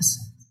process.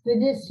 For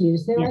this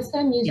use, there are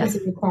some uses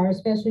that require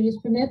special use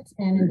permits,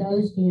 and in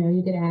those,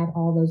 you could add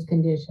all those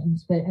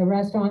conditions. But a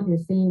restaurant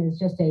is seen as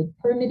just a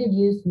permitted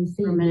use in the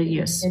city. Permitted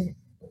use. And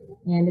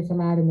it's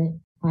allowed in the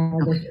IL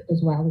district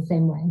as well, the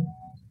same way.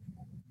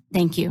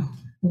 Thank you.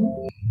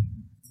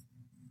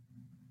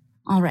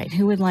 All right,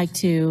 who would like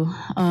to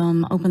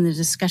open the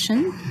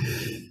discussion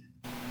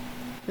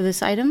for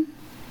this item?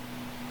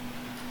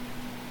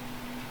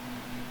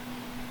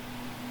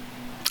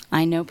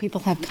 I know people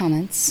have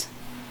comments.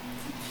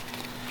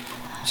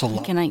 There's a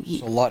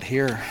lot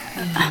here.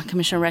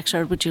 Commissioner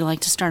Rexroad, would you like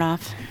to start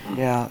off?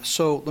 Yeah,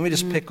 so let me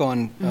just pick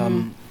on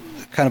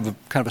kind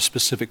of a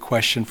specific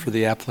question for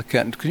the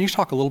applicant. Can you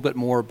talk a little bit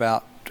more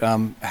about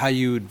how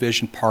you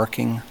envision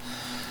parking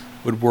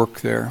would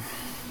work there?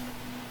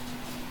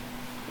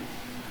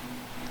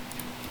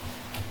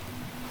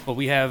 Well,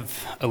 we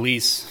have a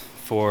lease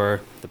for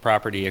the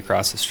property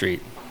across the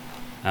street.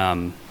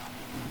 That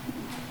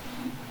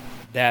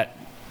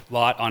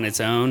lot on its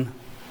own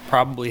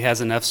probably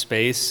has enough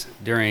space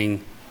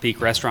during peak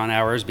restaurant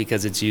hours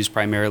because it's used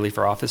primarily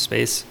for office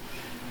space.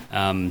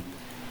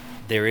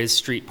 There is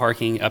street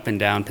parking up and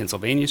down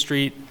Pennsylvania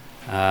Street.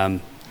 The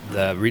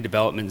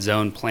redevelopment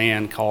zone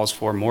plan calls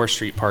for more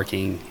street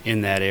parking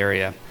in that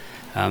area.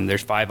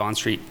 There's 5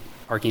 on-street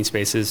parking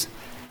spaces,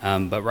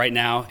 but right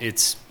now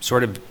it's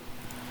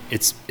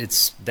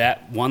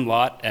that one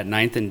lot at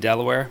 9th and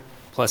Delaware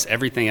plus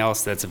everything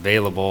else that's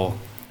available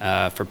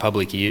for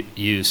public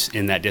use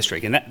in that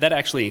district. And that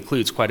actually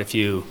includes quite a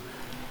few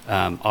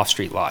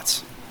off-street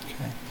lots.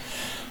 Okay.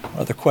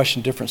 Another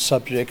question, different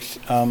subject.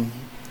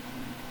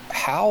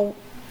 How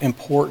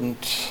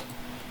important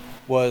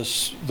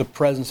was the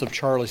presence of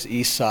Charlie's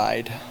East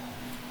Side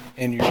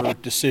in your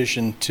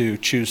decision to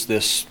choose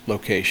this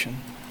location?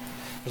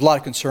 There's a lot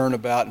of concern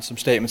about, and some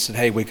statements that,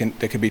 hey,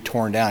 they could be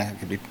torn down. It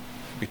could be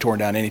torn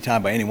down any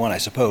time by anyone, I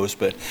suppose.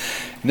 But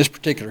in this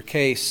particular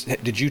case,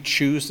 did you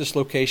choose this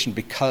location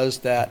because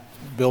that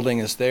building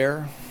is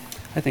there?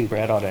 I think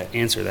Brad ought to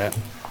answer that.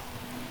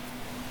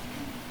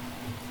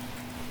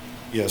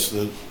 Yes,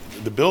 the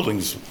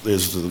buildings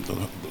is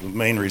the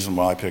main reason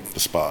why I picked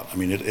the spot. I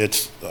mean,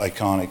 it's the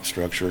iconic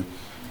structure.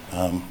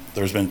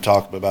 There's been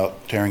talk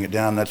about tearing it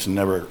down. That's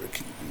never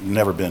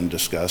been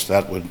discussed.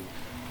 That's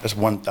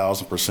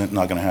 1,000%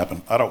 not going to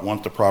happen. I don't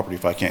want the property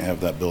if I can't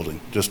have that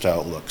building, just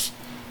how it looks.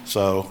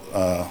 So,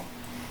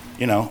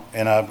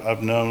 and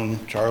I've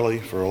known Charlie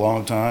for a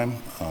long time.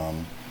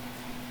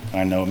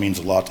 I know it means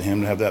a lot to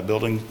him to have that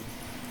building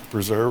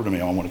preserved. I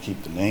mean, I want to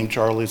keep the name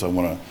Charlie's. I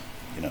want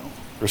to,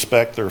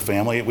 respect their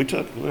family.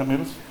 They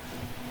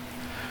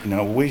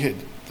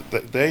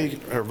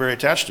are very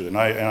attached to it, and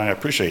I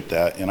appreciate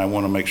that, and I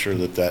want to make sure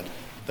that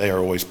they are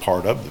always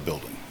part of the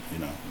building,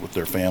 with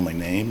their family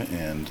name,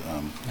 and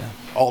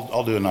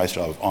I'll do a nice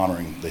job of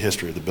honoring the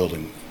history of the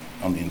building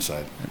on the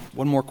inside.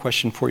 One more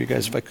question for you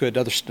guys, if I could.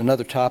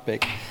 Another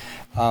topic.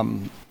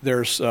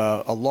 There's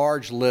a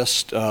large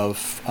list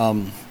of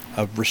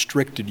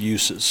restricted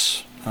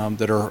uses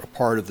that are a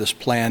part of this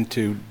plan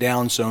to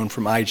downzone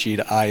from IG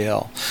to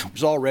IL,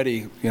 which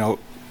already,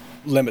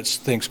 limits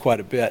things quite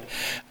a bit.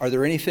 Are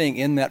there anything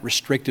in that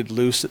restricted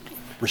use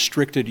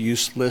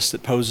list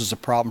that poses a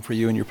problem for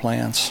you and your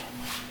plans?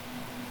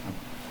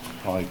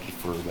 Probably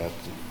defer that.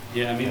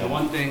 Yeah, I mean, the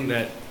one thing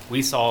that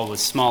we saw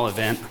was small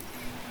event.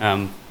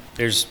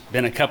 There's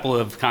been a couple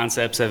of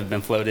concepts that have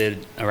been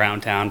floated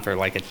around town for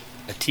like a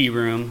tea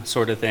room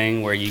sort of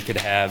thing where you could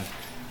have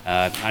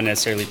not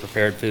necessarily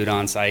prepared food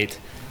on site.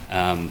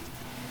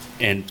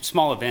 And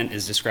small event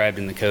is described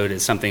in the code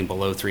as something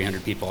below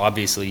 300 people.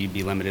 Obviously, you'd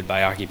be limited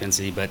by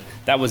occupancy, but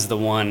that was the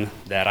one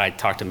that I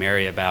talked to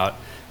Mary about.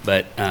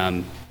 But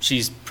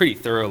she's pretty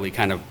thoroughly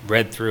kind of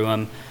read through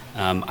them.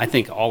 I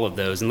think all of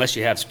those, unless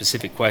you have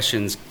specific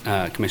questions,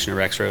 Commissioner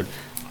Rexroad,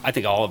 I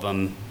think all of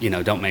them,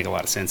 don't make a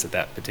lot of sense at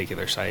that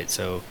particular site.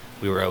 So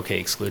we were okay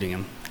excluding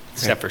them,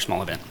 except for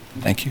small event.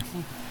 Thank you.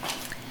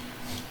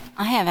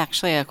 I have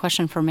actually a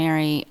question for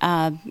Mary.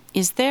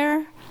 Is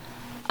there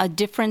a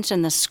difference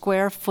in the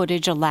square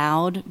footage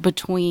allowed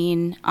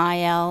between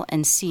IL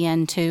and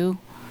CN2?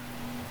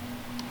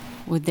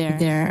 Would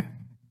there?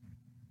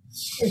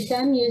 For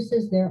some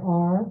uses there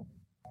are,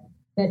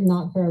 but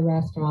not for a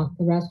restaurant.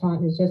 The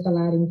restaurant is just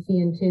allowed in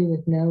CN2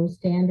 with no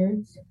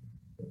standards,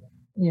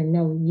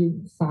 no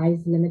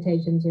size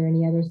limitations or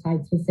any other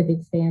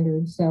site-specific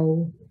standards.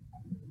 So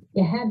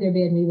had there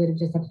been, we would have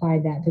just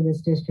applied that to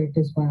this district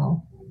as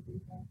well.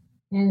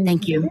 And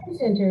thank you. The event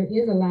center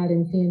is allowed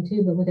in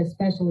CN2, but with a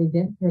special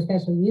event or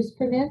special use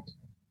permit.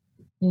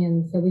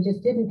 And so we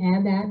just didn't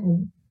add that.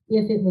 And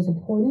if it was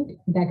important,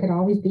 that could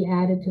always be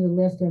added to the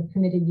list of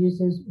permitted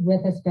uses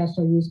with a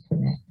special use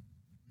permit.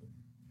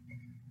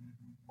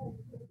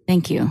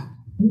 Thank you.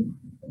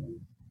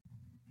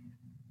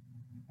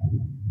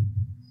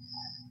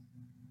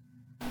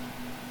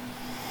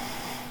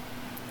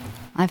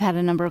 I've had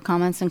a number of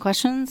comments and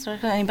questions.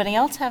 Anybody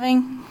else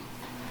having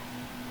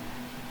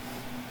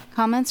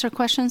comments or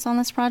questions on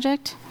this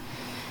project?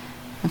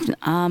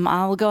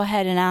 I'll go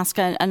ahead and ask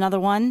another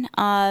one.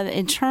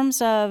 In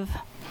terms of,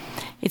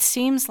 it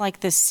seems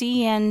like the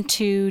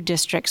CN2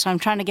 district, so I'm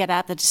trying to get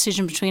at the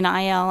decision between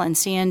IL and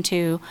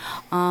CN2,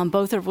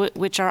 both of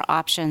which are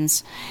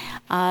options.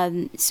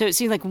 So it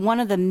seems like one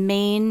of the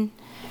main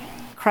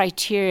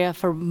criteria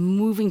for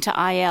moving to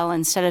IL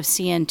instead of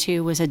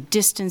CN2 was a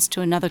distance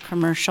to another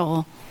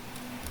commercial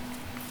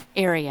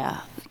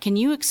area. Can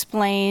you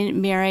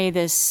explain, Mary,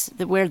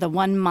 where the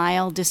 1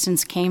 mile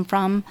distance came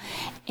from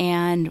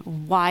and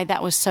why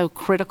that was so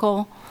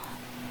critical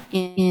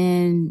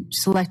in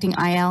selecting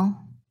IL?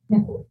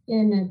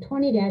 In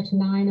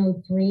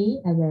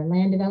 20-903 of the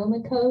Land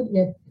Development Code,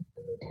 it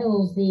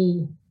tells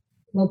the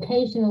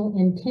locational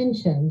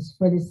intentions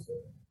for this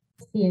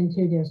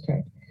CN2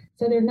 district.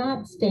 So they're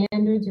not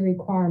standards or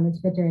requirements,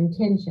 but they're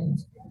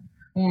intentions.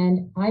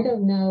 And I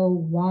don't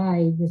know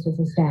why this was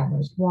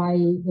established, why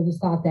it was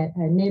thought that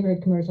a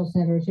neighborhood commercial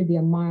center should be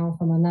a mile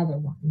from another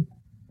one.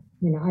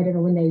 I don't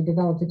know when they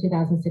developed the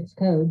 2006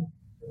 code,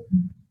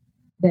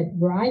 but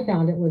where I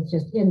found it was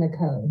just in the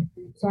code.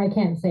 So I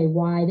can't say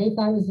why they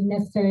thought it was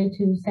necessary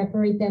to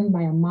separate them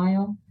by a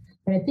mile,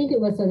 but I think it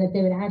was so that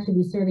they would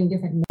actually be serving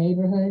different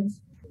neighborhoods.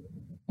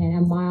 And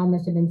a mile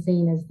must have been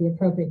seen as the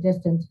appropriate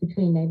distance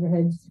between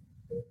neighborhoods.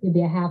 It'd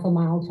be a half a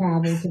mile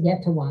travel to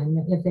get to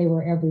one if they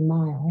were every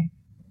mile.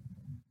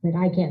 But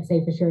I can't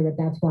say for sure that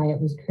that's why it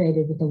was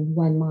created with a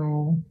 1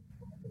 mile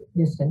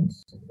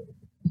distance.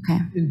 Okay.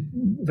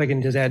 If I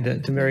can just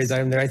add to Mary's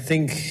item there, I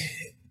think,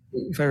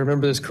 if I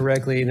remember this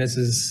correctly, and this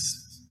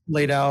is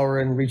late hour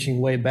and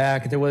reaching way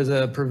back, there was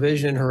a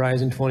provision in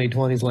Horizon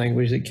 2020's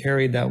language that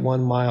carried that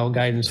 1 mile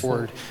guidance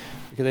forward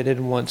because they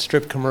didn't want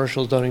strict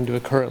commercial zoning to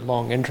occur at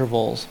long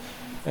intervals.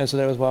 And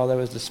so while there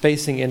was the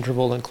spacing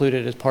interval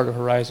included as part of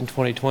Horizon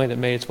 2020 that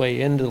made its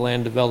way into the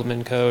Land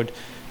Development Code,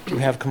 to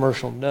have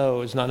commercial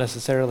nodes, not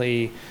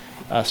necessarily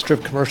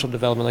strict commercial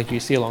development like you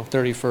see along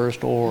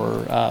 31st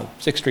or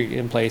 6th Street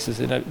in places.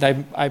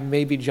 And I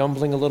may be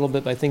jumbling a little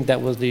bit, but I think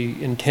that was the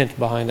intent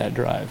behind that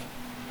drive.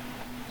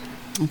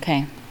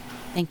 Okay,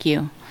 thank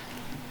you.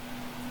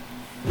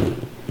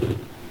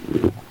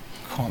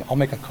 I'll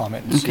make a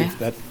comment and see if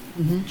that.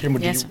 Jim,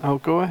 would Yes.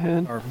 you? Go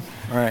ahead. All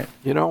right.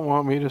 You don't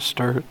want me to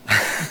start.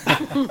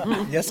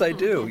 Yes, I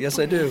do. Yes,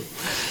 I do.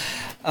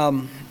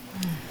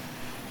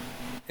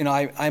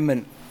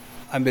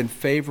 I'm in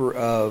favor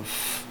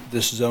of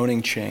this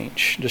zoning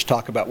change. Just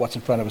talk about what's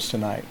in front of us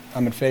tonight.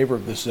 I'm in favor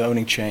of this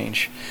zoning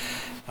change.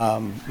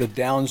 The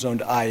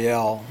downzoned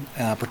IL,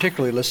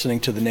 particularly listening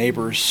to the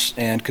neighbors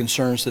and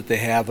concerns that they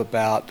have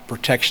about the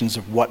protections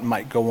of what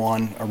might go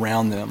on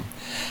around them.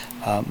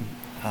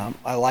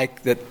 I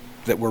like that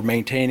we're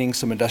maintaining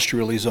some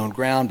industrially zoned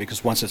ground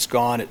because once it's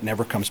gone, it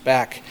never comes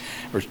back,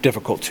 or it's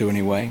difficult to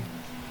anyway.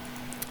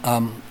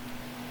 But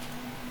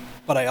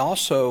I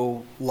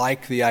also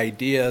like the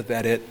idea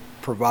that it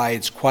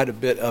provides quite a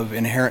bit of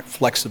inherent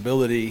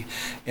flexibility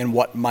in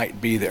what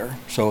might be there.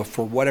 So if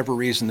for whatever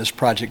reason this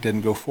project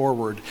didn't go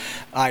forward,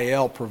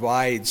 IL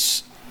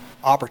provides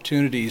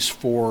opportunities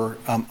for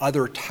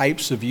other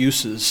types of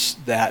uses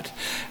that,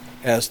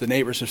 as the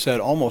neighbors have said,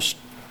 almost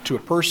to a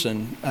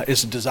person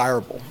is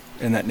desirable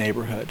in that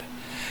neighborhood.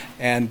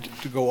 And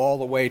to go all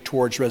the way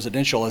towards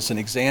residential, as an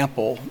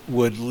example,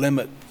 would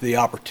limit the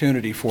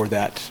opportunity for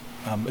that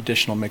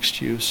additional mixed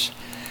use.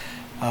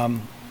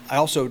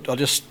 I'll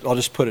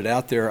just put it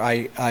out there.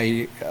 I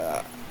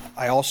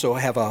also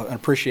have an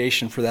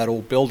appreciation for that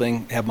old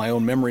building, have my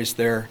own memories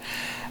there,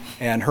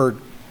 and heard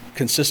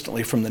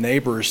consistently from the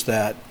neighbors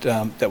that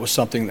that was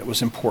something that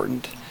was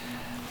important.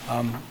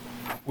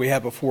 We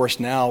have before us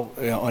now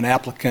an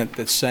applicant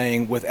that's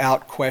saying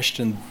without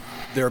question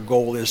their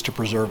goal is to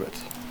preserve it.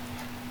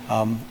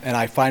 And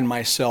I find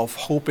myself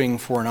hoping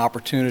for an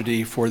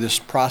opportunity for this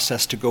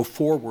process to go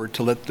forward,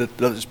 to let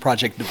this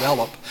project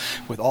develop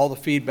with all the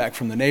feedback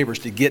from the neighbors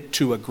to get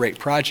to a great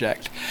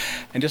project.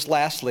 And just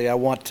lastly, I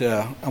want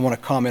to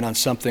comment on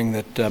something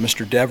that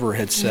Mr. Dever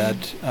had said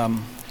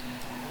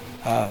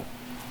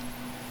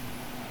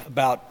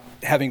about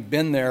having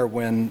been there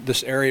when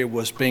this area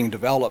was being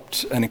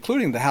developed, and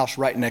including the house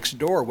right next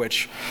door,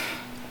 which,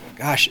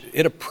 gosh,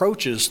 it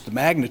approaches the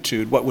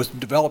magnitude, what was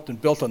developed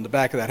and built on the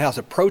back of that house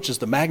approaches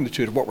the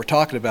magnitude of what we're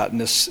talking about in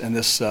this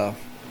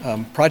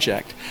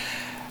project.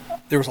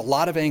 There was a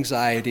lot of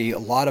anxiety, a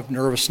lot of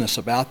nervousness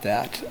about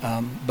that,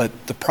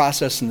 but the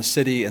process in the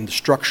city and the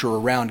structure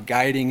around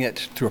guiding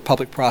it through a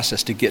public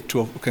process to get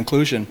to a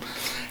conclusion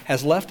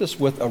has left us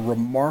with a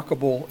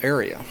remarkable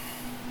area.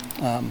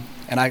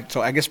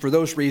 So I guess for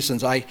those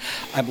reasons, I'm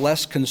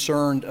less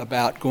concerned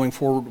about going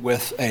forward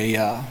with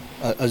a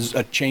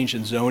change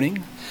in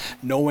zoning,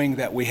 knowing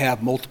that we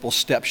have multiple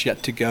steps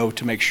yet to go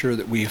to make sure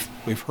that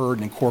we've heard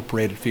and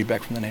incorporated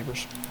feedback from the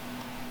neighbors.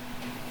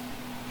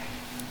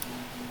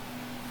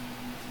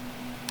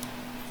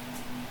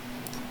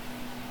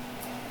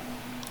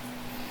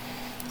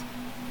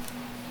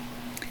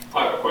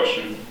 I have a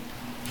question.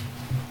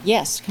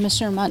 Yes,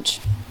 Commissioner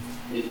Munch.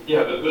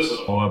 Yeah, this is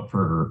all up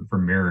for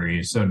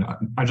Mary. So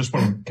I just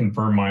want to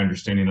confirm my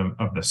understanding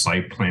of the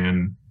site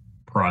plan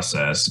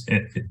process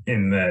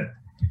in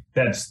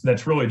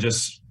that's really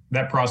just,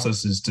 that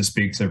process is to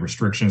speak to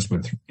restrictions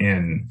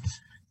and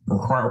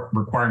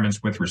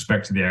requirements with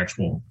respect to the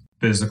actual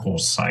physical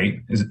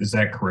site. Is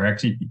that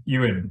correct?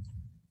 You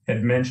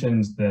had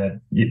mentioned that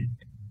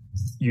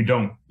you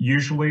don't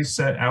usually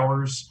set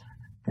hours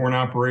for an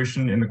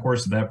operation in the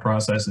course of that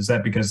process. Is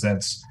that because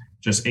that's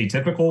just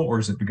atypical, or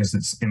is it because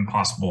it's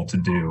impossible to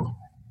do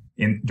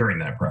during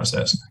that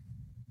process?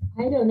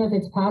 I don't know if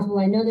it's possible.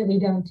 I know that we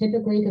don't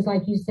typically, because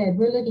like you said,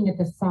 we're looking at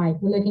the site.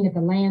 We're looking at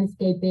the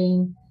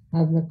landscaping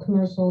of the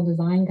commercial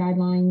design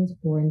guidelines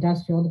or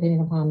industrial, depending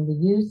upon the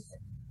use,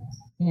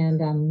 and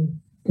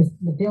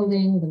the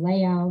building, the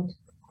layout,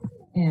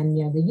 and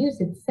the use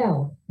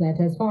itself.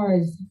 But as far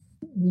as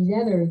these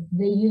others,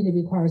 they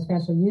usually require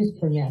special use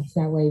permits.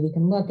 That way we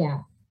can look at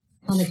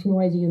how much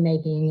noise are you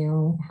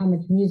making, how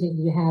much music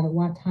do you have at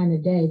what time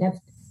of day.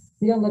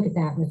 We don't look at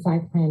that with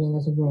site planning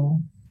as a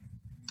rule.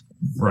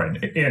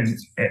 Right. And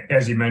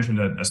as you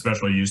mentioned, a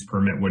special use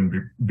permit wouldn't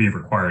be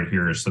required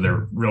here. So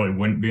there really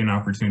wouldn't be an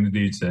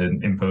opportunity to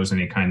impose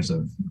any kinds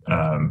of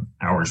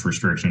hours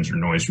restrictions or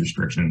noise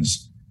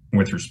restrictions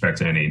with respect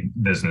to any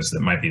business that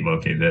might be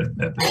located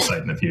at the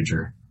site in the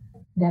future.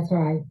 That's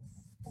right.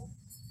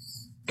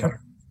 Okay.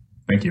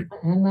 Thank you.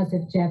 Unless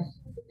if Jeff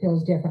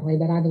feels differently,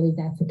 but I believe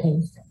that's the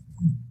case.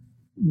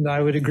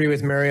 I would agree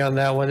with Mary on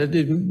that one.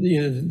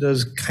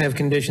 Those kind of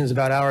conditions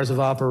about hours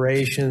of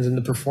operations and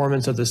the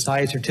performance of the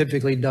sites are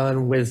typically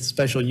done with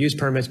special use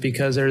permits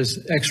because there's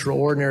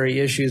extraordinary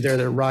issues there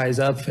that rise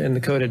up, and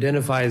the code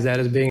identifies that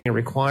as being a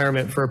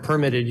requirement for a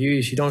permitted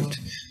use. You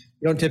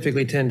don't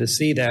typically tend to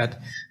see that.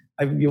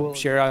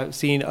 I've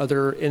seen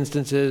other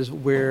instances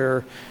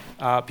where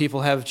people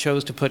have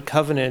chose to put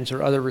covenants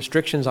or other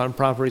restrictions on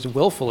properties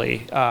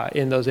willfully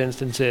in those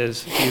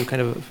instances to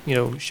kind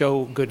of,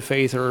 show good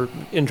faith or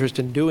interest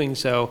in doing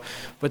so,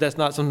 but that's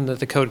not something that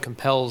the code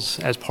compels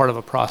as part of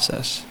a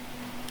process.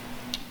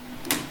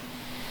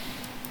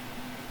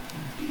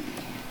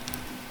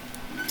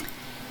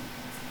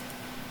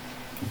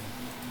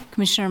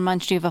 Commissioner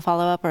Munch, do you have a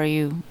follow-up, or are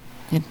you?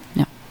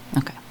 No.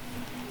 Okay.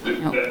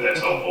 That's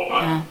helpful.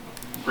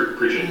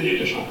 Appreciate the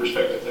additional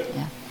perspective there.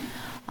 Yeah.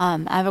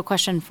 I have a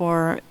question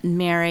for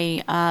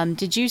Mary.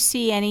 Did you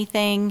see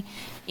anything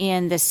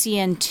in the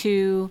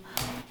CN2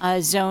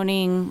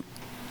 zoning,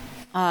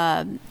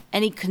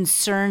 any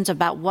concerns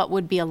about what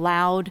would be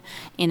allowed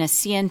in a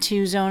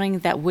CN2 zoning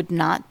that would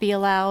not be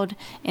allowed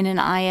in an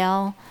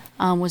IL?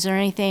 Was there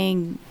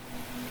anything,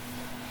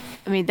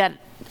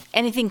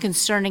 anything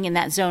concerning in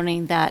that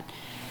zoning that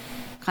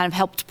kind of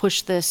helped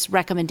push this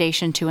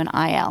recommendation to an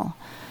IL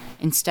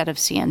instead of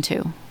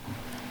CN2?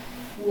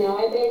 No,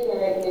 I based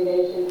my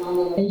recommendation on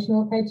the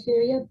locational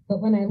criteria, but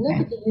when I look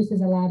at the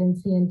uses allowed in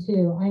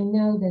CN2, I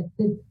know that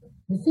the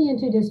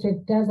CN2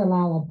 district does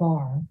allow a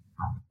bar,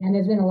 and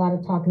there's been a lot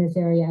of talk in this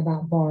area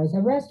about bars.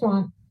 A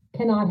restaurant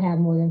cannot have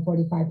more than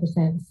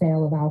 45%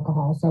 sale of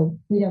alcohol, so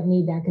we don't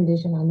need that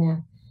condition on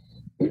that.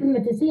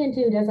 But the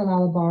CN2 does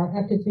allow a bar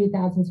up to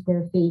 3,000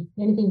 square feet.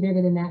 Anything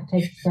bigger than that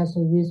takes a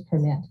special use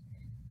permit.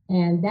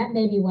 And that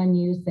may be one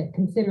use that,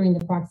 considering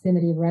the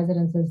proximity of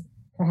residences,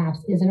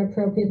 perhaps isn't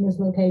appropriate in this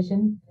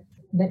location.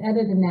 But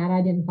other than that,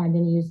 I didn't find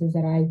any uses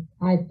that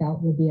I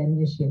felt would be an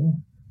issue.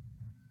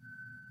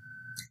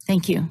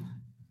 Thank you.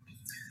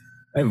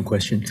 I have a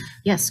question.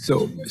 Yes.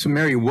 So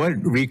Mary, what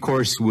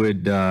recourse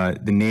would the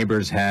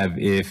neighbors have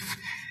if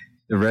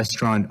the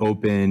restaurant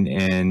opened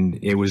and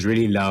it was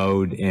really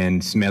loud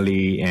and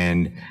smelly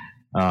and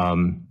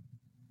and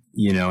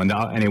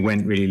it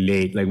went really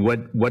late? Like,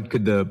 what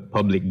could the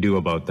public do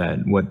about that?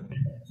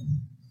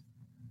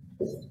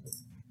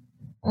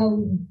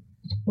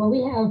 Well,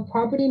 we have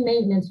property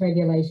maintenance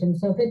regulations.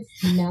 So if it's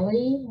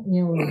smelly,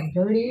 or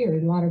dirty, or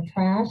a lot of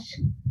trash,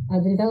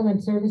 the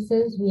development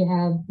services, we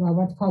have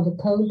what's called the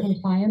code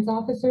compliance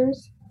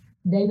officers.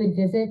 They would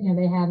visit,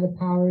 they have the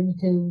power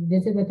to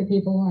visit with the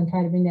people and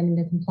try to bring them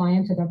into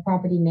compliance with our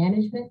property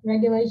management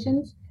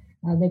regulations.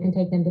 They can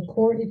take them to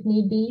court if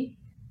need be.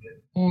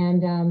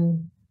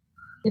 And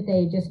if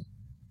they just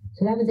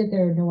So that was if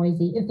they're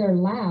noisy. If they're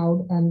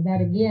loud, that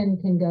again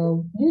can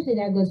go, usually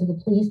that goes to the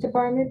police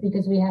department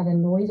because we have a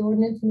noise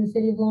ordinance in the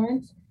city of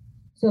Lawrence.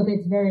 So if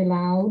it's very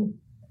loud,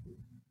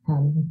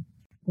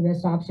 the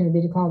best option would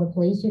be to call the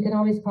police. You can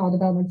always call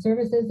Development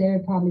Services. They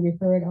would probably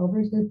refer it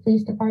over to the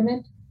police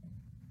department.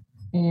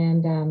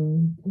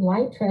 And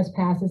light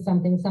trespass is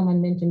something someone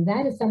mentioned.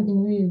 That is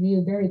something we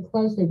review very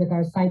closely with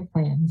our site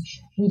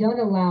plans. We don't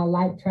allow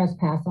light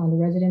trespass on the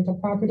residential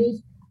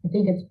properties. I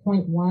think it's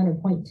 0.1 or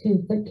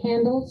 0.2 foot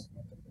candles.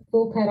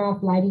 Full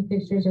cutoff lighting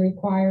fixtures are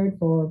required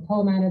for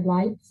pole mounted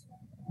lights.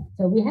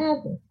 So we have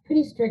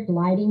pretty strict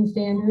lighting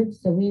standards.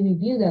 So we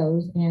review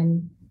those,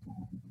 and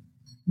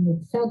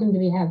seldom do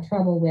we have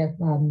trouble with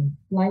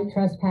light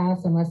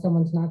trespass unless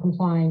someone's not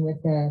complying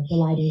with the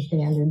lighting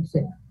standards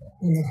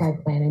in the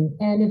site plan.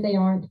 And if they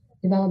aren't,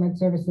 Development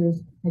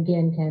Services,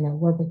 again, can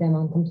work with them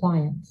on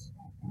compliance.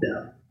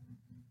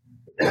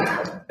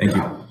 Thank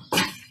you.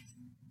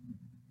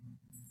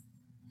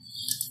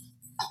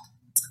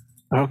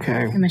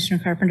 Okay.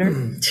 Commissioner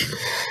Carpenter.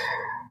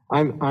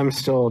 I'm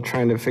still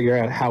trying to figure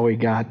out how we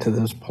got to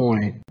this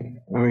point.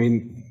 I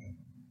mean,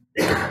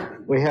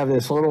 we have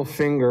this little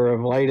finger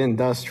of light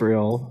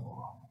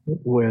industrial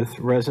with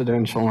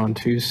residential on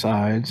two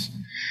sides.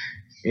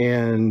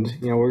 And,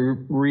 we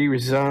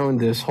rezoned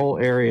this whole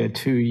area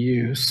to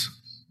use.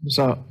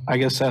 So I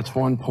guess that's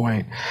one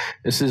point.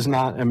 This is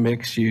not a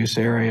mixed use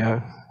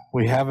area.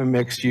 We have a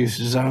mixed use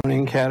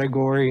zoning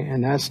category,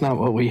 and that's not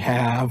what we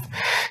have.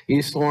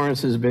 East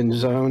Lawrence has been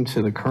zoned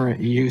to the current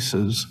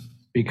uses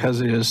because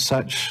it is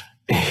such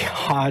a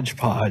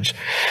hodgepodge.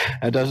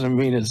 That doesn't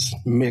mean it's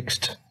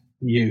mixed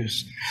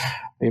use.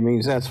 It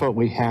means that's what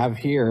we have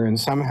here. And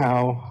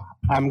somehow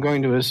I'm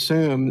going to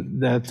assume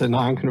that the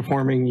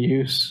non-conforming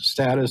use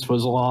status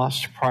was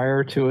lost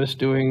prior to us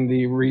doing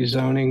the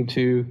rezoning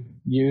to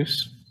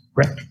use.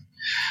 Correct.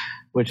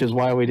 Which is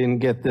why we didn't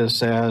get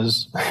this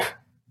as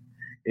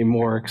a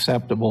more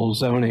acceptable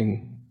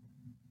zoning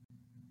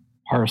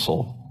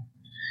parcel.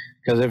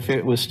 Because if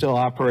it was still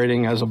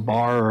operating as a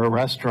bar or a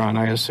restaurant,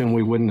 I assume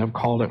we wouldn't have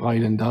called it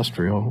light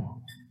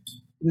industrial.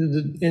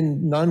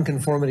 In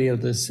nonconformity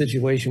of the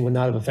situation would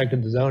not have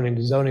affected the zoning.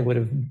 The zoning would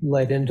have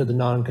led into the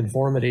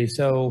nonconformity.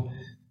 So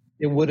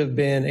it would have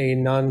been a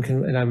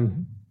and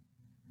I'm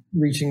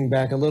reaching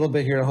back a little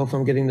bit here. I hope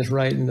I'm getting this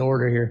right in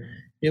order here.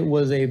 It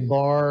was a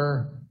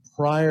bar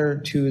prior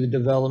to the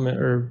development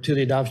or to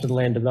the adoption of the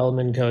Land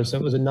Development Code. So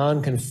it was a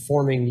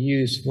non-conforming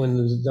use when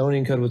the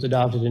zoning code was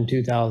adopted in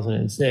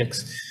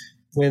 2006.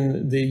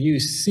 When the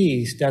use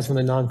ceased, that's when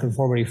the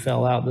nonconformity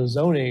fell out. The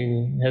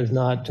zoning has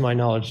not, to my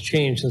knowledge,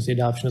 changed since the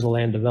adoption of the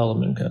Land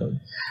Development Code.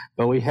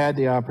 But we had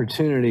the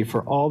opportunity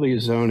for all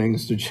these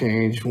zonings to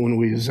change when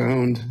we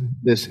zoned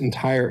this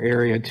entire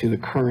area to the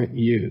current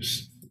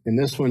use. And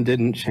this one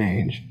didn't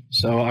change.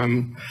 So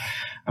I'm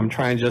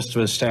trying just to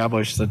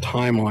establish the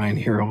timeline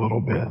here a little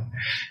bit.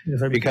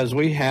 Because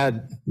we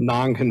had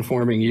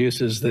non-conforming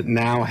uses that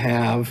now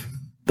have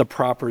the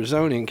proper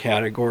zoning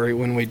category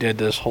when we did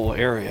this whole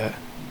area.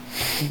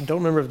 Don't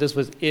remember if this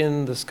was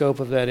in the scope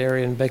of that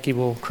area, and Becky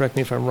will correct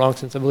me if I'm wrong,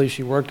 since I believe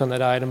she worked on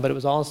that item, but it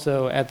was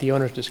also at the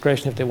owner's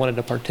discretion if they wanted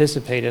to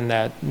participate in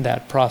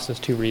that process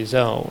to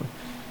rezone.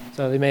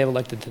 So they may have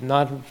elected to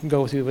not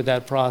go through with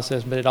that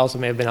process, but it also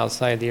may have been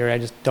outside the area. I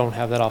just don't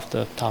have that off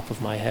the top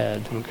of my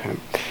head. Okay.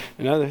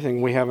 Another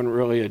thing we haven't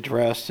really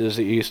addressed is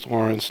the East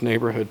Lawrence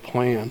neighborhood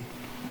plan.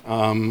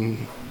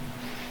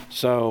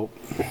 So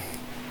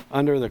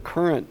under the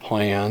current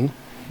plan,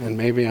 and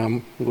maybe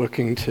I'm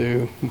looking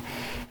to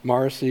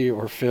Marcy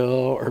or Phil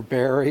or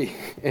Barry,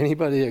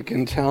 anybody that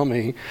can tell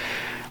me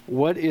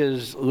what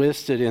is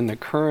listed in the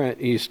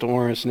current East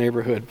Lawrence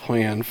neighborhood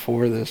plan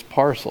for this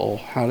parcel.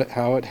 How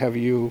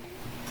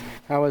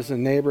has the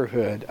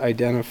neighborhood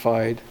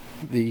identified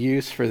the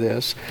use for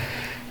this?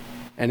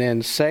 And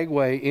then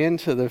segue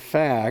into the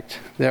fact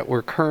that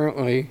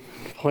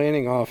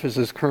planning office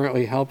is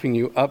currently helping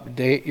you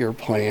update your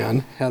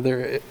plan. Have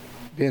there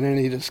been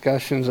any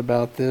discussions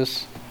about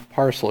this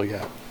parcel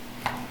yet?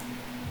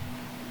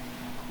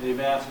 They've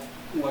asked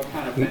what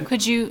kind of...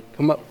 Could you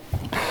come up?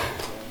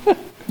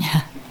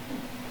 Yeah.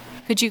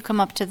 Could you come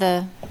up to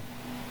the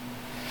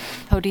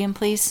podium,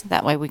 please?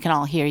 That way we can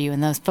all hear you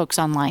and those folks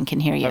online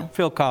can hear you.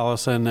 Phil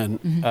Collison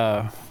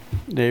and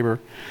neighbor.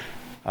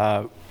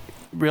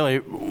 Really,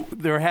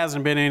 there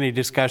hasn't been any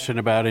discussion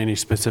about any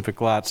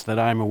specific lots that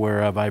I'm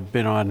aware of. I've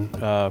been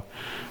on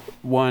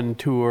one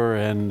tour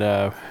and,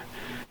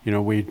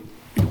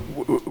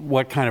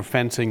 what kind of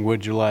fencing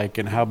would you like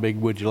and how big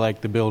would you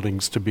like the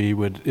buildings to be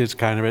is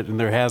kind of it. And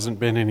there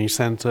hasn't been any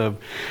sense of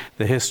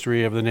the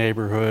history of the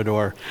neighborhood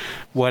or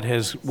what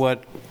has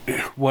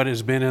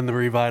been in the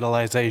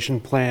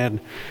revitalization plan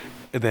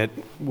that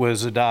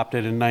was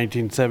adopted in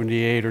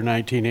 1978 or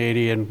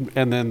 1980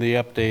 and then the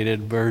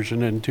updated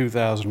version in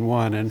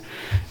 2001.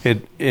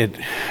 And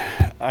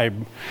I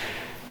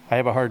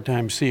have a hard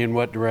time seeing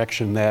what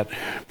direction that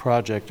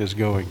project is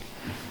going.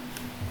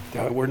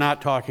 We're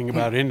not talking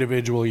about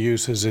individual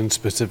uses in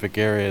specific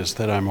areas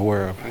that I'm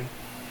aware of.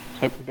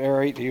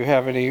 Barry, do you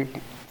have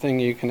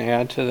anything you can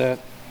add to that?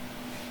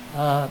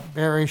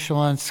 Barry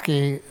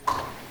Shalinsky.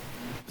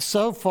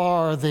 So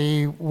far,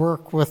 the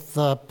work with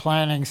the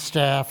planning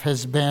staff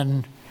has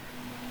been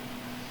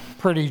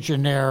pretty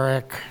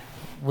generic.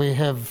 We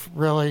have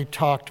really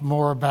talked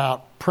more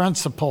about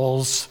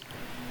principles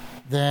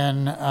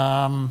than,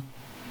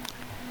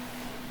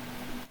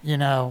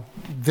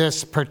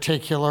 this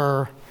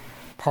particular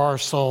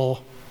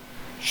parcel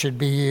should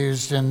be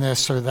used in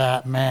this or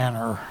that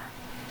manner.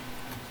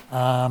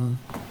 And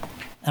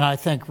I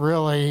think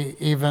really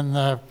even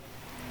the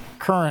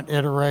current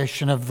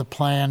iteration of the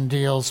plan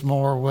deals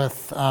more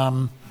with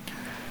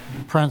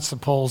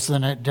principles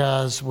than it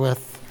does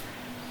with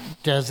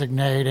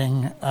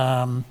designating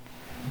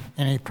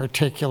any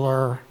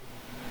particular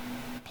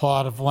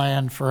plot of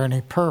land for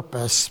any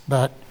purpose.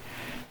 But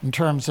in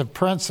terms of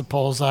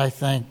principles, I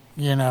think,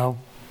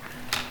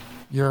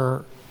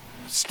 your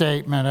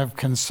statement of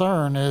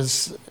concern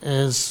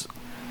is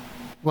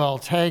well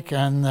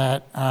taken,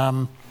 that,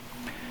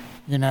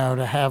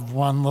 to have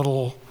one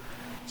little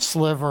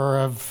sliver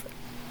of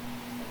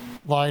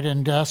light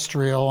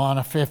industrial on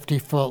a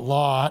 50-foot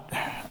lot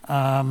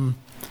and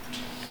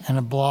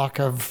a block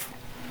of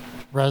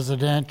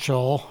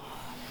residential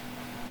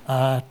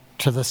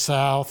to the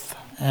south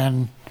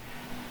and,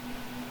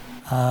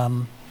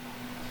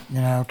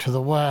 to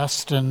the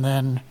west, and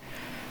then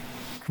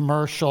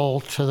commercial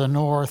to the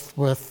north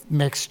with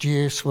mixed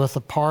use with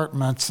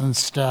apartments and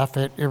stuff.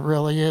 It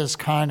really is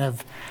kind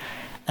of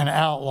an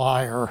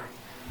outlier.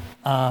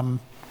 And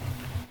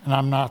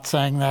I'm not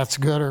saying that's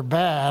good or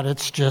bad.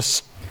 It's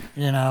just,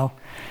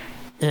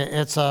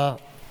 it's a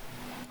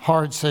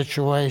hard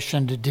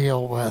situation to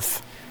deal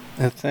with.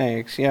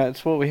 Thanks. Yeah,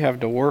 it's what we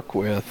have to work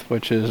with,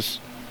 which is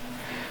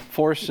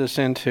force us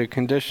into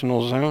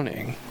conditional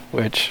zoning,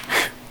 which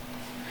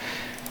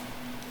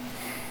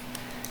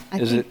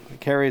it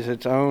carries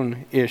its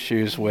own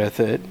issues with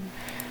it.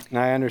 And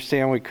I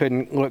understand we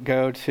couldn't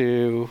go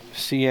to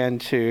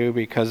CN2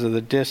 because of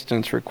the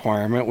distance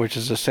requirement, which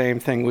is the same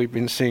thing we've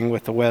been seeing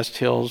with the West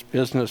Hills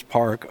Business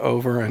Park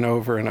over and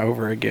over and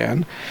over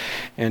again,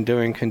 and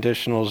doing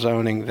conditional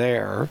zoning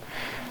there.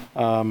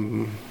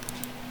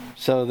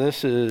 So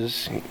this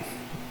is,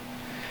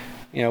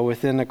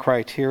 within the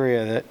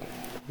criteria that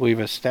we've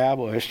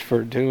established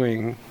for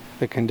doing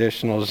the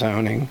conditional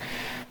zoning.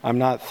 I'm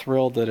not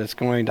thrilled that it's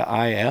going to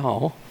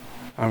IL.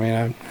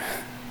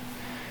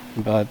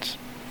 But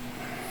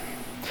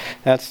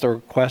that's the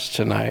request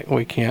tonight.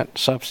 We can't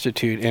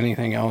substitute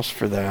anything else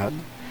for that.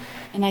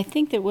 And I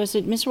think there was,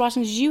 Mr.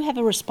 Washington, did you have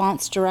a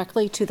response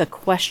directly to the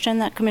question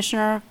that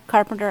Commissioner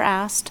Carpenter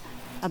asked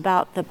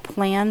about the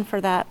plan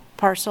for that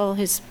parcel,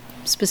 his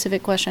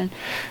specific question?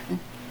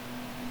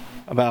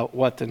 About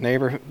what the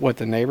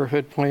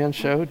neighborhood plan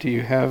showed? Do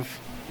you have?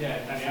 Yeah,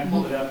 I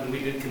pulled it up and we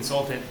did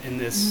consult it in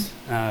this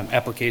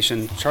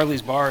application.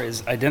 Charlie's Bar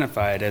is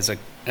identified as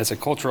a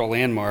cultural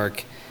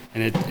landmark,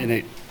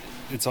 and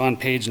it's on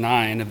page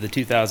 9 of the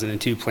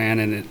 2002 plan,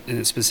 and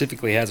it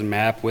specifically has a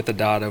map with a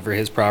dot over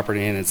his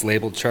property, and it's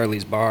labeled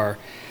Charlie's Bar.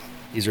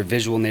 These are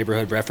visual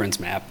neighborhood reference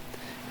map,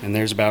 and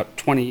there's about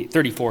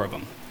 34 of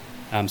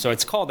them. So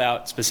it's called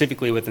out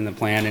specifically within the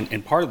plan,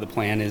 and part of the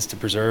plan is to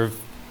preserve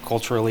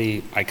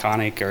culturally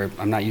iconic, or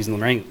I'm not using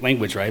the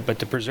language right, but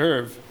to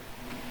preserve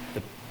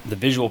the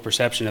visual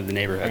perception of the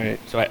neighborhood. Right.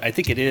 So I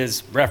think it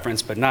is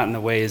referenced, but not in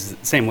the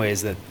same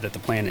ways that the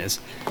plan is.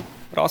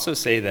 But also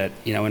say that,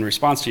 in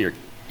response to your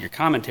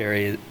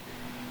commentary,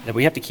 that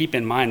we have to keep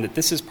in mind that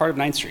this is part of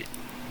 9th Street.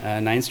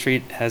 9th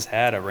Street has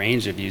had a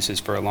range of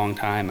uses for a long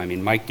time.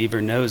 Mike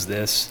Deaver knows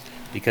this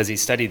because he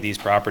studied these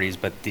properties,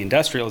 but the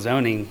industrial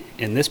zoning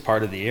in this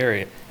part of the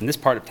area, in this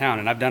part of town,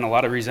 and I've done a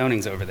lot of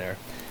rezonings over there,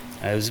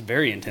 it was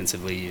very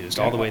intensively used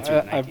all the way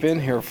through. I've been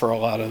here for a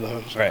lot of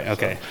those. Right,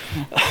 okay.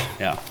 So.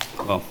 Yeah,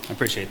 well, I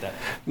appreciate that.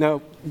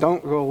 No,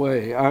 don't go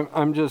away.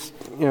 I'm just,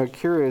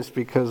 curious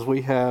because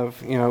we have,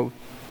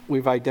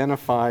 we've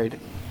identified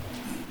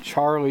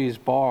Charlie's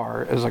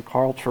Bar as a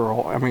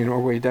cultural, are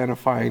we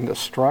identifying the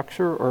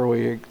structure, or are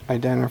we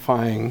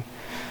identifying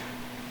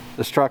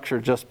the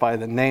structure just by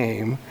the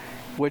name,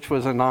 which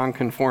was a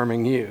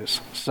non-conforming use?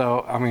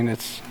 So,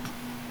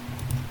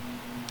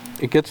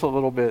 it gets a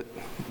little bit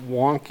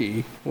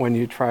wonky when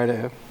you try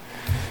to,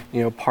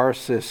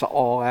 parse this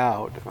all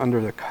out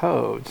under the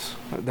codes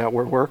that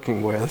we're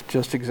working with,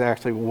 just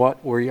exactly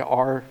what we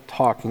are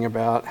talking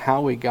about,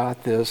 how we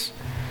got this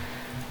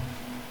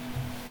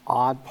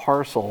odd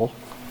parcel,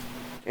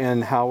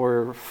 and how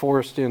we're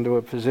forced into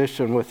a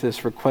position with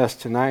this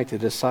request tonight to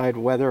decide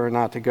whether or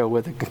not to go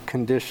with a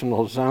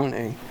conditional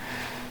zoning.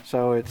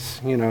 So it's,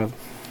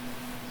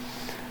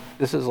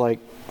 this is like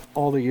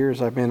all the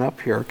years I've been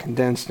up here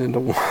condensed into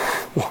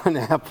one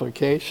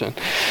application.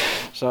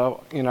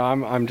 So,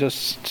 I'm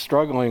just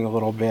struggling a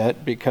little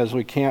bit because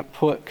we can't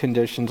put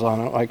conditions on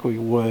it like we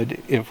would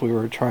if we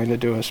were trying to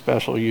do a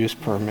special use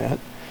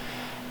permit.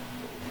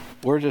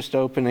 We're just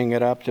opening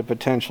it up to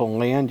potential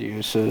land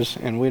uses,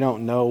 and we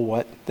don't know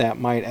what that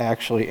might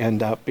actually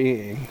end up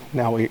being.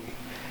 Now, we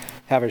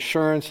have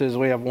assurances.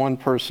 We have one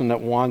person that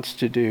wants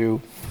to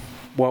do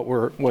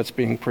what's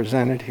being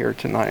presented here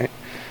tonight.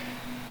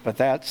 But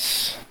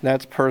that's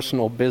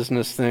personal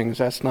business things.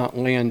 That's not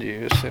land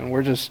use. And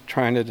we're just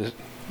trying to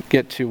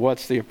get to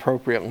what's the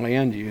appropriate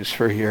land use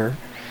for here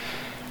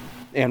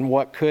and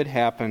what could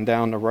happen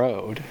down the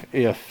road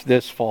if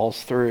this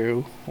falls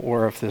through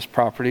or if this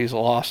property is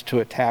lost to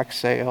a tax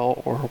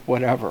sale or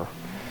whatever.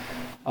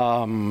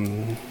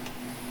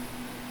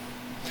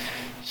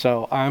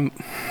 So I'm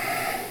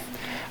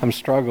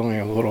struggling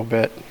a little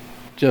bit,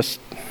 just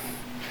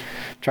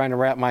trying to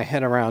wrap my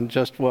head around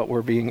just what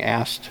we're being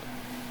asked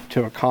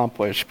to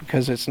accomplish,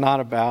 because it's not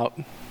about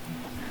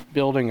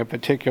building a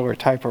particular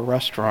type of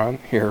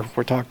restaurant here.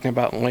 We're talking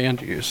about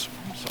land use.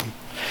 So,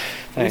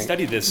 we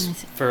studied this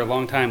for a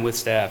long time with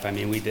staff. I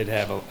mean, we did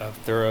have a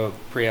thorough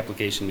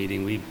pre-application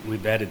meeting. We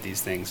vetted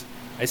these things.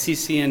 I see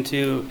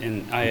CN2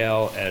 and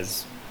IL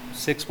as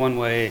 6 one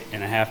way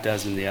and a half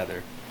dozen the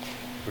other.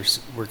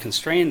 We're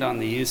constrained on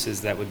the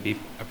uses that would be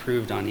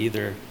approved on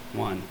either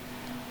one.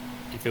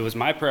 If it was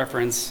my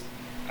preference,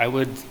 I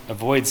would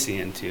avoid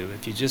CN2.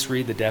 If you just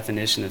read the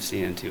definition of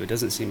CN2, it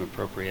doesn't seem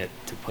appropriate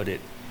to put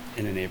it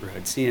in a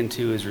neighborhood.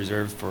 CN2 is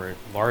reserved for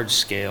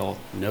large-scale,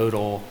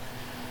 nodal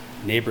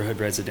neighborhood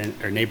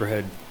resident or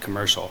neighborhood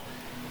commercial.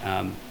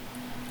 And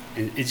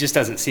it just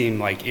doesn't seem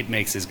like it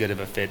makes as good of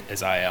a fit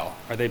as IL.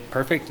 Are they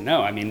perfect?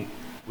 No. I mean,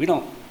 we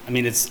don't. I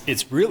mean,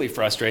 it's really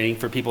frustrating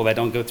for people that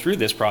don't go through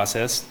this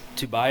process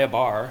to buy a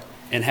bar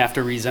and have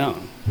to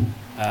rezone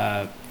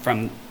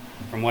from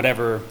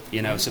whatever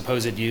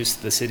supposed use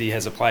the city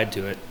has applied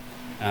to it.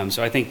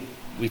 So I think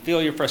we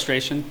feel your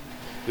frustration.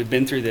 We've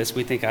been through this.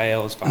 We think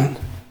IL is fine.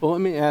 Well,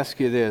 let me ask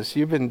you this.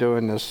 You've been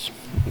doing this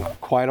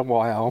quite a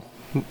while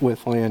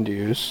with land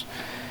use.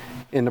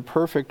 In a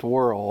perfect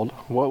world,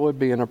 what would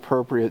be an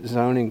appropriate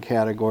zoning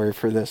category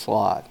for this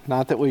lot?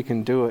 Not that we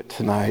can do it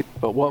tonight,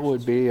 but what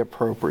would be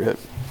appropriate?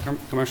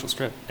 Commercial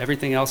strip.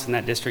 Everything else in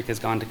that district has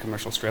gone to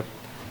commercial strip.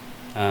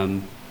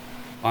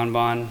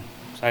 Bonbon,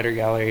 cider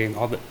gallery,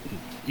 all the,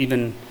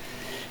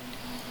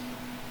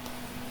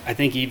 I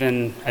think we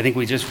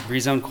just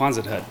rezoned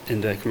Quonset Hut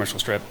into commercial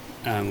strip,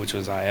 which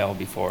was IL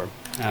before.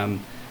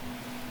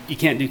 You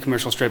can't do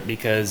commercial strip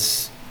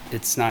because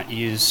it's not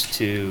used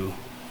to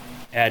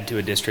add to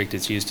a district,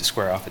 it's used to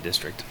square off a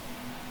district.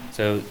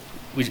 So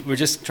we're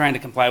just trying to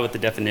comply with the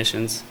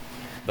definitions.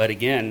 But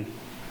again,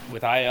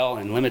 with IL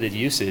and limited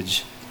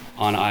usage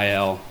on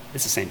IL,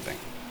 it's the same thing.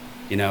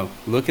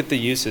 Look at the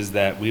uses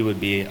that we would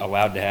be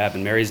allowed to have,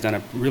 and Mary's done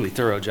a really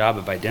thorough job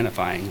of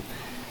identifying.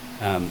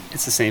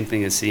 It's the same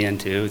thing as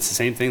CN2. It's the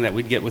same thing that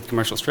we'd get with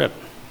commercial strip.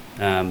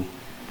 We're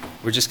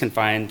just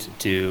confined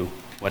to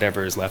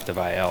whatever is left of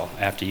IL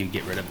after you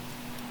get rid of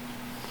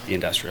the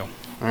industrial.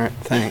 All right,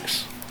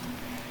 thanks.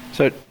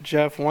 So,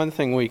 Jeff, one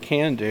thing we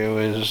can do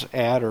is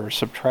add or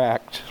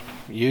subtract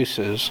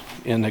uses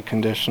in the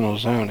conditional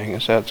zoning.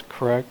 Is that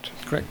correct?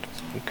 Correct.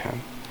 Okay.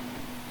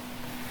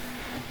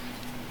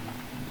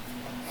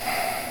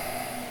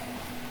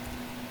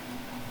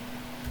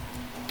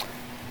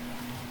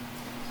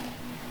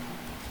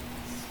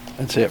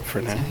 That's it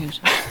for now.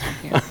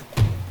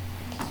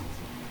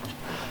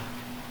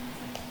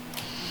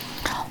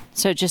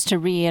 So just to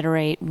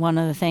reiterate, one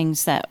of the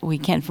things that we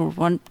can,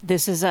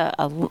 this is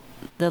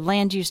the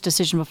land use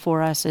decision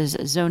before us is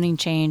a zoning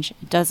change.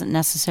 It doesn't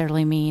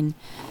necessarily mean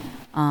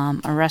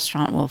a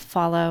restaurant will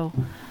follow.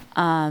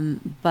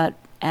 But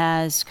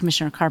as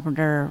Commissioner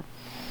Carpenter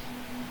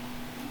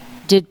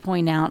did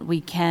point out,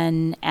 we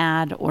can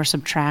add or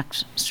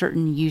subtract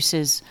certain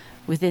uses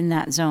within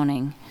that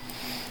zoning.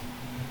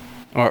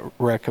 Or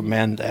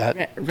recommend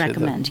that.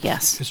 Recommend,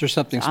 yes. Is there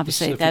something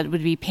Obviously, specific? that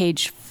would be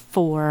page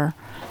 4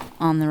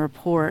 on the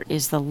report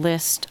is the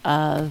list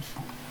of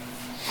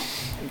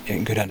You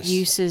can go down to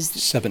uses.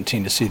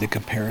 17 to see the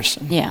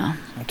comparison. Yeah.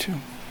 Too.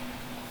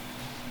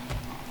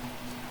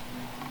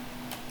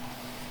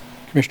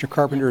 Commissioner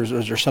Carpenter,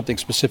 is there something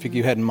specific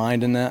you had in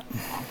mind in that?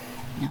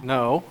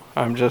 No,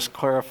 I'm just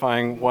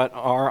clarifying what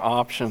our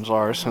options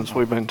are since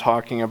we've been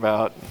talking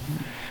about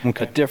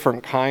a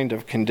different kind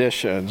of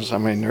conditions. I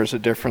mean, there's a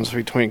difference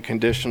between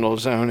conditional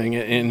zoning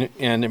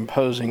and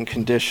imposing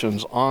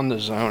conditions on the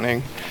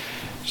zoning.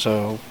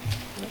 So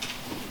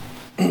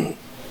the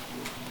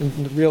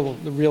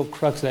real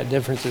crux of that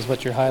difference is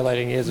what you're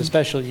highlighting is a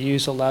special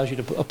use allows you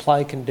to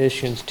apply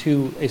conditions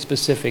to a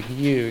specific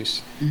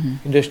use. Mm-hmm.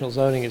 Conditional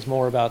zoning is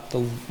more about the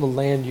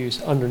land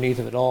use underneath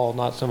of it all,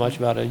 not so much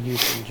about a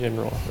use in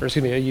general, or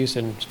excuse me, a use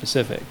in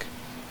specific.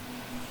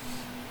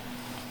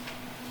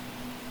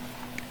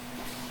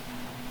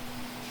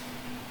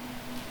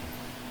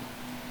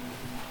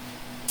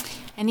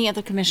 Any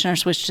other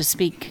commissioners wish to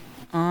speak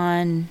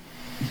on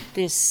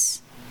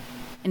this?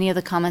 Any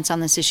other comments on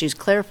this issue?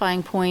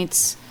 Clarifying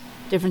points,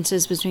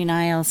 differences between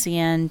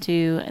ILCN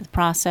to the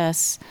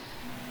process?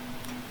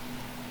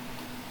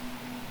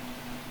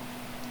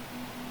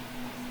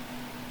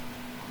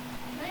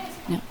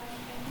 No.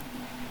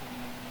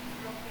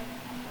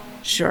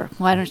 Sure.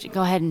 Why don't you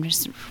go ahead and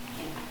just...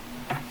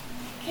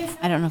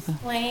 I don't know if...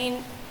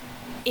 Explain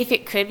if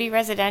it could be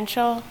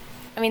residential.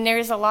 I mean, there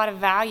is a lot of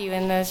value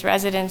in those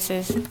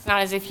residences. It's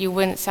not as if you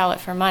wouldn't sell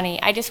it for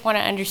money. I just want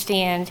to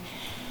understand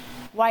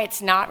why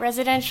it's not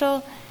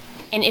residential,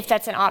 and if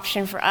that's an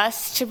option for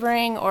us to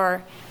bring,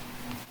 or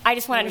I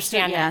just want to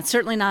understand Yeah, that. it's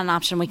certainly not an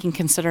option we can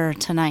consider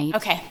tonight.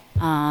 Okay.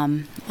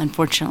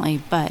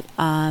 Unfortunately, but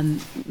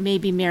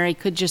maybe Mary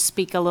could just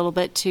speak a little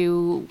bit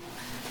to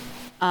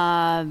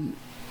the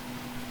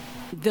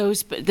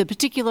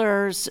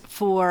particulars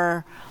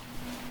for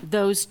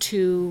those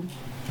two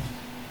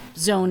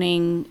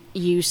zoning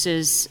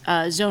uses,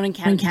 zoning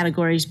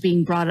categories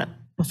being brought up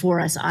before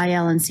us,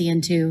 IL and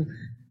CN2,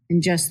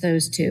 and just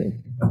those two.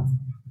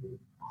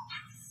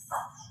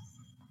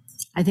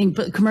 I think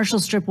commercial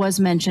strip was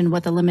mentioned,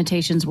 what the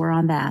limitations were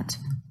on that.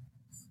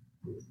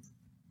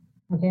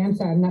 Okay, I'm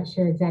sorry, I'm not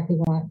sure exactly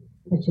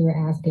what you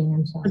were asking,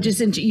 I'm sorry. Just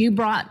since you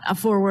brought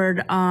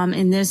forward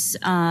in this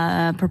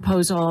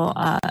proposal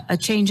a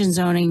change in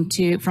zoning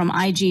from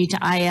IG to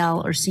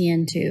IL or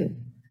CN2.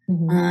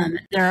 Mm-hmm.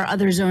 There are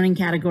other zoning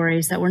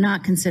categories that were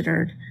not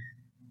considered.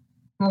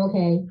 Oh,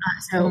 okay.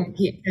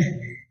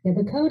 Yeah,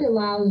 the code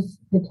allows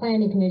the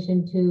planning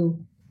commission to,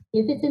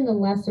 if it's in the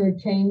lesser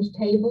change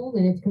table,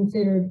 then it's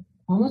considered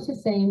almost the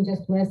same,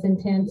 just less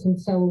intense. And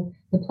so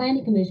the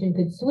planning commission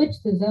could switch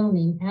the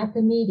zoning at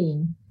the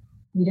meeting.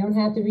 You don't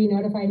have to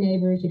re-notify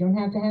neighbors. You don't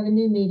have to have a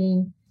new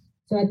meeting.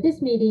 So at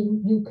this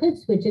meeting, you could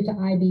switch it to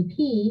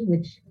IBP,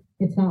 which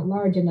it's not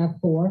large enough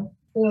for,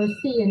 or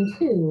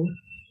CN2,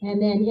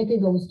 and then it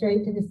could go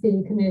straight to the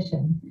city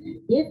commission.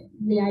 If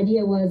the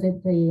idea was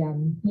that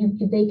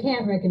they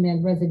can't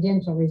recommend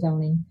residential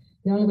rezoning,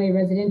 the only way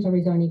residential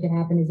rezoning could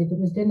happen is if it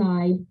was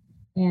denied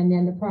and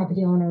then the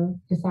property owner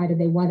decided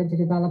they wanted to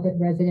develop it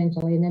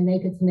residentially, and then they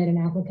could submit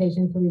an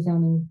application for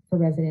rezoning for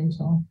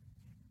residential.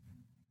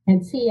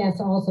 And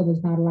CS also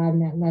was not allowed in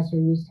that lesser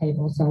use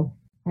table. So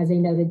as they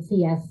noted,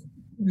 CS,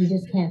 you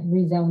just can't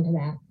rezone to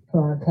that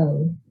for our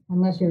code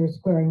unless you're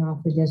squaring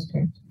off the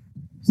district.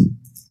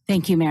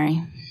 Thank you,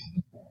 Mary.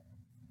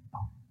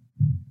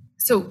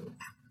 So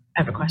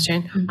I have a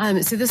question.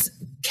 So this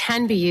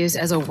can be used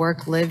as a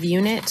work-live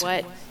unit.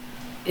 What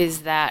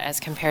is that as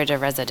compared to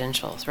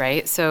residential's,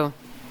 right? So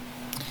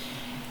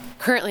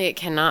currently it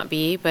cannot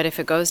be, but if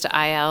it goes to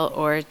IL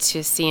or to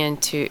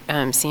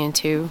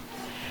CN2,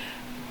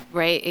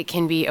 right, it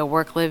can be a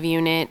work-live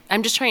unit.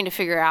 I'm just trying to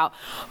figure out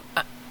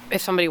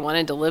if somebody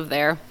wanted to live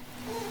there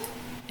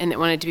and it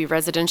wanted to be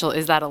residential,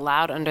 is that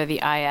allowed under the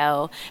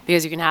IL?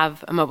 Because you can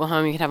have a mobile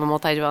home, you can have a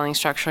multi-dwelling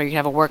structure, you can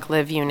have a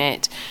work-live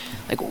unit.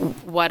 Like,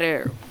 what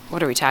are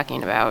we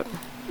talking about?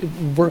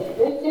 There's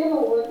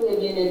several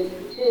work-live units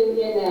too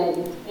in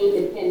the 8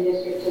 to 10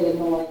 districts of the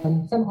north.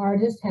 Some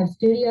artists have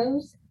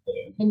studios.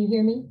 Can you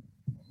hear me?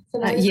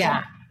 Some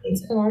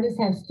artists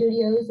have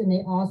studios and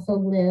they also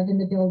live in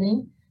the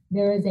building.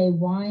 There is a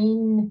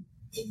wine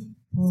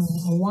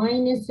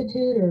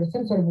institute or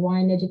some sort of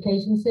wine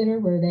education center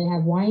where they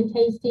have wine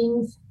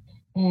tastings,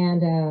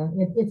 and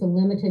it's a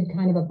limited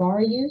kind of a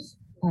bar use.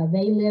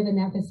 They live in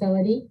that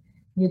facility.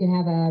 You can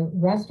have a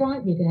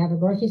restaurant, you can have a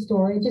grocery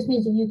store. It just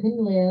means that you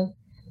can live.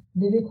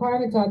 The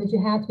requirements are that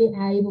you have to be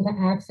able to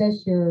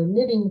access your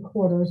living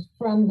quarters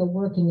from the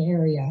working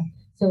area.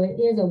 So it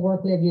is a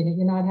work-live unit.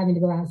 You're not having to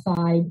go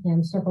outside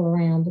and circle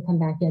around to come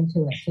back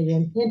into it. So you're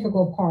an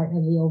integral part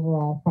of the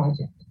overall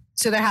project.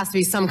 So there has to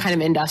be some kind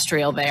of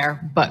industrial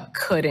there, but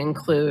could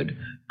include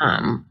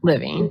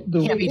living.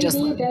 Can't be just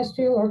living.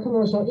 Industrial or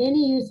commercial,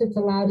 any use that's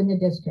allowed in the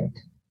district.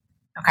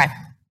 Okay.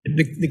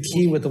 The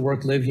key with the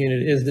work-live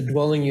unit is the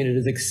dwelling unit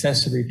is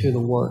accessory to the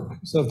work.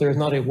 So if there's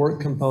not a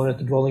work component,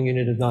 the dwelling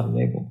unit is not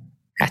enabled.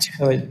 Gotcha.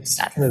 So it's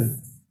kind of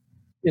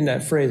in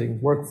that phrasing,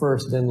 work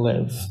first, then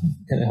live,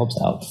 kind of helps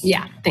out.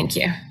 Yeah, thank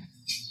you.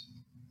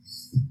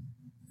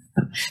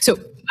 So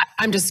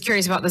I'm just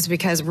curious about this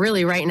because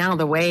really right now,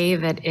 the way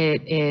that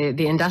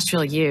the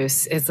industrial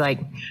use is like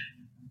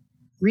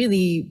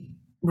really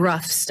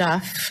rough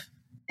stuff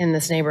in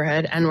this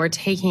neighborhood. And we're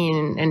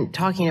taking and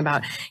talking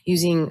about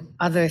using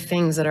other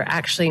things that are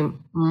actually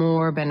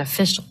more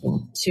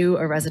beneficial to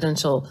a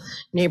residential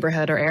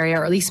neighborhood or area,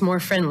 or at least more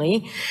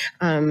friendly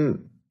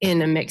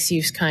in a mixed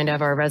use kind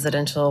of or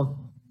residential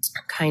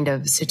kind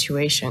of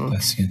situation.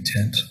 That's the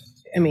intent.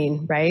 I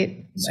mean,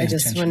 right? I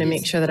just want to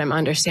make sure that I'm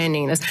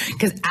understanding this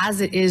because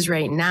as it is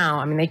right now,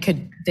 I mean, they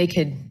could take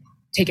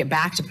it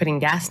back to putting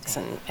gas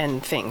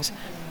and things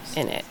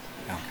in it,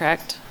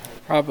 correct?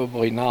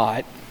 Probably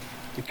not,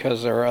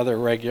 because there are other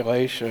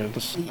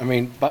regulations. I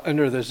mean, but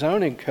under the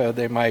zoning code,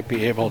 they might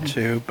be able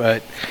to,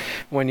 but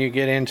when you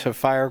get into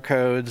fire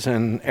codes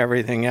and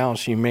everything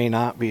else, you may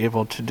not be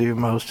able to do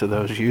most of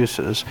those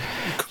uses.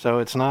 So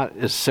it's not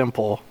as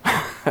simple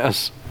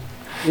as...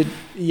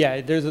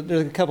 There's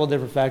a couple of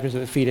different factors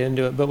that feed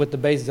into it, but with the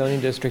base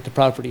zoning district the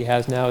property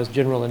has now is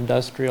general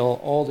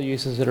industrial. All the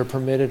uses that are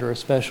permitted or a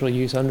special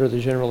use under the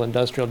general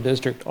industrial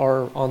district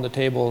are on the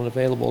table and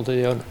available to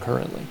the owner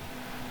currently.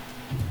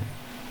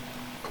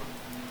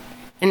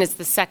 And it's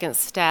the second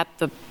step,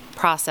 the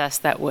process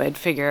that would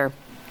figure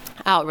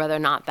out whether or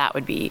not that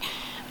would be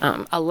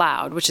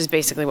allowed, which is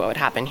basically what would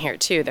happen here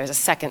too. There's a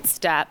second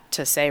step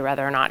to say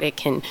whether or not it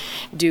can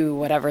do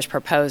whatever's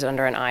proposed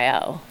under an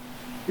IL.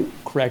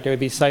 Correct. It would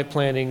be site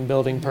planning,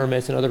 building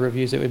permits, and other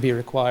reviews that would be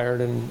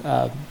required.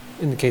 And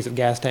in the case of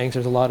gas tanks,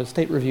 there's a lot of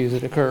state reviews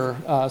that occur.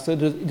 So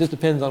it just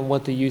depends on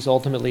what the use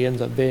ultimately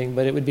ends up being.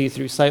 But it would be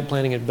through site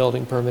planning and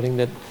building permitting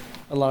that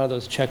a lot of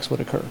those checks would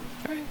occur.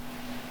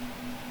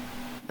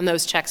 And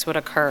those checks would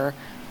occur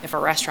if a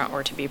restaurant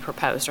were to be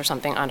proposed or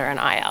something under an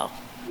IL.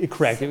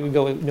 Correct. It would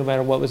go, no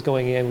matter what was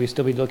going in, we'd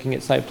still be looking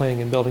at site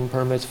planning and building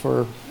permits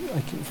for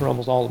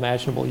almost all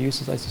imaginable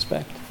uses, I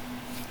suspect.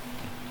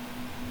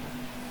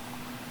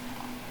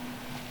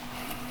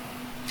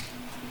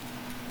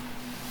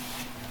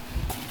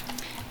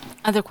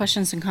 Other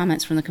questions and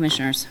comments from the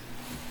commissioners?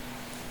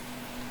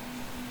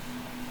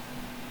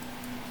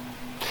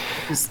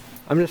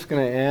 I'm just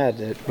going to add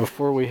that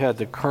before we had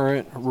the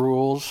current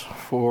rules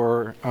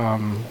for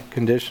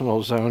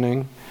conditional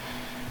zoning,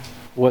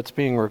 what's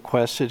being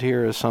requested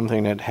here is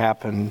something that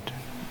happened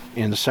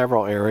in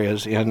several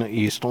areas in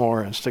East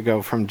Lawrence, to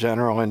go from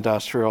general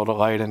industrial to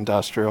light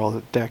industrial,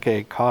 the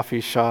Decade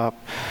Coffee Shop,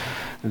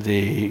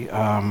 the,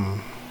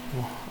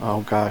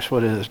 oh gosh,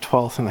 what is it,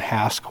 12th and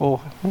Haskell,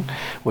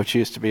 which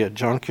used to be a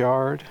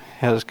junkyard,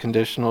 has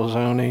conditional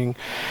zoning.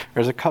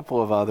 There's a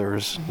couple of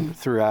others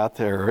throughout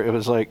there. It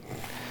was like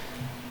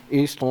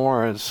East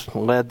Lawrence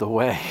led the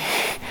way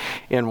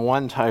in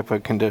one type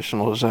of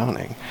conditional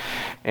zoning.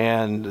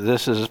 And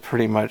this is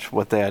pretty much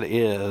what that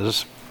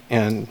is.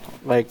 And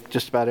like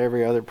just about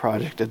every other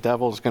project, the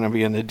devil's going to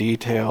be in the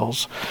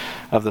details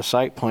of the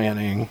site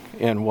planning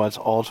and what's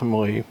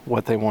ultimately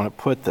what they want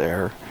to put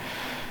there.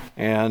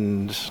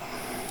 And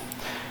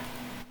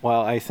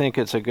while I think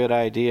it's a good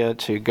idea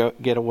to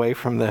get away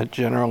from the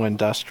general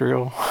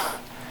industrial,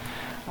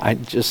 I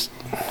just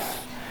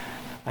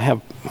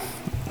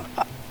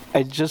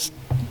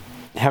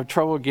have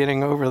trouble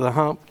getting over the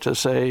hump to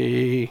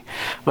say,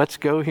 let's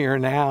go here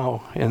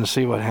now and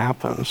see what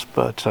happens.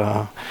 But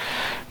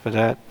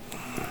that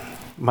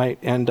might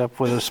end up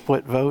with a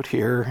split vote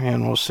here,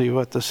 and we'll see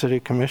what the city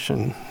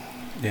commission,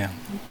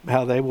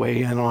 how they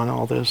weigh in on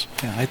all this.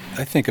 Yeah,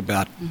 I think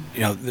about,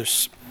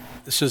 this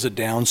is a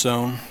down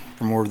zone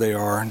from where they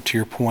are, and to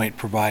your point,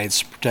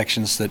 provides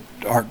protections that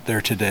aren't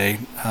there today.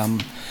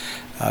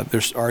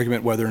 There's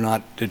argument whether or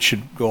not it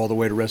should go all the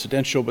way to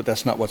residential, but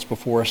that's not what's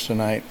before us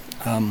tonight.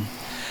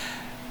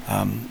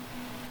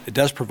 It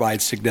does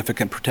provide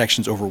significant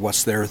protections over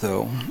what's there,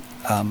 though.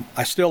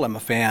 I still am a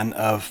fan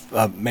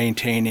of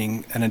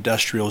maintaining an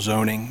industrial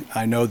zoning.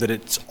 I know that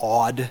it's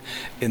odd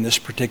in this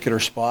particular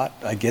spot.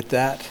 I get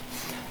that.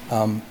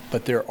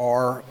 But there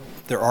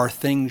are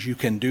things you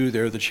can do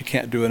there that you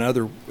can't do in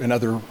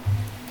other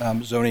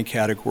zoning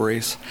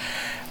categories.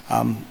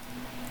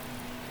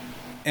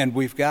 And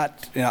we've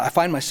got, I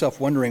find myself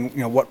wondering,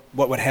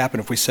 what would happen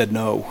if we said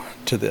no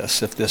to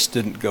this, if this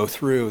didn't go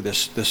through,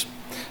 this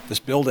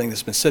building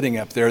that's been sitting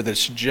up there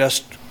that's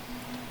just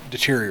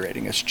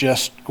deteriorating. It's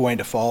just going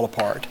to fall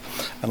apart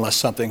unless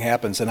something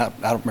happens. And I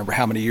don't remember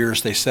how many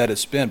years they said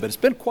it's been, but it's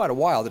been quite a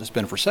while that it's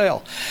been for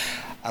sale.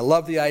 I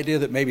love the idea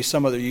that maybe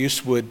some other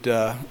use would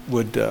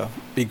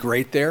be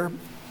great there,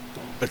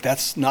 but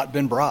that's not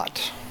been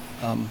brought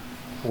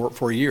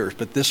for years.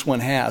 But this one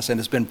has, and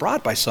it's been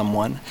brought by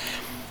someone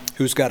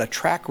who's got a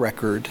track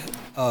record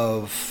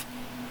of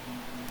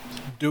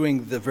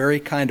doing the very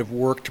kind of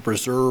work to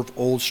preserve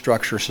old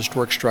structures,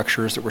 historic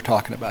structures that we're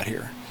talking about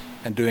here,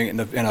 and doing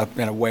it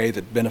in a way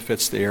that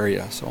benefits the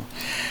area. So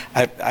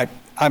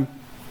I'm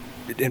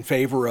in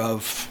favor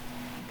of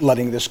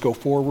letting this go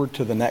forward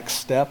to the next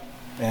step,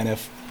 and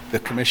if the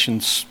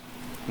commission's,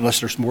 unless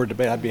there's more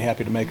debate, I'd be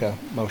happy to make a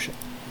motion.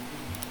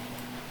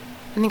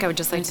 I think I would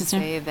just like to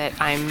say that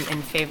I'm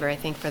in favor, I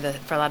think, for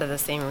a lot of the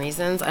same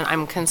reasons. And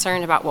I'm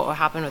concerned about what will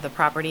happen with the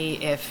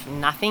property if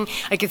nothing.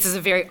 Like, this is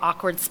a very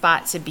awkward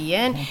spot to be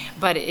in,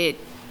 but it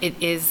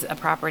is a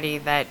property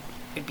that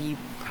would be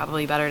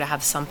probably better to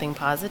have something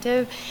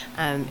positive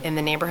in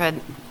the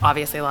neighborhood.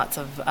 Obviously, lots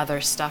of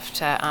other stuff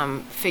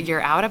to figure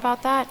out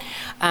about that.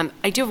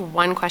 I do have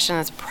one question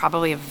that's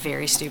probably a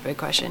very stupid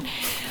question,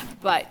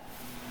 but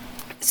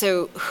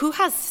so who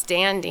has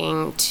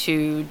standing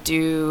to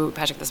do,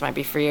 Patrick, this might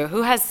be for you,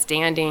 who has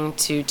standing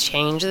to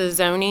change the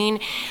zoning?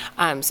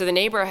 So the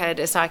neighborhood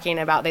is talking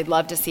about they'd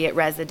love to see it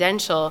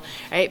residential,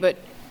 right? But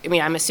I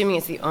mean, I'm assuming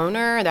it's the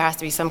owner. There has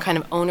to be some kind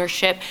of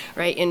ownership,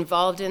 right,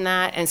 involved in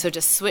that. And so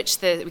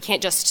we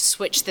can't just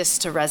switch this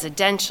to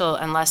residential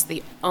unless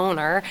the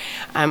owner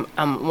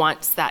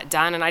wants that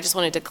done. And I just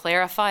wanted to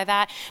clarify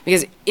that,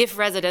 because if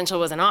residential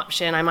was an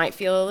option, I might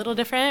feel a little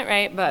different,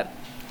 right? But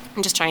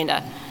I'm just trying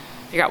to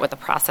figure out what the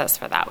process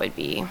for that would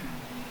be.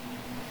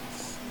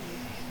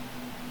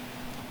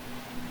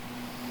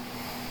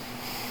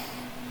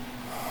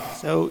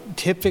 So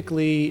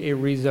typically a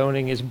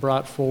rezoning is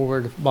brought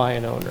forward by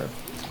an owner.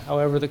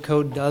 However, the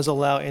code does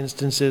allow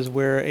instances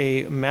where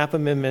a map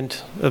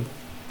amendment, a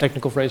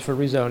technical phrase for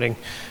rezoning,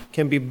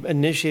 can be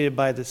initiated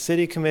by the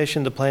city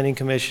commission, the planning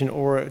commission,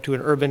 or to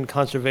an urban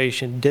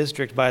conservation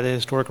district by the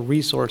historic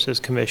resources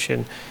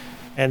commission.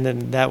 And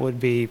then that would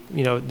be,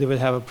 they would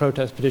have a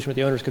protest petition, but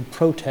the owners could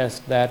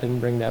protest that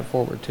and bring that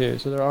forward too.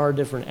 So there are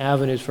different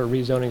avenues for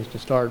rezonings to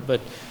start,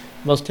 but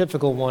Most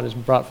typical one is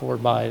brought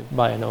forward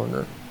by an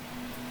owner.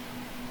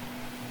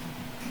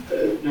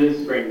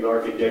 This brings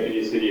Arkin,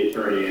 Deputy City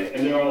Attorney,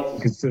 and there are also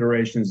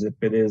considerations if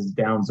it is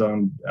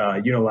downzoned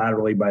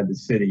unilaterally by the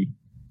city,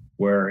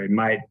 where it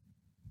might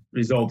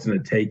result in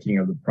a taking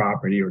of the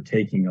property or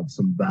taking of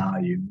some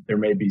value. There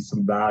may be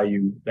some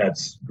value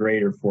that's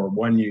greater for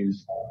one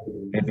use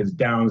if it's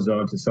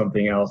downzoned to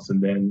something else,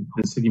 and then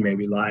the city may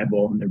be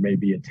liable and there may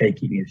be a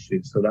taking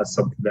issue. So that's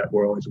something that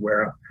we're always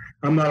aware of.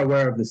 I'm not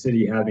aware of the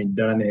city having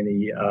done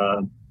any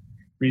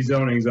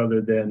rezonings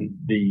other than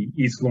the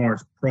East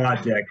Lawrence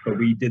project, but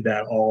we did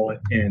that all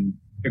in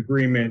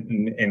agreement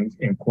and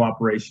in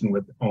cooperation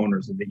with the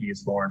owners of the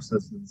East Lawrence.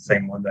 This is the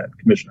same one that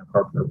Commissioner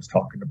Carpenter was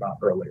talking about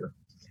earlier.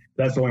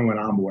 That's the only one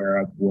I'm aware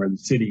of where the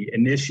city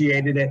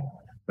initiated it,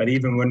 but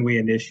even when we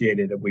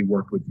initiated it, we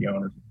worked with the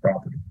owners of the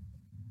property.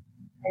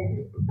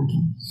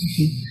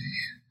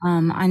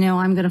 I know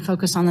I'm going to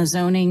focus on the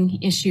zoning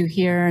issue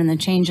here and the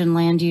change in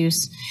land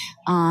use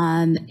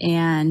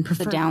and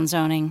prefer the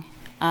downzoning.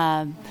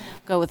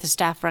 Go with the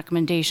staff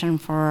recommendation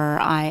for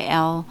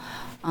IL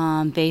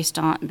based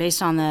on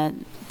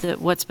the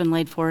what's been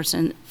laid for us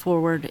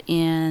forward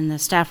in the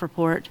staff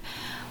report.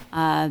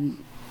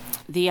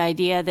 The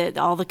idea that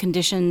all the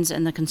conditions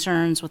and the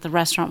concerns with the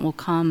restaurant will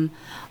come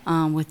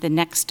with the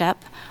next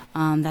step.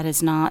 That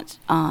is not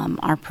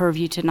our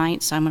purview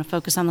tonight, so I'm going to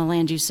focus on the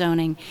land use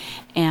zoning.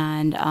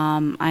 And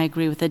I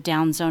agree with the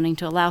down zoning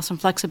to allow some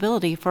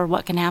flexibility for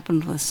what can happen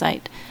with the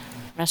site,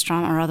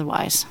 restaurant or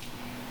otherwise.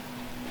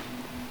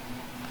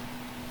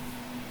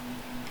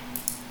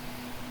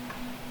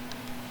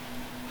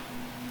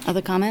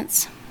 Other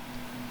comments?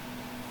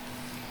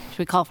 Should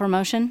we call for a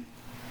motion?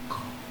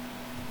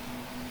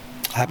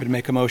 Happy to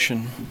make a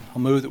motion.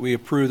 I'll move that we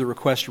approve the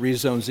request to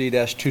rezone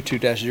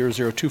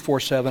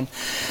Z-22-00247,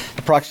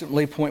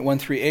 approximately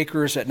 0.13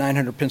 acres at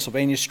 900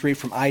 Pennsylvania Street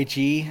from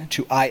IG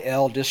to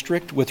IL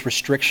district with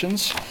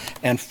restrictions,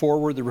 and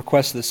forward the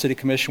request of the City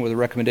Commission with a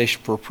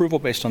recommendation for approval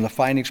based on the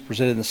findings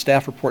presented in the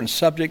staff report and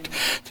subject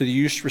to the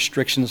use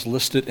restrictions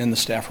listed in the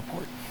staff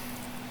report.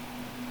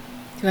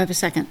 Do I have a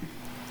second?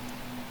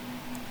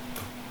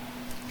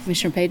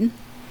 Commissioner Payden?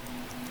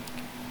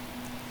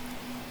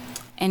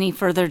 Any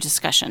further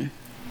discussion?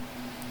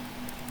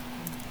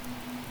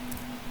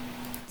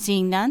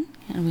 Seeing none,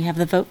 and we have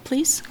the vote,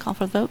 please. Call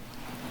for the vote.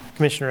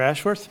 Commissioner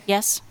Ashworth?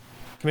 Yes.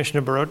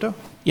 Commissioner Barotto?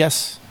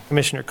 Yes.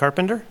 Commissioner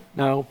Carpenter?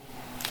 No.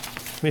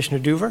 Commissioner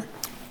Doover?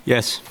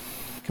 Yes.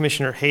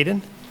 Commissioner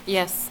Hayden?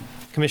 Yes.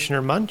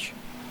 Commissioner Munch?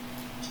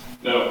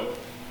 No.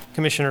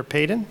 Commissioner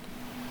Payden?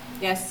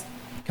 Yes.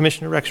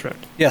 Commissioner Rexroad?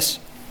 Yes.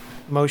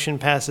 Motion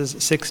passes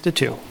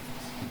 6-2.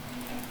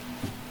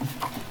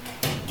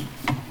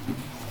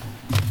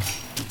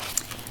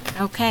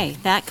 Okay,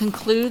 that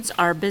concludes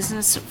our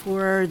business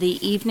for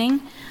the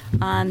evening.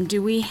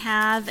 Do we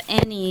have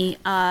any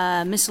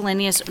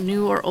miscellaneous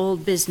new or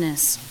old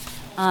business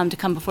to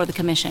come before the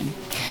commission?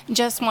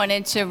 Just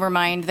wanted to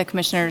remind the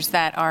commissioners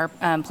that our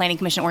Planning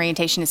Commission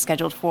orientation is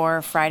scheduled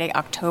for Friday,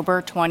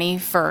 October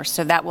 21st.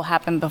 So that will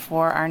happen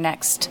before our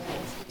next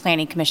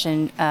Planning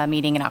Commission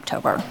meeting in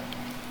October.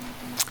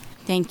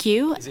 Thank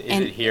you. Is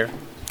it here?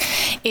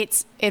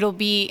 It'll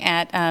be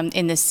at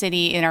in the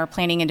city, in our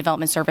Planning and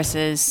Development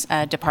Services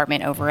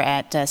department over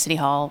at City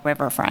Hall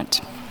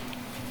Riverfront.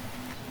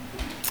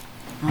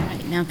 All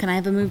right, now can I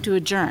have a move to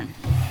adjourn?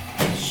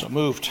 So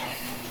moved.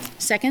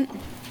 Second?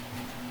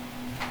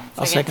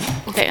 I'll second.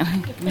 Okay,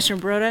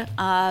 Commissioner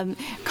Barotto,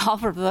 call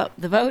for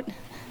the vote.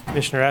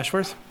 Commissioner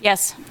Ashworth?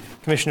 Yes.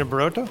 Commissioner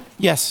Barotto?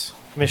 Yes.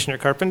 Commissioner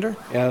Carpenter?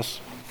 Yes.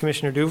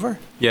 Commissioner Doover?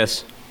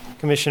 Yes.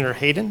 Commissioner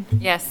Hayden?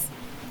 Yes.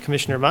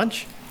 Commissioner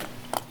Munch?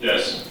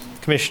 Yes.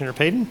 Commissioner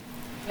Payden?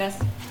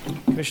 Yes.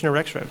 Commissioner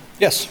Rexroad?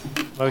 Yes.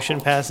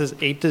 Motion passes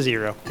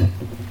 8-0.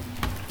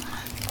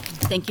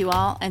 Thank you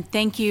all, and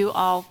thank you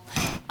all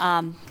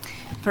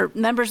for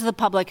members of the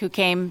public who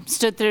came,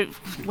 stood through,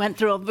 went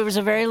through. It was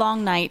a very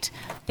long night.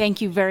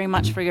 Thank you very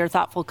much for your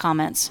thoughtful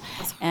comments,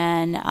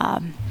 and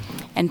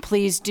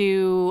please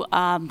do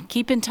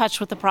keep in touch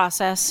with the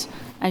process.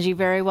 As you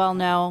very well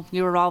know,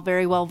 you are all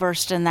very well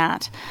versed in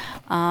that,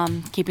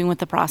 keeping with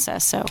the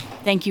process. So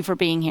thank you for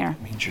being here.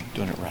 Means you're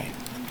doing it right.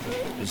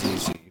 It's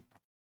easy.